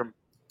and push him,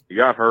 he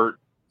got hurt.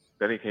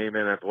 Then he came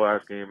in at the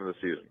last game of the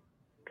season.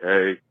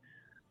 Okay.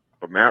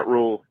 But Matt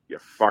Rule, you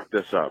fucked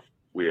this up.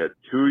 We had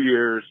 2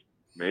 years,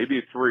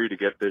 maybe 3 to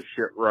get this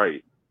shit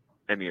right,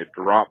 and you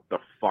dropped the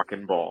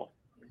fucking ball.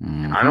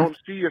 Mm-hmm. I don't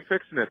see you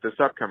fixing it this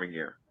upcoming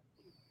year.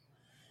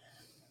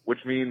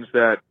 Which means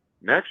that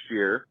next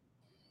year,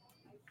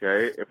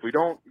 okay, if we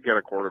don't get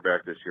a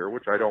quarterback this year,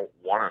 which I don't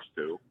want us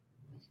to,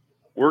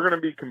 we're going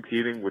to be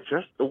competing with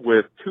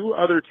 2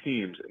 other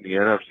teams in the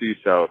NFC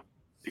South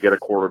to get a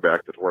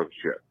quarterback that's worth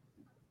shit.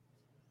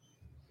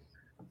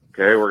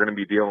 Okay, we're going to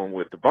be dealing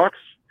with the Bucs.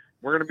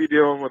 We're going to be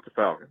dealing with the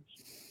Falcons.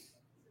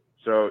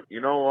 So,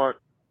 you know what?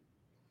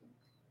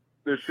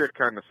 This shit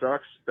kind of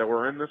sucks that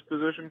we're in this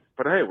position,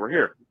 but hey, we're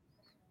here.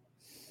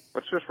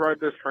 Let's just ride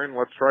this train.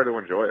 Let's try to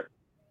enjoy it.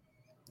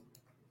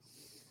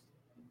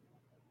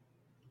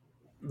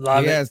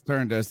 He has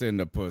turned us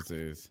into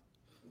pussies.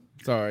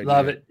 Sorry.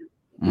 Love dude. it.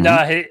 Mm-hmm.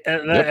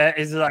 No,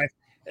 he's like,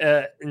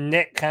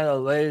 Nick kind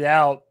of laid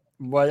out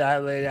what I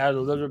laid out a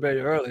little bit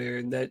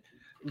earlier, that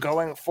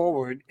going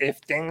forward, if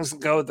things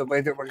go the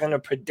way that we're going to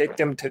predict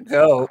them to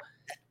go,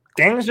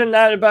 things are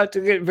not about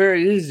to get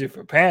very easy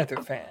for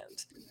Panther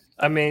fans.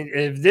 I mean,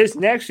 if this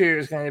next year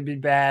is going to be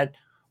bad,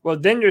 well,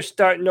 then you're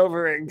starting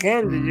over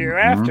again the year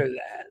after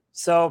that.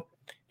 So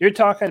you're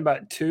talking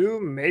about 2,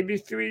 maybe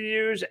 3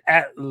 years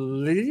at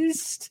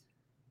least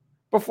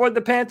before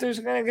the Panthers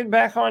are going to get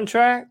back on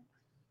track.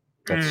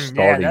 That's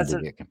starting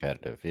to get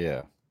competitive.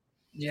 Yeah.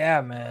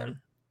 Yeah, man.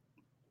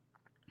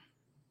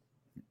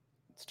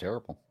 It's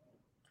terrible.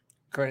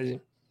 Crazy.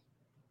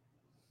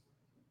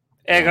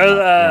 Hey, go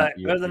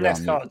to the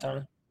next call,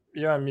 Tony.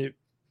 You're on mute.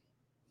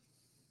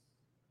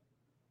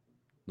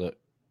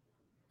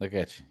 Look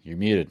at you. You're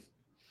muted.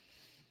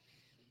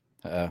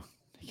 I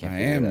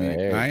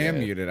am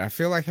muted. I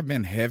feel like I've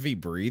been heavy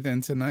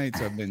breathing tonight,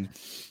 so I've been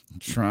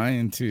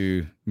trying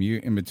to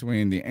mute in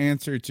between. The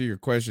answer to your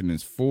question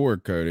is 4,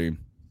 Cody.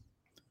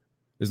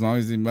 As long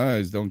as he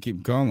does, don't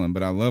keep calling.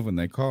 But I love when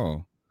they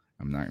call.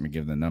 I'm not going to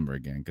give the number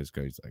again because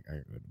Cody's like, I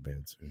got to go to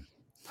bed soon.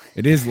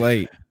 It is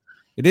late.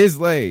 It is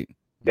late.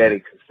 That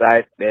is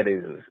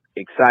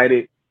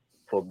excited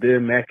for Bill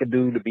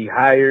McAdoo to be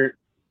hired.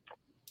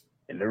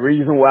 And the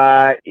reason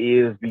why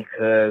is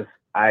because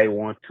I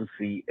want to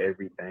see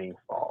everything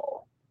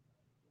fall.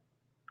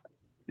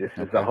 This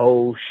is a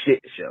whole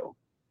shit show.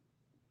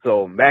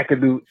 So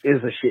McAdoo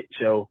is a shit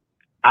show.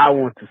 I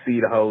want to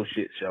see the whole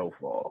shit show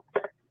fall.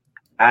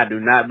 I do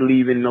not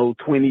believe in no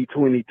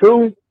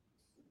 2022.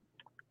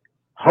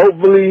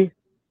 Hopefully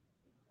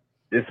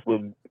this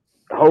will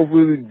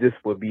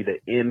be the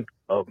end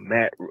of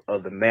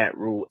the Matt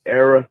Rule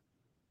era.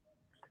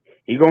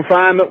 He gonna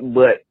find it,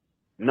 but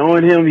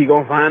knowing him, he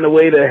gonna find a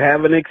way to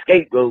have an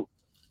scapegoat.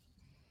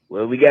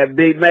 Well, we got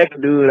Big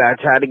McAdoo. I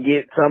tried to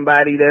get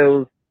somebody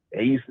that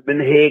used to be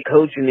the head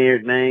coach and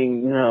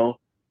everything. You know,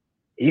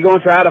 he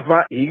gonna try to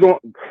find. He gonna.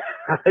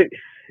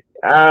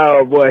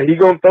 Oh boy, he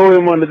gonna throw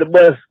him under the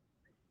bus.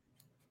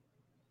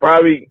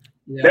 Probably.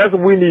 Yeah. That's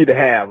what we need to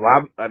have.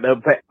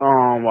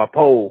 A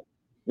poll.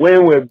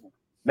 When would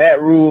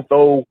Matt Rule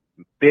throw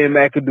Ben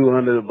McAdoo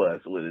under the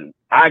bus?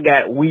 I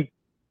got week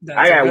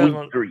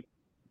 3.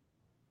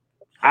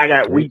 I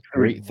got week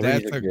 3.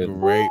 That's a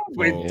great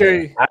week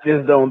 3. I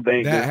just don't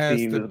think that this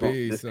team is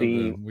going. This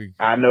team.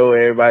 I know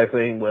everybody's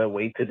saying, "Well,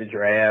 wait to the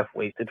draft,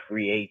 wait to the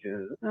free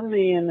agents." I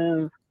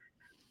mean,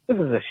 this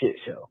is a shit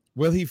show.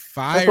 Will he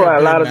fire? That's why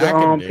a lot of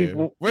the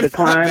people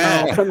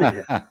decline coming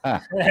here.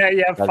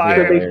 Yeah,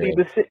 fire. They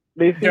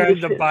see during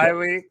the bye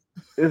week.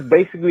 It's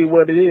basically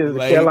what it is. The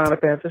Carolina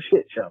Panthers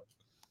shit show.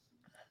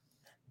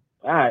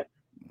 All right.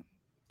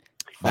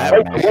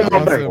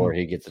 Before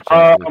he gets a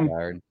chance to be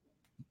fired.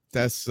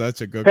 That's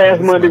such a good.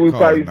 Past Monday, we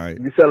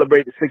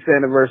celebrate the 6th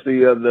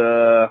anniversary of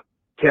the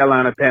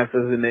Carolina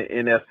Panthers in the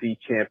NFC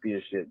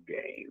Championship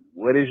game.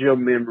 What is your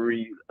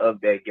memory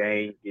of that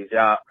game? Is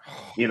y'all,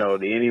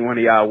 did any one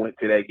of y'all went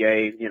to that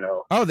game?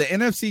 Oh, the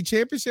NFC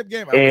Championship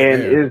game.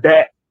 And is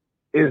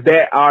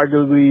that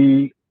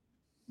arguably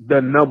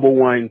the number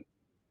one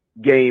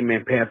game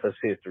in Panthers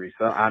history?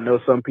 So I know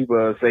some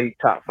people say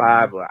top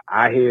 5, but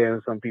I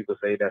hear some people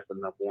say that's the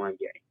number one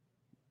game.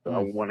 So I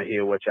want to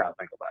hear what y'all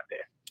think about that.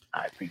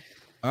 I appreciate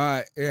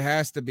it. It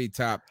has to be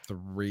top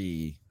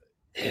 3.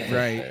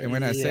 Right. And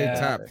when I say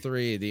top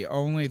 3, the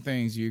only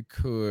things you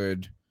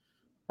could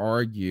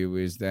argue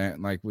is that,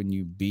 like, when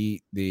you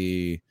beat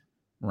the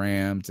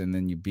Rams and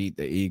then you beat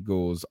the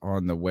Eagles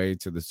on the way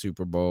to the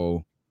Super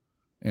Bowl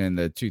in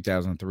the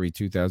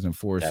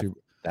 2003-2004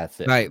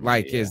 that's it.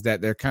 Is that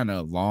they're kind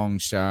of long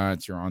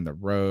shots, you're on the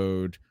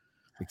road,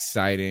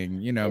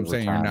 exciting, what I'm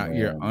saying?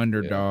 You're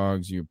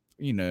underdogs,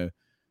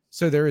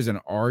 so there is an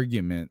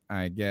argument,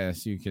 I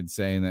guess you could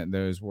say, that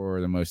those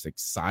were the most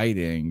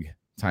exciting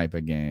type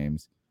of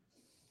games.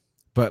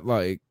 But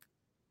like,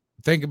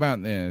 think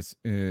about this: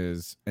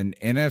 is an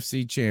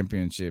NFC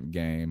Championship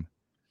game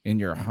in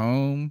your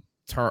home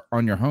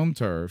on your home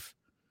turf.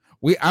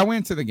 I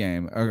went to the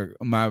game.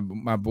 My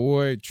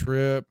boy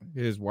Trip,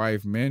 his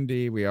wife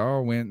Mindy, we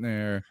all went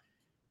there,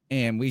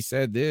 and we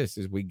said this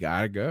is we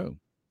gotta go.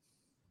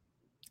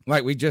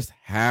 Like, we just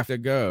have to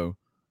go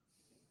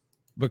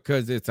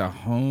because it's a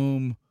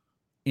home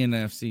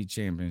NFC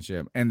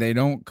Championship, and they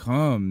don't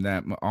come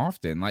that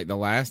often. Like, the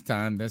last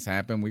time this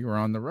happened, we were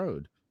on the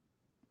road.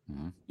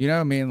 You know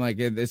what I mean? Like,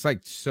 it's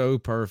like so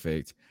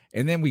perfect.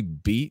 And then we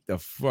beat the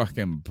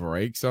fucking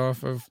brakes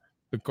off of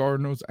the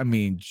Cardinals. I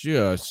mean,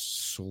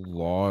 just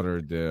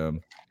slaughtered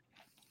them.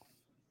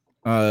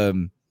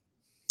 I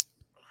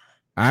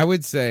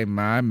would say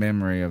my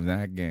memory of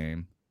that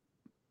game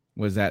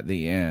was at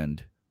the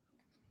end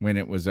when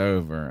it was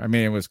over. I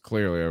mean, it was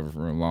clearly over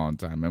for a long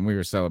time, and we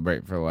were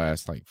celebrating for the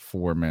last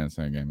 4 minutes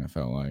of the game, I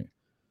felt like.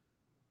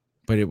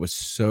 But it was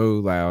so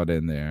loud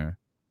in there.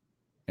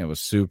 It was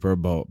Super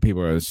Bowl.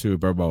 People were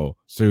Super Bowl.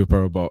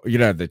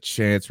 The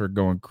chants were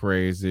going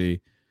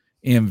crazy.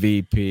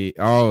 MVP,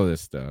 all of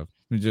this stuff.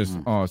 It was just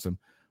awesome.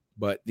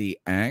 But the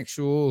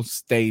actual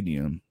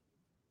stadium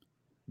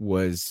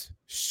was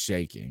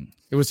shaking.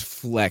 It was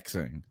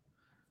flexing.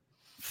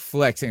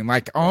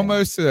 Like,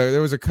 almost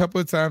there was a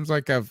couple of times,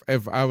 like,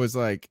 if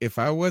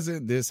I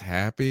wasn't this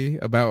happy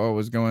about what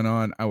was going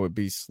on, I would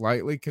be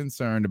slightly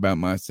concerned about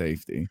my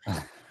safety.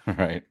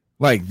 Right.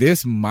 Like,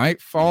 this might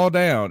fall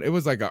down. It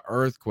was like an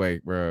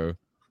earthquake, bro. It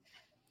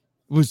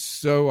was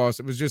so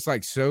awesome. It was just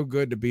so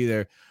good to be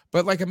there.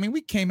 But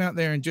we came out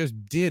there and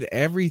just did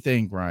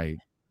everything right.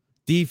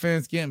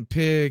 Defense getting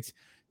picks,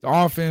 the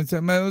offense.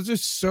 It was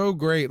just so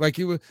great.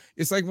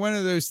 It's like one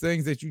of those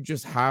things that you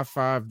just high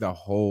five the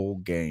whole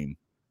game.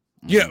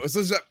 Yeah,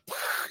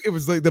 it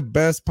was like the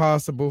best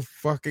possible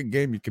fucking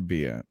game you could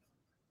be at.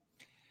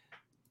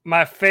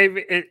 My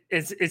favorite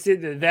it's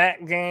either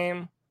that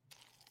game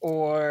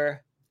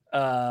or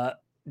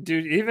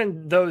dude,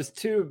 even those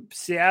 2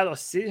 Seattle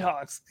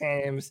Seahawks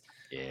games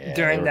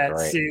during that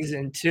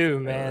season too,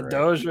 man.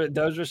 Those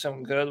were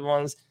some good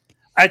ones.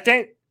 I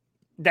think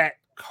that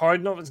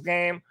Cardinals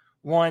game,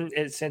 1,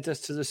 it sent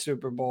us to the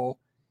Super Bowl,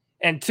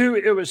 and 2,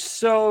 it was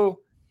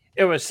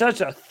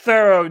such a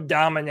thorough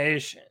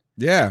domination.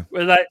 Yeah,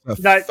 with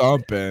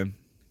thumping.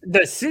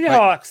 The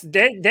Seahawks,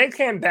 they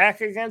came back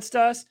against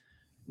us,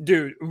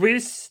 dude. We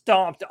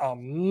stomped a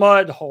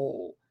mud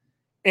hole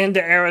in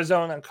the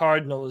Arizona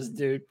Cardinals,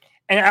 dude.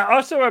 And I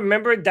also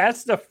remember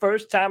that's the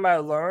first time I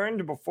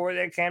learned before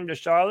they came to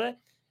Charlotte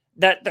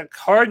that the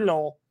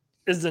cardinal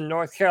is the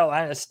North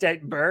Carolina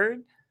state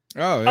bird.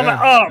 Oh, I'm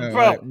yeah. like,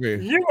 bro,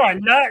 you are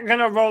not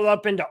gonna roll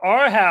up into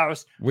our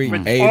house We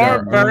with ate our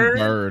our bird, own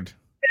bird.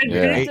 and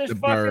Yeah. beat Ate this the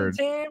fucking bird.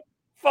 team.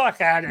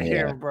 Fuck out of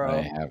here,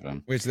 bro.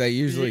 Which they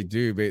usually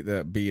do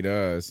beat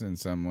us in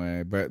some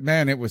way. But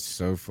man, it was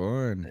so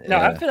fun. No,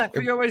 I feel like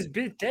we always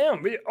beat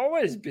them. We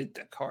always beat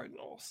the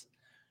Cardinals.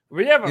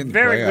 We have a In the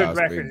very good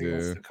playoffs, we record do.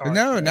 against the But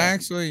Cardinals. no,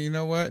 actually, you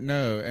know what?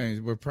 No,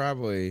 and we're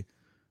probably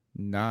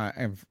not.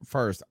 And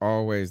first,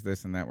 always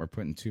this and that. We're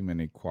putting too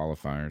many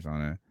qualifiers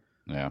on it.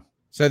 Yeah.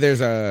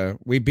 So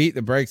we beat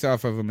the brakes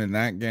off of them in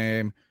that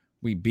game.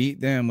 We beat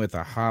them with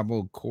a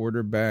hobbled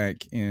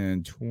quarterback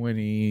in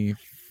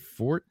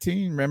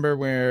 2014. Remember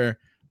where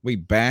we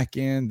back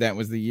in? That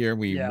was the year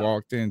we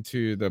walked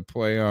into the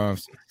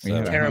playoffs. We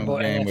had a Terrible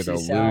home game with a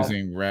NFC South.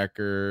 losing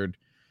record,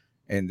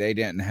 and they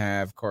didn't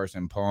have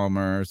Carson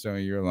Palmer. So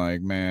you're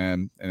like,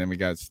 man. And then we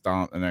got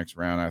stomped the next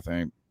round, I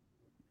think.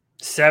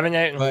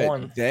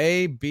 7-8-1.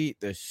 They beat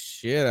the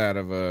shit out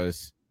of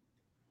us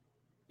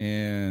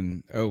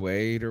in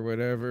 2008 or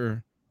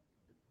whatever.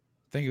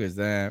 I think it was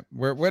that.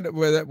 Where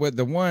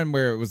the one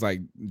where it was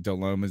like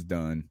Deloma's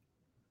done.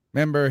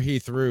 Remember, he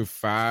threw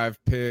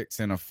 5 picks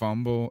and a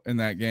fumble in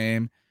that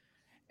game,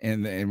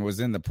 and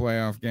was in the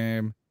playoff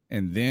game.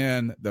 And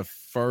then the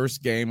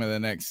first game of the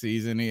next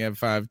season, he had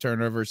 5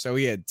 turnovers. So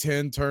he had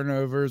 10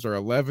 turnovers or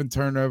 11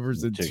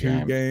 turnovers in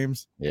 2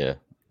 games. Yeah,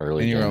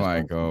 early. And you were games.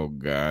 like, "Oh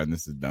God,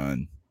 this is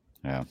done."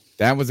 Yeah,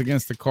 that was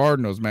against the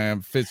Cardinals,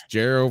 man.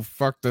 Fitzgerald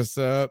fucked us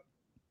up.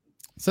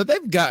 So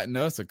they've gotten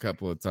us a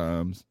couple of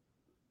times.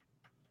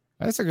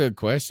 That's a good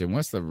question.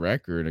 What's the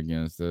record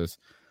against us?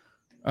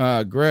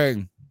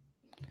 Greg,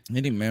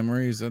 any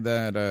memories of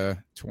that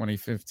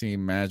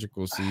 2015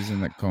 magical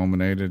season that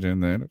culminated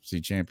in the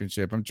NFC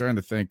Championship? I'm trying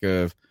to think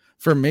of,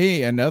 for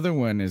me, another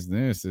one is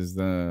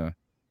the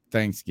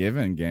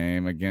Thanksgiving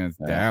game against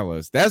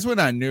Dallas. That's when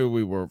I knew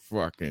we were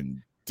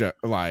fucking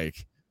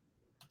like,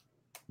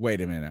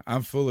 wait a minute.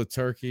 I'm full of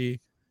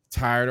turkey,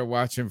 tired of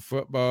watching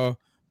football,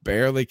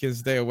 barely can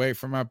stay away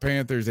from my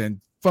Panthers,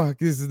 and fuck,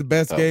 this is the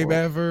best game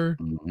ever.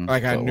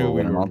 Like, I knew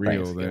we were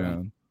real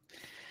then.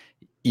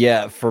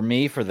 Yeah, for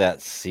me, for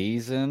that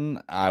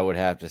season, I would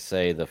have to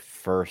say the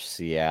first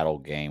Seattle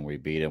game we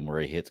beat him,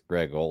 where he hits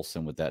Greg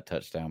Olsen with that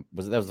touchdown.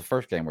 That was the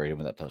first game where he hit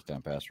him with that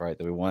touchdown pass, right?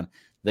 That we won.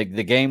 The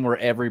game where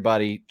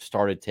everybody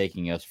started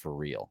taking us for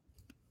real.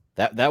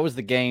 That was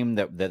the game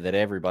that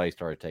everybody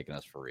started taking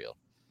us for real.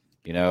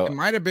 You know, it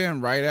might have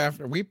been right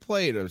after we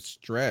played a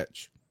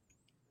stretch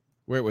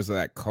where it was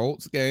that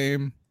Colts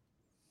game.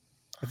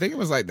 I think it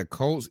was like the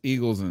Colts,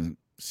 Eagles, and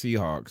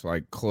Seahawks,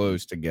 like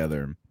close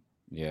together.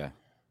 Yeah.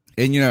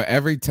 And, you know,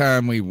 every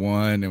time we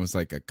won, it was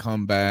like a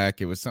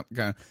comeback. It was something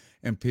kind of,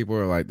 and people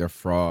were like, they're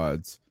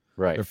frauds.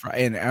 Right.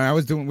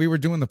 And we were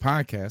doing the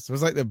podcast. It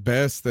was like the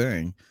best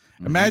thing.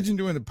 Imagine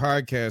doing the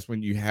podcast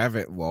when you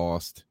haven't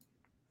lost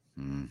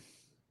and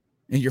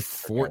you're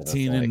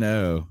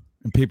 14-0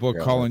 and people are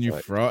calling you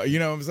fraud. You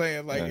know what I'm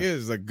saying? Like, it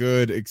is a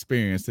good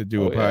experience to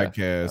do a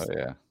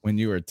podcast when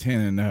you are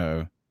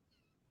 10-0.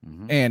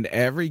 And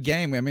every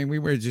game, I mean,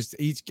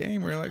 each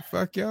game, we were like,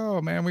 fuck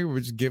y'all, man. We were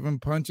just giving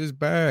punches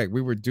back.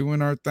 We were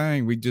doing our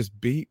thing. We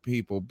just beat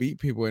people.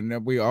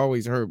 And we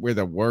always heard we're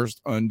the worst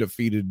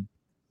undefeated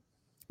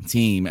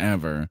team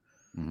ever.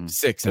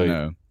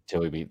 6-0.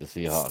 Till we beat the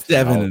Seahawks.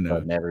 7-0.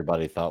 And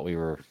everybody thought we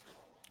were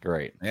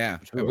great. Yeah.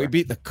 We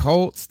beat the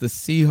Colts, the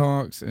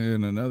Seahawks,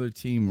 and another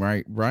team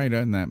right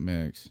in that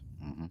mix.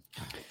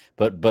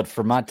 But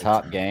for my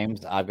top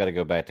games, I've got to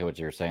go back to what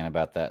you were saying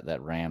about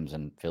that Rams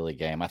and Philly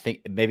game. I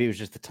think maybe it was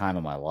just the time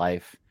of my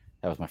life.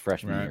 That was my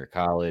freshman year of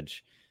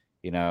college.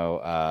 You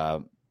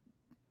know,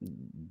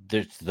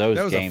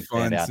 those games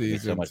stand out to me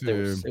so much.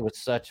 It was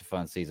such a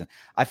fun season.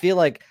 I feel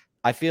like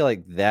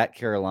that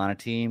Carolina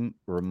team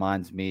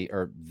reminds me,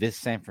 or this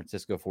San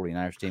Francisco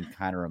 49ers team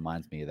kind of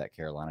reminds me of that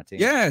Carolina team.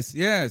 Yes.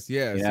 You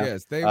know?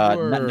 They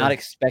were not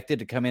expected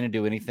to come in and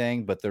do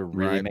anything, but they're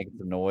really making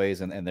some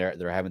noise and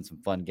they're having some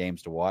fun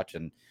games to watch.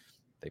 And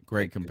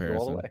great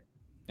comparison.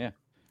 Yeah,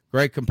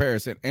 great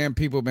comparison. And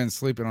people have been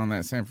sleeping on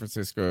that San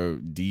Francisco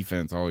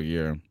defense all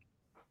year.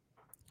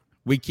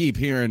 We keep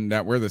hearing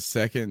that we're the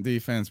second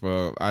defense.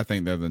 Well, I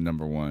think they're the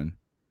number one.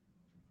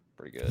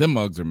 Pretty good. The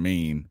mugs are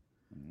mean.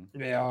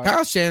 They are.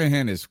 Kyle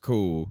Shanahan is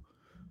cool.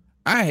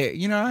 I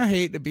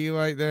hate to be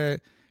like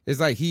that.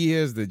 It's like he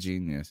is the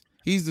genius.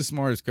 He's the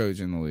smartest coach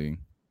in the league.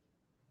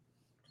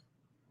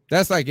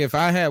 That's like if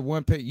I had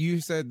one pick. You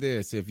said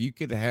this. If you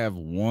could have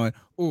one.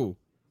 Ooh,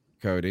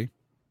 Cody.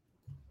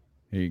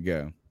 Here you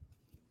go.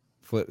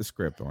 Flip the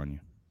script on you.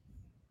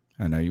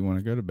 I know you want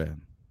to go to bed.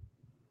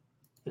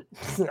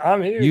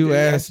 I'm here. You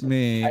asked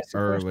me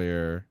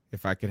earlier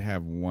if I could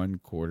have one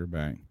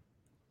quarterback.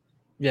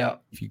 Yeah.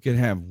 If you could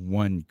have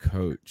one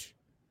coach,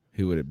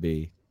 who would it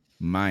be?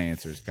 My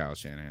answer is Kyle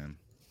Shanahan.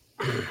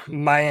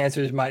 My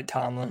answer is Mike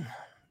Tomlin.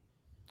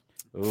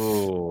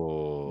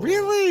 Oh,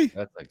 really?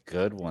 That's a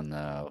good one,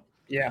 though.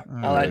 Yeah,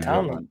 I like good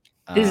Tomlin. one.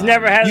 He's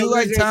never had a You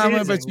like losing Tomlin,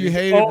 season. but you He's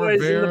hated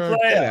always in the Rivera. Get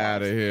playoffs.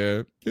 out of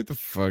here. Get the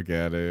fuck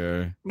out of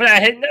here. But I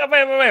hate. No,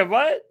 wait.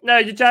 What? No,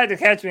 you tried to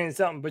catch me in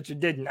something, but you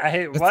didn't. I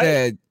hate I what?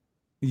 said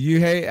you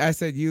hate. I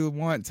said you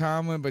want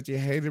Tomlin, but you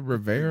hated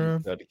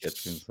Rivera. Tried to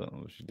catch me in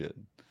something, which you did.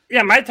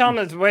 Yeah, Mike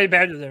Tomlin's way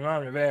better than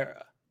Ron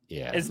Rivera.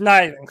 Yeah, It's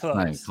not even close.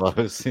 not even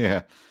close.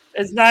 Yeah,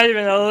 It's not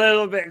even a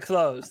little bit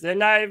close. They're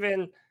not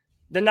even.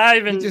 He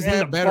just in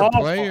had the better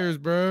ballpark. players,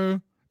 bro.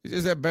 He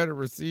just had better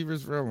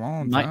receivers for a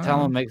long time. Mike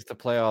Tomlin makes the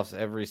playoffs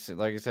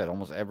like I said,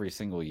 almost every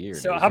single year.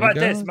 So dude. how about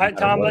this? does? Mike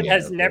Tomlin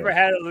has never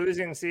had a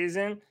losing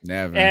season,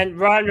 Never. and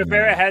Ron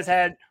Rivera has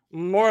had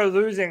more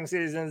losing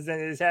seasons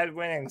than he's had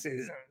winning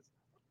seasons.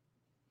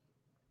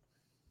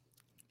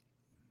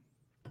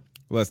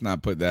 Let's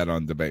not put that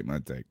on debate my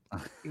take.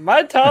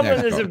 Mike Tomlin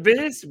Next is a call.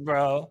 beast,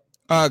 bro.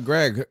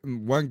 Greg,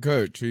 one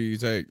coach who you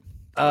take?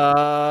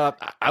 I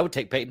would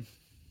take Peyton.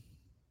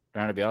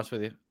 Trying to be honest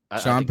with you,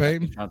 Sean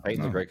Payton? Sean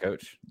Payton's a great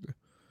coach.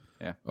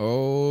 Yeah.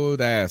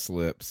 Old ass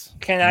lips.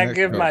 Can I Next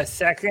give coach. my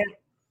second,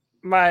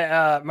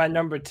 my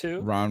number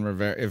two? Ron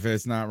Rivera? If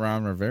it's not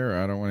Ron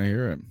Rivera, I don't want to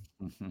hear it.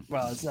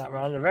 Well, it's not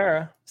Ron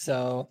Rivera.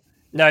 So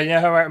no, you know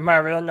who my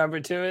real number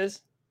two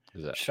is?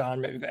 Who's that? Sean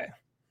McVay.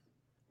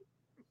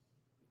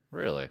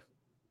 Really?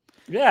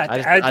 Yeah, I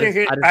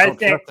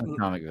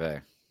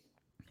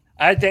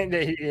think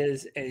that he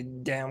is a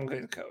damn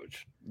good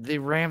coach. The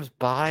Rams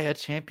buy a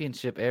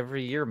championship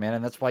every year, man,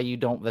 and that's why you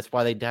don't. That's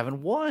why they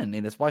haven't won,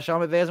 and that's why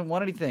Sean McVay hasn't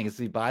won anything. Is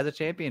he buys a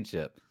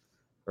championship,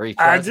 or he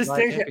tries to buy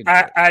a championship,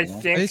 I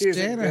think It's he's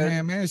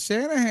Shanahan, man.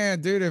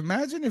 Shanahan, dude.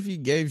 Imagine if you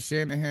gave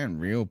Shanahan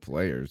real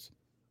players.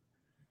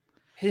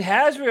 He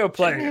has real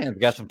players. Shanahan's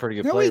got some pretty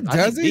good No, players. he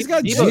doesn't. He's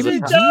got Debo's Jimmy a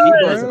G,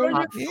 Debo's bro. a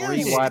top Yeah,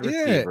 3 wide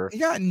receiver. He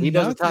got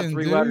Debo's a top nothing,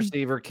 3 wide dude.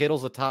 receiver.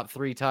 Kittle's a top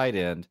 3 tight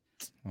end.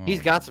 He's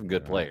got some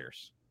good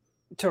players.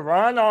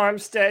 Teron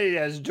Armstead, he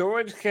has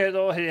George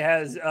Kittle, he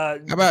has How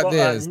about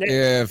this? Nick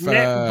If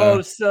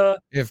Bosa.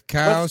 if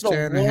Kyle What's the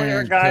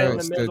Warrior Shanahan guy in the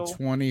coached the middle?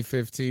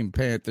 2015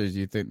 Panthers,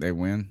 you think they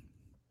win?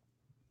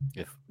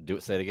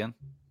 Say it again.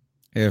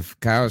 If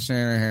Kyle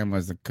Shanahan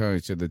was the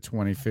coach of the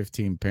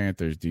 2015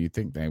 Panthers, do you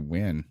think they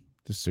win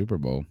the Super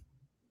Bowl?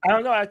 I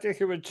don't know. I think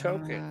he would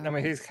choke it. I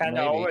mean, he's kind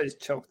of maybe. always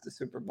choked the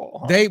Super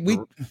Bowl. Huh?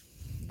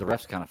 The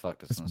refs kind of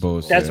fucked us.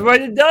 Bullshit. That's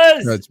what he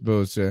does. That's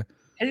bullshit.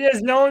 He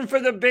is known for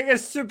the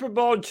biggest Super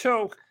Bowl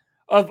choke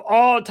of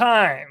all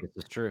time.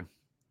 This is true.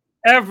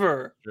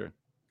 Ever. True.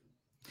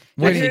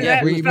 What do you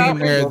mean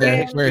where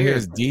Falcons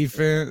his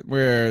defense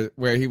where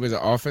he was an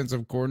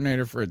offensive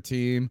coordinator for a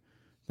team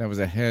that was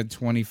ahead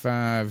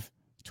 25,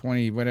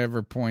 20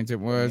 whatever points it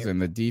was,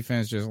 and the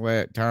defense just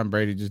let Tom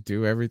Brady just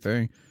do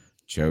everything?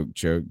 Choke.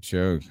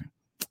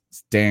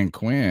 It's Dan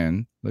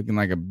Quinn looking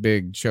like a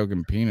big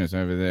choking penis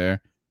over there.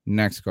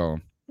 Next call.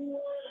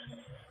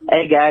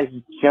 Hey guys,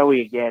 it's Joey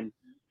again.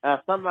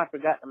 Something I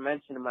forgot to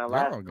mention in my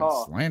last Y'all got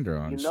call. slander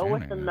on You know what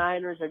the Shanahan.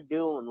 Niners are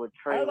doing with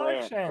Trey I like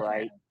Lance, Shanahan.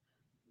 right?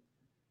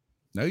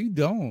 No, you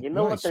don't. You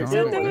know what they're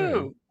Sean doing?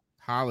 McVay.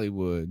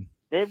 Hollywood.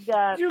 They've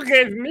got. You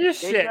gave me they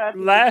shit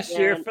drafted last this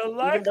year man, for even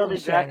liking though they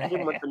drafted him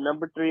Shanahan. with the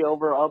number 3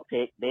 overall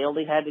pick. They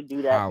only had to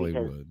do that because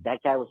Hollywood.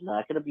 that guy was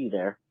not going to be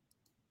there.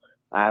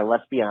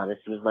 Let's be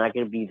honest, he was not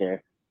going to be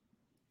there.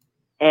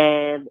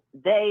 And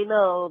they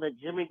know that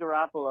Jimmy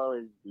Garoppolo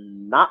is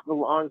not the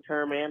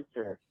long-term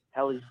answer.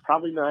 Hell, he's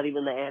probably not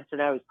even the answer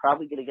now. He's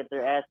probably going to get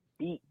their ass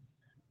beat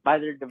by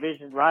their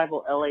division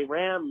rival LA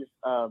Rams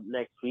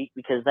next week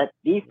because that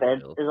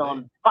defense is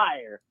on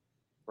fire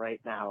right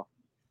now.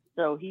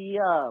 So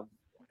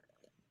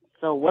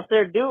so what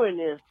they're doing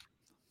is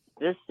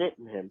they're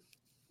sitting him.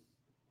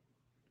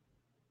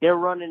 They're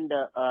running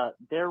the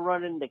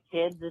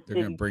Kansas They're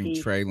gonna City bring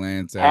Chiefs Trey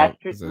Lance out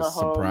Patrick as a Mahomes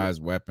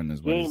surprise weapon,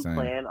 is what he's game saying.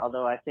 plan.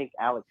 Although I think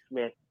Alex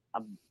Smith,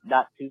 I'm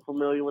not too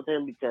familiar with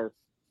him because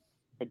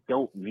I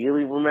don't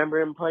really remember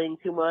him playing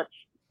too much.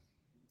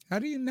 How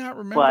do you not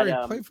remember? But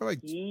He played for like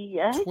he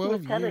 12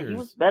 was years. He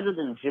was better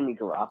than Jimmy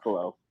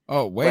Garoppolo.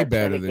 Oh, way But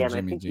better then than again, I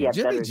Jimmy think he G. had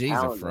Jimmy better G's a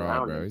talent fraud,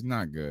 around bro. him. He's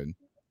not good.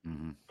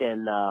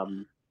 Then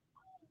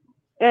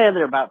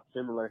they're about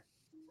similar.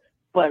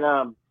 But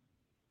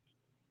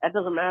that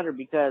doesn't matter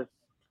because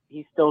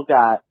he's still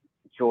got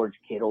George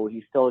Kittle.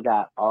 He's still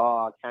got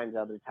all kinds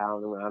of other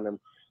talent around him.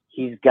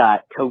 He's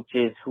got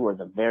coaches who are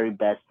the very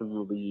best in the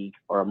league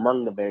or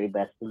among the very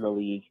best in the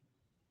league.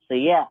 So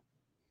yeah,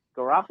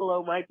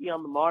 Garoppolo might be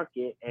on the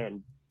market,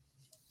 and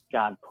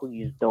God,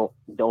 please don't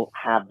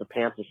have the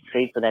Panthers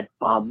trade for that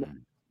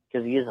bum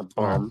because he is a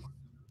bum.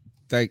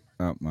 I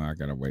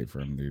gotta wait for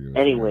him to do this.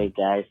 Anyway,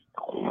 guys,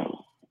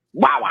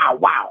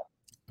 wow.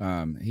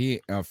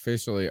 He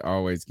officially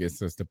always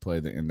gets us to play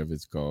the end of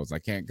his calls. I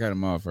can't cut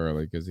him off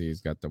early because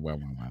he's got the wow.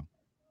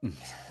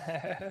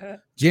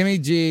 Jimmy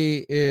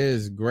G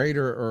is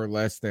greater or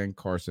less than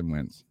Carson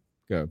Wentz.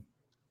 Go.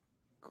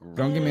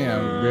 Don't give me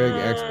a big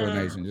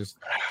explanation. Just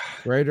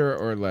greater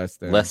or less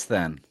than. Less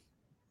than.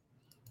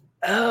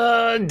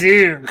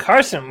 Dude,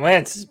 Carson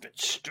Wentz has been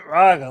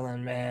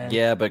struggling, man.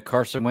 Yeah, but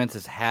Carson Wentz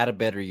has had a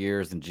better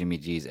years than Jimmy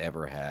G's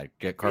ever had.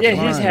 Yeah,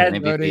 he's had-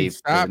 an Buddy, MVP,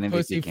 stop an MVP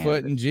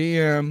pussyfooting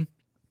GM.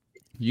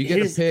 You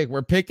get to pick.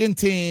 We're picking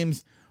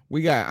teams.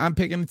 I'm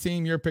picking a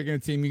team. You're picking a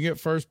team. You get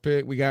first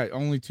pick. We got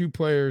only 2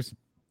 players.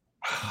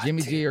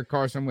 Jimmy G or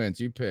Carson Wentz.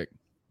 You pick.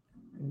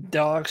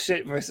 Dog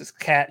shit versus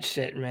cat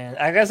shit, man.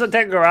 I guess I'll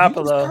take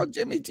Garoppolo.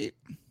 Jimmy G.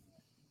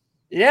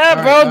 Yeah,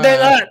 All bro. right, They're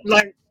not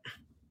like.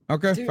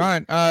 Okay, Dude.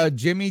 fine.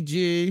 Jimmy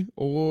G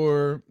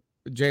or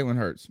Jalen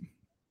Hurts.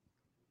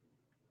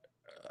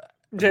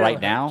 right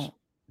now,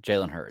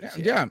 Jalen Hurts.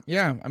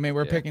 Yeah. I mean,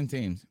 we're picking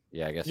teams.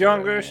 Yeah, I guess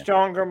Younger,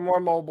 stronger, more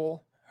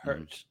mobile.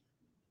 Hurts.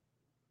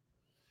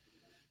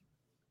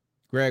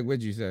 Greg,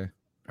 what'd you say?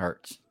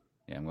 Hurts.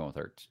 Yeah, I'm going with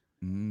Hurts.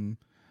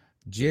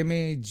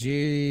 Jimmy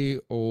G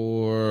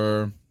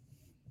or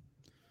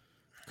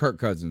Kirk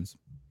Cousins.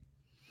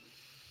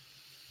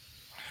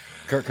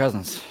 Kirk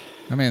Cousins.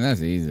 I mean,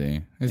 that's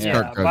easy. It's Yeah,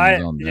 Kirk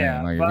Cousins all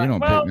day. Like, if you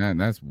don't pick that,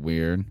 that's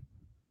weird.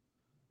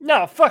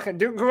 No, fuck it,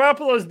 dude.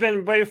 Garoppolo's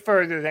been way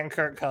further than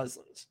Kirk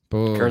Cousins.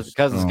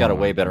 Cousins got a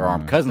way better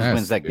arm. Cousins That's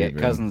wins that game.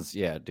 stupid. Cousins,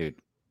 yeah, dude.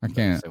 I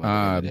can't. Say what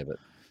they're gonna do, but-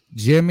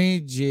 Jimmy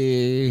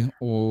G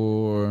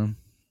or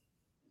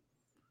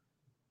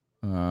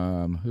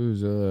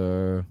who's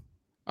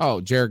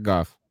Jared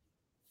Goff.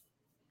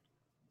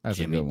 That's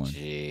Jimmy a good one.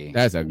 G.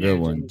 That's a good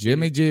one.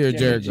 Jimmy G or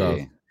Jared Goff.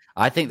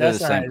 I think they're That's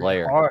the not same even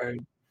player. hard.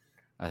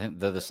 I think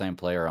they're the same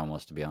player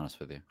almost, to be honest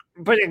with you.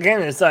 But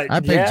again, it's like I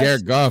pick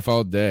Jared Goff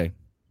all day.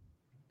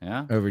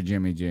 Yeah. Over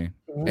Jimmy G.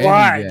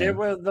 Why? Any day. They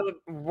were the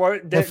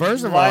worst. Well,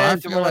 first of all, I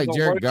feel like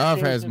Jared Goff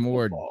has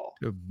more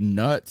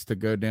nuts to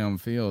go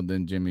downfield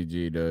than Jimmy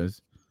G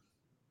does.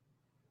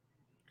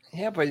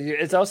 Yeah, but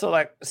it's also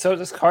like so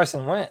does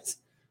Carson Wentz.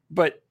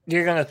 But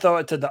you're gonna throw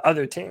it to the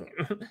other team.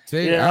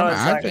 See, You know, it's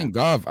I like- think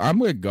Goff. I'm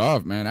with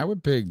Goff, man. I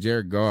would pick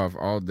Jared Goff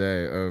all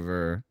day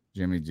over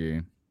Jimmy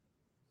G.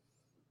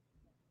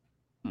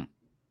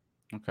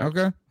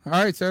 Okay. All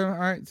right.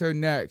 So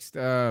next,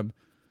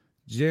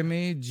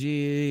 Jimmy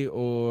G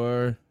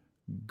or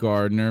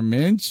Gardner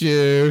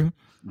Minshew.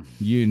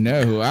 You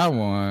know who I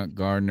want,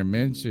 Gardner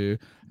Minshew.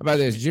 How about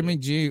this, Jimmy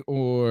G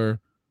or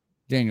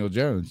Daniel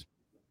Jones?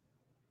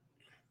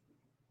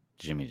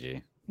 Jimmy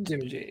G.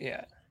 Jimmy G,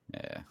 yeah.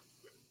 Yeah.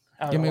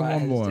 I don't Give know me why I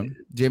one more.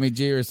 hesitated. Jimmy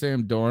G or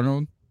Sam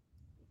Darnold?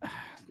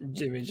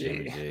 Jimmy G.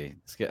 Jimmy G.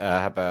 Let's get,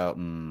 how about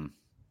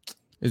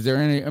Is there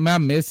any? Am I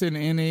missing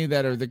any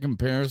that are the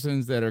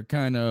comparisons that are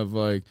kind of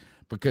like,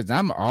 because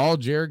I'm all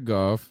Jared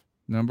Goff,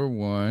 number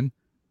one.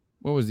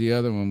 What was the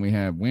other one we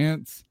had?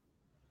 Wentz.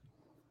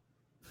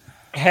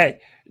 Hey,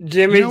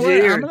 Jimmy You know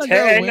G what? I'm or gonna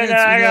Teddy. go Wentz,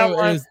 I you got know,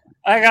 one. is-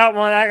 I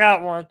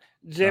got one.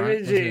 Jimmy All right,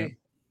 let's hear G it.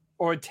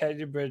 or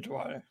Teddy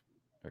Bridgewater.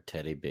 or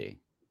Teddy B?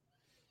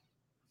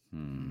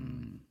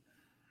 Dude,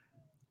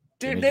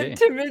 Jimmy G.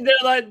 to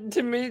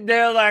me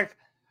they're like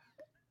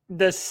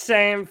the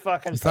same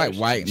fucking. It's like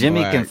person. white. And Jimmy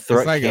black. can throw-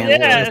 It's like, can-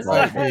 Yeah, it's it's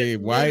like like- the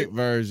white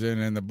version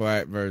and the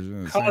black version.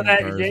 Of the Call same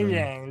that person. yin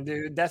yang,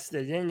 dude. That's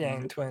the yin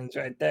yang twins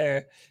right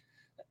there.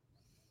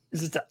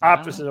 It's just the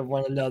opposite of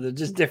one another,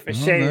 just different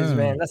Oh, shades, no.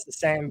 man. That's the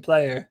same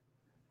player.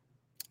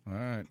 All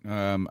right.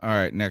 All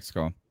right. Next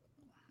call.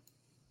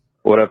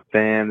 What up,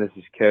 fam? This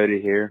is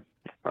Cody here.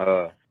 What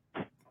up,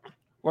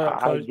 I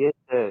Cody? get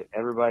that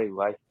everybody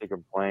likes to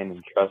complain,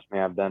 and trust me,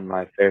 I've done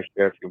my fair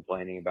share of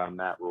complaining about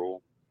Matt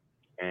Rule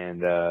and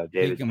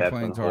David Tepper and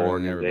complains the whole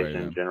harder than everybody,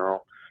 organization in yeah.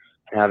 general,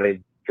 and how they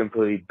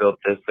completely built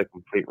this the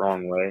complete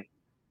wrong way.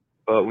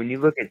 But when you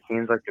look at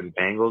teams like the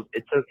Bengals,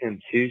 it took them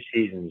 2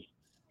 seasons,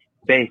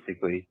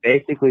 basically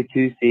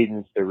 2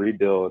 seasons to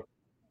rebuild,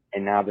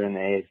 and now they're in the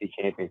AFC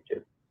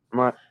Championship.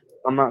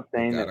 I'm not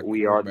saying Got that a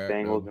we are the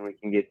quarterback, Bengals though. and we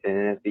can get to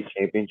an NFC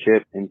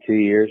Championship in 2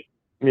 years.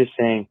 I'm just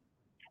saying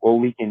what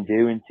we can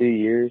do in 2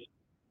 years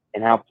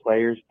and how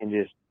players can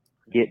just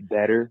get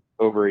better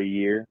over a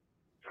year.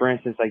 For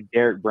instance, like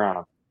Derek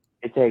Brown,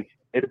 it takes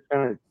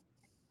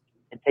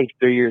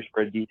 3 years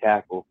for a D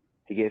tackle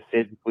to get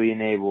physically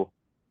enabled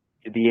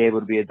to be able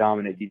to be a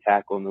dominant D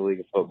tackle in the league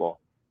of football.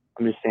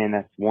 I'm just saying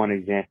that's one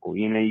example.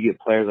 You know, you get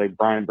players like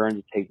Brian Burns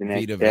to take the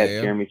next Vita step,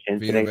 Vea. Jeremy Chin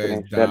to Vita take the Vea is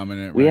next step.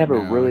 dominant We right have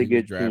a now. really He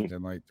was good drafted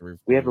team. like 3 or 4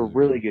 We have a years ago.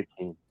 really good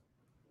team.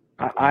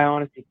 I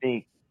honestly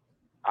think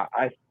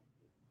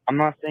I'm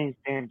not saying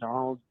Sam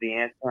Donald's the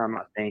answer. I'm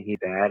not saying he's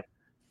bad.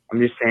 I'm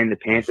just saying the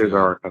Panthers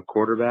are a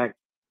quarterback,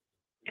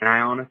 and I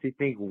honestly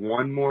think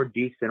one more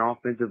decent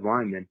offensive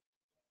lineman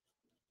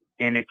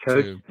and a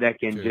coach that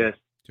can just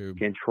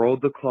control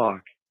the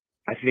clock.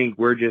 I think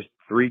we're just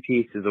 3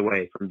 pieces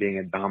away from being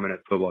a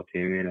dominant football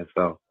team in the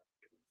NFL.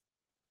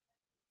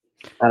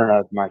 I don't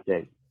know. That's my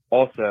take.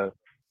 Also,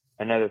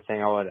 another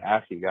thing I wanted to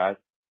ask you guys.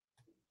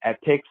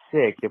 At pick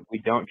 6, if we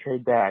don't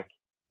trade back,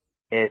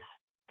 if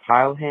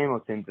Kyle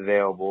Hamilton's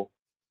available,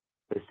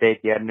 the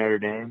safety at Notre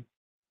Dame,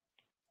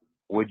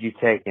 would you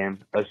take him,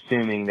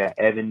 assuming that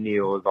Evan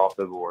Neal is off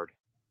the board?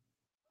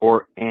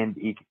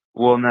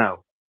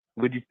 No.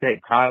 Would you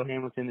take Kyle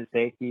Hamilton, the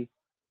safety,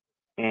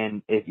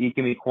 And if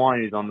Ikemi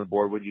is on the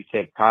board, would you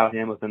take Kyle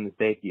Hamilton, the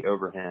safety,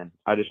 over him?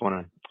 I just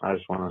want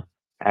to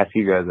ask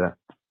you guys that.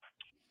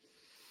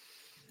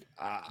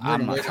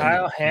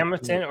 Kyle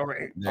Hamilton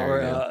or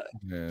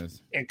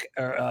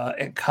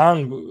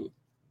Ikongwu.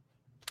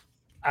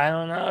 I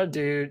don't know,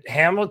 dude.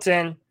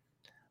 Hamilton.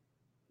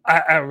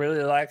 I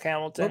really like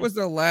Hamilton. What was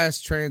the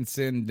last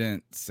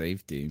transcendent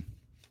safety?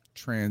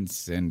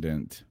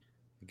 Transcendent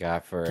guy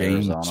for game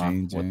Arizona.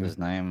 changing. What's his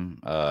name?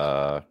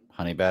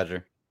 Honey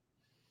Badger.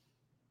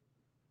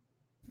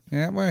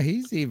 Yeah, well,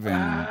 he's even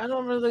I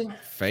don't really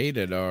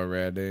faded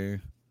already.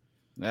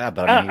 Yeah,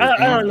 but I mean,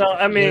 I don't know.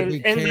 I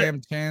mean, Cam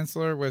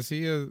Chancellor, was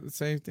he a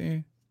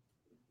safety?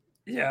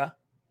 Yeah,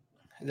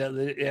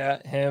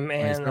 him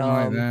and something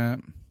like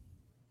that.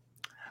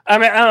 I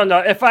mean, I don't know.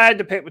 If I had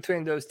to pick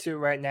between those two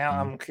right now,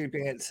 I'm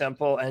keeping it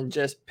simple and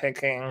just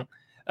picking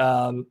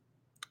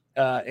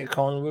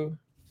Ikongwu.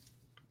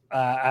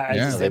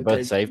 They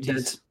both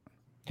safeties.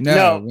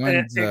 No,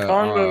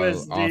 Ikongwu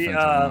is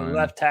the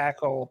left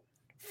tackle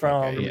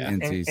from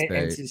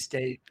NC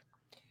State.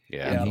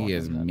 Yeah, and he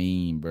is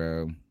mean,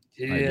 bro.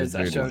 He is.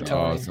 That show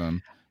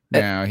awesome.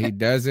 Now he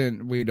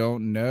doesn't. We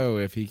don't know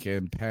if he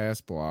can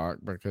pass block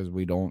because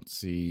we don't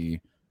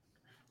see.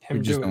 We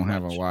just don't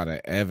have a lot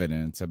of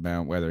evidence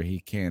about whether he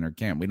can or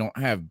can't. We don't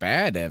have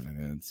bad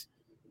evidence,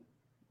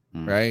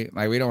 right?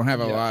 Like we don't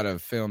have a lot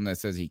of film that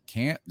says he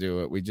can't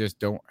do it. We just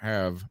don't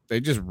have. They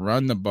just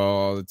run the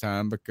ball all the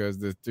time because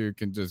this dude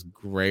can just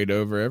grade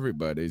over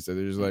everybody. So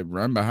they just like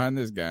run behind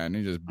this guy and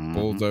he just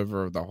bulls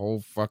over the whole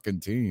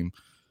fucking team.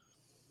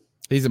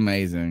 He's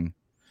amazing.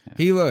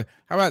 How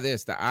about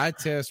this? The eye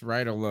test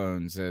right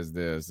alone says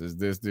this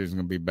dude's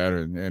gonna be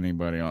better than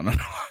anybody on it.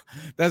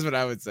 That's what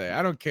I would say.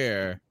 I don't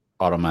care.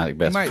 Automatic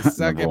best. He might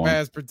suck at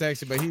pass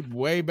protection, but he's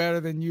way better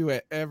than you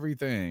at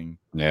everything.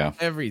 Yeah.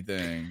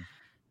 Everything.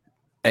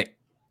 Hey,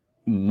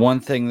 one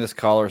thing this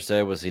caller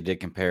said was he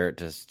did compare it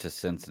to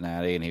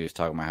Cincinnati, and he was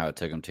talking about how it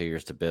took him 2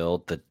 years to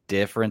build. The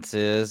difference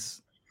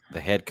is the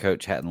head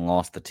coach hadn't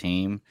lost the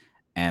team,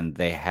 and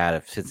they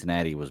had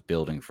Cincinnati was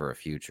building for a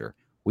future.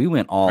 We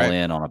went all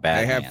in on a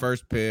bad hand. They had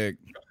first pick.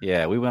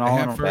 Yeah, we went all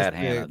in on a bad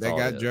hand. They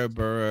got Joe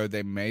Burrow.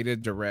 They made a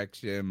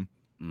direction.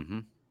 Mm-hmm.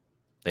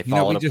 They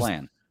followed a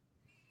plan.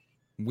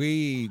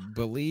 We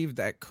believe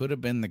that could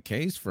have been the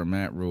case for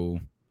Matt Rule.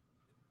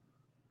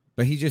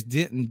 But he just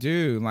didn't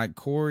do, like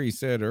Corey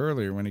said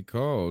earlier when he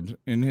called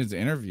in his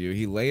interview,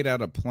 he laid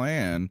out a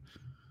plan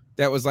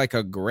that was like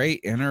a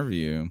great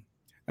interview.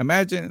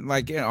 Imagine,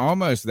 like,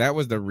 almost that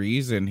was the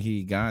reason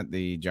he got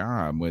the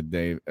job with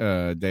David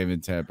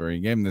Tepper. He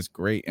gave him this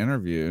great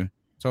interview,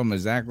 told him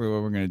exactly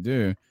what we're going to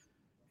do.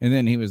 And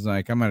then he was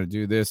like, I'm going to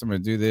do this, I'm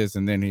going to do this.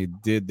 And then he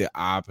did the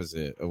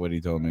opposite of what he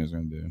told me he was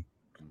going to do.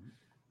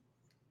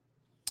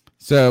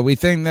 So we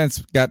think that's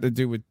got to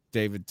do with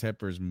David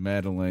Tepper's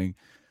meddling.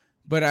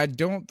 But I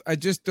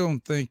just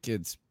don't think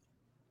it's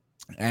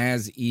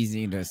as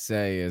easy to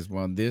say as,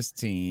 well, this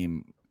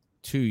team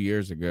 2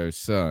 years ago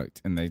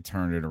sucked and they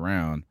turned it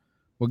around.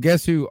 Well,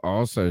 guess who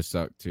also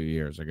sucked 2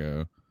 years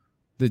ago?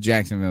 The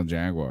Jacksonville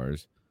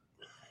Jaguars.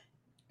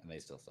 And they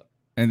still suck.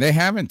 And they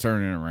haven't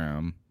turned it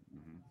around.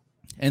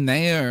 And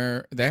they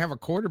have a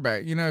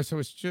quarterback, so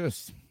it's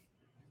just,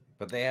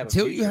 but they have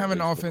until you have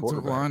an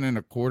offensive line and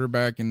a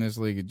quarterback in this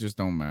league, it just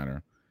don't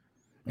matter.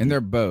 And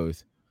they're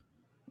both.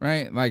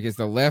 Right? Like it's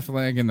the left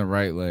leg and the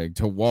right leg.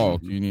 To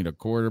walk, you need a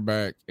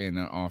quarterback and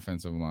an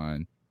offensive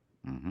line.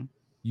 Mm-hmm.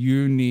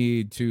 You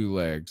need 2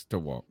 legs to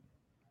walk.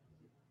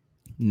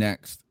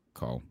 Next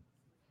call.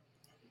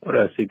 What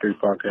up, C3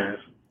 Podcast?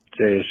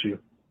 JSU.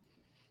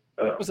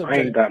 I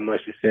ain't got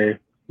much to say,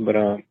 but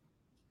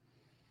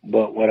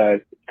what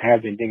I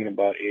have been thinking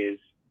about is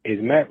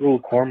Matt Rule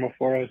karma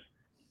for us?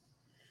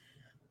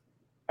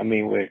 I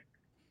mean, with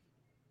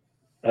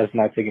us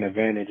not taking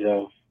advantage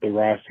of the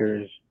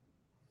rosters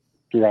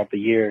throughout the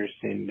years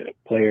and the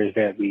players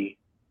that we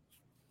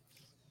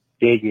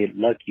did get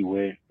lucky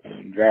with,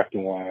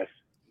 drafting wise,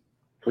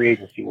 free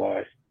agency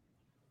wise,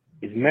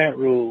 is Matt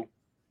Rule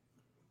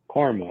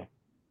karma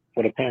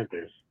for the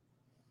Panthers?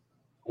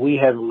 We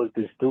haven't looked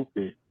this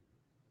stupid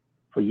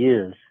for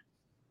years.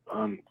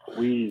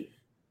 We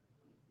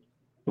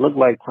look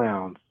like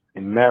clowns,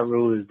 and Matt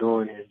Rule is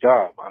doing his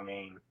job. I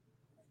mean,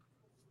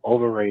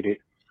 overrated.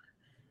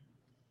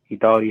 He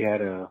thought he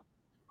had a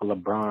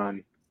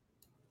LeBron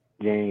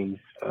James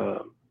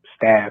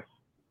staff.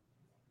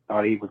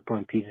 Thought he was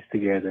putting pieces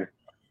together.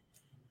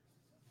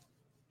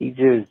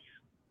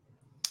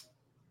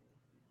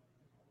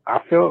 I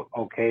felt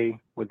okay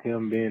with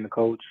him being the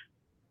coach.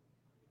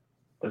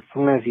 But as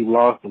soon as he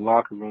lost the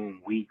locker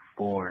room week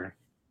 4,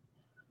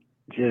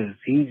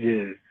 he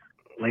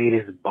just laid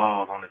his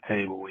balls on the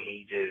table and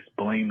he just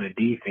blamed the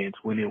defense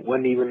when it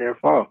wasn't even their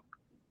fault.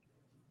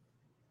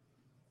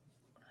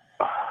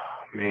 Oh,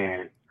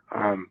 man,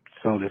 I'm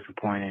so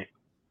disappointed.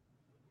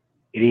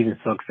 It even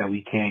sucks that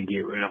we can't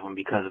get rid of him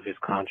because of his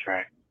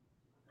contract.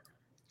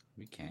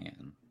 We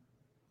can.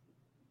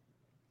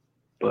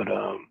 But,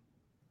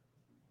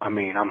 I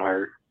mean, I'm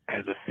hurt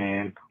as a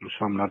fan. I'm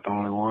sure I'm not the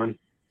only one.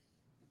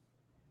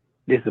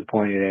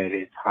 disappointed at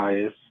its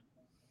highest.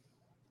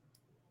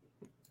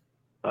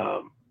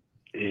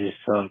 It just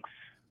sucks.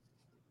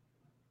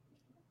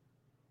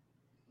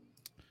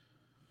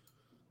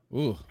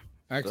 Ooh,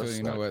 actually,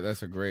 you know what?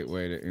 That's a great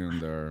way to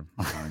end our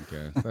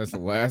podcast. That's the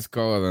last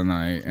call of the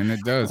night, and it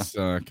does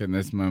suck in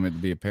this moment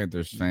to be a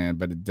Panthers fan,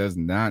 but it does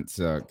not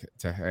suck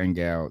to hang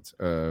out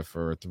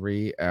for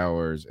 3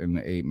 hours and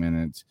 8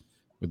 minutes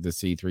with the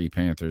C3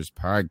 Panthers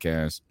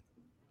podcast.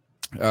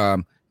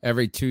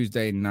 Every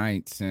Tuesday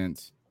night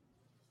since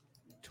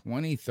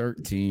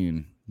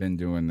 2013, been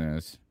doing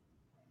this.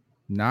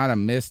 Not a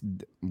missed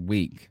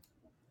week.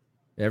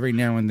 Every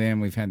now and then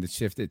we've had to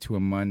shift it to a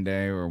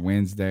Monday or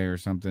Wednesday or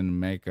something to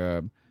make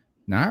up.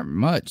 Not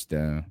much,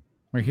 though.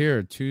 We're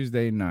here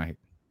Tuesday night,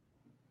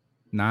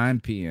 9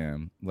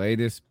 p.m.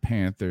 Latest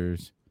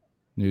Panthers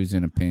news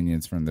and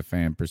opinions from the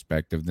fan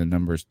perspective. The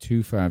number is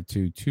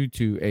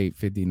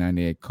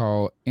 252-228-5098.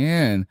 Call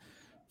in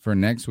for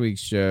next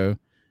week's show.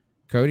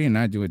 Cody and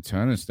I do a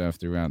ton of stuff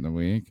throughout the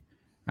week.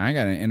 I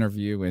got an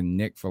interview with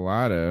Nick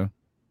Filato,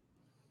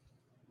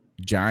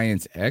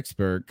 Giants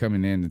expert,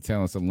 coming in to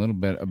tell us a little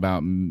bit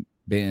about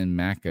Ben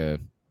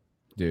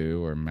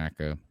McAdoo or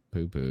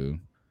Macapoo.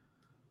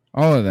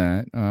 All of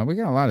that. We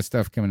got a lot of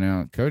stuff coming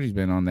out. Cody's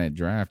been on that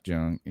draft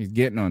junk. He's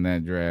getting on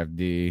that draft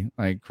D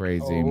like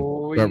crazy.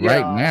 But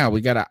right now,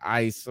 we got to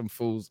ice some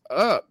fools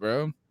up,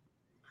 bro.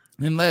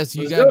 Unless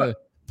you got to,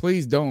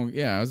 please don't.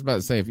 Yeah, I was about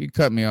to say, if you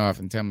cut me off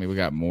and tell me we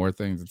got more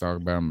things to talk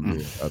about, I'm going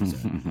to be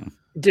upset.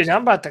 Dude,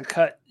 I'm about to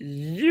cut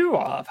you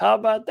off. How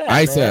about that?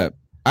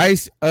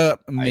 Ice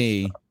up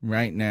me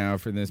right now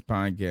for this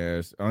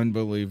podcast,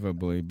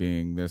 unbelievably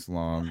being this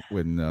long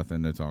with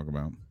nothing to talk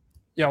about.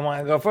 Y'all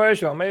want to go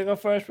first? You want me to go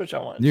first? What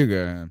y'all want? You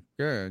go ahead.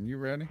 Good. You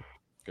ready?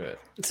 Good.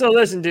 So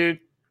listen, dude,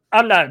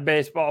 I'm not a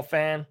baseball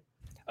fan.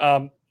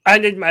 I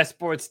need my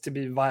sports to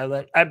be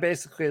violent. I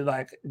basically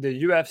like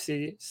the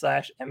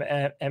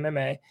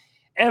UFC/MMA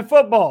and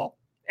football.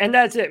 And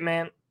that's it,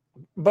 man.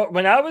 But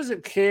when I was a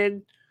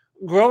kid,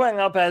 growing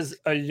up as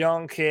a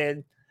young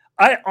kid,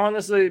 I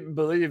honestly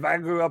believe I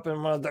grew up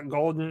in one of the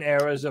golden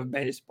eras of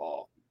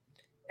baseball.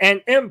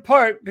 And in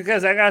part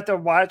because I got to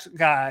watch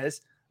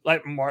guys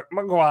like Mark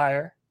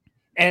McGwire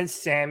and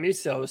Sammy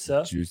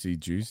Sosa. Juicy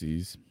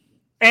Juicies.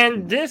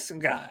 And this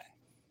guy,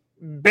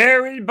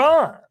 Barry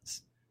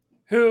Bonds,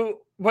 who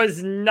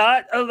was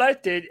not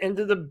elected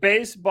into the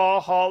Baseball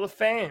Hall of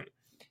Fame.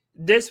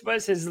 This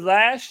was his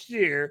last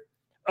year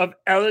of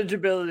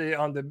eligibility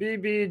on the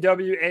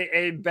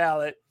BBWAA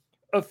ballot,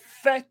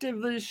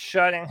 effectively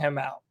shutting him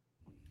out.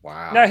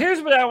 Wow. Now,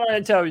 here's what I want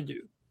to tell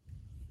you.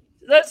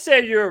 Let's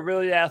say you're a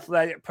really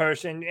athletic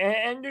person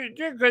and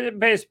you're good at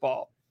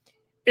baseball.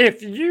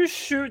 If you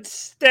shoot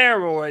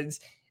steroids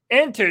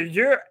into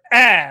your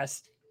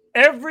ass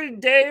every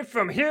day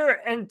from here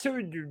until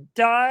you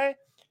die,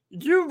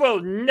 you will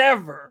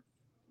never,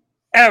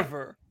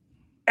 ever,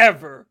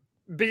 ever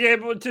be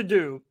able to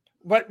do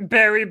what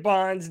Barry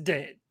Bonds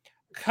did.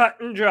 Cut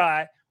and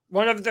dry,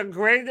 one of the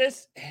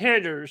greatest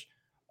hitters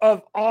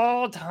of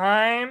all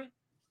time.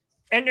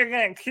 And you're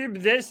going to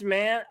keep this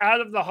man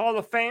out of the Hall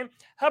of Fame?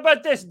 How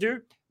about this,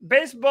 dude?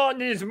 Baseball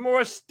needs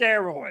more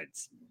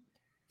steroids.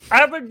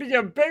 I would be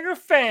a bigger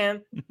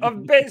fan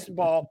of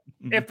baseball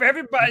if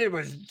everybody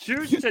was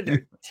juiced to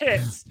their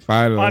tits.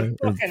 Finally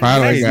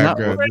got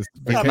good.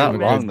 It's not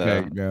wrong,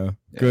 though.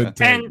 Good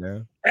take,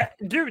 man.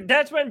 Dude,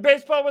 that's when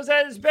baseball was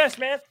at its best,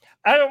 man.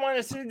 I don't want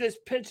to see this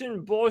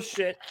pitching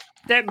bullshit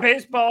that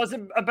baseball is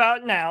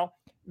about now.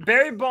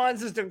 Barry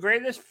Bonds is the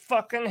greatest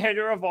fucking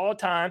hitter of all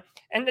time,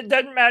 and it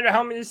doesn't matter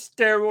how many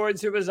steroids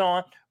he was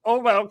on. Oh,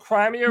 well,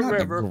 Crimea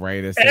River.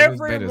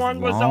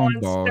 Everyone was on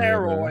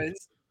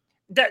steroids.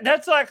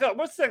 That's like,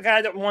 what's the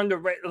guy that won the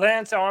race?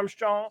 Lance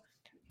Armstrong?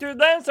 Dude,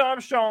 Lance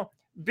Armstrong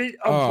beat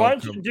a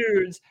bunch of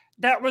dudes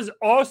that was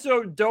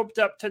also doped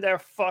up to their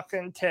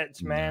fucking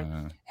tits, man.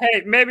 Nah.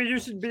 Hey, maybe you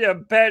should be a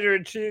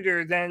better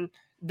cheater than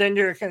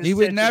your constituents. He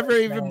would never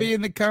even be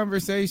in the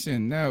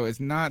conversation. No, it's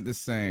not the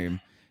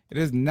same. It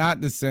is not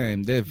the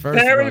same. First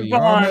Barry of all, you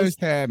Bonds almost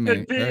had me.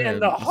 should be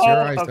in the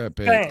Hall of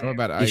Fame.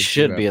 He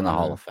should be in the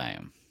Hall of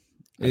Fame.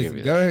 Go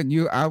ahead.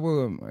 I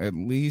will at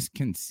least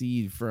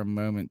concede for a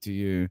moment to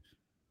you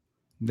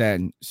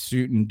that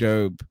shooting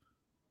dope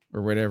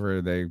or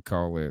whatever they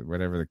call it,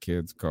 whatever the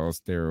kids call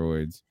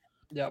steroids,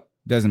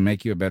 doesn't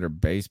make you a better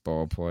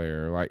baseball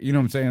player. Like, you know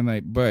what I'm saying?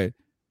 Like, but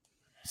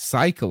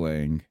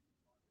cycling,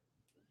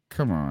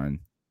 come on.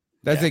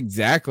 That's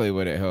exactly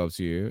what it helps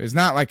you. It's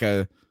not like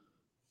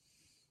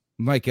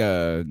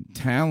a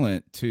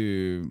talent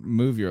to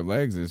move your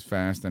legs as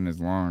fast and as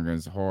long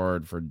as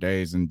hard for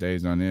days and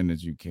days on end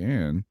as you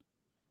can.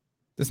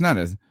 That's not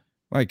as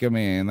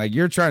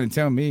you're trying to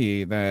tell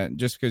me that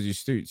just because you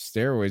shoot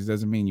steroids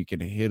doesn't mean you can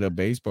hit a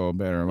baseball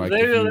better. Like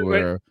literally, if you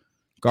were a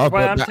golf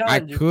player,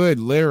 I could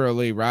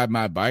literally ride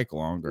my bike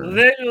longer.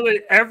 Literally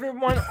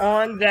everyone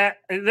in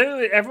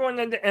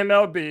the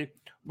MLB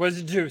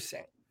was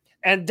juicing,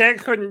 and they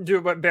couldn't do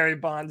what Barry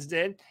Bonds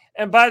did.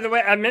 And by the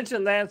way, I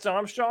mentioned Lance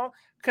Armstrong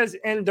because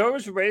in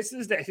those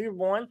races that he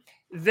won,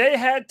 they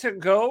had to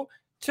go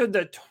to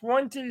the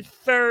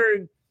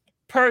 23rd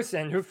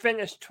person who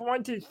finished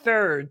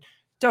 23rd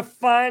to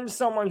find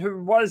someone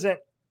who wasn't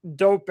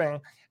doping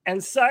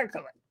and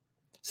cycling.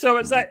 So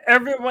it's like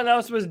everyone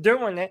else was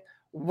doing it.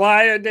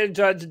 Why are they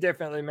judged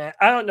differently, man?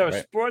 I don't know.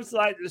 Right. Sports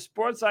like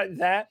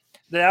that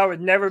I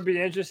would never be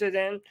interested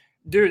in.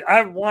 Dude,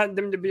 I want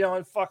them to be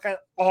on fucking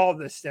all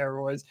the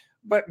steroids.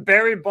 But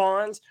Barry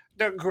Bonds,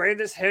 the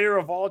greatest hitter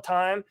of all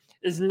time,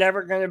 is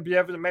never going to be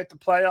able to make the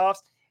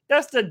playoffs.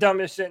 That's the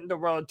dumbest shit in the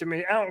world to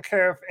me. I don't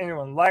care if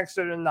anyone likes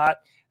it or not.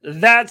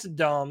 That's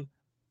dumb.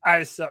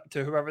 Ice up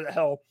to whoever the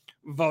hell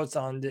votes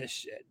on this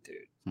shit,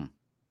 dude.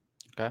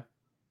 Okay.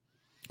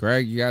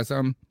 Greg, you got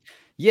something?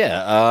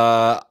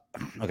 Yeah.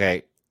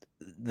 Okay.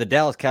 The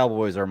Dallas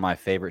Cowboys are my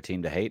favorite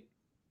team to hate,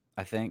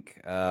 I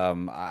think.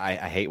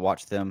 I hate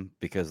watch them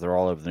because they're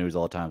all over the news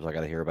all the time, so I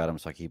got to hear about them,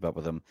 so I keep up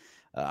with them.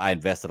 I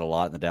invested a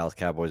lot in the Dallas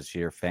Cowboys this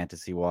year,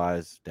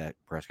 fantasy-wise. Dak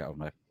Prescott was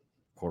my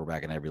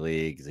quarterback in every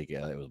league.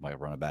 Ezekiel, it was my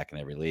running back in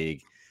every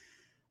league.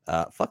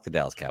 Fuck the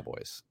Dallas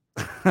Cowboys.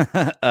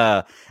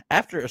 After,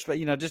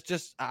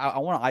 I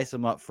want to ice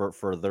them up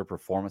for their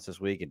performance this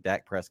week and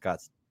Dak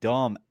Prescott's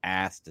dumb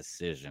ass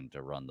decision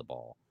to run the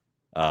ball.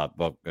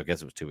 Well, I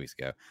guess it was 2 weeks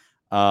ago.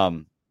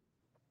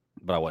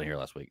 But I wasn't here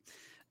last week.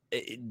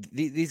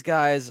 These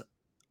guys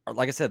are,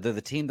 like I said, they're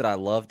the team that I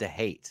love to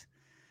hate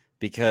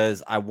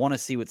because I want to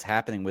see what's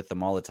happening with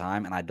them all the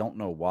time, and I don't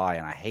know why,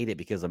 and I hate it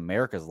because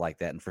America's like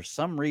that, and for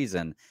some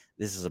reason,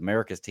 this is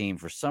America's team.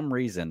 For some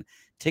reason,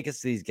 tickets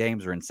to these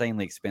games are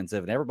insanely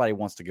expensive, and everybody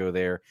wants to go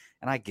there,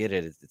 and I get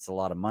it. It's a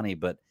lot of money,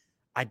 but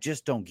I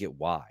just don't get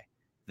why.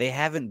 They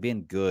haven't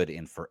been good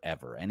in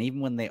forever, and even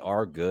when they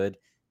are good,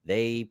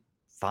 they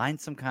find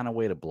some kind of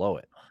way to blow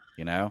it,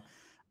 you know?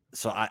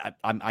 So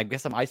I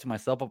guess I'm icing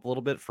myself up a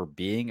little bit for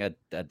being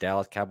a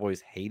Dallas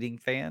Cowboys hating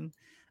fan,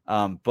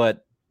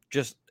 but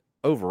just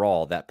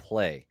overall, that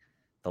play,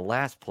 the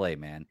last play,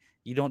 man,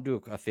 you don't do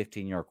a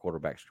 15-yard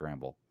quarterback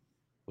scramble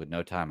with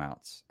no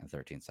timeouts and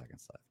 13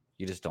 seconds left.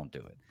 You just don't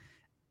do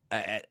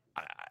it.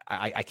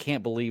 I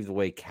can't believe the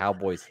way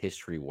Cowboys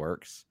history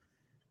works,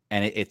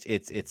 and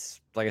it's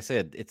like I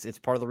said, it's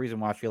part of the reason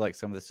why I feel like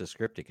some of this is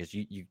scripted because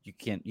you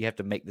have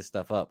to make this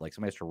stuff up. Like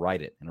somebody has to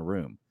write it in a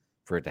room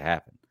for it to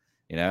happen.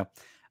 You know,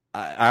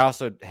 I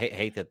also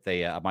hate that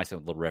they I might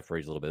up the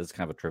referees a little bit. This is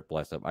kind of a triple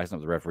S up. I up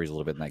the referees a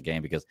little bit in that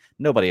game because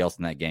nobody else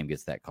in that game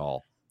gets that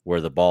call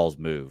where the ball's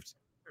moved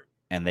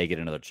and they get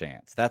another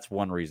chance. That's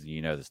one reason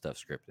this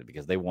stuff's scripted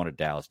because they wanted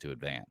Dallas to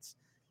advance.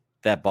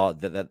 That ball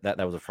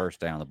that was a first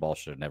down. The ball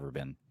should have never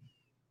been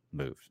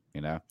moved. You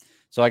know,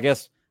 so I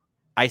guess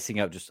icing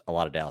up just a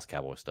lot of Dallas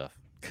Cowboy stuff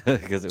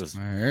because it was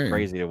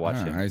crazy to watch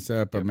him. Ice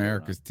up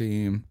America's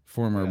team,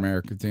 former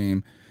America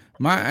team.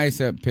 My ice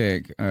up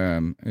pick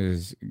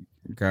is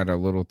got a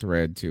little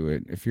thread to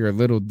it. If you're a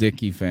Little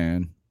Dicky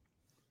fan,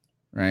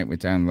 right,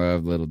 which I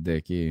love, Little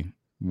Dicky,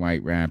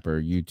 white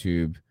rapper,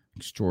 YouTube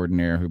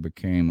extraordinaire who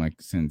became like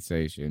a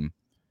sensation,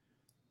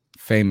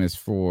 famous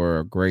for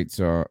a great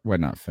song. Well,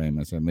 not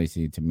famous, at least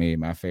to me.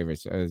 My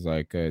favorite is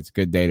like It's a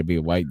Good Day to Be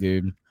a White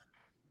Dude,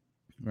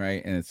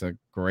 right? And it's a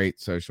great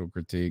social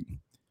critique.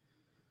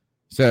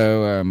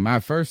 So my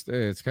first,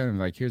 it's kind of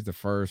like, here's the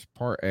first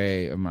part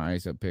A of my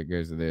ice up pick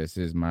goes to this,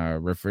 is my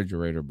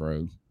refrigerator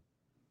broke.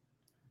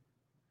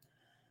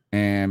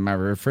 And my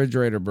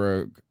refrigerator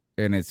broke,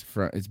 and it's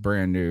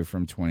brand new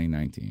from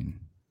 2019.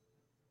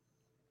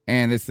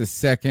 And it's the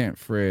second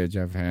fridge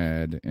I've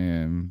had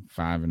in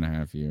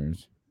 5.5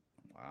 years.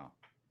 Wow.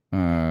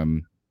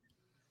 And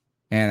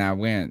I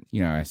went, a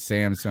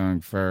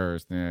Samsung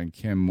first, then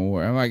Kim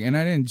Moore. I'm like, and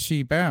I didn't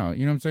cheap out.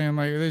 You know what I'm saying?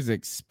 Like, there's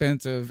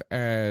expensive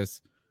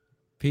ass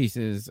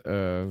pieces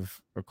of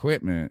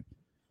equipment.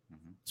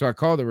 So I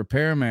called the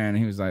repairman, and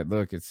he was like,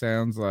 look, it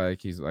sounds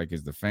like, he's like,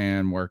 is the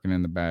fan working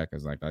in the back? I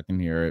was like, I can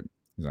hear it.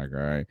 He's like, all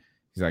right.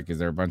 He's like, is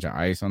there a bunch of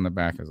ice on the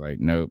back? I was like,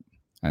 nope.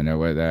 I know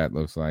what that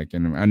looks like,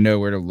 and I know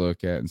where to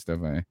look at and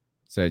stuff. I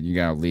said, you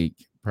got a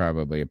leak,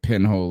 probably a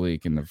pinhole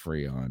leak in the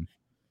Freon.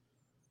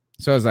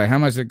 So I was like, how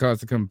much did it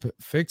cost to come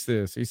fix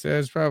this? He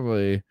says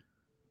probably,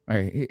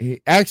 he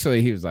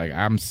was like,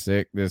 I'm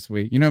sick this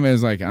week. You know what I mean?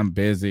 It's like, I'm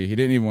busy. He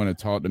didn't even want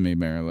to talk to me,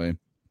 Marilee.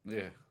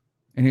 Yeah.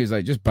 And he was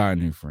like, just buy a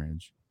new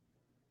fridge.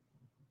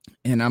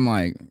 And I'm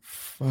like,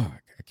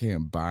 fuck, I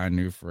can't buy a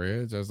new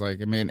fridge. I was like,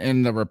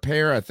 and the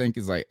repair, I think,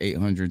 is like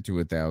 $800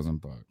 to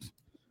 $1,000.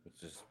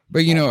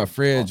 But a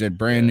fridge, a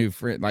brand new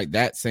fridge, like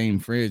that same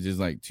fridge is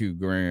like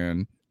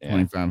 $2,000,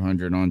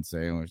 $2,500 on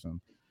sale or something.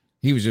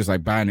 He was just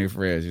like, buy a new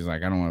fridge. He's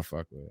like, I don't want to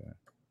fuck with that.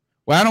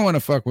 Well, I don't want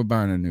to fuck with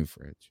buying a new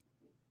fridge.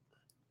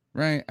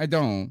 Right? I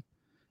don't.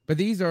 But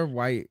these are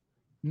white.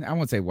 I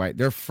won't say white.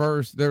 They're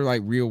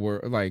like real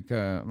world, like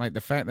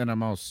the fact that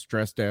I'm all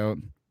stressed out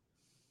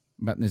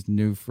about this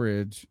new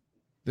fridge,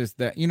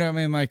 that, you know what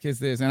I mean? Like, it's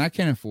this, and I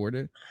can't afford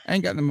it. I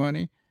ain't got the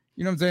money.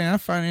 You know what I'm saying? I'm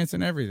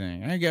financing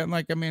everything. I ain't got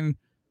like,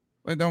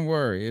 don't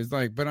worry. It's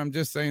like, but I'm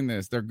just saying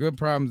this. They're good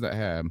problems to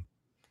have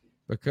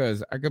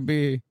because I could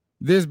be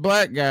this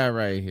black guy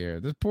right here,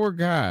 this poor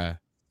guy.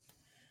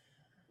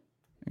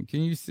 And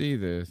can you see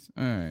this?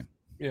 All right.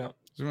 Yeah.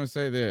 I'm going to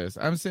say this.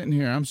 I'm sitting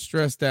here. I'm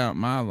stressed out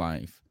my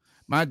life.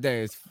 My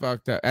day is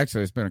fucked up.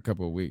 Actually, it's been a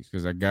couple of weeks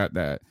because I got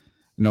an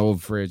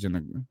old fridge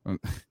and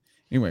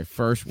anyway,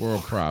 first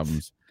world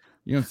problems.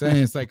 You know what I'm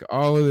saying? It's like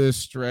all of this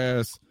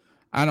stress.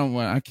 I don't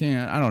know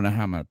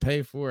how I'm going to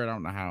pay for it. I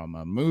don't know how I'm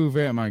going to move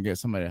it. Am I going to get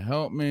somebody to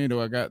help me?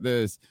 Do I got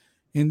this?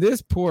 And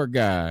this poor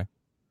guy,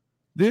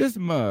 this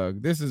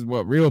mug, this is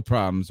what real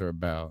problems are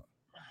about.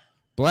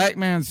 Black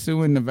man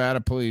suing Nevada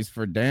police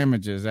for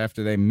damages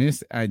after they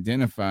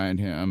misidentified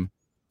him.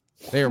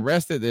 They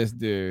arrested this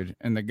dude,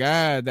 and the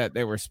guy that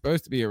they were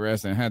supposed to be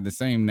arresting had the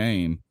same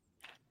name,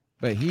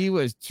 but he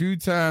was 2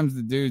 times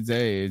the dude's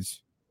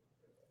age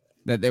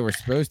that they were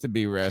supposed to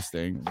be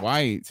arresting,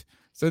 white.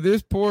 So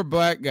this poor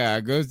black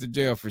guy goes to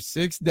jail for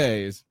 6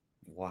 days.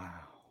 Wow.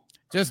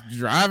 Just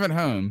driving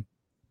home.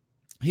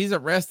 He's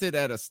arrested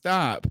at a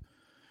stop,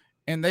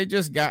 and they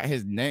just got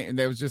his name.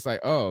 They was just like,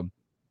 oh,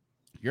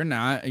 you're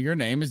not. Your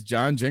name is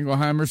John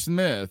Jingleheimer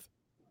Smith.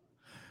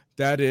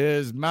 That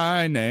is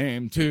my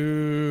name,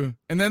 too.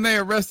 And then they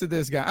arrested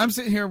this guy. I'm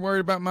sitting here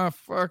worried about my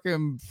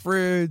fucking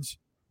fridge,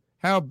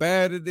 how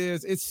bad it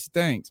is. It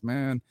stinks,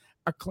 man.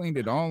 I cleaned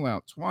it all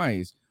out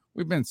twice.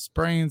 We've been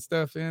spraying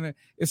stuff in it.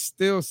 It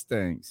still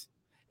stinks.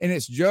 And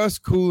it's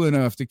just cool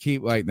enough to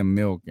keep like the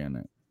milk in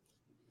it.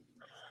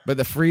 But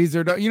the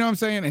freezer, you know what I'm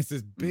saying? It's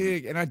this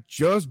big, and I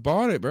just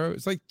bought it, bro.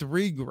 It's like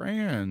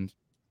 $3,000.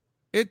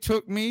 It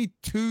took me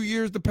 2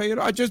 years to pay it.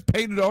 I just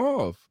paid it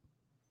off.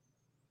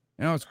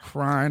 And I was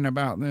crying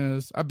about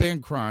this. I've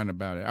been crying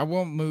about it. I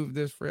won't move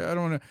this fridge. I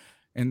don't want to.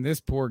 And this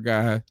poor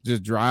guy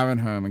just driving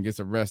home and gets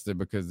arrested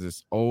because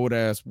this old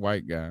ass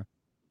white guy.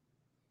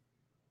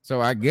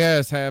 So I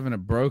guess having a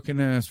broken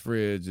ass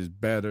fridge is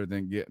better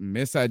than getting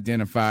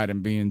misidentified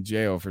and being in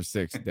jail for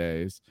 6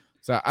 days.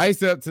 So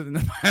ice up to the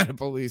Nevada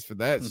police for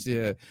that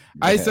shit.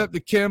 Yeah. Ice up to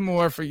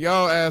Kenmore for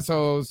y'all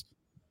assholes.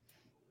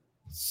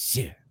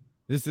 Shit.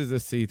 This is a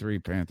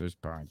C3 Panthers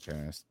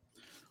podcast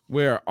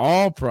where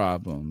all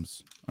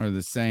problems are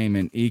the same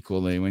and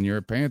equally when you're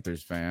a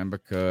Panthers fan,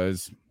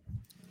 because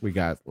we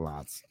got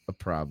lots of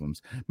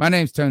problems. My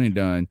name's Tony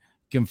Dunn.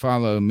 You can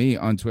follow me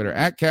on Twitter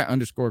at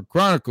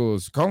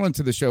 @cat_chronicles. Call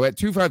into the show at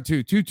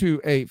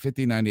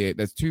 252-228-5098.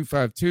 That's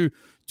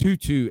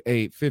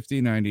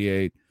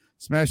 252-228-5098.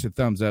 Smash the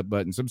thumbs up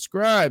button.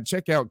 Subscribe.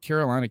 Check out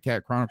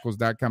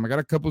CarolinaCatChronicles.com. I got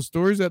a couple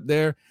stories up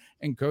there,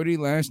 and Cody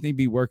Lashney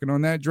be working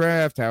on that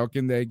draft. How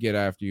can they get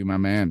after you, my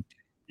man?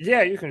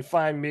 Yeah, you can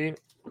find me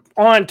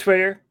on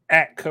Twitter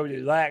at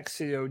CodyLac,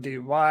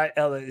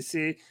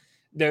 CodyLac.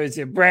 There's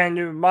a brand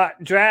new mock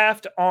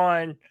draft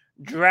on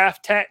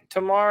Draft Tech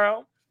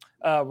tomorrow.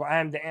 Where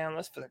I'm the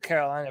analyst for the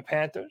Carolina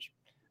Panthers.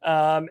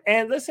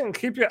 And listen,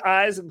 keep your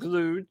eyes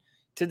glued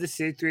to the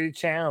C3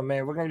 channel,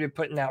 man. We're going to be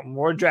putting out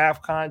more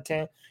draft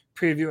content,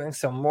 previewing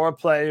some more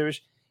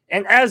players.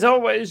 And as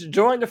always,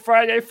 join the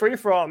Friday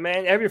free-for-all,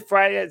 man. Every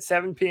Friday at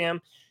 7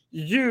 p.m.,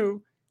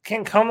 you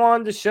can come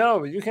on the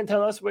show. You can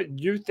tell us what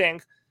you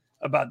think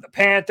about the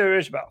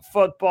Panthers, about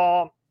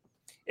football.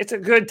 It's a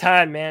good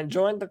time, man.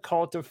 Join the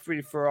cult of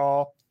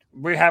free-for-all.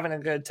 We're having a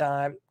good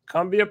time.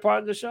 Come be a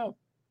part of the show.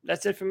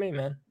 That's it for me,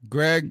 man.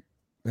 Greg,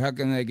 how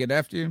can they get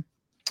after you?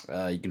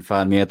 You can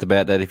find me at the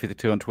Bat Daddy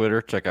 52 on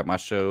Twitter. Check out my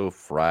show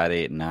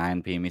Friday at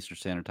 9 p.m. Eastern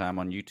Standard Time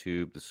on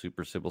YouTube, the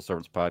Super Civil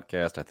Servants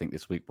Podcast. I think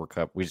this week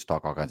we just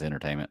talk all kinds of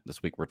entertainment.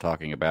 This week we're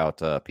talking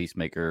about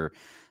Peacemaker,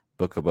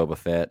 Book of Boba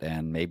Fett,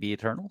 and maybe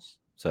Eternals.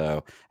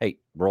 So hey,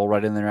 roll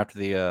right in there after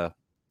the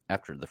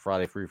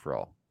Friday free for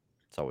all.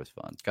 It's always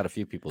fun. It's got a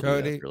few people.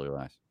 Cody, that's really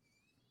nice.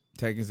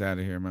 Take us out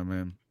of here, my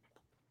man.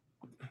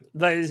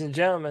 Ladies and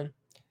gentlemen.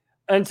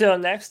 Until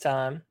next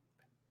time,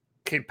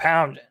 keep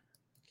pounding.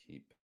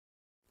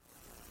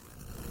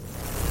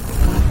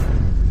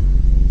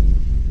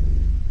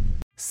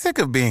 Sick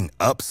of being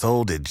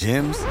upsold at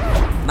gyms?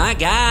 My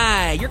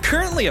guy, you're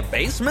currently a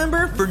base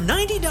member. For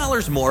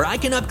 $90 more, I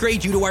can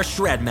upgrade you to our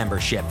Shred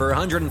membership. For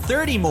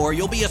 $130 more,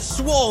 you'll be a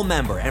Swole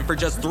member. And for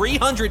just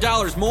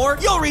 $300 more,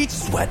 you'll reach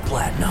Sweat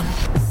Platinum.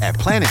 At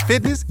Planet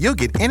Fitness, you'll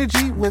get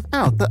energy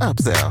without the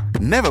upsell.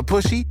 Never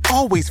pushy,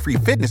 always free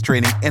fitness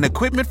training and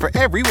equipment for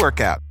every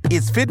workout.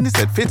 It's fitness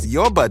that fits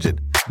your budget.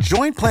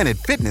 Join Planet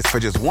Fitness for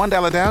just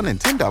 $1 down and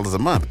 $10 a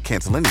month.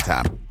 Cancel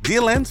anytime.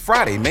 Deal ends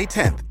Friday, May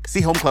 10th.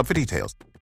 See Home Club for details.